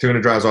 Tuna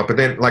drives off. But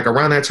then, like,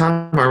 around that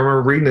time, I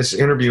remember reading this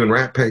interview in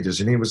Rat Pages,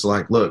 and he was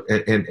like, look,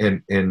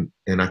 and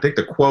I think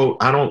the quote,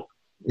 I don't,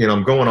 you know,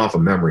 I'm going off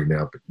of memory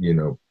now, but, you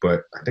know,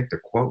 but I think the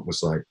quote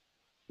was like,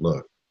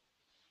 look,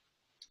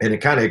 and it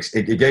kind of,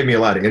 it gave me a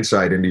lot of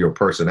insight into your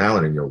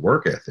personality and your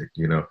work ethic,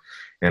 you know.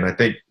 And I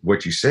think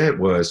what you said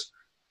was,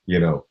 you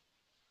know,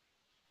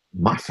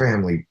 my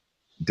family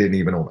didn't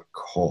even own a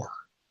car.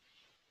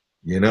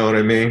 You know what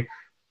I mean?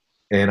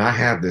 And I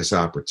have this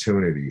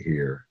opportunity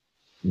here,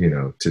 you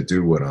know, to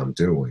do what I'm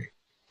doing,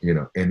 you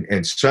know,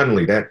 and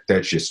suddenly that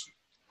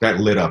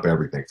lit up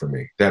everything for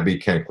me. That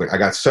became clear. I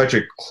got such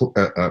a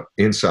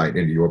insight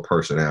into your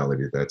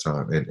personality at that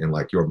time, and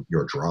like your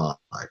drive,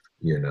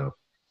 you know.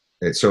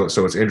 And so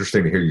it's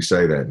interesting to hear you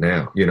say that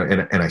now, you know,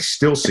 and I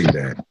still see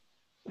that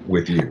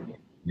with you.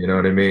 You know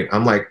what I mean?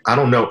 I'm like, I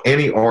don't know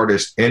any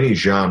artist, any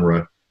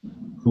genre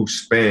who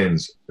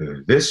spends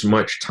this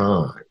much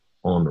time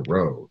on the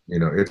road. You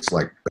know, it's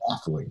like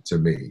baffling to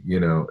me, you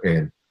know,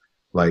 and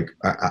like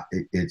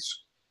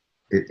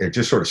it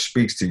just sort of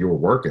speaks to your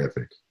work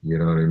ethic. You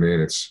know what I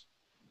mean?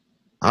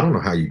 I don't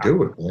know how you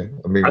do it, man.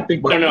 I mean, I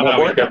think my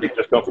work ethic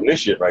just come from this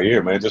shit right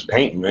here, man. Just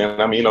painting,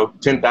 man. I mean, you know,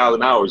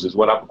 10,000 hours is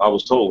what I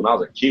was told when I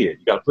was a kid.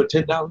 You got to put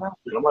 10,000 hours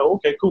in. I'm like,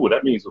 okay, cool.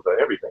 That means for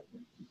everything.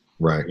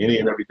 Right. Any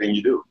and everything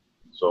you do.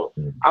 So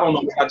I don't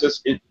know. I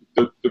just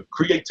the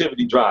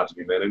creativity drives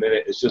me, man, and then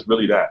it's just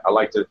really that. I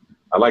like to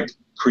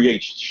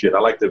create shit. I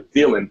like the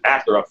feeling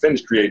after I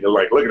finish creating.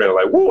 Like looking at it,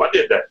 like, whoa, I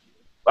did that.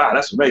 Wow,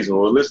 that's amazing.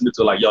 Or listening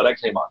to like, yo, that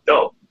came out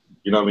dope.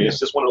 You know what I mean? It's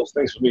just one of those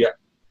things for me,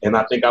 and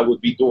I think I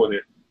would be doing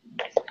it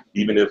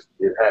even if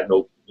it had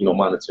no, you know,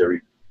 monetary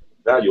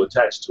value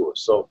attached to it.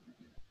 So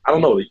I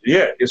don't know.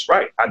 Yeah, it's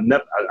right.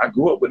 I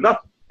grew up with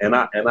nothing, and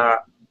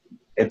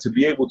to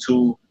be able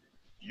to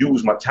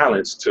use my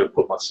talents to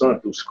put my son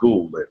through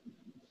school and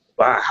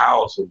buy a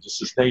house and just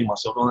sustain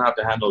myself. I don't have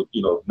to have no,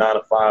 you know,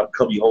 9-to-5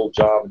 cubby hole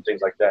job and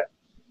things like that.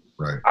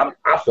 Right.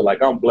 I feel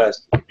like I'm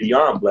blessed,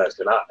 beyond blessed,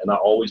 and I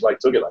always like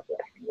took it like that.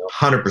 You know?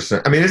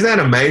 100%. I mean, isn't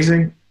that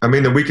amazing? I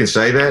mean, that we can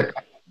say that.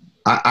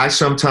 I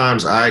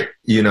sometimes I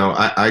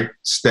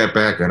step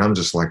back and I'm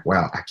just like,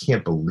 wow, I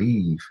can't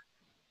believe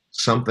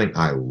something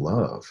I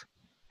love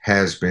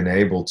has been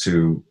able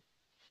to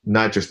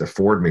not just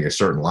afford me a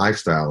certain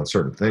lifestyle and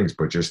certain things,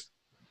 but just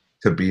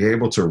to be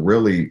able to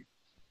really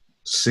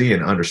see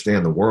and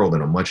understand the world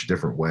in a much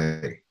different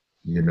way.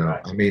 You know,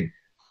 right. I mean,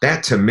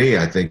 that to me,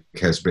 I think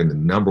has been the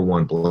number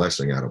one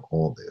blessing out of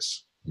all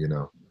this, you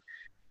know?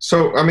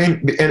 So, I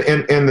mean,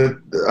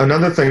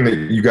 another thing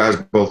that you guys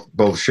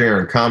both share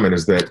in common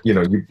is that, you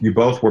know, you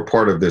both were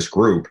part of this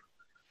group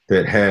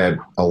that had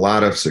a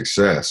lot of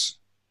success,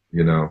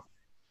 you know,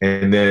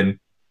 and then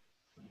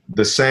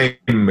the same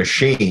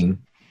machine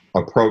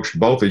approached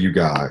both of you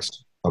guys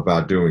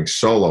about doing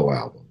solo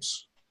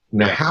albums.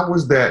 Now, how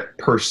was that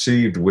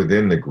perceived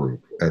within the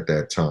group at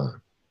that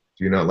time?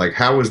 Do you know, like,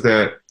 how was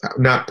that,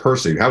 not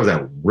perceived, how was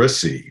that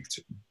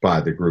received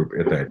by the group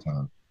at that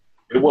time?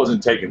 It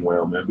wasn't taken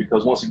well, man,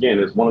 because once again,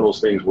 it's one of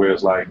those things where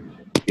it's like,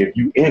 if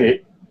you in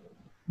it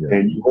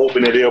and you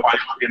hoping that everybody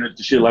looking at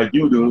the shit like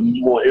you do, and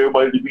you want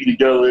everybody to be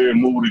together and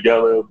move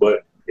together, but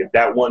if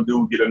that one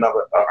dude get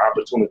another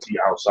opportunity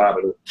outside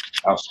of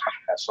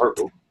that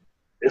circle,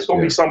 it's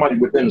going to be somebody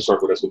within the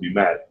circle that's going to be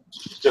mad at it.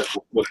 It's just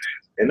what it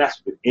is. And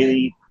that's with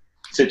any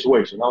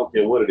situation. I don't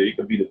care what it is. It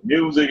could be the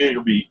music. It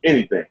could be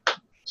anything.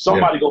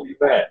 Somebody going to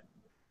be mad.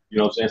 You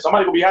know what I'm saying?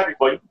 Somebody going to be happy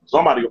for you.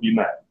 Somebody going to be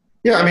mad.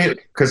 Yeah, I mean,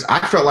 because I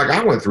felt like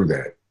I went through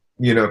that,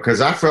 you know,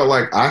 because I felt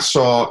like I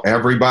saw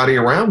everybody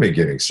around me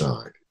getting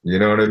signed, you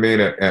know what I mean,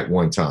 at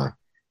one time.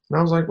 And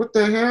I was like, what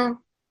the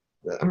hell?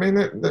 I mean,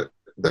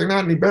 they're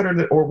not any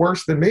better or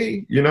worse than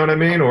me, you know what I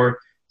mean? Or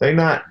they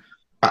not,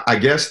 I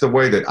guess the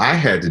way that I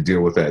had to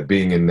deal with that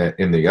being in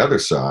the other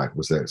side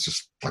was that it's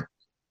just like,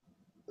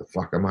 the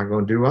fuck am I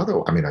going to do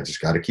otherwise? I mean, I just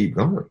got to keep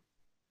going.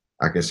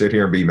 I can sit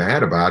here and be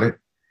mad about it,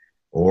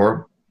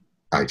 or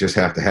I just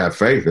have to have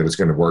faith that it's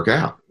going to work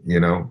out, you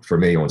know, for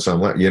me on some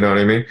level, you know what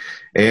I mean?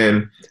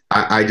 And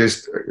I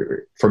just,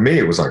 for me,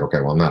 it was like, okay,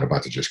 well, I'm not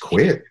about to just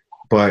quit,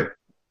 but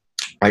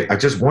I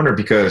just wonder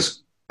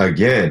because,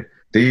 again,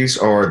 these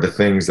are the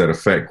things that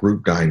affect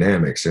group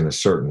dynamics in a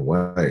certain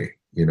way,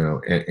 you know,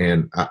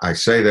 and I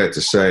say that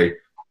to say,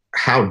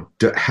 how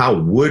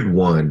would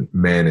one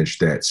manage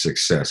that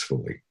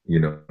successfully? You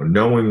know,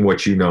 knowing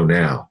what you know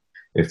now,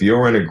 if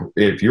you're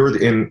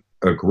in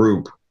a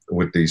group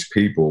with these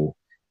people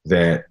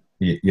that,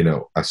 you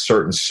know, a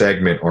certain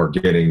segment are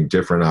getting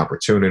different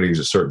opportunities,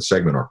 a certain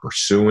segment are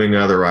pursuing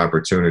other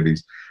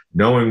opportunities,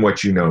 knowing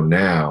what you know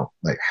now,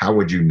 like, how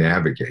would you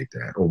navigate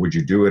that? Or would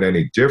you do it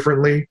any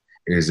differently?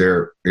 Is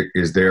there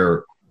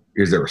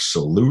a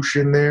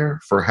solution there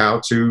for how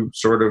to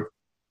sort of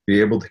be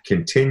able to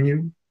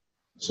continue?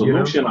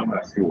 Solution, you know? I'm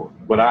not sure.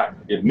 But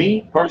if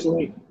me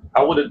personally,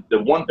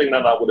 the one thing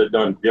that I would have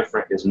done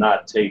different is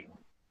not take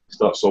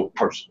stuff so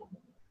personal.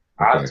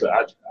 Okay.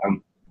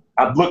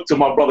 I've looked to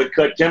my brother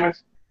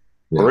Chemist,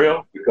 for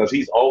real, because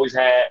he's always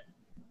had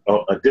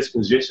a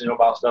disposition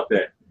about stuff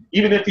that,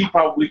 even if he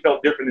probably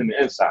felt different in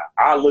the inside,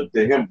 I look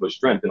to him for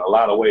strength in a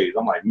lot of ways.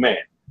 I'm like, man,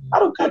 how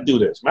do Cut do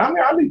this, man? I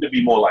mean, I need to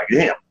be more like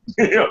him.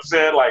 You know what I'm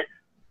saying? Like,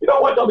 you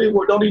know what?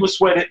 Don't even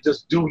sweat it.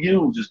 Just do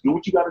you. Just do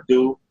what you got to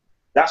do.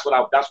 That's what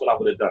I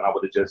would have done. I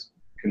would have just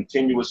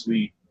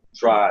continuously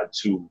tried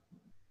to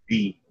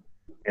be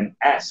an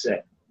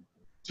asset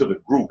to the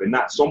group and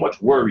not so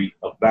much worried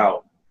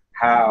about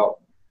how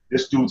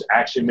this dude's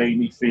action made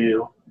me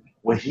feel,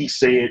 what he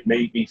said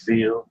made me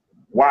feel,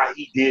 why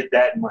he did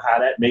that and how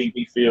that made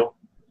me feel.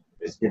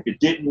 If it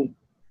didn't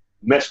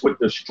mess with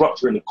the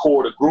structure and the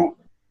core of the group,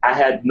 I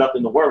had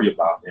nothing to worry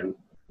about. And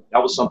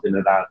that was something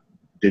that I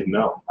didn't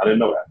know. I didn't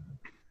know that.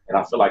 And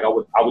I feel like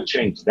I would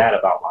change that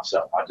about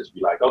myself. I'd just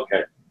be like,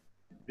 okay,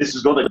 this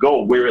is going to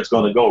go where it's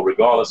going to go,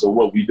 regardless of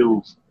what we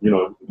do. You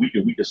know, we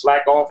can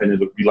slack off and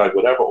it'll be like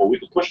whatever, or we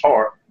can push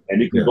hard and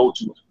it can go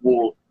to its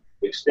full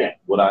extent.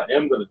 What I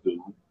am going to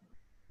do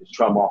is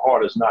try my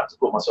hardest not to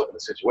put myself in a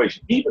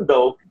situation, even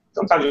though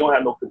sometimes you don't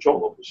have no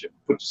control over the shit.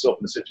 Put yourself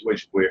in a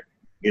situation where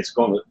it's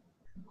going to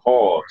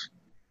cause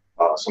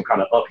some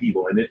kind of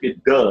upheaval. And if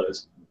it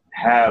does,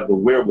 have the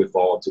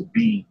wherewithal to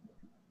be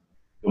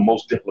the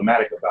most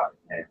diplomatic about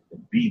it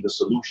and be the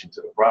solution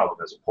to the problem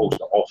as opposed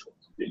to also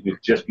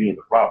just being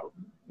the problem.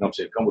 You know what I'm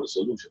saying? Come with a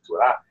solution to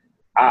it.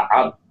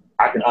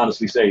 I can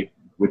honestly say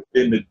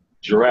within the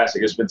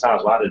Jurassic, it's been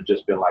times where I'd have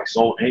just been like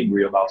so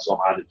angry about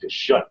something, I'd have just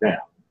shut down.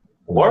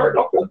 Word?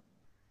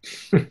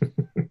 Okay.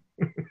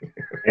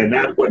 And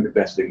that wasn't the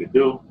best thing to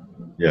do.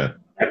 Yeah.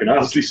 I can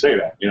honestly say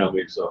that, you know what I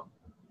mean? So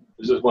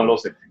it's just one of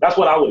those things. That's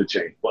what I would have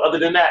changed. But other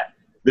than that,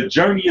 the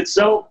journey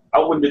itself, I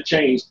wouldn't have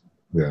changed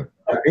an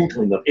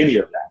inkling of any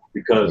of that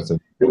because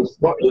it was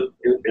fun.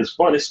 It's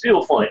fun. It's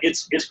still fun.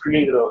 It's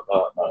created a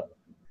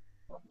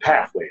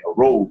pathway, a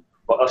road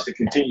for us to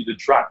continue to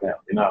track down.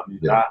 You know what I mean?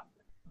 Yeah.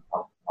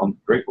 I'm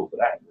grateful for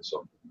that.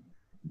 So,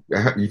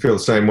 you feel the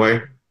same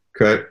way,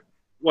 Cut?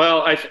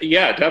 Well,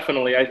 yeah,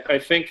 definitely. I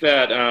think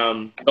that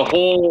the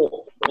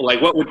whole,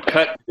 like, what would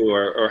Cut do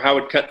or how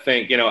would Cut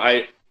think?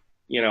 I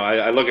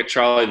look at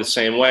Charlie the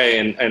same way,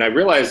 and I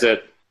realize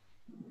that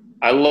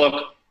I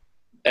look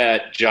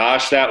at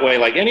Josh that way.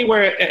 Like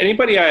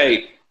anybody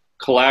I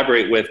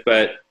collaborate with,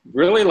 but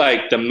really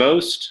like the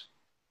most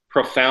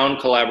profound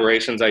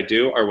collaborations I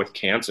do are with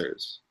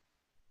cancers.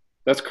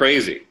 That's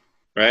crazy,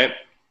 right?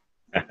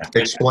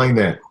 Explain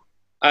that.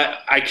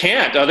 I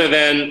can't, other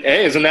than,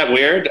 hey, isn't that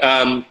weird?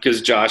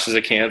 Because Josh is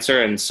a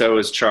Cancer and so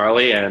is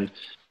Charlie. And,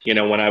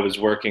 when I was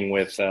working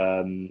with,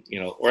 or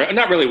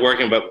not really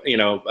working, but,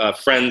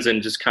 friends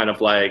and just kind of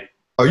like.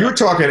 Oh, you were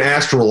talking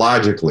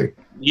astrologically.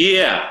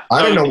 Yeah.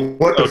 I didn't know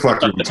what the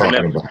fuck you were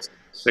talking about.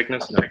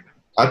 Sickness? No.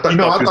 I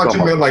thought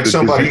you meant like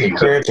somebody in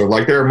cancer,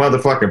 like they're a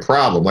motherfucking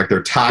problem, like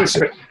they're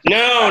toxic.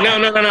 No.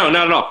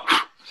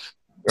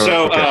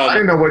 So okay. I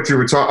didn't know what you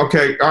were talking.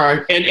 Okay, all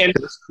right. And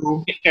that's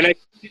cool.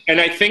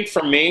 And I think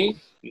for me,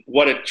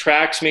 what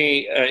attracts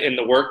me in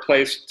the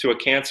workplace to a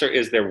Cancer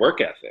is their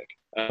work ethic.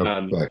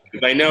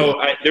 I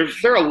know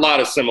there are a lot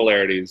of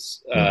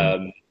similarities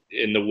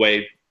in the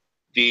way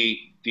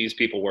these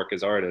people work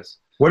as artists.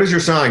 What is your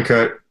sign,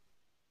 Cut?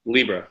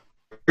 Libra.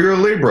 You're a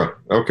Libra.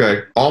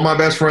 Okay. All my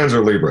best friends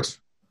are Libras.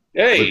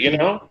 Hey,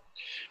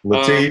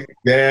 Latif,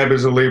 Gab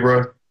is a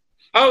Libra.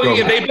 Oh,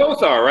 yeah, they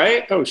both are,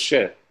 right? Oh,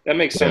 shit. That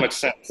makes so much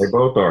sense. They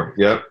both are.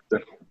 Yep.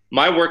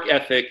 My work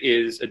ethic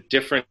is a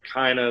different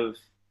kind of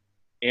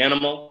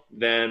animal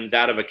than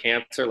that of a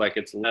Cancer. Like,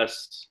 it's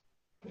less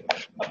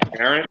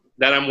apparent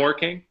that I'm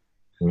working.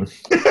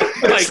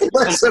 It's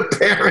less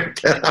apparent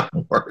that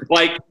I'm working.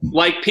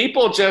 Like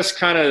people just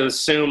kind of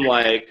assume,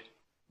 like,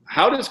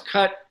 how does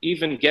Cut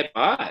even get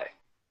by?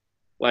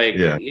 Like,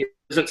 it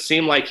doesn't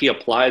seem like he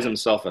applies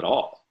himself at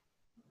all.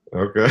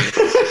 Okay.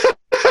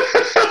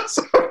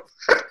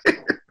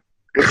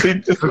 See,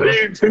 that's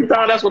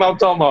what I'm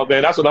talking about,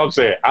 man. That's what I'm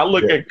saying. I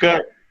look at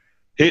Cut.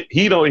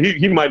 He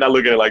might not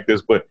look at it like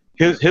this, but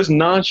his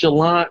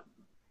nonchalant.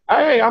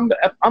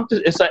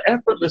 It's an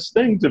effortless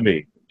thing to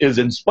me. Is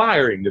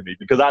inspiring to me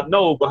because I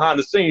know behind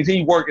the scenes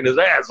he's working his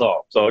ass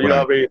off. So you know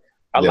what I mean.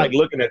 I like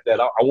looking at that.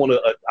 I want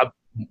to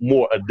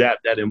more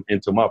adapt that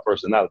into my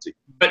personality.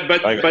 But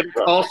it's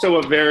also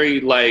a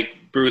very like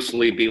Bruce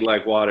Lee be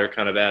like water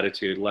kind of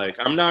attitude. Like,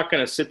 I'm not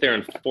going to sit there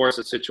and force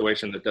a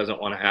situation that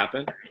doesn't want to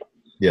happen.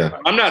 Yeah.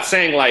 I'm not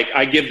saying like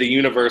I give the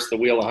universe the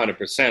wheel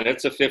 100%.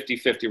 It's a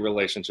 50-50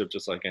 relationship,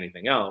 just like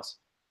anything else.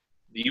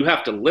 You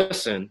have to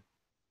listen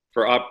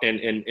for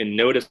and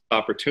notice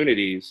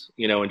opportunities,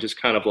 and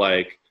just kind of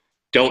like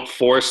don't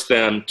force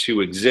them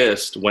to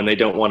exist when they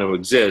don't want to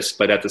exist.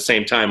 But at the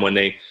same time,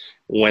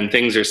 when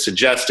things are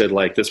suggested,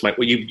 like this might,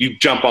 you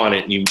jump on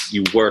it and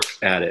you work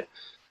at it.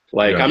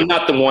 Like, I'm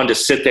not the one to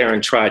sit there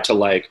and try to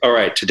like, all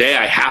right, today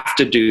I have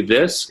to do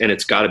this and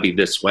it's got to be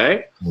this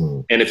way.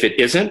 And if it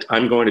isn't,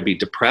 I'm going to be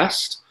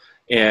depressed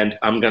and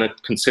I'm going to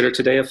consider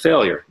today a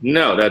failure.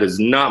 No, that is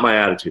not my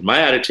attitude. My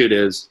attitude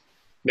is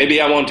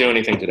maybe I won't do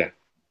anything today.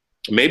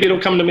 Maybe it'll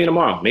come to me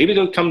tomorrow. Maybe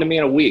it'll come to me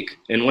in a week.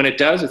 And when it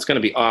does, it's going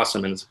to be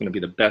awesome and it's going to be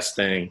the best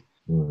thing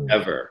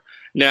ever.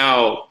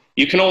 Now,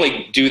 you can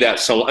only do that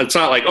so it's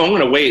not like, oh, I'm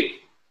going to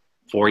wait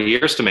 4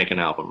 years to make an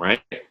album,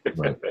 right?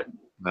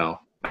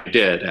 Well, I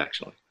did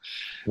actually.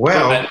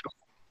 Well,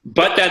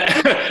 but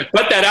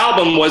that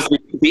album was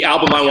the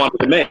album I wanted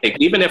to make.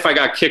 Even if I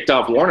got kicked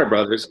off Warner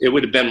Brothers, it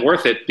would have been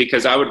worth it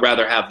because I would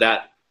rather have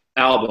that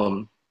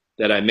album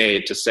that I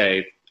made to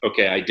say,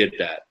 okay, I did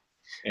that.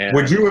 And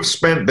would you have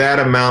spent that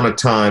amount of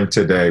time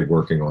today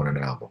working on an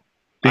album?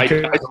 I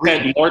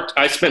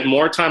spent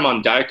more time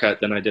on die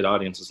cut than I did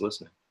audiences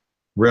listening.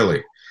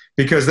 Really?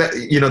 Because that,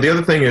 the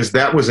other thing is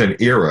that was an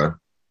era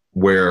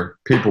where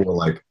people were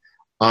like,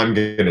 I'm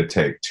going to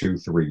take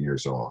 2-3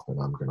 years off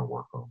and I'm going to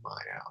work on my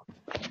album.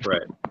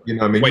 Right. You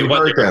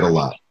heard that a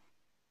lot.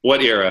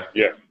 What era?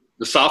 Yeah.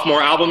 The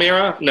sophomore album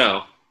era?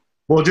 No.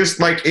 Well, just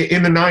like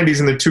in the 90s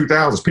and the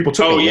 2000s, people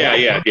took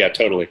yeah,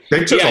 totally.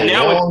 They took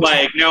now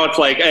it's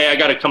like, hey, I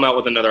got to come out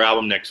with another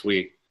album next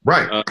week.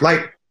 Right.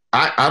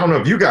 I don't know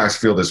if you guys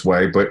feel this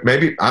way, but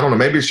maybe, I don't know,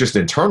 maybe it's just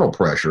internal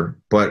pressure,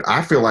 but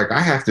I feel like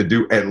I have to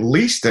do at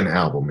least an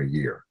album a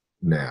year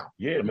now.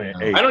 Yeah, man.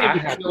 Hey, I don't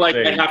even feel like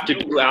I have to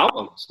do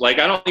albums. Like,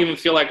 I don't even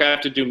feel like I have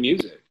to do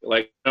music.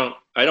 Like,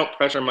 I don't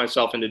pressure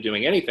myself into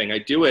doing anything. I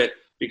do it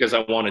because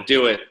I want to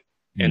do it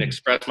and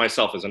express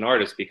myself as an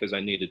artist because I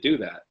need to do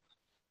that.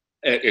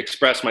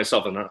 Express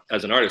myself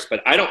as an artist,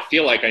 but I don't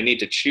feel like I need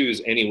to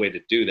choose any way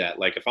to do that.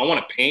 Like, if I want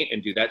to paint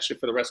and do that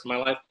shit for the rest of my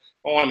life,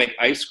 if I want to make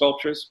ice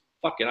sculptures,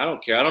 fucking, I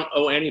don't care. I don't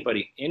owe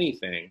anybody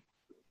anything.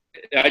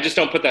 I just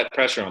don't put that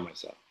pressure on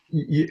myself.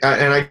 And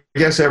I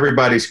guess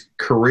everybody's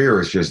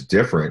career is just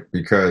different,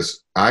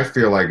 because I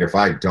feel like if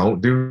I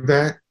don't do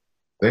that,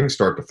 things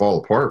start to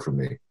fall apart for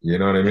me. You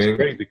know what I mean? It's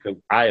great because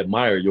I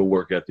admire your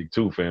work ethic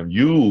too, fam.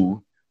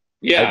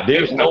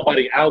 There's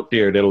nobody out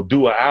there that'll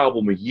do an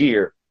album a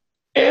year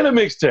and a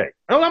mixtape.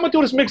 I'm gonna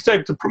do this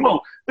mixtape to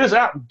promote this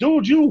album.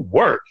 Dude, you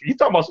work. You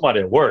talking about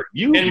somebody that work.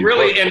 And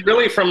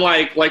really from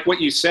like what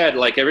you said,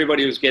 like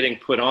everybody was getting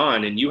put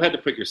on and you had to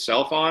put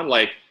yourself on,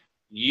 like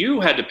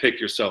you had to pick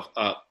yourself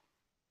up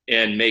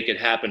and make it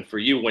happen for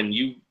you when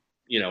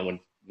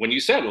when you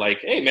said like,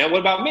 hey man,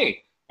 what about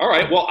me? All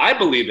right, well, I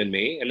believe in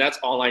me and that's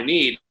all I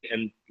need.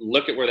 And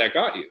look at where that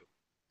got you.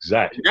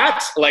 Exactly. And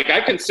that's like,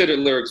 I consider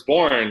Lyrics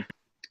Born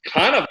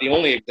kind of the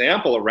only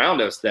example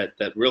around us that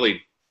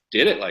really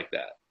did it like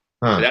that.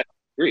 Huh. That's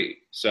free.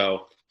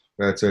 So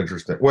that's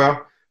interesting.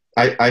 Well,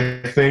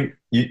 I think,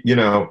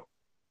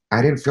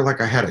 I didn't feel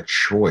like I had a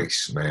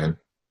choice, man.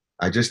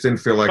 I just didn't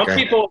feel like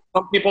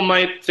some people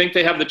might think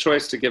they have the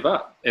choice to give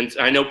up. And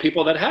I know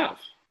people that have,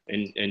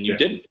 and you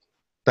didn't.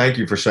 Thank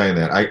you for saying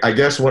that. I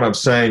guess what I'm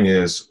saying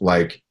is,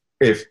 like,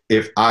 if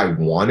I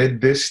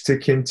wanted this to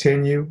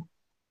continue,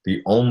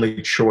 the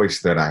only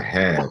choice that I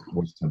had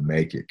was to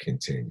make it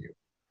continue.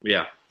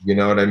 Yeah. You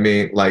know what I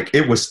mean? Like,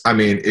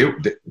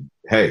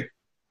 hey,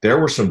 there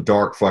were some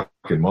dark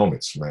fucking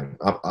moments, man.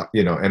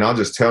 And I'll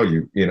just tell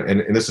you,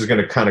 and this is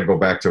going to kind of go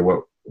back to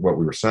what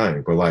we were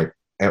saying, but like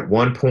at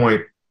one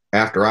point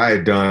after I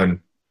had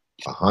done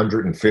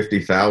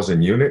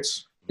 150,000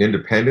 units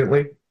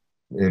independently,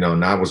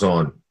 and I was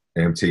on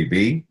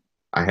MTV,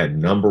 I had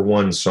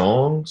 #1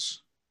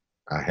 songs,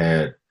 I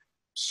had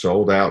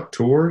sold out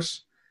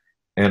tours,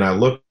 and I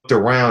looked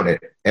around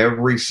at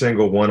every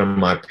single one of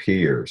my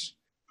peers.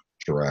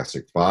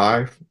 Jurassic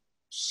 5,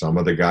 some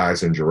of the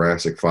guys in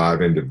Jurassic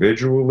 5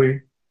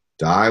 individually,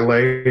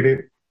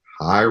 Dilated,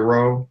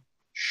 Hyro,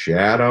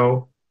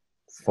 Shadow,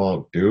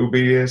 Funk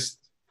Dubious,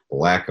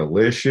 Black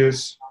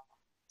Alicious,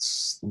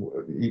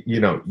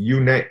 you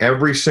name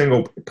every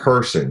single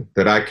person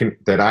that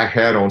I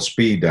had on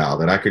speed dial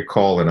that I could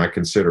call and I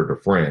considered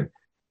a friend.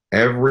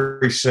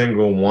 Every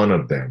single one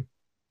of them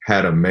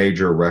had a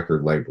major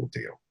record label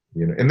deal,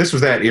 and this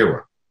was that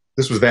era.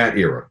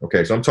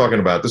 Okay. So I'm talking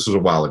about, this was a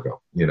while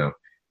ago,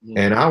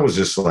 and I was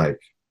just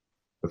like,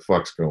 the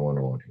fuck's going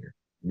on here?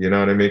 You know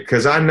what I mean?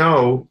 Cause I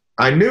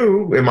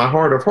knew in my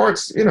heart of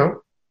hearts,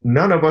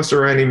 none of us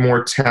are any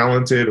more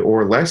talented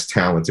or less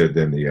talented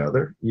than the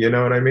other. You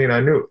know what I mean?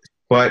 I knew.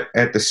 But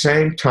at the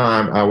same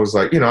time, I was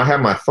like, I had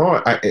my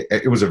thought.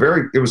 It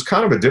was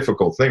kind of a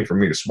difficult thing for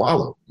me to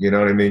swallow. You know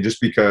what I mean? Just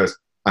because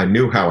I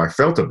knew how I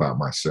felt about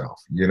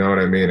myself. You know what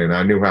I mean? And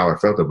I knew how I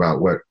felt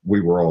about what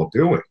we were all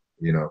doing,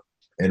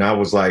 And I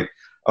was like,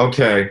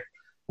 okay,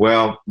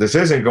 well, this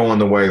isn't going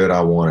the way that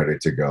I wanted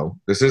it to go.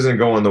 This isn't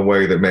going the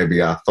way that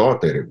maybe I thought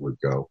that it would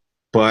go.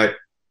 But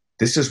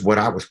this is what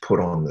I was put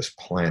on this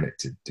planet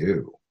to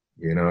do.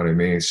 You know what I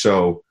mean?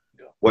 So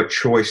what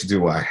choice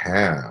do I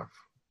have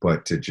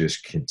but to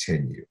just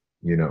continue,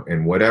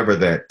 and whatever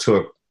that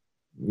took,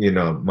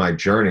 my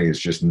journey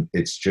is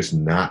it's just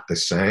not the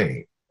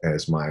same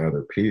as my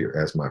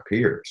peers,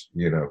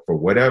 for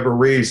whatever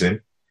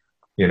reason,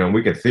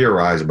 we can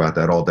theorize about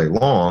that all day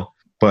long,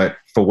 but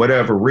for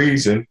whatever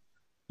reason,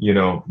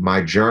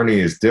 my journey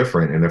is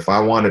different. And if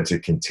I wanted to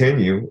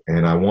continue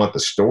and I want the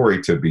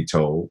story to be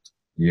told,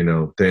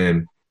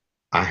 then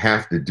I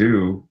have to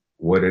do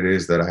what it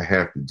is that I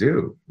have to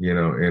do,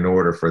 in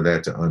order for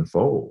that to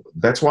unfold.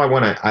 That's why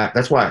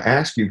that's why I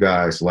ask you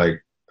guys,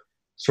 like,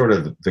 sort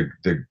of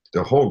the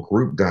whole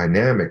group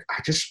dynamic.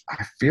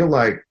 I feel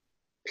like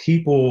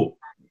people,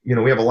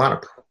 we have a lot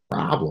of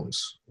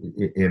problems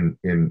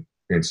in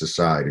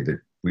society that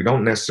we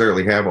don't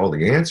necessarily have all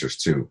the answers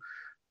to.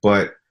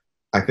 But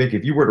I think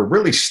if you were to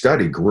really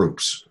study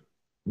groups,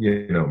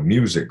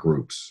 music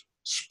groups,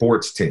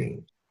 sports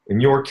teams, in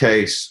your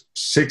case,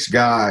 6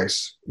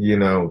 guys,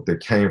 that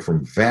came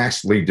from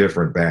vastly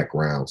different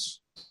backgrounds,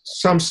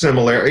 some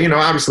similar,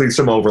 obviously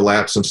some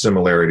overlap, some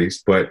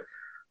similarities, but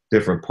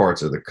different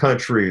parts of the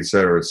country, et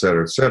cetera, et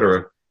cetera, et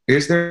cetera.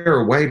 Is there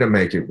a way to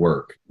make it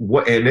work?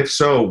 And if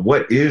so,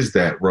 what is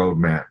that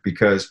roadmap?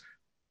 Because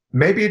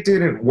maybe it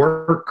didn't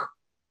work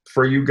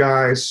for you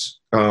guys.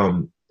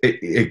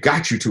 It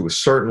got you to a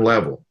certain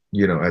level,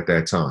 at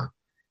that time.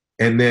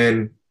 And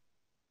then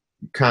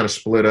kind of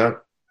split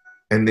up.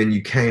 And then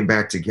you came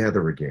back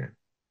together again.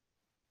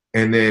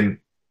 And then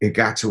it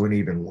got to an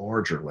even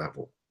larger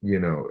level,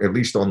 at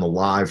least on the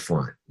live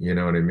front, you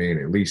know what I mean?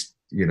 At least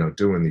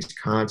doing these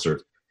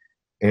concerts.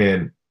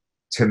 And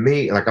to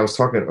me, like I was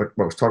talking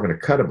to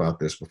Cut about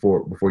this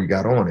before you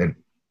got on, and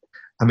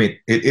I mean,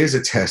 it is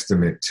a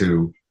testament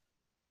to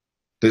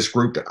this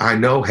group that I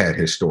know had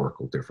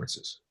historical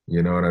differences.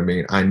 You know what I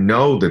mean? I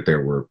know that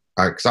there were,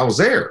 because I was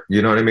there,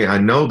 you know what I mean? I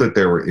know that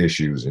there were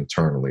issues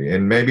internally,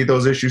 and maybe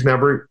those issues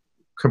never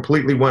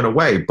completely went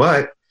away,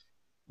 but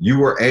you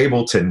were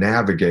able to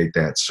navigate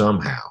that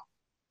somehow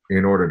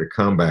in order to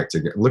come back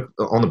together. Look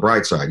on the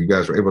bright side, you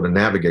guys were able to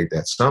navigate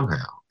that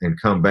somehow and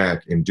come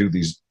back and do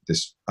this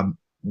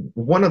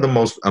one of the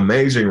most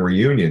amazing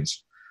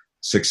reunions,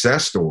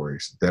 success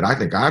stories that I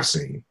think I've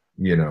seen,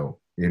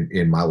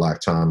 in my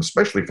lifetime,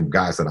 especially from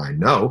guys that I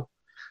know.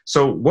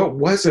 So what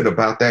was it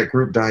about that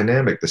group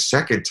dynamic the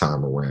second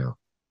time around,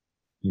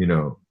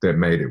 that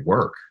made it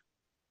work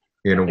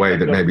in a way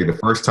that maybe the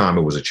first time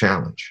it was a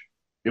challenge?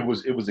 It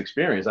was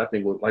experience. I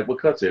think, like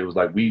what Cut said, it was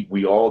like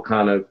we all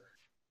kind of,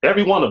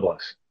 every one of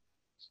us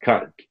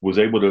kind of was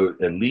able to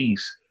at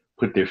least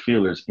put their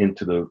feelers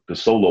into the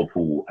solo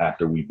pool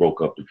after we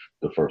broke up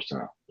the first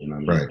time. You know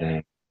what I mean?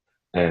 Right.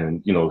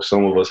 And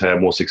some of us had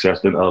more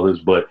success than others,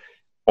 but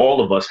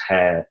all of us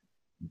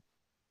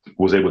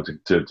was able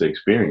to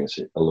experience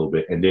it a little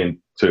bit, and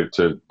then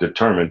to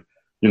determine,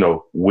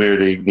 where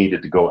they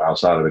needed to go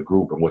outside of the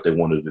group and what they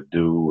wanted to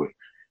do. And,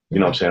 you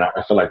know what I'm saying?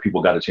 I feel like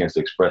people got a chance to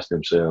express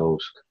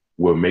themselves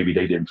where maybe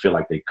they didn't feel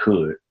like they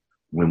could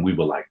when we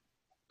were like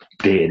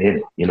dead in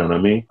it. You know what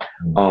I mean?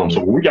 So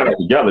when we got back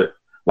together,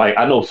 like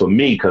I know for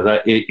me, because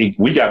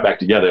we got back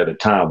together at a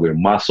time where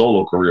my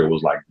solo career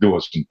was like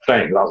doing some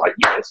things. I was like,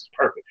 yeah, this is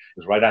perfect.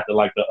 It's right after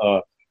like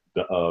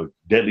the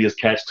Deadliest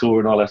Catch tour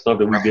and all that stuff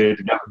that we did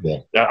together.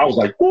 Yeah. I was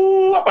like,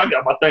 ooh, I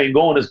got my thing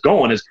going. It's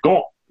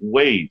going.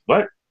 Wait,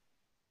 what?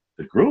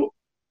 The group?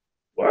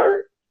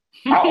 Word?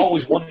 I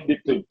always wanted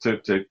it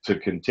to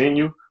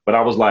continue, but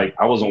I was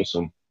on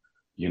some,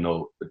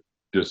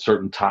 there's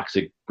certain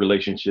toxic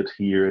relationships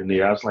here and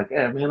there. I was like,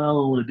 yeah, man, I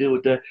don't want to deal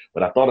with that.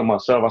 But I thought of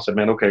myself. I said,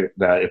 man, okay,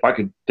 now if I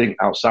could think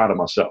outside of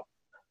myself,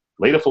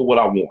 later for what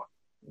I want,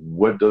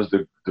 what does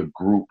the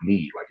group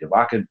need? Like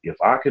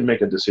if I can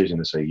make a decision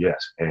to say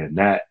yes, and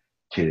that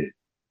could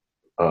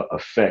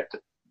affect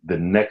the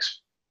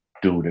next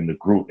dude in the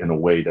group in a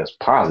way that's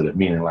positive,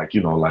 meaning like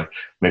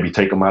maybe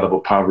take them out of a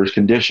impoverished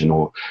condition,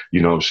 or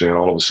saying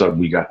all of a sudden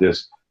we got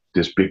this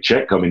big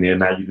check coming in,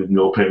 now you can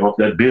pay off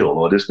that bill,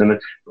 or this and that,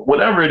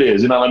 whatever it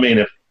is. You know what I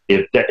mean?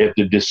 If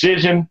the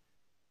decision,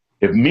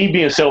 if me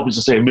being selfish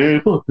to say,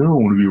 man, fuck, I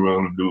don't want to be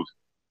around them dudes,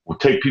 will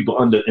take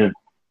people into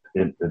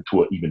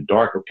an even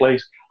darker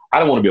place, I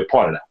don't want to be a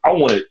part of that. I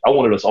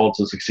wanted us all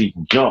to succeed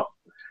from jump.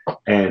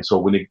 And so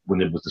when it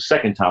was the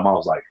second time, I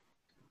was like,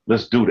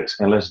 let's do this,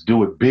 and let's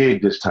do it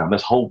big this time.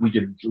 Let's hope we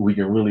can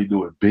really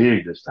do it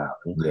big this time.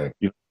 Yeah.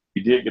 You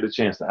did get a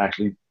chance to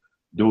actually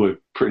do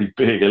it pretty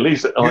big, at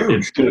least to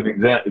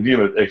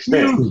an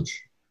extent.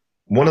 Huge.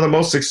 One of the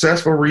most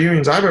successful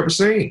reunions I've ever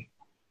seen.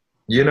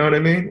 You know what I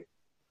mean?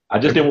 I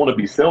just didn't want to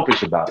be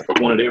selfish about it. I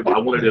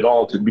wanted it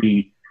all to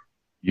be,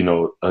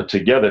 a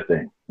together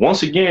thing.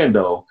 Once again,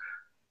 though,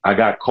 I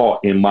got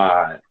caught in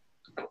my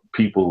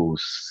people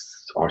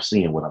are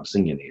seeing what I'm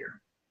seeing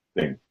here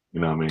thing.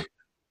 You know what I mean?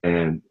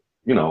 And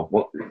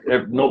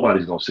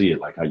nobody's gonna see it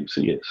like how you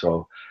see it.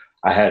 So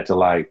I had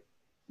to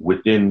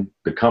within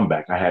the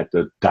comeback, I had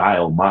to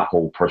dial my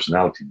whole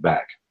personality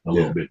back a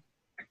little bit.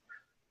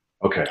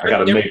 Okay, I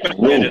got to make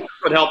room. It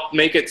would help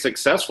make it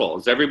successful.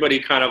 Is everybody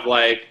kind of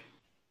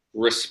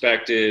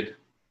respected?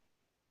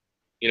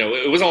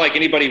 It wasn't like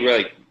anybody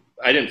really.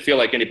 I didn't feel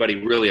like anybody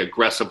really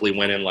aggressively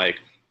went in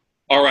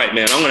all right,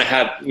 man, I'm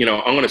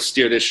gonna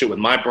steer this shit with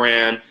my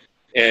brand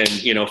and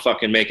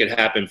fucking make it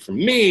happen for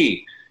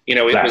me.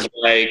 It was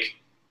like,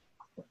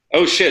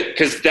 oh shit,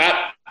 because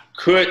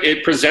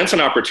it presents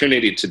an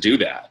opportunity to do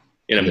that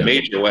in a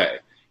major way,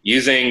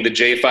 using the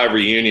J5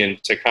 reunion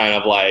to kind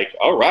of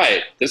all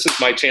right, this is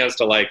my chance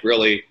to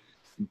really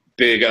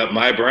big up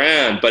my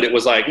brand. But it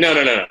was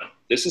no,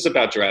 this is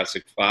about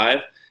Jurassic 5.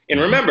 And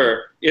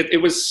remember,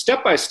 it was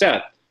step by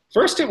step.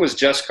 First, it was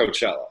just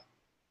Coachella.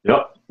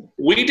 Yep.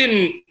 We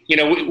didn't,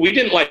 we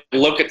didn't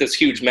look at this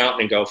huge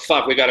mountain and go,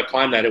 fuck, we got to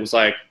climb that. It was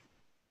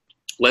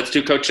let's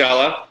do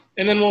Coachella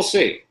and then we'll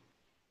see.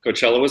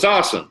 Coachella was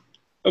awesome.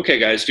 Okay,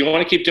 guys, do you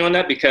want to keep doing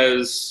that?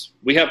 Because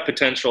we have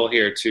potential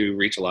here to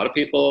reach a lot of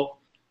people,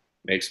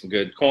 make some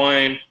good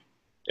coin.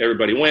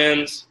 Everybody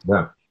wins.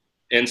 Yeah.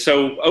 And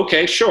so,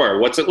 okay, sure.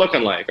 What's it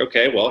looking like?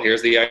 Okay, well,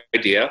 here's the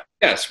idea.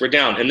 Yes, we're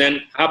down. And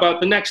then how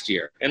about the next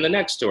year and the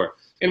next tour?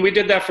 And we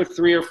did that for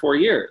 3 or 4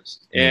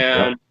 years.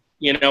 And,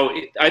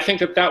 I think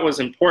that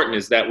was important,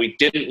 is that we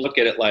didn't look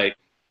at it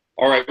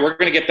all right, we're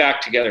going to get back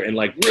together and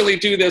really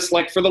do this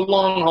for the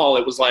long haul.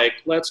 It was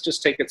let's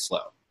just take it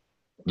slow.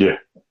 Yeah.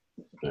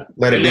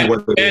 Let it be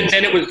what it is. And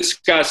then it was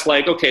discussed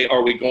okay,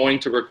 are we going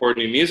to record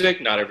new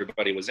music? Not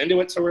everybody was into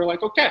it. So we were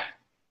okay,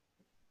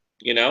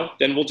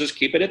 then we'll just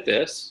keep it at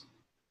this.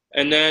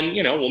 And then,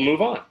 we'll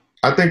move on.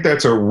 I think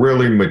that's a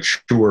really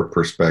mature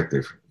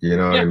perspective. You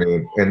know what I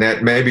mean? And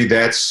that maybe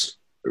that's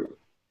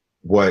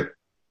what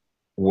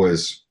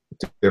was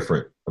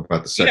different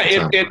about the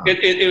second time?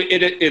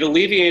 It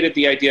alleviated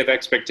the idea of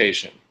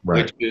expectation,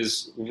 right. which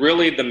is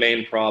really the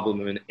main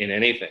problem in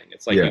anything.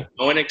 It's like you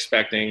go in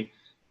expecting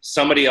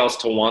somebody else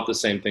to want the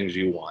same things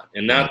you want,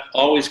 and that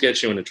always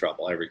gets you into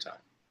trouble every time.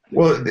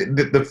 Well,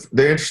 the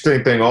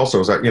interesting thing also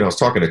is that, I was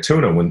talking to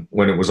Tuna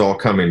when it was all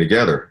coming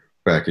together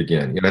back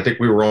again. I think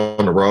we were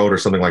on the road or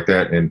something like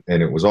that, and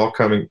it was all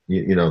coming,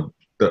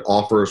 the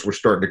offers were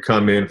starting to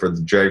come in for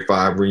the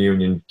J5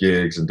 reunion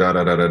gigs and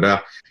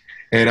da-da-da-da-da.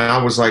 And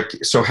I was like,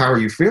 so how are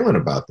you feeling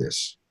about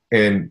this?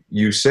 And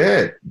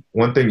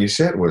one thing you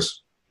said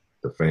was,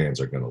 the fans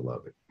are going to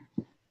love it.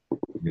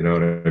 You know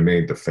what I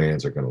mean? The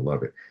fans are going to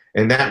love it.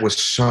 And that was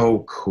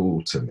so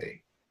cool to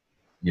me,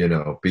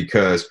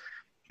 because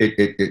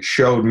it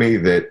showed me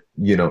that,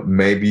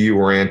 maybe you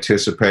were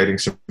anticipating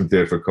some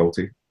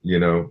difficulty,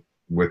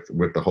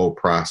 with the whole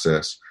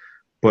process,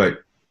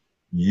 but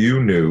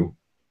you knew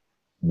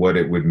what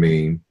it would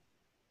mean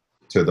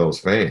to those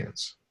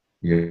fans,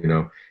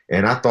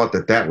 and I thought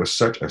that was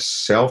such a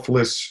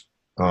selfless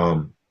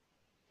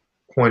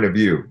point of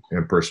view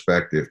and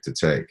perspective to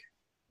take,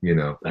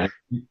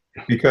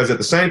 because at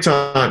the same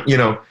time,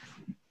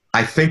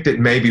 I think that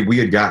maybe we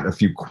had gotten a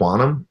few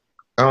Quantum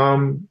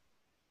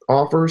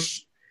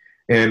offers,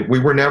 and we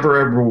were never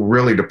able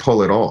really to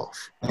pull it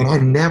off. And I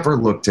never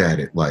looked at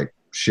it like,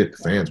 shit, the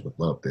fans would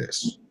love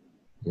this.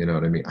 You know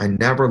what I mean? I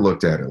never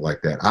looked at it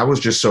like that. I was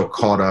just so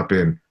caught up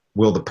in,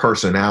 will the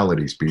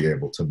personalities be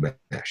able to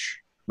mesh?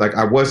 Like,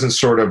 I wasn't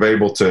sort of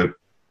able to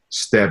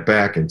step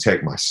back and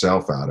take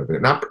myself out of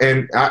it.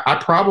 And I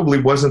probably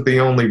wasn't the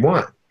only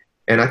one.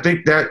 And I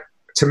think that,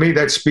 to me,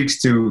 that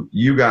speaks to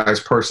you guys'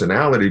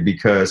 personality,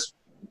 because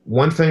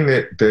one thing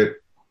that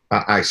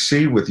I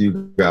see with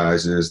you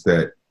guys is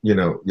that,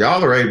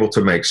 y'all are able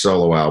to make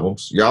solo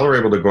albums. Y'all are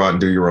able to go out and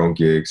do your own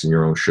gigs and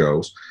your own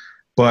shows.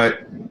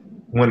 But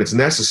when it's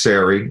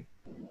necessary,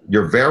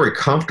 you're very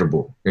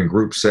comfortable in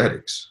group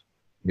settings.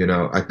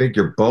 I think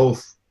you're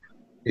both,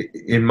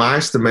 in my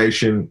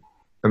estimation,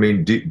 I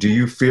mean, do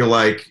you feel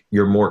like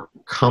you're more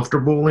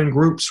comfortable in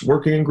groups,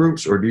 working in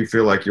groups, or do you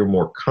feel like you're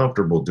more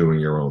comfortable doing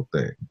your own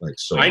thing? Like,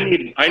 so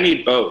I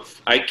need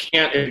both. I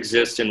can't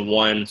exist in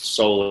one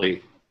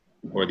solely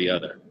or the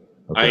other.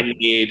 Okay. I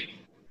need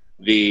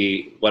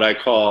what I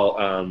call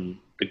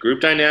the group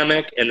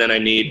dynamic, and then I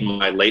need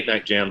my late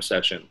night jam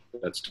session.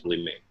 That's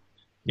totally me.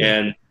 Yeah.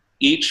 And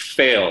each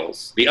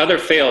fails. The other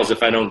fails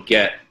if I don't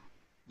get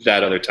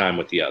that other time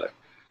with the other.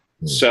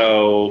 Mm.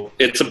 So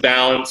it's a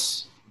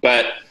balance,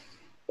 but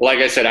like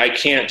I said, I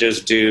can't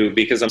just do,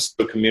 because I'm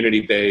so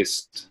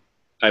community-based,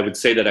 I would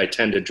say that I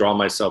tend to draw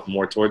myself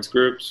more towards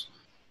groups.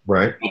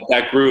 Right.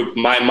 That group,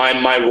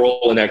 my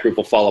role in that group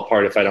will fall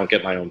apart if I don't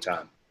get my own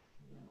time.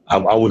 I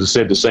would have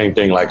said the same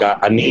thing. Like,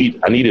 I need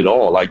it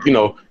all. Like,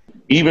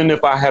 even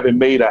if I haven't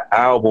made an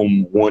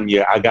album one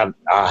year,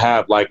 I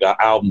have like an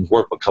album's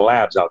worth of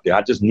collabs out there.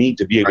 I just need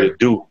to be able to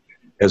do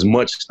as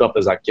much stuff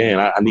as I can.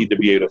 I need to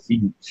be able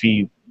to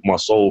feed my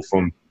soul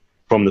from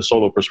the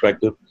solo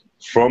perspective,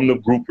 from the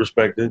group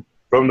perspective,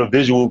 from the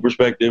visual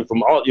perspective,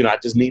 from all, I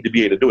just need to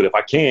be able to do it. If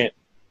I can't,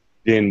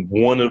 then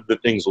one of the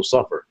things will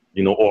suffer,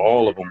 or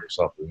all of them will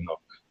suffer,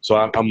 So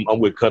I'm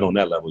with Cut on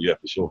that level, yeah,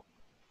 for sure.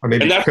 I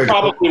mean, and that's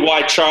probably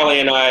why Charlie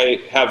and I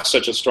have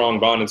such a strong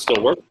bond and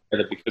still work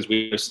together, because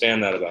we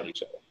understand that about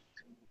each other.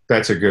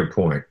 That's a good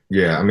point.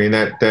 Yeah, I mean,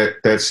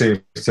 that seems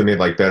to me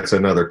like that's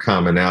another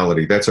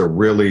commonality. That's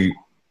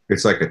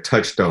it's like a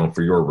touchstone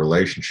for your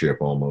relationship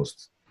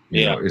almost.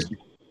 You know, is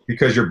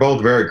because you're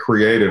both very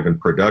creative and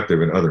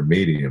productive in other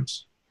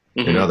mediums,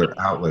 in other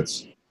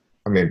outlets.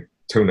 I mean,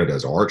 Tuna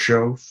does art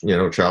shows.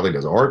 Charlie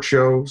does art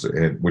shows,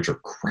 and which are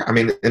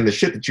and the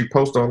shit that you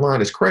post online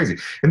is crazy.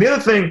 And the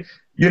other thing,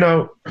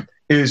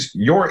 is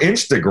your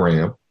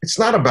Instagram. It's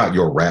not about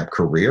your rap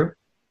career.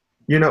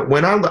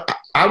 When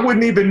I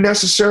wouldn't even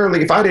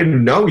necessarily, if I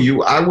didn't know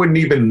you, I wouldn't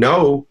even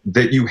know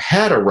that you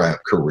had a rap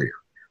career.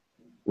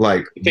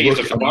 Like, I think he's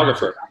a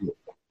photographer.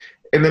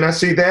 And then I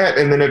see that,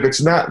 and then if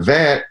it's not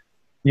that,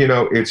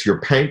 it's your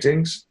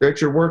paintings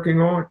that you're working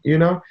on,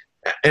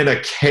 and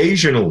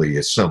occasionally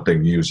it's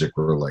something music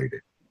related.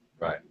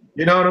 Right.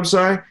 You know what I'm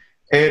saying?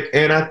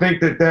 And I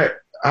think that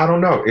I don't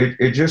know,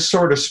 it just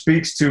sort of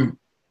speaks to,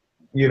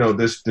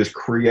 this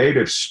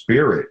creative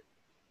spirit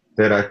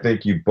that I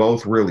think you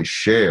both really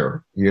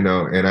share,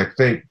 and I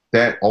think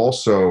that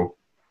also,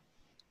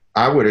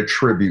 I would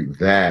attribute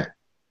that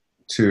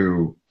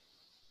to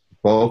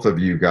both of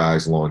you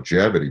guys'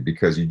 longevity,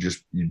 because you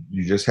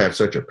just have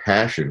such a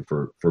passion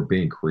for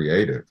being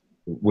creative.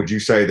 Would you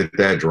say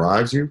that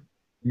drives you?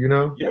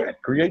 Yeah,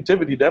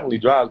 creativity definitely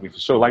drives me for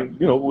sure. Like,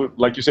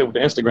 like you said with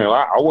the Instagram,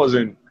 I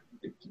wasn't,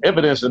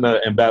 Evidence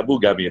and Babu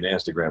got me into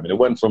Instagram, and it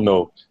wasn't from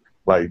no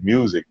like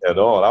music at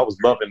all. I was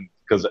loving,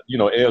 because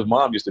Air's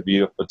mom used to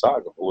be a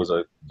photographer, was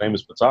a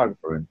famous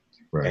photographer,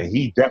 and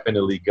he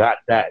definitely got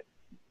that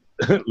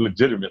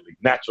legitimately,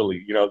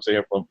 naturally. You know what I'm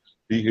saying? From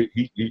he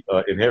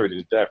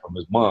inherited that from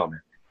his mom.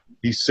 And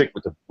he's sick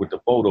with the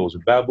photos,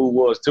 and Babu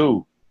was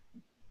too.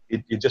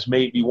 It just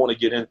made me want to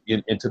get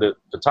into the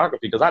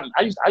photography, because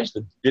I used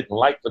to didn't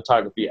like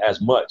photography as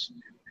much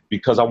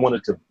because I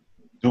wanted to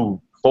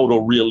do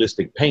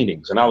photorealistic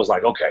paintings. And I was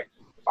like, okay,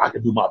 if I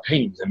could do my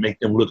paintings and make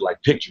them look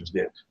like pictures,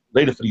 then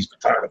later for these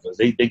photographers,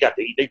 they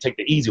take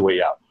the easy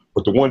way out.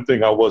 But the one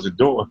thing I wasn't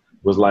doing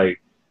was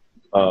like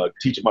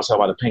teaching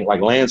myself how to paint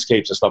like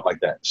landscapes and stuff like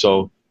that.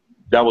 So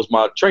that was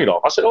my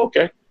trade-off. I said,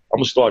 okay, I'm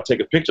gonna start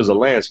taking pictures of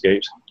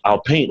landscapes.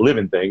 I'll paint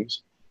living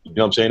things. You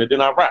know what I'm saying? And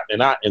then I rap.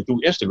 And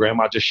through Instagram,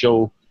 I just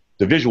show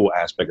the visual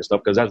aspect of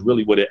stuff, because that's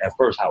really what at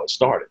first how it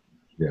started.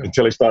 Yeah.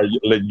 Until they started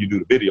letting you do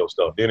the video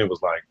stuff. Then it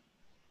was like,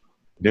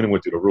 then it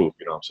went through the roof,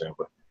 you know what I'm saying?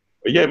 But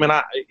yeah, man,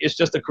 it's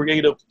just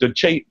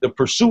the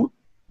pursuit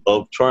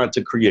of trying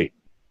to create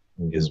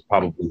is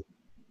probably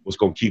what's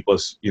going to keep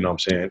us, you know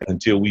what I'm saying,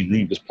 until we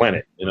leave this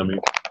planet, you know what I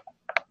mean?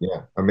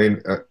 Yeah, I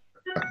mean,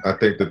 I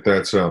think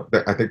that's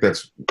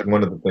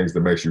one of the things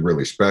that makes you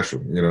really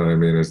special, you know what I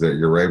mean, is that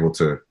you're able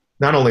to,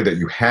 not only that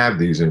you have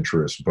these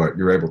interests, but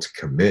you're able to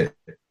commit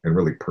and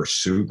really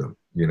pursue them,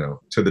 you know,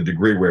 to the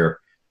degree where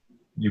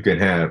you can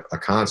have a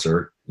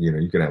concert, you know,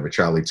 you can have a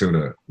Chali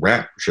Tuna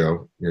rap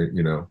show,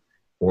 you know,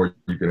 or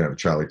you can have a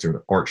Chali Tuna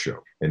art show.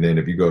 And then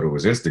if you go to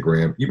his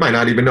Instagram, you might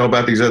not even know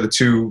about these other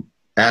two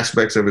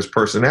aspects of his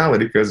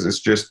personality, because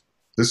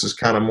this is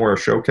kind of more a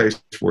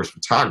showcase for his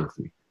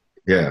photography.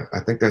 Yeah, I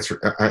think that's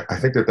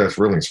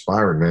really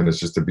inspiring, man. It's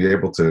just to be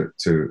able to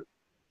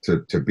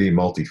be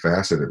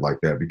multifaceted like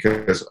that,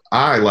 because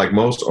I, like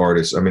most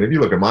artists, I mean, if you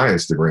look at my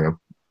Instagram,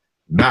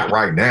 not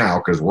right now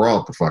because we're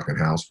all at the fucking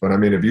house, but I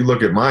mean, if you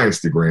look at my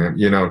Instagram,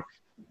 you know,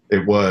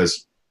 it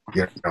was,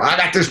 you know, I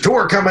got this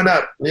tour coming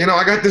up, you know,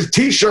 I got this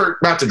t-shirt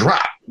about to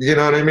drop, you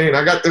know what I mean?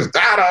 I got this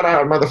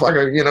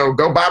motherfucker, you know,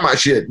 go buy my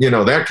shit, you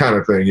know, that kind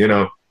of thing, you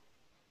know.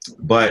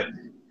 But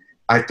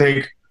I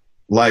think,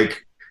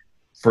 like,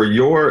 for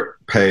your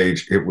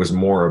page, it was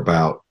more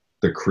about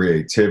the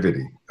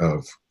creativity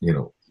of, you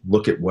know,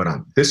 look at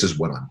this is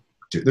what I'm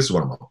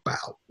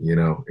about, you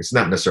know. It's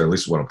not necessarily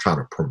this is what I'm trying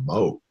to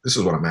promote. This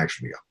is what I'm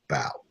actually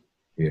about,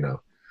 you know.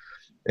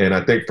 And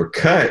I think for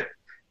Cut,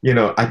 you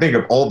know, I think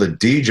of all the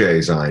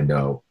DJs I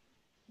know,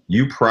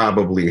 you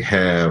probably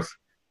have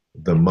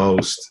the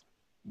most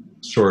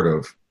sort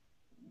of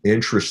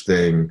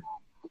interesting,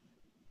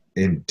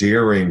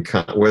 endearing,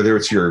 whether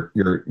it's your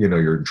you know,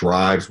 your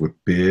drives with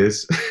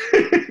Biz,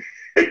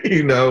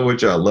 you know,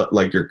 which I love,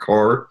 like your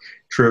car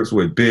trips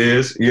with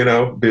Biz, you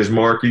know, Biz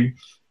Markie,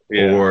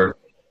 yeah. Or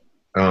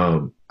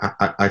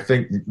I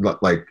think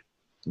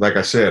like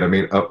I said, I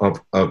mean,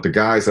 of the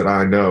guys that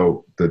I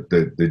know, the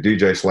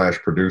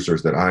DJ /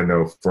 producers that I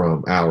know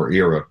from our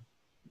era,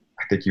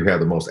 I think you have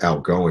the most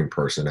outgoing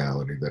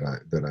personality that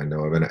I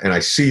know of, and I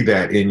see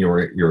that in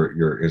your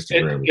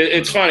Instagram.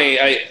 It's funny,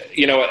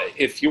 you know,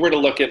 if you were to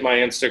look at my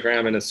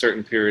Instagram in a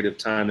certain period of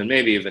time, and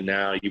maybe even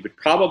now, you would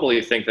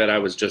probably think that I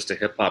was just a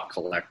hip hop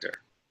collector.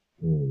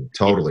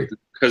 Totally.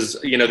 Because,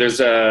 you know, there's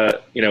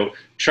you know,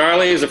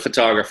 Charlie is a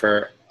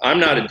photographer. I'm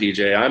not a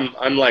DJ.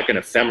 I'm like an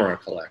ephemera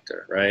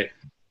collector, right?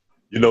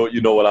 You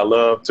know what I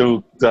love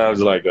too?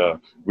 Times like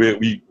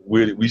we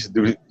used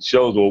to do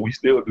shows, or we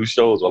still do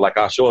shows, or like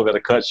I'll show up at a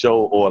Cut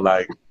show, or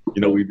like,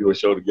 you know, we do a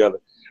show together,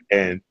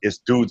 and it's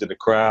dudes in the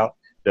crowd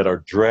that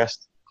are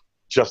dressed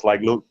just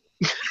like Luke.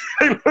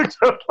 They look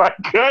just like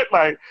Cut.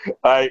 Like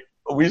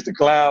we used to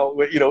clown,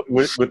 you know,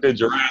 within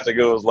Jurassic.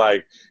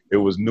 It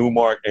was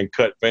Newmark and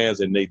Cut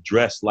fans, and they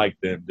dressed like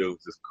them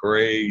dudes. It's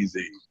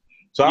crazy.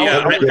 So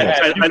yeah,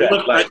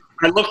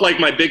 I look like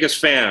my biggest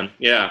fan.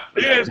 Yeah.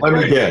 Let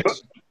me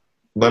guess.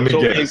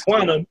 In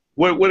Quantum,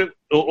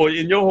 or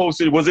in your whole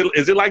city,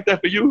 is it like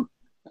that for you?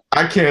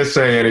 I can't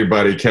say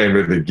anybody came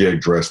to the gig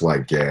dressed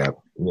like Gab.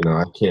 You know,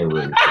 I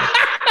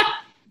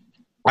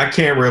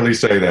can't really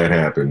say that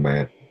happened,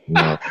 man.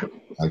 No,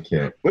 I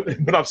can't.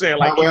 But I'm saying,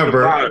 like,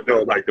 however,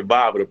 like the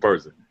vibe of the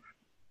person.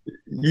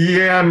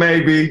 Yeah,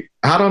 maybe.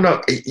 I don't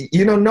know.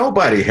 You know,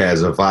 nobody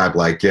has a vibe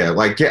like Gab.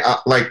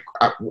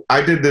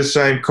 I did this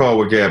same call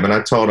with Gab, and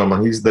I told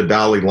him he's the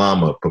Dalai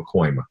Lama of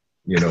Pacoima.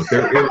 You know,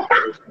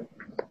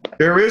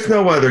 there is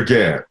no other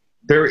Gab.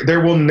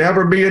 There will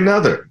never be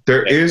another.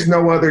 There is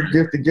no other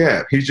Gifted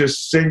Gab. He's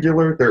just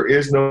singular. There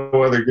is no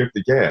other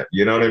Gifted Gab.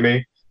 You know what I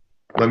mean?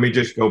 Let me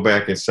just go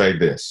back and say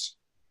this.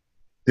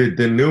 Did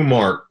the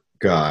Newmark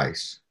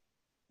guys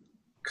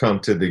come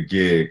to the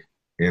gig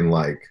in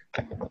like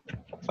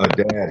a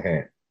dad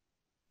hat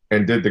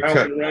and did the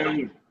cut?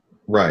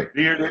 Right.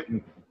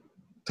 Bearded.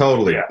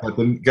 Totally. Yeah.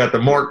 Got the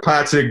Mark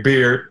Potzig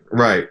beard.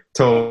 Right.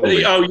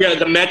 Totally. Oh yeah,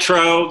 the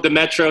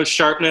Metro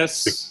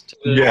sharpness.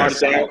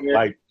 Yes.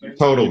 Like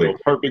totally. You know,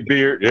 perfect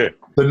beard. Yeah.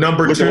 The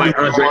number 2 like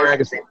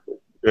guard,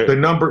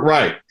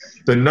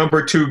 the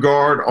number 2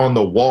 guard on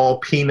the wall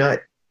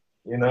peanut,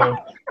 you know.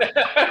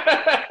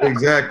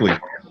 Exactly.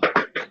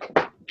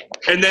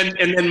 And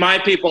then my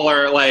people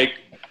are like,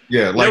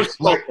 no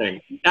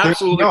sculpting.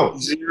 Absolutely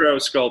zero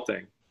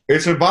sculpting.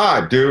 It's a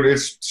vibe, dude.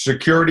 It's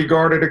security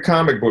guard at a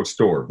comic book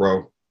store,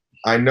 bro.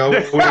 I know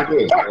what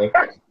it is, man.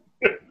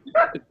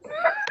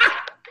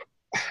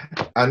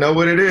 I know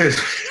what it is.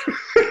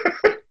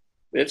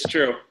 It's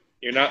true.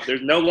 You're not.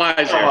 There's no lies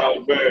there.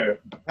 Oh, man.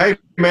 Hey,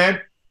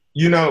 man.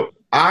 You know,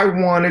 I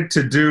wanted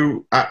to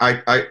do.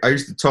 I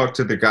used to talk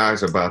to the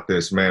guys about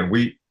this, man.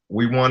 We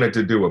wanted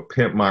to do a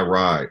Pimp My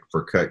Ride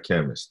for Cut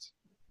Chemist.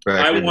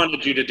 I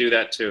wanted you to do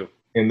that too.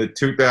 In the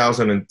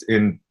 2000 and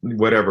in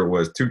whatever it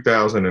was,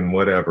 2000 and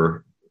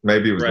whatever,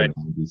 maybe it was right.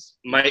 the 90s.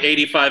 My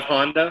 '85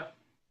 Honda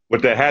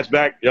with that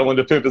hatchback. Y'all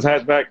wanted to pimp his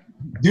hatchback.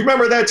 Do you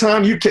remember that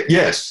time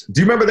yes?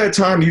 Do you remember that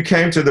time you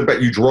came to the Bay?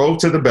 You drove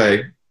to the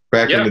Bay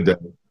back in the day,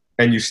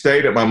 and you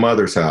stayed at my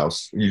mother's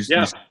house. You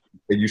stayed.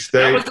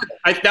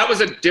 That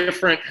was a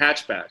different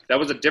hatchback. That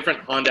was a different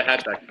Honda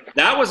hatchback.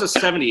 That was a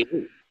 '78.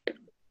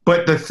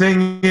 But the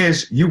thing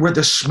is, you were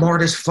the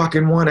smartest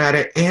fucking one out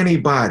of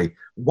anybody.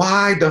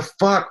 Why the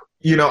fuck?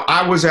 You know,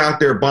 I was out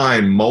there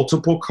buying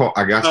multiple cars.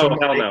 I got some.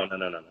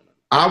 No.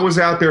 I was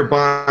out there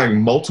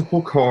buying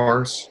multiple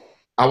cars.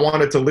 I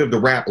wanted to live the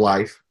rap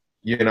life.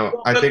 You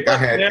know, I think I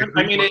had.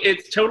 I mean,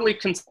 it's totally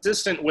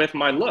consistent with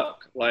my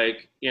look.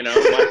 Like, you know,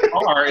 my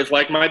car is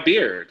like my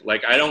beard.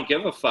 Like, I don't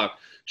give a fuck.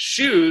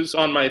 Shoes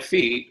on my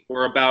feet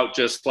were about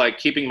just like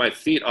keeping my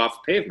feet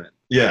off pavement.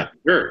 Yeah.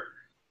 Sure.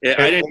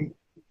 I didn't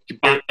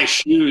buy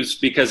shoes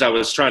because I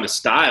was trying to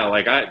style.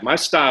 Like, my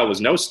style was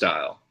no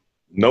style.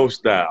 No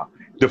style.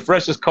 The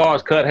freshest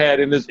cars Cut had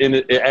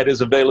at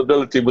his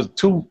availability was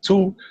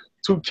two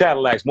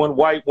Cadillacs, one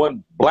white,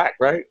 one black,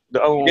 right?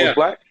 The other one was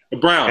black.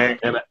 Brown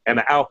and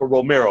an Alfa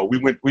Romero. We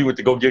went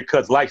to go get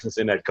Cut's license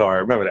in that car.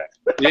 Remember that?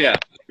 Yeah.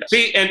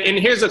 See, and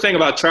here's the thing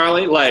about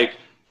Charlie. Like,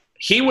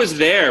 he was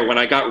there when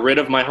I got rid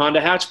of my Honda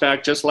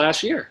hatchback just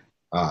last year.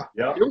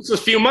 Yeah. It was a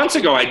few months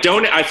ago.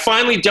 I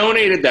finally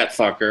donated that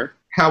fucker.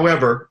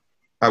 However,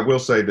 I will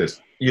say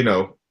this. You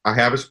know, I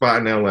have a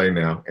spot in LA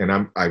now, and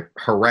I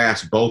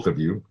harass both of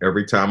you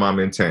every time I'm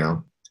in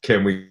town.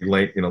 Can we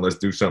link? You know, let's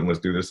do something.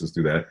 Let's do this. Let's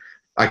do that.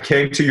 I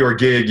came to your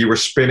gig. You were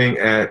spinning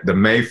at the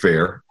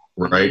Mayfair.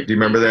 Right? Do you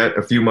remember that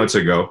a few months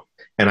ago?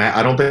 And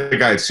I don't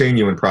think I had seen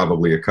you in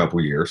probably a couple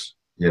years,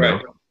 you know?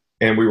 Right.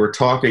 And we were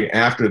talking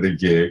after the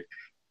gig,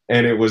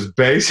 and it was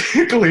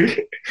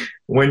basically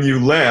when you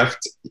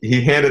left,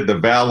 he handed the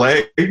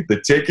valet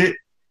the ticket.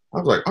 I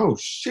was like, oh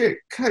shit,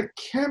 Cut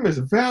Chemist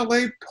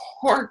valet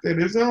parked at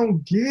his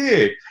own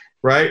gig,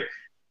 right?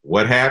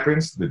 What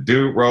happens? The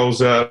dude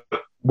rolls up.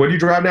 What do you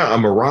drive now? A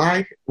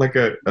Mirai? Like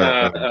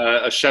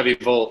a Chevy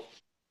Volt.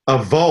 A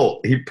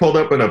Volt. He pulled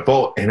up in a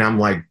Volt, and I'm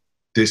like,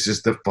 this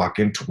is the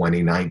fucking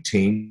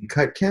 2019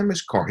 Cut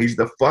Chemist car. He's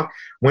the fuck.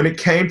 When it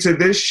came to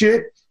this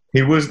shit,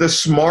 he was the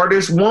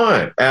smartest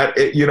one. At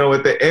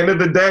the end of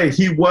the day,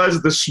 he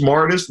was the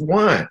smartest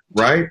one,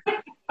 right?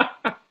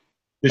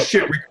 The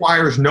shit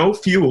requires no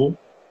fuel.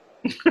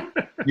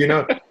 You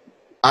know,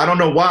 I don't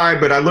know why,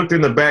 but I looked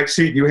in the back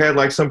seat. You had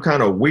like some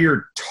kind of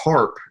weird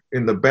tarp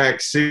in the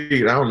back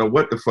seat. I don't know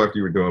what the fuck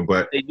you were doing,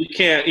 but you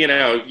can't, you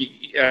know,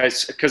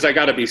 because I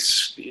got to be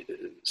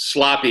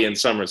sloppy in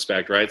some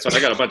respect, right? So I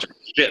got a bunch of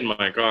shit in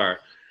my car,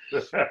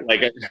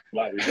 like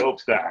dope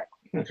stack.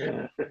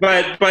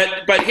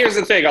 But here's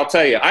the thing. I'll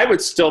tell you, I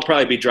would still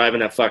probably be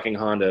driving that fucking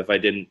Honda if I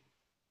didn't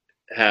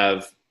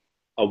have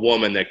a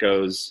woman that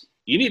goes,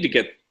 "You need to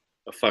get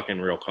a fucking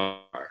real car."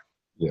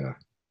 Yeah.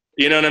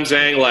 You know what I'm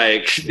saying?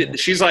 Like,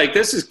 she's like,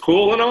 "This is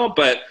cool and all,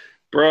 but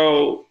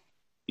bro,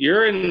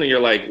 you're in your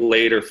like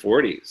later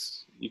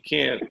 40s. You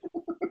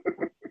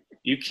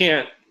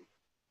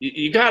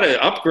got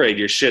to upgrade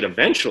your shit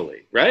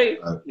eventually, right?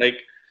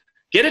 Like,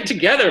 get it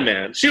together,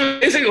 man." She was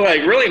basically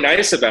like really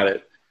nice about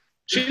it.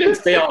 She didn't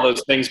say all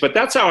those things, but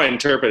that's how I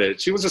interpret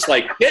it. She was just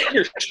like, "Get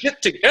your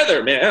shit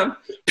together, man."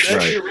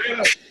 Right.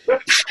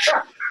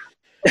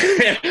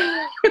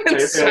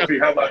 LP,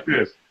 how about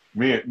this?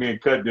 Me and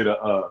Cut did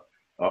a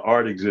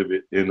art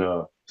exhibit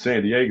in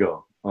San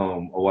Diego a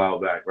while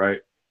back,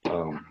 right?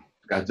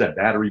 Got that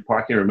Battery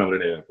Park. I can't remember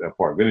that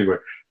park. But anyway,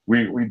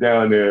 we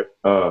down there.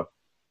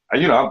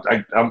 You know,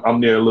 I'm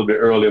there a little bit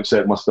early. I'm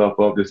setting my stuff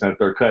up. This and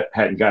third. Cut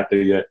hadn't got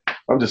there yet.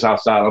 I'm just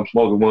outside. I'm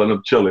smoking one.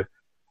 I'm chilling,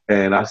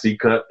 and I see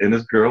Cut and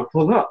this girl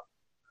pull up.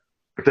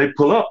 But they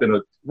pull up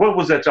in what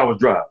was that y'all was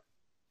driving?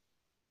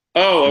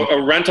 Oh,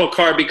 a rental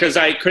car because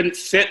I couldn't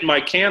fit my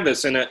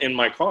canvas in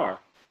my car.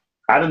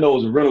 I didn't know it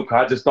was a rental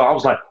car. I just thought, I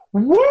was like,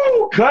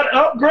 woo, Cut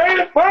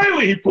upgraded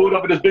finally. He pulled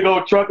up in this big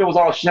old truck. It was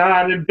all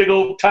shining, big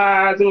old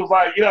tires. It was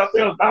like, you know what I'm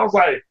saying? I was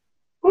like,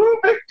 ooh,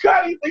 big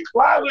Cut, he thinks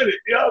fly with it.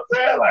 You know what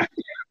I'm saying? Like,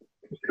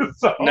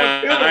 so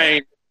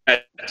I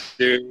ain't,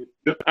 dude.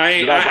 I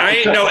ain't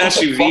no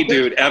SUV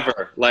dude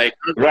ever. Like,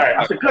 right.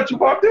 I said, Cut, you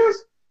bought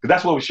this? Because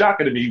that's what was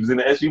shocking to me. He was in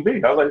the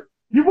SUV. I was like,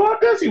 you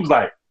bought this? He was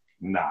like,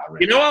 nah.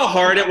 Right. You know how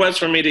hard it was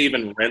for me to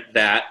even rent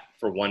that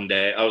for one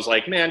day? I was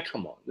like, man,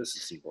 come on. This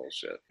is some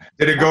bullshit.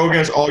 Did it go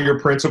against all your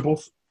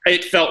principles?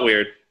 It felt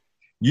weird.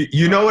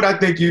 You know what I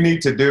think you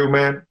need to do,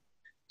 man?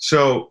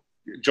 So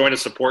join a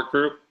support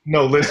group?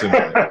 No, listen.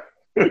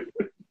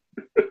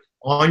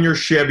 On your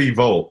Chevy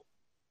Volt,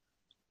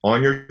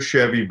 on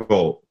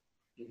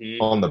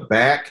the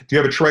back, do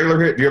you have a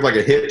trailer hitch? Do you have like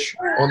a hitch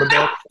on the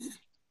back?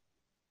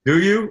 Do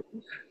you?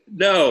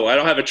 No, I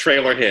don't have a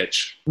trailer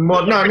hitch.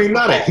 Well, no, I mean,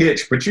 not a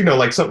hitch, but you know,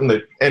 like something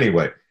that,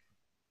 anyway.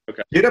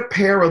 Okay. Get a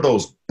pair of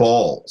those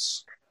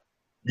balls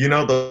You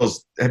know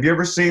those? Have you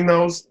ever seen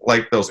those?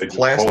 Like those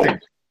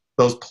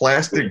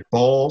plastic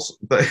balls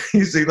that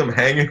you see them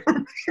hanging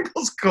from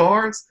people's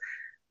cars.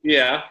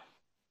 Yeah.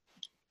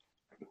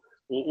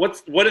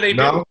 What do they do?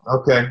 No.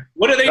 Okay.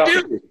 What do they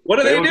do? What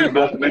do they do?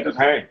 Nothing. They just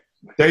hang.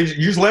 You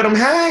just let them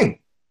hang.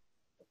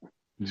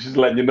 You just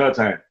letting your nuts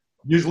hang.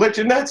 You just let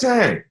your nuts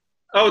hang.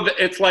 Oh,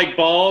 it's like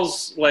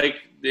balls. Like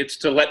it's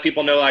to let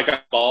people know I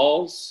got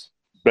balls.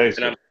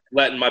 Basically. And I'm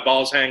letting my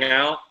balls hang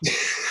out.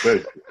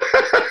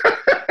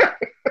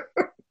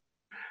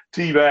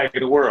 Teabag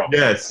in the world.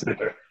 Yes.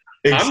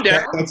 I'm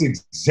down. That's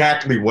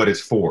exactly what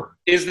it's for.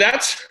 Is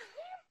that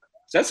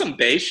some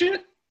Bay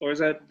shit? Or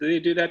do they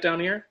do that down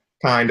here?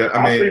 Kind of.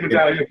 I've seen it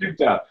down here a few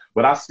times,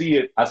 but I see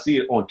it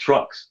on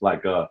trucks,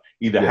 like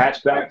either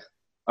hatchbacks.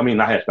 I mean,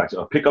 not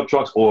hatchbacks, pickup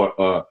trucks,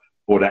 or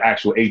the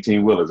actual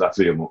 18-wheelers. I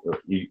see them,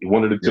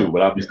 one of the two.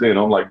 But I'll be saying,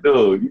 I'm like,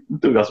 dude, you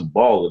still got some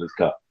balls in this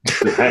car.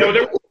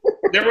 No,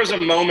 there was a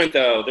moment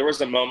though. There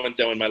was a moment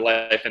though in my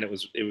life, and it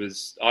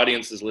was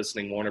audiences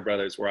listening, Warner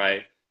Brothers,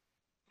 where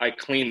I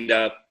cleaned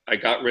up. I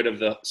got rid of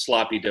the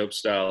sloppy dope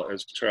style,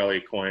 as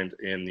Charlie coined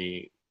in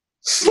the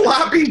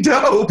sloppy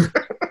dope.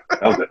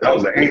 that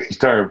was an English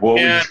term, boy.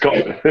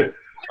 And,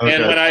 Okay.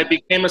 And when I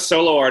became a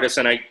solo artist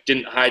and I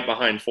didn't hide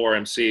behind 4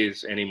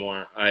 MCs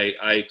anymore,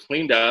 I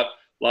cleaned up,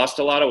 lost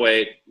a lot of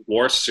weight,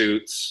 wore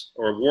suits,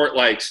 or wore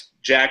like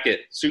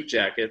suit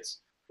jackets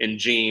and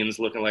jeans,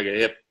 looking like a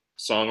hip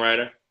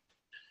songwriter.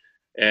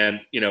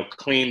 And,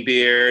 clean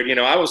beard.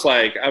 I was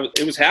like,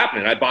 it was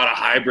happening. I bought a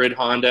hybrid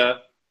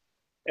Honda.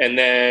 And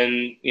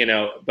then,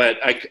 but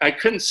I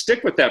couldn't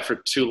stick with that for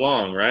too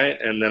long, right?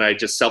 And then I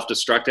just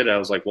self-destructed. I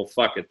was like, well,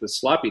 fuck it.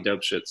 This sloppy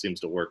dope shit seems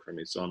to work for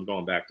me. So I'm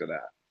going back to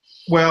that.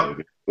 Well,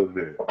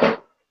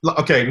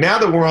 okay, now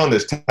that we're on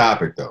this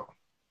topic,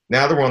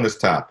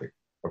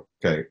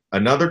 okay,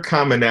 another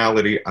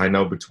commonality I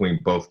know between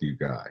both of you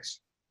guys,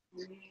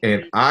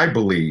 and I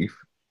believe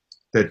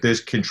that this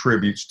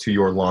contributes to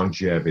your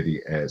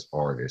longevity as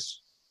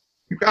artists.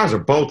 You guys are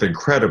both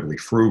incredibly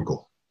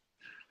frugal.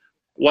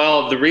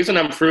 Well, the reason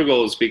I'm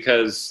frugal is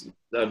because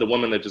the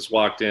woman that just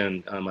walked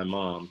in, my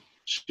mom,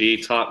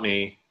 she taught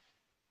me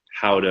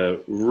how to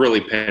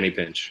really penny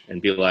pinch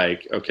and be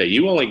like, okay,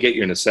 you only get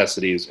your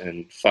necessities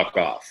and fuck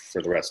off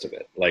for the rest of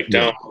it. Like,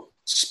 don't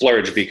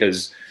splurge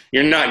because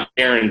you're not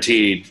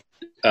guaranteed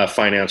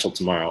financial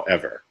tomorrow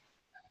ever.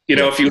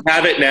 If you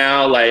have it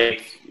now,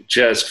 like,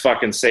 just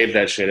fucking save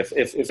that shit. If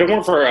it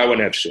weren't for her, I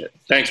wouldn't have shit.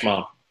 Thanks,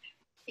 Mom.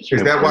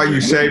 Is that why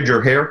you saved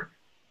your hair?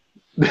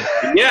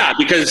 Yeah,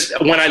 because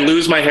when I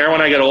lose my hair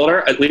when I get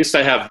older, at least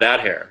I have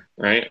that hair,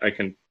 right? I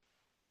can.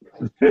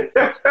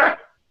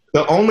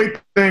 The only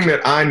thing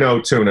that I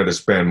know Tuna to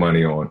spend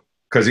money on,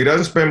 because he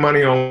doesn't spend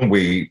money on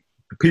weed.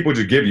 People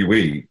just give you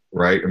weed,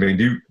 right? I mean,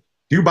 do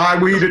you buy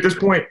weed at this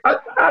point?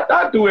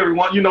 I do every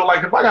once.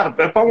 Like if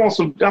I want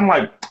some, I'm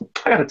like,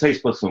 I got a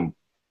taste for some.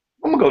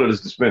 I'm gonna go to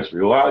this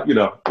dispensary, or I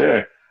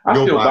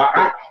still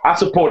buy. I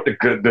support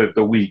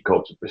the weed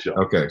culture for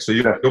sure. Okay, so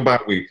you'll buy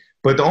weed,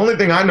 but the only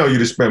thing I know you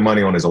to spend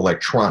money on is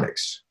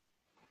electronics,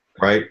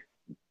 right?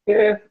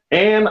 Yeah,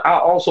 and I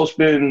also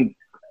spend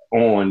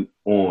on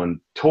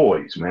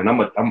toys, man.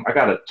 I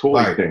got a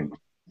toy thing.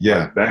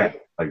 Yeah, like bad,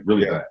 like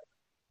really bad.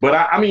 But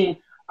I mean,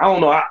 I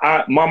don't know.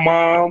 My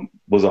mom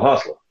was a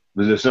hustler. It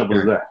was as simple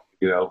as that.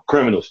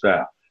 Criminal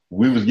style.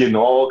 We was getting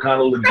all kind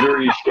of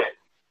luxurious shit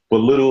for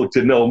little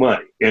to no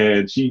money,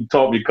 and she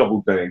taught me a couple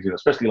things,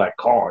 especially like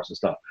cars and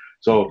stuff.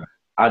 So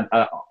I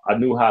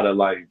knew how to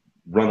like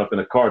run up in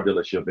a car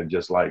dealership and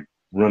just like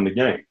run the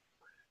game.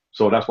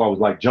 So that's why I was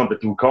like jumping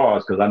through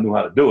cars because I knew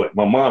how to do it.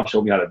 My mom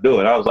showed me how to do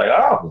it. I was like,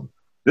 oh,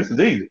 this is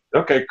easy.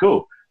 Okay,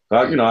 cool.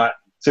 So,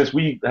 since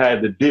we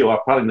had the deal, I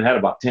probably had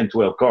about 10,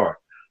 12 cars.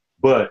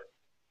 But,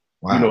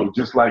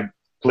 just like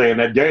playing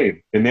that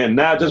game. And then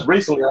now just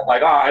recently, I'm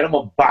like, all right, I'm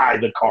going to buy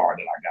the car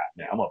that I got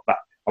now.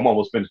 I'm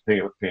almost finished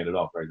paying it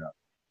off right now.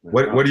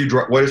 What do you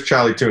drive? What does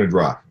Chali Tuna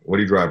drive? What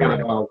do you drive right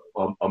now?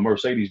 A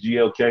Mercedes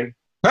GLK.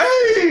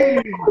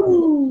 Hey!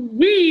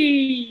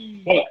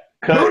 Wee!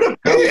 Cut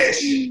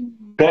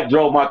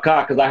drove my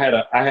car because I had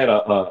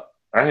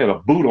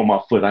a boot on my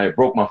foot. I had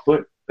broke my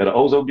foot at an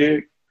Ozo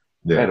gig.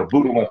 Yeah. I had a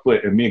boot on my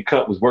foot, and me and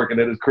Cut was working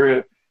at his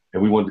crib,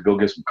 and we wanted to go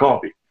get some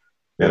coffee.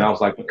 Yeah. And I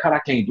was like, well, Cut, I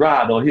can't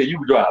drive though. Here, you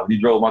can drive. And he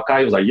drove my car.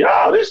 He was like,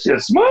 yo, this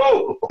shit's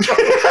smooth.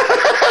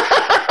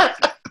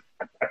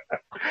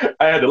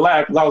 I had to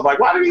laugh because I was like,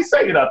 why did he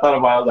say it? I thought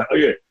about it. I was like, oh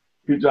yeah,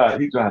 he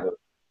drive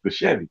the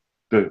Chevy.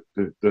 No,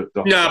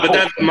 but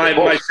that's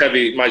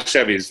my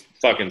Chevy's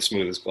fucking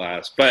smooth as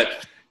glass.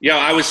 But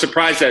I was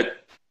surprised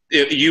that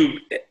you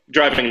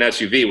driving an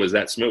SUV was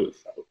that smooth.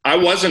 I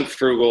wasn't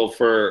frugal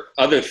for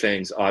other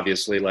things,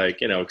 obviously,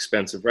 like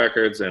expensive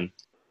records, and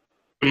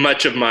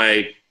much of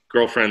my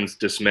girlfriend's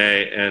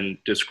dismay and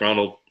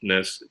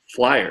disgruntledness,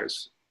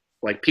 flyers,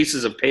 like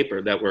pieces of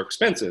paper that were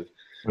expensive.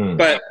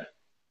 But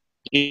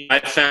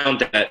I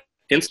found that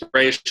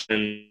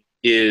inspiration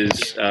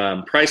is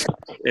priceless.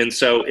 And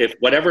so if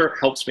whatever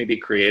helps me be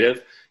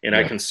creative and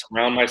I can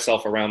surround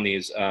myself around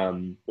these,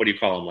 what do you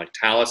call them? Like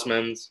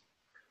talismans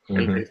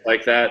and things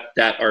like that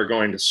are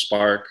going to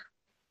spark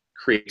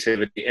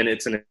creativity, and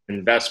it's an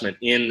investment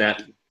in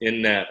that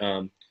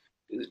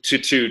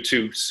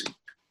to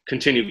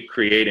continue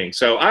creating.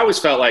 So I always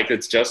felt like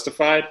it's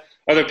justified.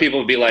 Other people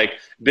would be like,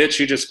 bitch,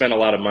 you just spent a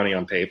lot of money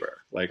on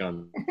paper, like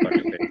on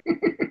fucking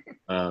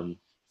paper.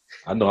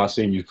 I know I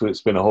seen you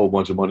spend a whole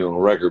bunch of money on a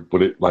record,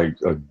 put it like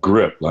a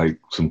grip, like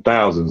some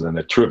thousands, and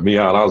it tripped me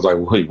out. I was like,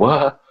 wait,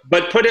 what?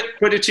 But put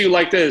it to you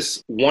like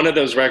this: one of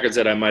those records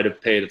that I might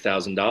have paid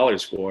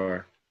 $1,000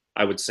 for,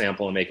 I would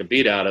sample and make a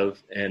beat out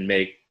of, and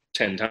make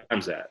 10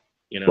 times that.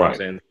 You know what I'm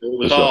saying?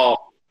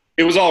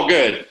 It was all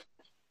good.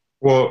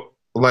 Well,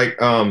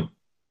 like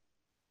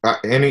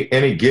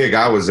any gig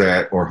I was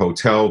at or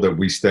hotel that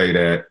we stayed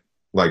at,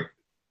 like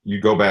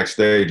you go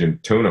backstage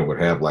and Tuna would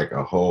have like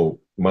a whole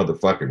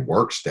motherfucking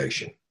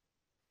workstation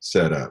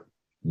set up.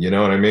 You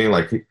know what I mean?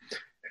 Like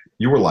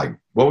you were like,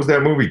 what was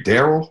that movie,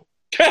 Daryl?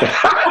 Do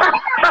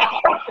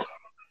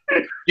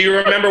you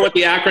remember what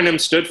the acronym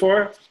stood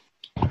for?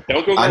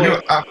 Don't Google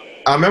it.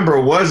 I remember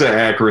it was an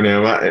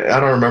acronym. I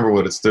don't remember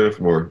what it stood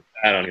for.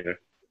 I don't either.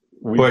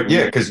 But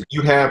yeah, because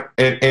you have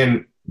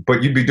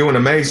but you'd be doing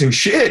amazing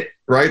shit,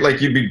 right?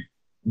 Like you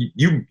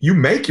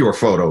make your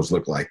photos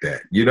look like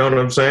that. You know what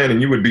I'm saying?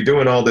 And you would be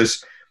doing all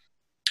this,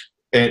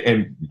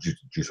 and you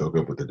just hook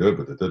up with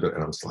the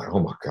and I was like, oh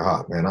my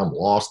God, man, I'm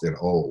lost and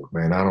old,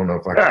 man. I don't know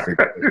if I can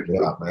figure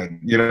this out, man.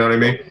 You know what I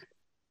mean?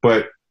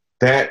 But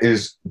that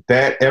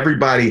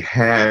everybody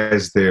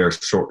has their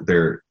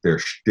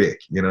shtick.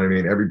 You know what I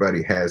mean?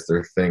 Everybody has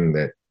their thing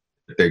that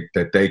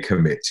they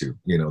commit to.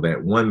 You know,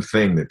 that one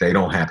thing that they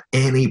don't have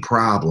any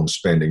problem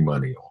spending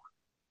money on.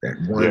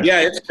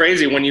 Yeah, it's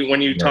crazy when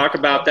you talk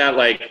about that,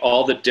 like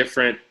all the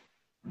different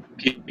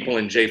people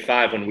in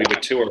J5 when we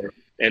would tour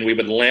and we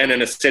would land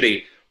in a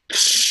city,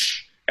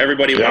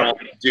 everybody went out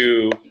to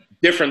do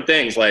different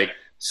things, like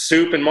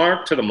Soup and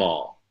Mark to the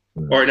mall.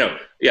 Or no,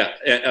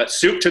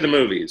 Soup to the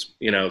movies,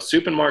 you know,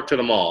 Soup and Mark to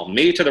the mall,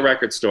 me to the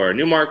record store,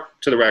 New Mark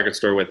to the record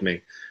store with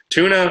me,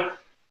 Tuna,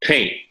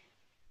 paint.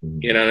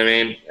 You know what I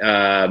mean?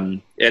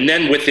 And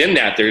then within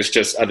that, there's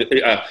just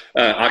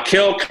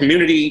Akil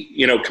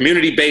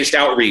community-based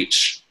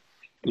outreach.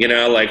 You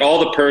know, like all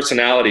the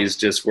personalities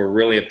just were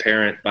really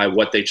apparent by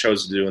what they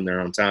chose to do in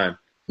their own time.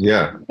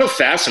 Yeah. So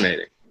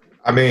fascinating.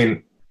 I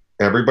mean,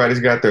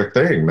 everybody's got their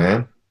thing,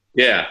 man.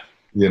 Yeah.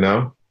 You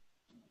know?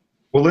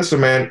 Well, listen,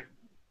 man,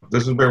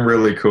 this has been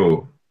really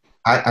cool.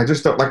 I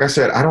just don't, like I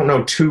said, I don't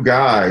know two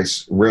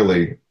guys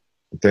really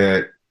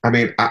that, I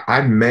mean,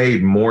 I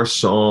made more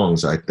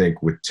songs, I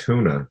think, with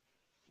Tuna.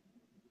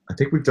 I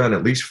think we've done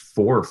at least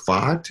 4 or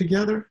 5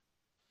 together.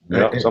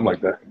 Yeah, something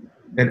like that.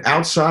 And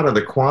outside of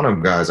the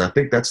Quantum guys, I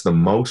think that's the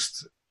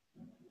most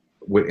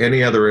with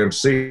any other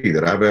MC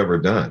that I've ever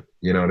done.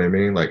 You know what I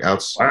mean? Like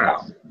outside.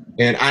 Wow.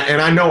 And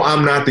I know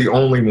I'm not the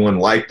only one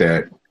like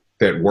that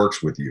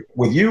works with you.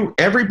 With you,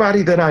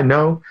 everybody that I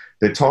know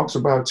that talks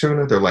about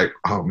Tuna, they're like,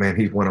 oh man,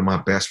 he's one of my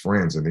best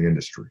friends in the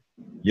industry.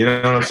 You know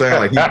what I'm saying?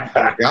 Like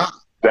he's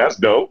that's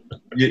dope.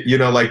 You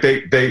know, like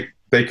they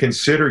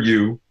consider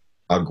you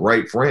a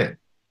great friend,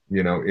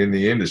 you know, in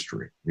the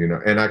industry, you know,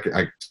 and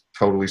I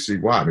totally see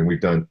why. I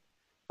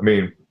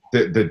mean,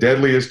 the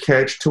Deadliest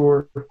Catch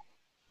tour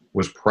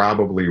was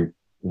probably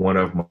one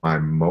of my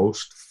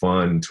most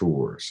fun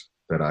tours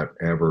that I've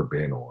ever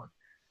been on.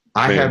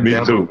 I have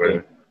never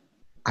been.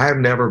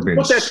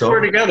 Put that so tour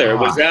together.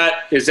 high.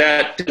 Is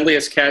that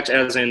Deadliest Catch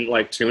as in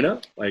like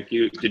Tuna? Like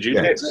did you?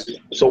 Yes.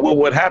 So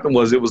what happened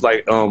was, it was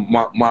like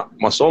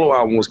my solo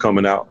album was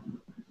coming out,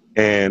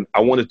 and I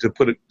wanted to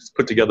put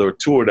together a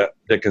tour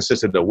that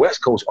consisted of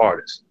West Coast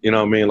artists. You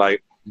know what I mean?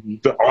 Like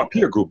our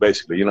peer group,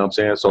 basically. You know what I'm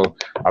saying? So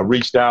I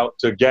reached out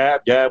to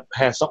Gab. Gab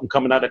had something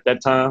coming out at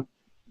that time,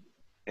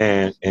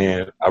 and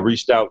I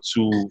reached out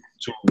to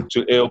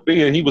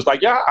LB, and he was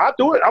like, yeah, I'll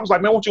do it. I was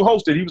like, man, won't you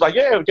host it? He was like,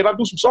 yeah, can I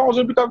do some songs?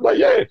 And I was like,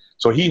 yeah.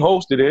 So he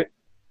hosted it.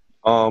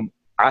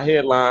 I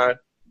headlined.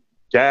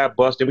 Gab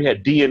busted. We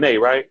had DNA,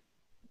 right?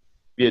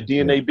 We had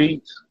DNA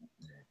beats,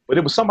 but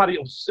it was somebody.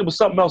 It was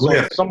something else.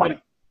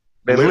 Somebody.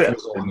 That Lift.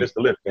 Mr.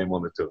 Lift came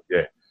on it too.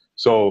 Yeah.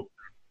 So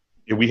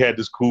we had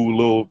this cool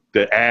little.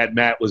 The ad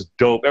mat was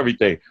dope.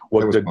 Everything.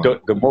 Well,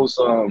 the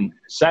most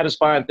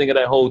satisfying thing of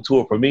that whole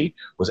tour for me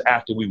was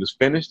after we was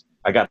finished,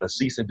 I got a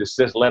cease and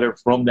desist letter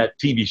from that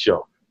TV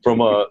show. From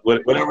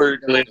whatever.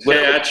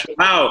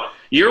 Wow,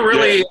 you're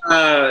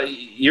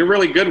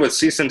really good with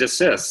cease and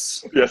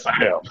desists. Yes,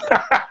 I am.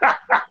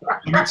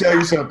 Let me tell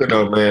you something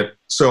though, man.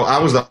 So I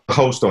was the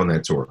host on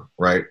that tour,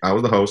 right? I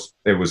was the host.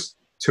 It was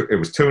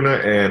Tuna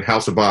and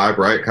House of Vibe,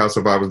 right? House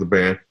of Vibe was the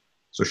band.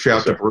 So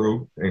shout to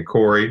Brew and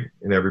Corey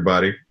and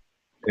everybody.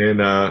 And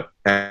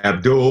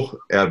Abdul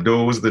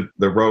was the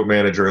road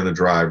manager and the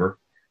driver.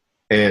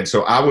 And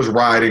so I was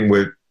riding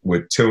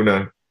with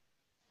Tuna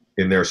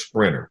in their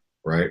Sprinter,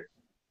 right?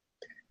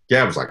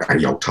 Gab was like, hey,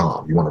 yo,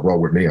 Tom, you want to roll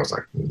with me? I was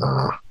like,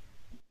 nah.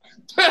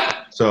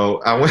 So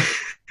I went.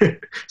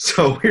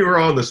 So we were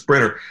on the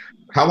Sprinter.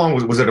 How long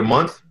was it? A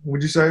month?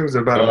 Would you say? Was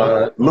it about a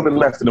month? A little bit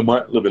less than a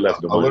month. A little bit less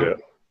than a month. Yeah.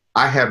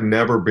 I have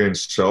never been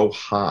so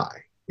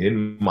high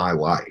in my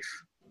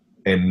life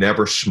and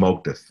never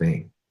smoked a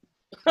thing.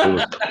 It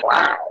was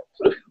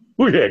clouds.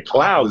 We had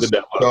clouds in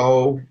that.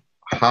 So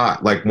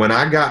hot. Like when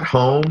I got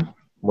home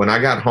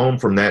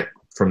from that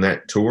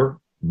tour,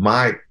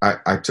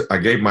 I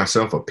gave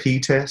myself a pee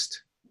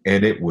test,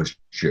 and it was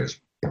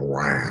just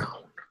brown.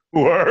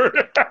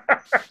 Word.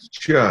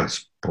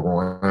 Just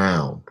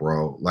brown,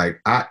 bro.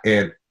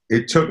 And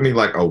it took me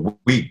like a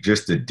week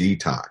just to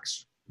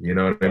detox. You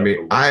know what I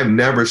mean? I have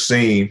never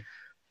seen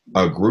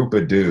a group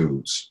of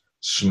dudes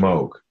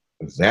smoke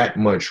that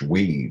much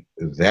weed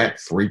that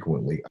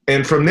frequently.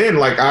 And from then,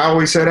 like I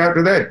always said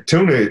after that,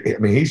 Tuna, I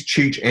mean, he's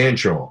Cheech and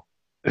Chong.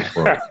 That's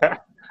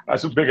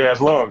some big ass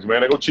lungs,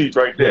 man. They go Cheech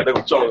right there. They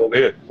go Chong over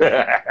here.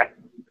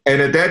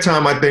 And at that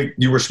time, I think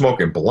you were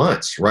smoking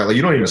blunts, right? Like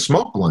you don't even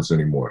smoke blunts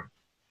anymore.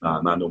 Nah,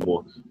 not no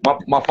more.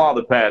 My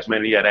father passed,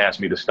 man. He had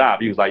asked me to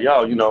stop. He was like,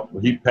 yo,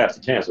 he passed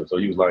the cancer. So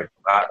he was like,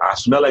 I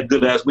smell that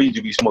good ass weed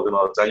you be smoking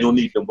all the time. You don't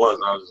need them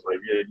blunts. And I was just like,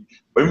 yeah.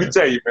 But let me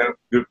tell you,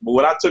 man,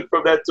 what I took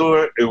from that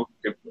tour,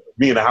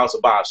 me and the House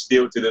of Bob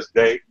still to this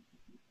day,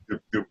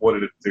 one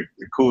of the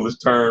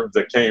coolest terms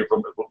that came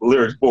from the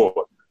lyrics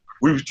board.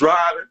 We was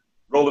driving,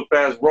 rolling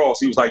past Ross.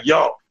 He was like,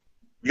 yo,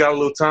 we got a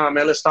little time,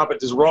 man. Let's stop at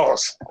this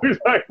Ross. We was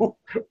like,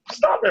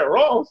 stop at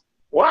Ross?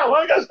 Why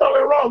you got to stop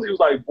at Ross? He was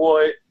like,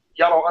 boy,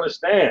 y'all don't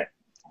understand.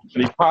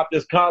 And he popped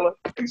his collar.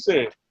 He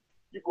said,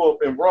 you go up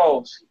in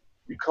Ross,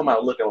 you come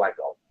out looking like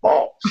a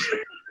boss.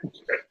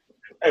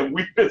 And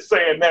we've been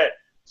saying that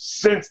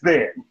since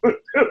then.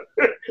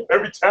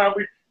 Every time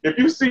if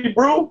you see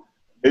Brew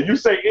and you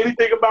say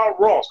anything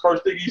about Ross,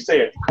 first thing he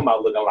said, you come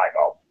out looking like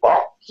a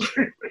boss.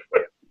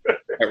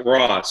 At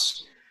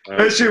Ross.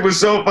 That shit was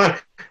so fun.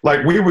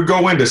 Like we would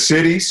go into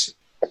cities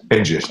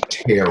and just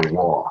tear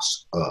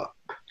Ross up.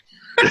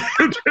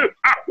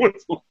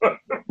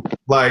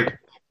 Like,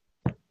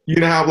 you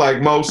know how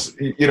like most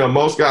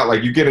guys,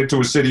 like you get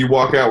into a city, you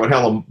walk out with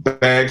hella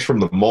bags from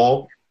the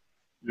mall.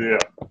 Yeah.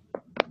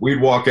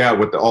 We'd walk out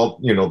with all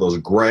those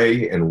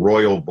gray and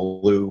royal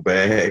blue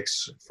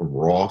bags from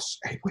Ross.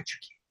 Hey, what you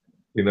keep?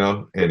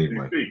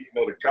 Anyway.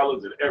 The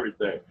colors and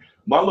everything.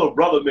 My little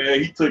brother, man,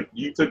 he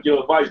took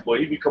your advice, boy.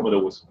 He be coming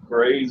up with some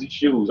crazy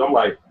shoes. I'm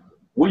like,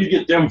 where you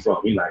get them from?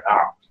 He like,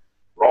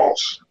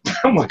 Ross.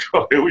 I'm like,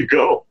 oh, here we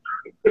go.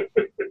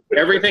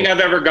 Everything I've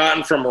ever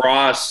gotten from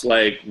Ross,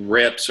 like,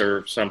 rips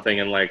or something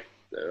in, like,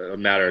 a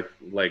matter of,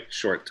 like,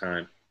 short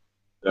time.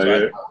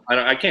 So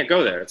I can't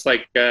go there. It's,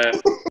 like,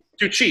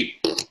 too cheap.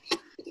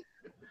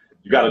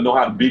 You got to know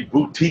how to be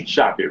boutique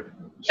shopping.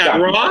 At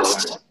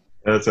Ross?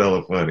 That's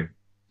hella funny.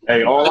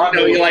 Hey, all I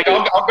know, like,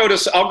 I'll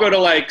go to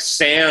like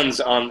Sands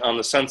on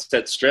the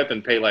Sunset Strip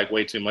and pay like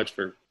way too much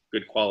for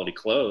good quality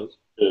clothes.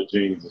 Yeah,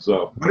 jeans and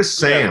stuff. What is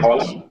Sands?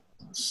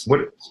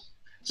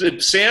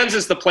 Sands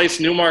is the place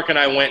Newmark and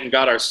I went and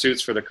got our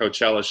suits for the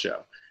Coachella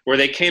show, where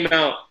they came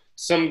out,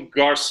 some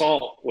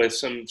garçon with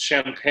some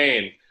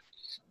champagne.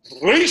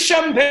 3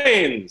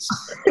 champagnes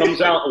comes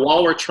out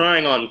while we're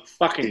trying on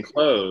fucking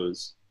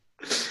clothes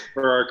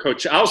for our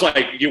coach. I was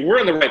like, we're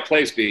in the right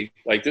place, B.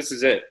 Like, this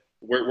is it.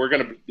 We're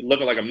going to be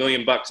looking like $1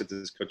 million at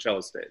this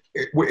Coachella stage.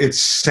 It's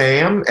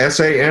Sam,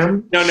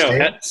 S-A-M?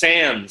 No,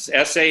 Sands,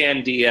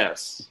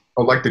 S-A-N-D-S.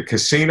 Oh, like the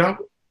casino?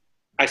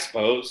 I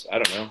suppose. I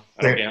don't know.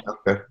 I don't know.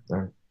 Okay. All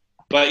right.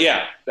 But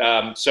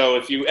yeah, so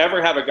if you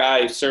ever have a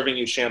guy serving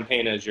you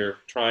champagne as you're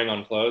trying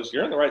on clothes,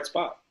 you're in the right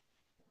spot.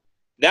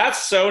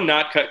 That's so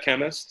not cut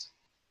Chemist,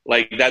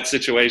 like that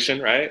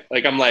situation, right?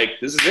 Like I'm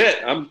like, this is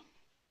it. I'm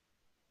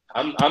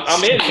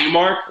in,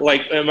 Mark.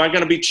 Like, am I going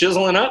to be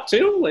chiseling up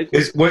too? Like,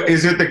 is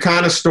it the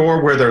kind of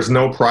store where there's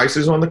no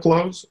prices on the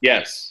clothes?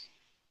 Yes.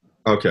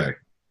 Okay.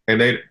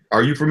 And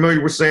are you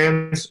familiar with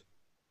Sands,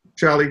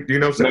 Charlie? Do you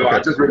know Sands? No,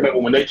 I just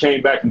remember when they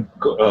came back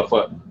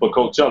for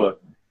Coachella,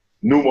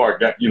 Newmark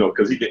got,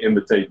 because he could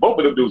imitate, both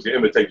of them dudes can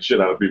imitate the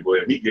shit out of people,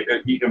 and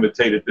he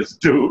imitated this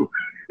dude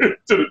to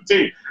the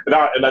T. And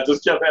I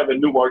just kept having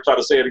Newmark try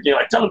to say it again.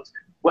 Like, tell him,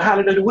 well, how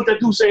did that do? What that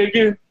dude say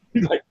again?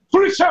 He's like,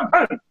 3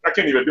 champagne. I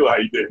can't even do how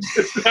he did.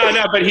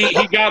 No, but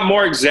he got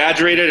more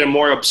exaggerated and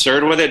more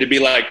absurd with it to be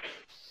like,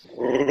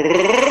 3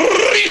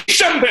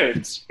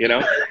 champagnes, And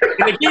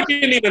the dude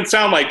didn't even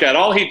sound like that.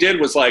 All he did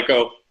was like,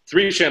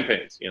 3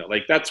 champagnes,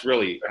 like that's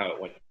really how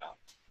it went down.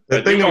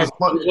 The thing that was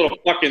funny, a little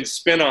fucking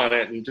spin on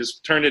it and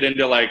just turned it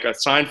into like a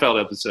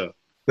Seinfeld episode.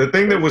 The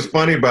thing that was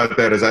funny about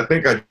that is I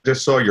think I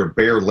just saw your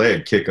bare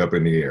leg kick up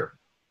in the air.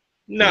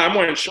 No, I'm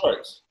wearing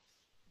shorts.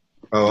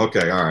 Oh,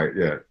 okay. All right.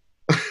 Yeah.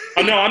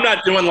 Oh, no, I'm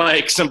not doing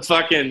like some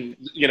fucking,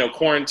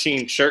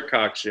 quarantine shirt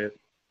cock shit.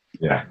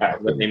 Yeah.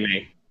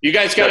 You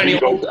guys got any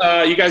old,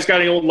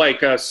 like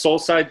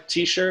Soulside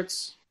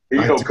t-shirts?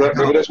 I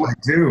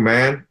do,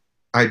 man.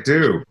 I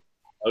do.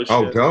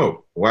 Oh,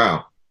 dope.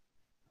 Wow.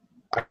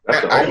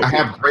 I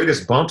have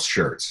Greatest Bumps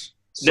shirts.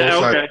 Yeah,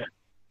 okay.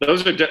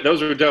 Those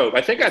are dope.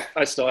 I think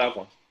I still have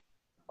one.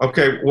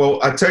 Okay, well,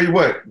 I tell you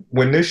what,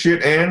 when this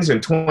shit ends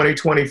in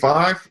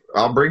 2025,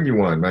 I'll bring you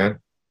one, man.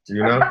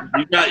 You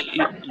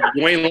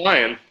ain't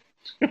lying.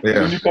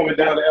 Yeah. When you coming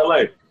down to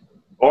LA?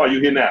 Or are you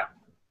here now?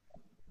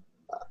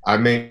 I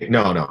mean,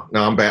 no,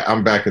 I'm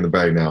back in the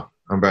Bay now.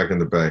 I'm back in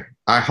the Bay.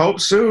 I hope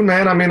soon,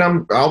 man. I mean,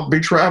 I'll be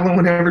traveling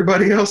when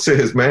everybody else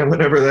is, man,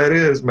 whenever that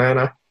is,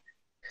 man.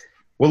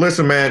 Well,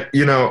 listen, man,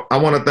 I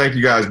want to thank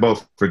you guys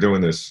both for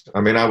doing this.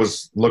 I mean, I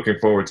was looking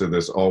forward to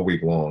this all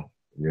week long,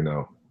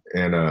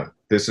 and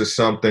this is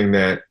something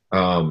that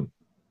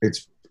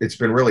it's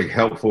been really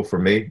helpful for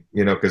me,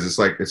 because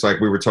it's like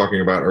we were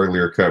talking about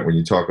earlier, Cut, when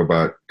you talk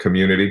about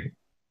community,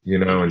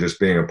 and just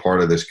being a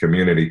part of this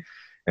community.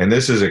 And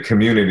this is a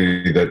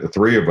community that the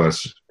three of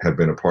us have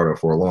been a part of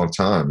for a long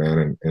time,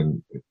 man.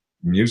 And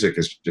music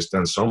has just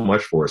done so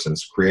much for us, and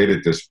it's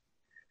created this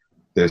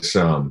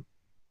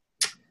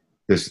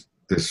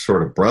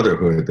sort of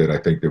brotherhood that I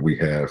think that we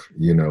have,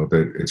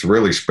 that it's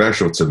really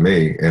special to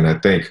me. And I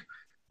think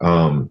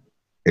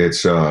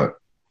it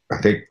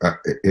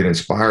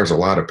inspires a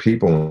lot of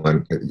people,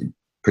 and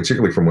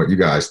particularly from what you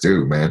guys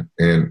do, man.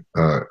 And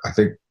I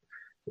think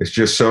it's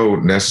just so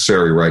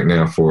necessary right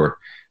now for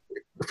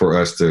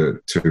us to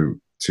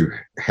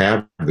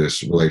have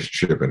this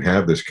relationship and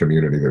have this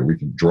community that we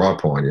can draw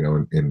upon,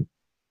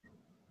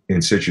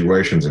 in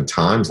situations and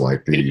times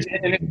like these.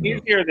 And it's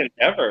easier than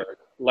ever.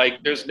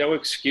 Like, there's no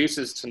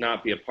excuses to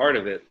not be a part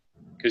of it,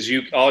 because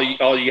all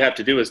you have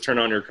to do is turn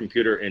on your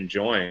computer and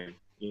join.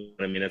 You know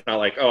what I mean? It's not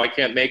like, oh, I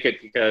can't make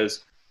it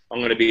because I'm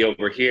going to be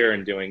over here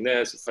and doing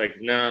this. It's like,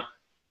 no.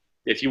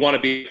 If you want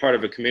to be part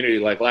of a community,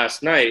 like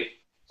last night,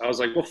 I was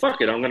like, well,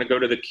 fuck it. I'm going to go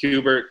to the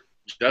Qbert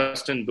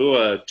Justin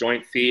Bua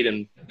joint feed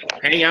and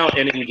hang out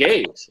and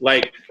engage.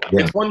 Like,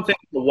 It's one thing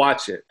to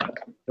watch it,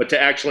 but to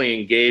actually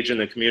engage in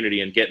the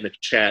community and get in the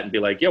chat and be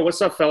like, yo,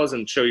 what's up, fellas,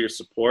 and show your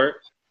support.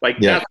 Like,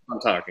 that's what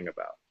I'm talking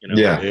about.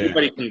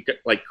 Everybody can,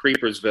 like,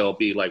 Creepersville,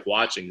 be like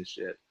watching the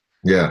shit.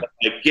 Yeah.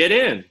 Like, get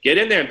in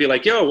there and be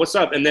like, yo, what's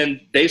up? And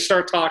then they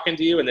start talking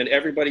to you, and then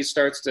everybody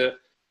starts to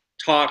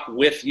talk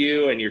with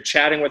you, and you're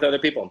chatting with other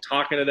people and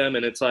talking to them.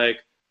 And it's like,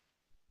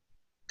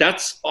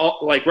 that's all,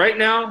 like, right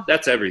now,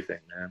 that's everything,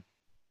 man.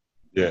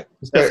 Yeah.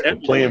 The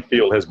playing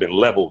field has been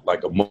leveled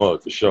like a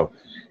mug, for sure.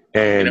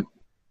 And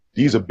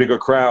these are bigger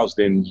crowds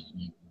than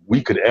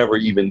we could ever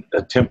even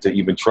attempt to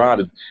even try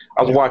to.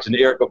 I was watching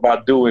Erykah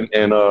Badu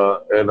and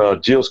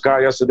Jill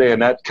Scott yesterday,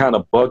 and that kind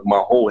of bugged my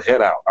whole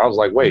head out. I was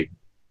like, wait.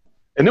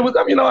 And it was,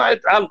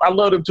 I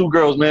love them two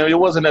girls, man. It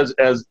wasn't as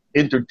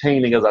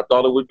entertaining as I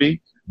thought it would be,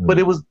 but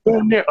it was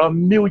damn near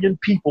 1 million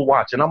people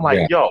watching. I'm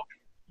like, yo,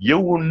 you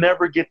will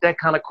never get that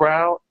kind of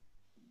crowd.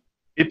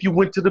 If you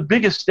went to the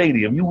biggest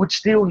stadium, you would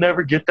still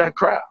never get that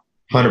crowd.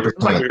 100%.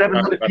 Like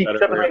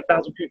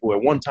 700,000 people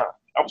at one time.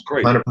 That was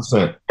crazy.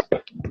 100%.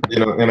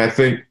 And I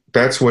think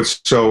that's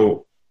what's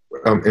so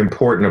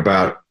important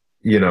about,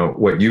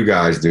 what you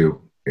guys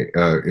do,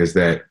 is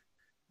that,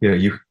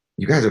 you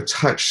guys have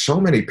touched so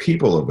many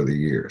people over the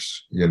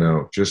years,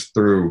 just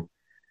through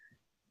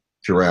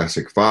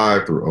Jurassic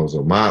 5, through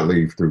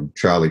Ozomatli, through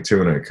Chali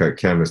Tuna, and Cut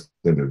Chemist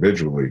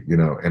individually,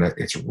 and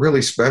it's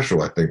really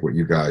special, I think, what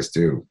you guys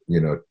do,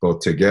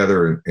 both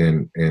together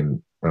and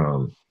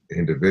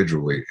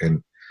individually.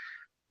 And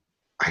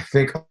I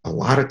think a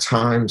lot of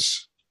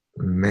times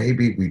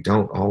maybe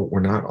we're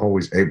not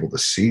always able to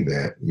see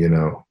that,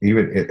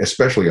 even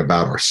especially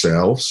about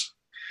ourselves.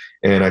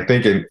 And I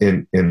think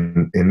in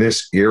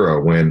this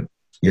era when,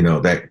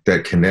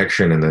 that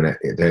connection and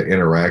that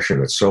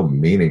interaction is so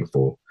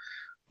meaningful,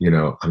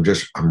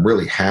 I'm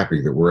really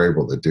happy that we're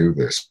able to do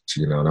this,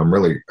 and I'm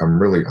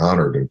really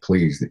honored and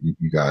pleased that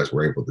you guys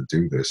were able to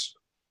do this.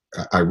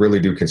 I really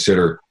do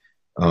consider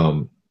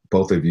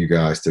both of you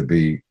guys to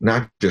be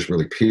not just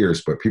really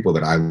peers, but people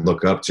that I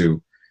look up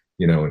to,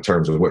 in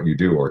terms of what you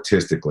do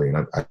artistically.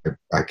 And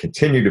I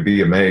continue to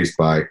be amazed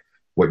by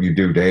what you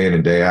do day in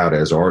and day out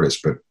as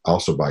artists, but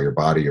also by your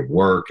body of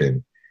work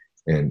and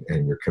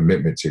your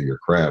commitment to your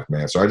craft,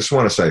 man. So I just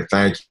want to say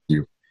thank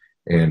you.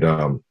 And,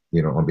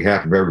 on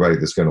behalf of everybody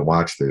that's going to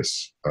watch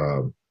this,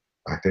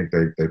 I think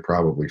they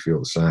probably feel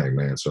the same,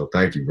 man. So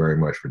thank you very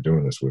much for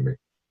doing this with me.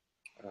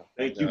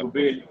 Thank you for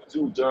being you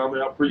too, John,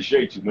 man. I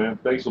appreciate you, man.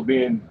 Thanks for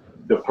being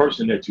the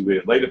person that you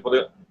is. Later for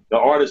the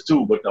artist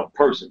too, but the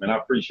person, man. I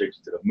appreciate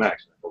you to the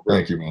max, man.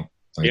 Thank you, man.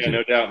 Thank you.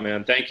 No doubt,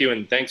 man. Thank you,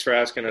 and thanks for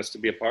asking us to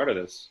be a part of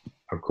this.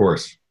 Of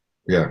course.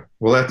 Yeah.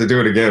 We'll have to do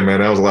it again,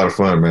 man. That was a lot of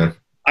fun, man.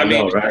 I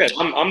mean, right?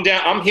 I'm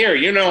down. I'm here.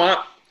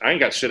 I ain't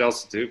got shit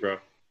else to do, bro.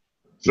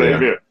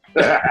 Same here.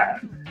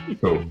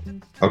 Cool.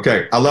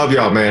 Okay. I love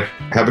y'all, man.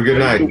 Have a good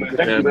night.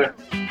 Thank you, man.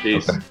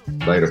 Peace. Okay.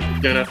 Later.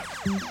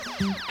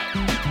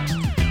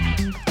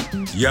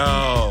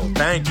 Yo,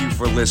 thank you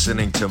for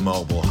listening to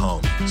Mobile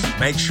Homies.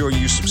 Make sure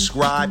you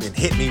subscribe and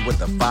hit me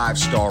with a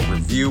 5-star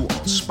review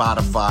on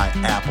Spotify,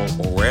 Apple,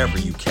 or wherever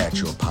you catch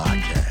your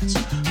podcasts.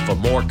 For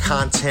more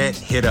content,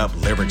 hit up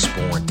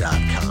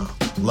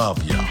lyricsborn.com.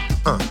 Love y'all.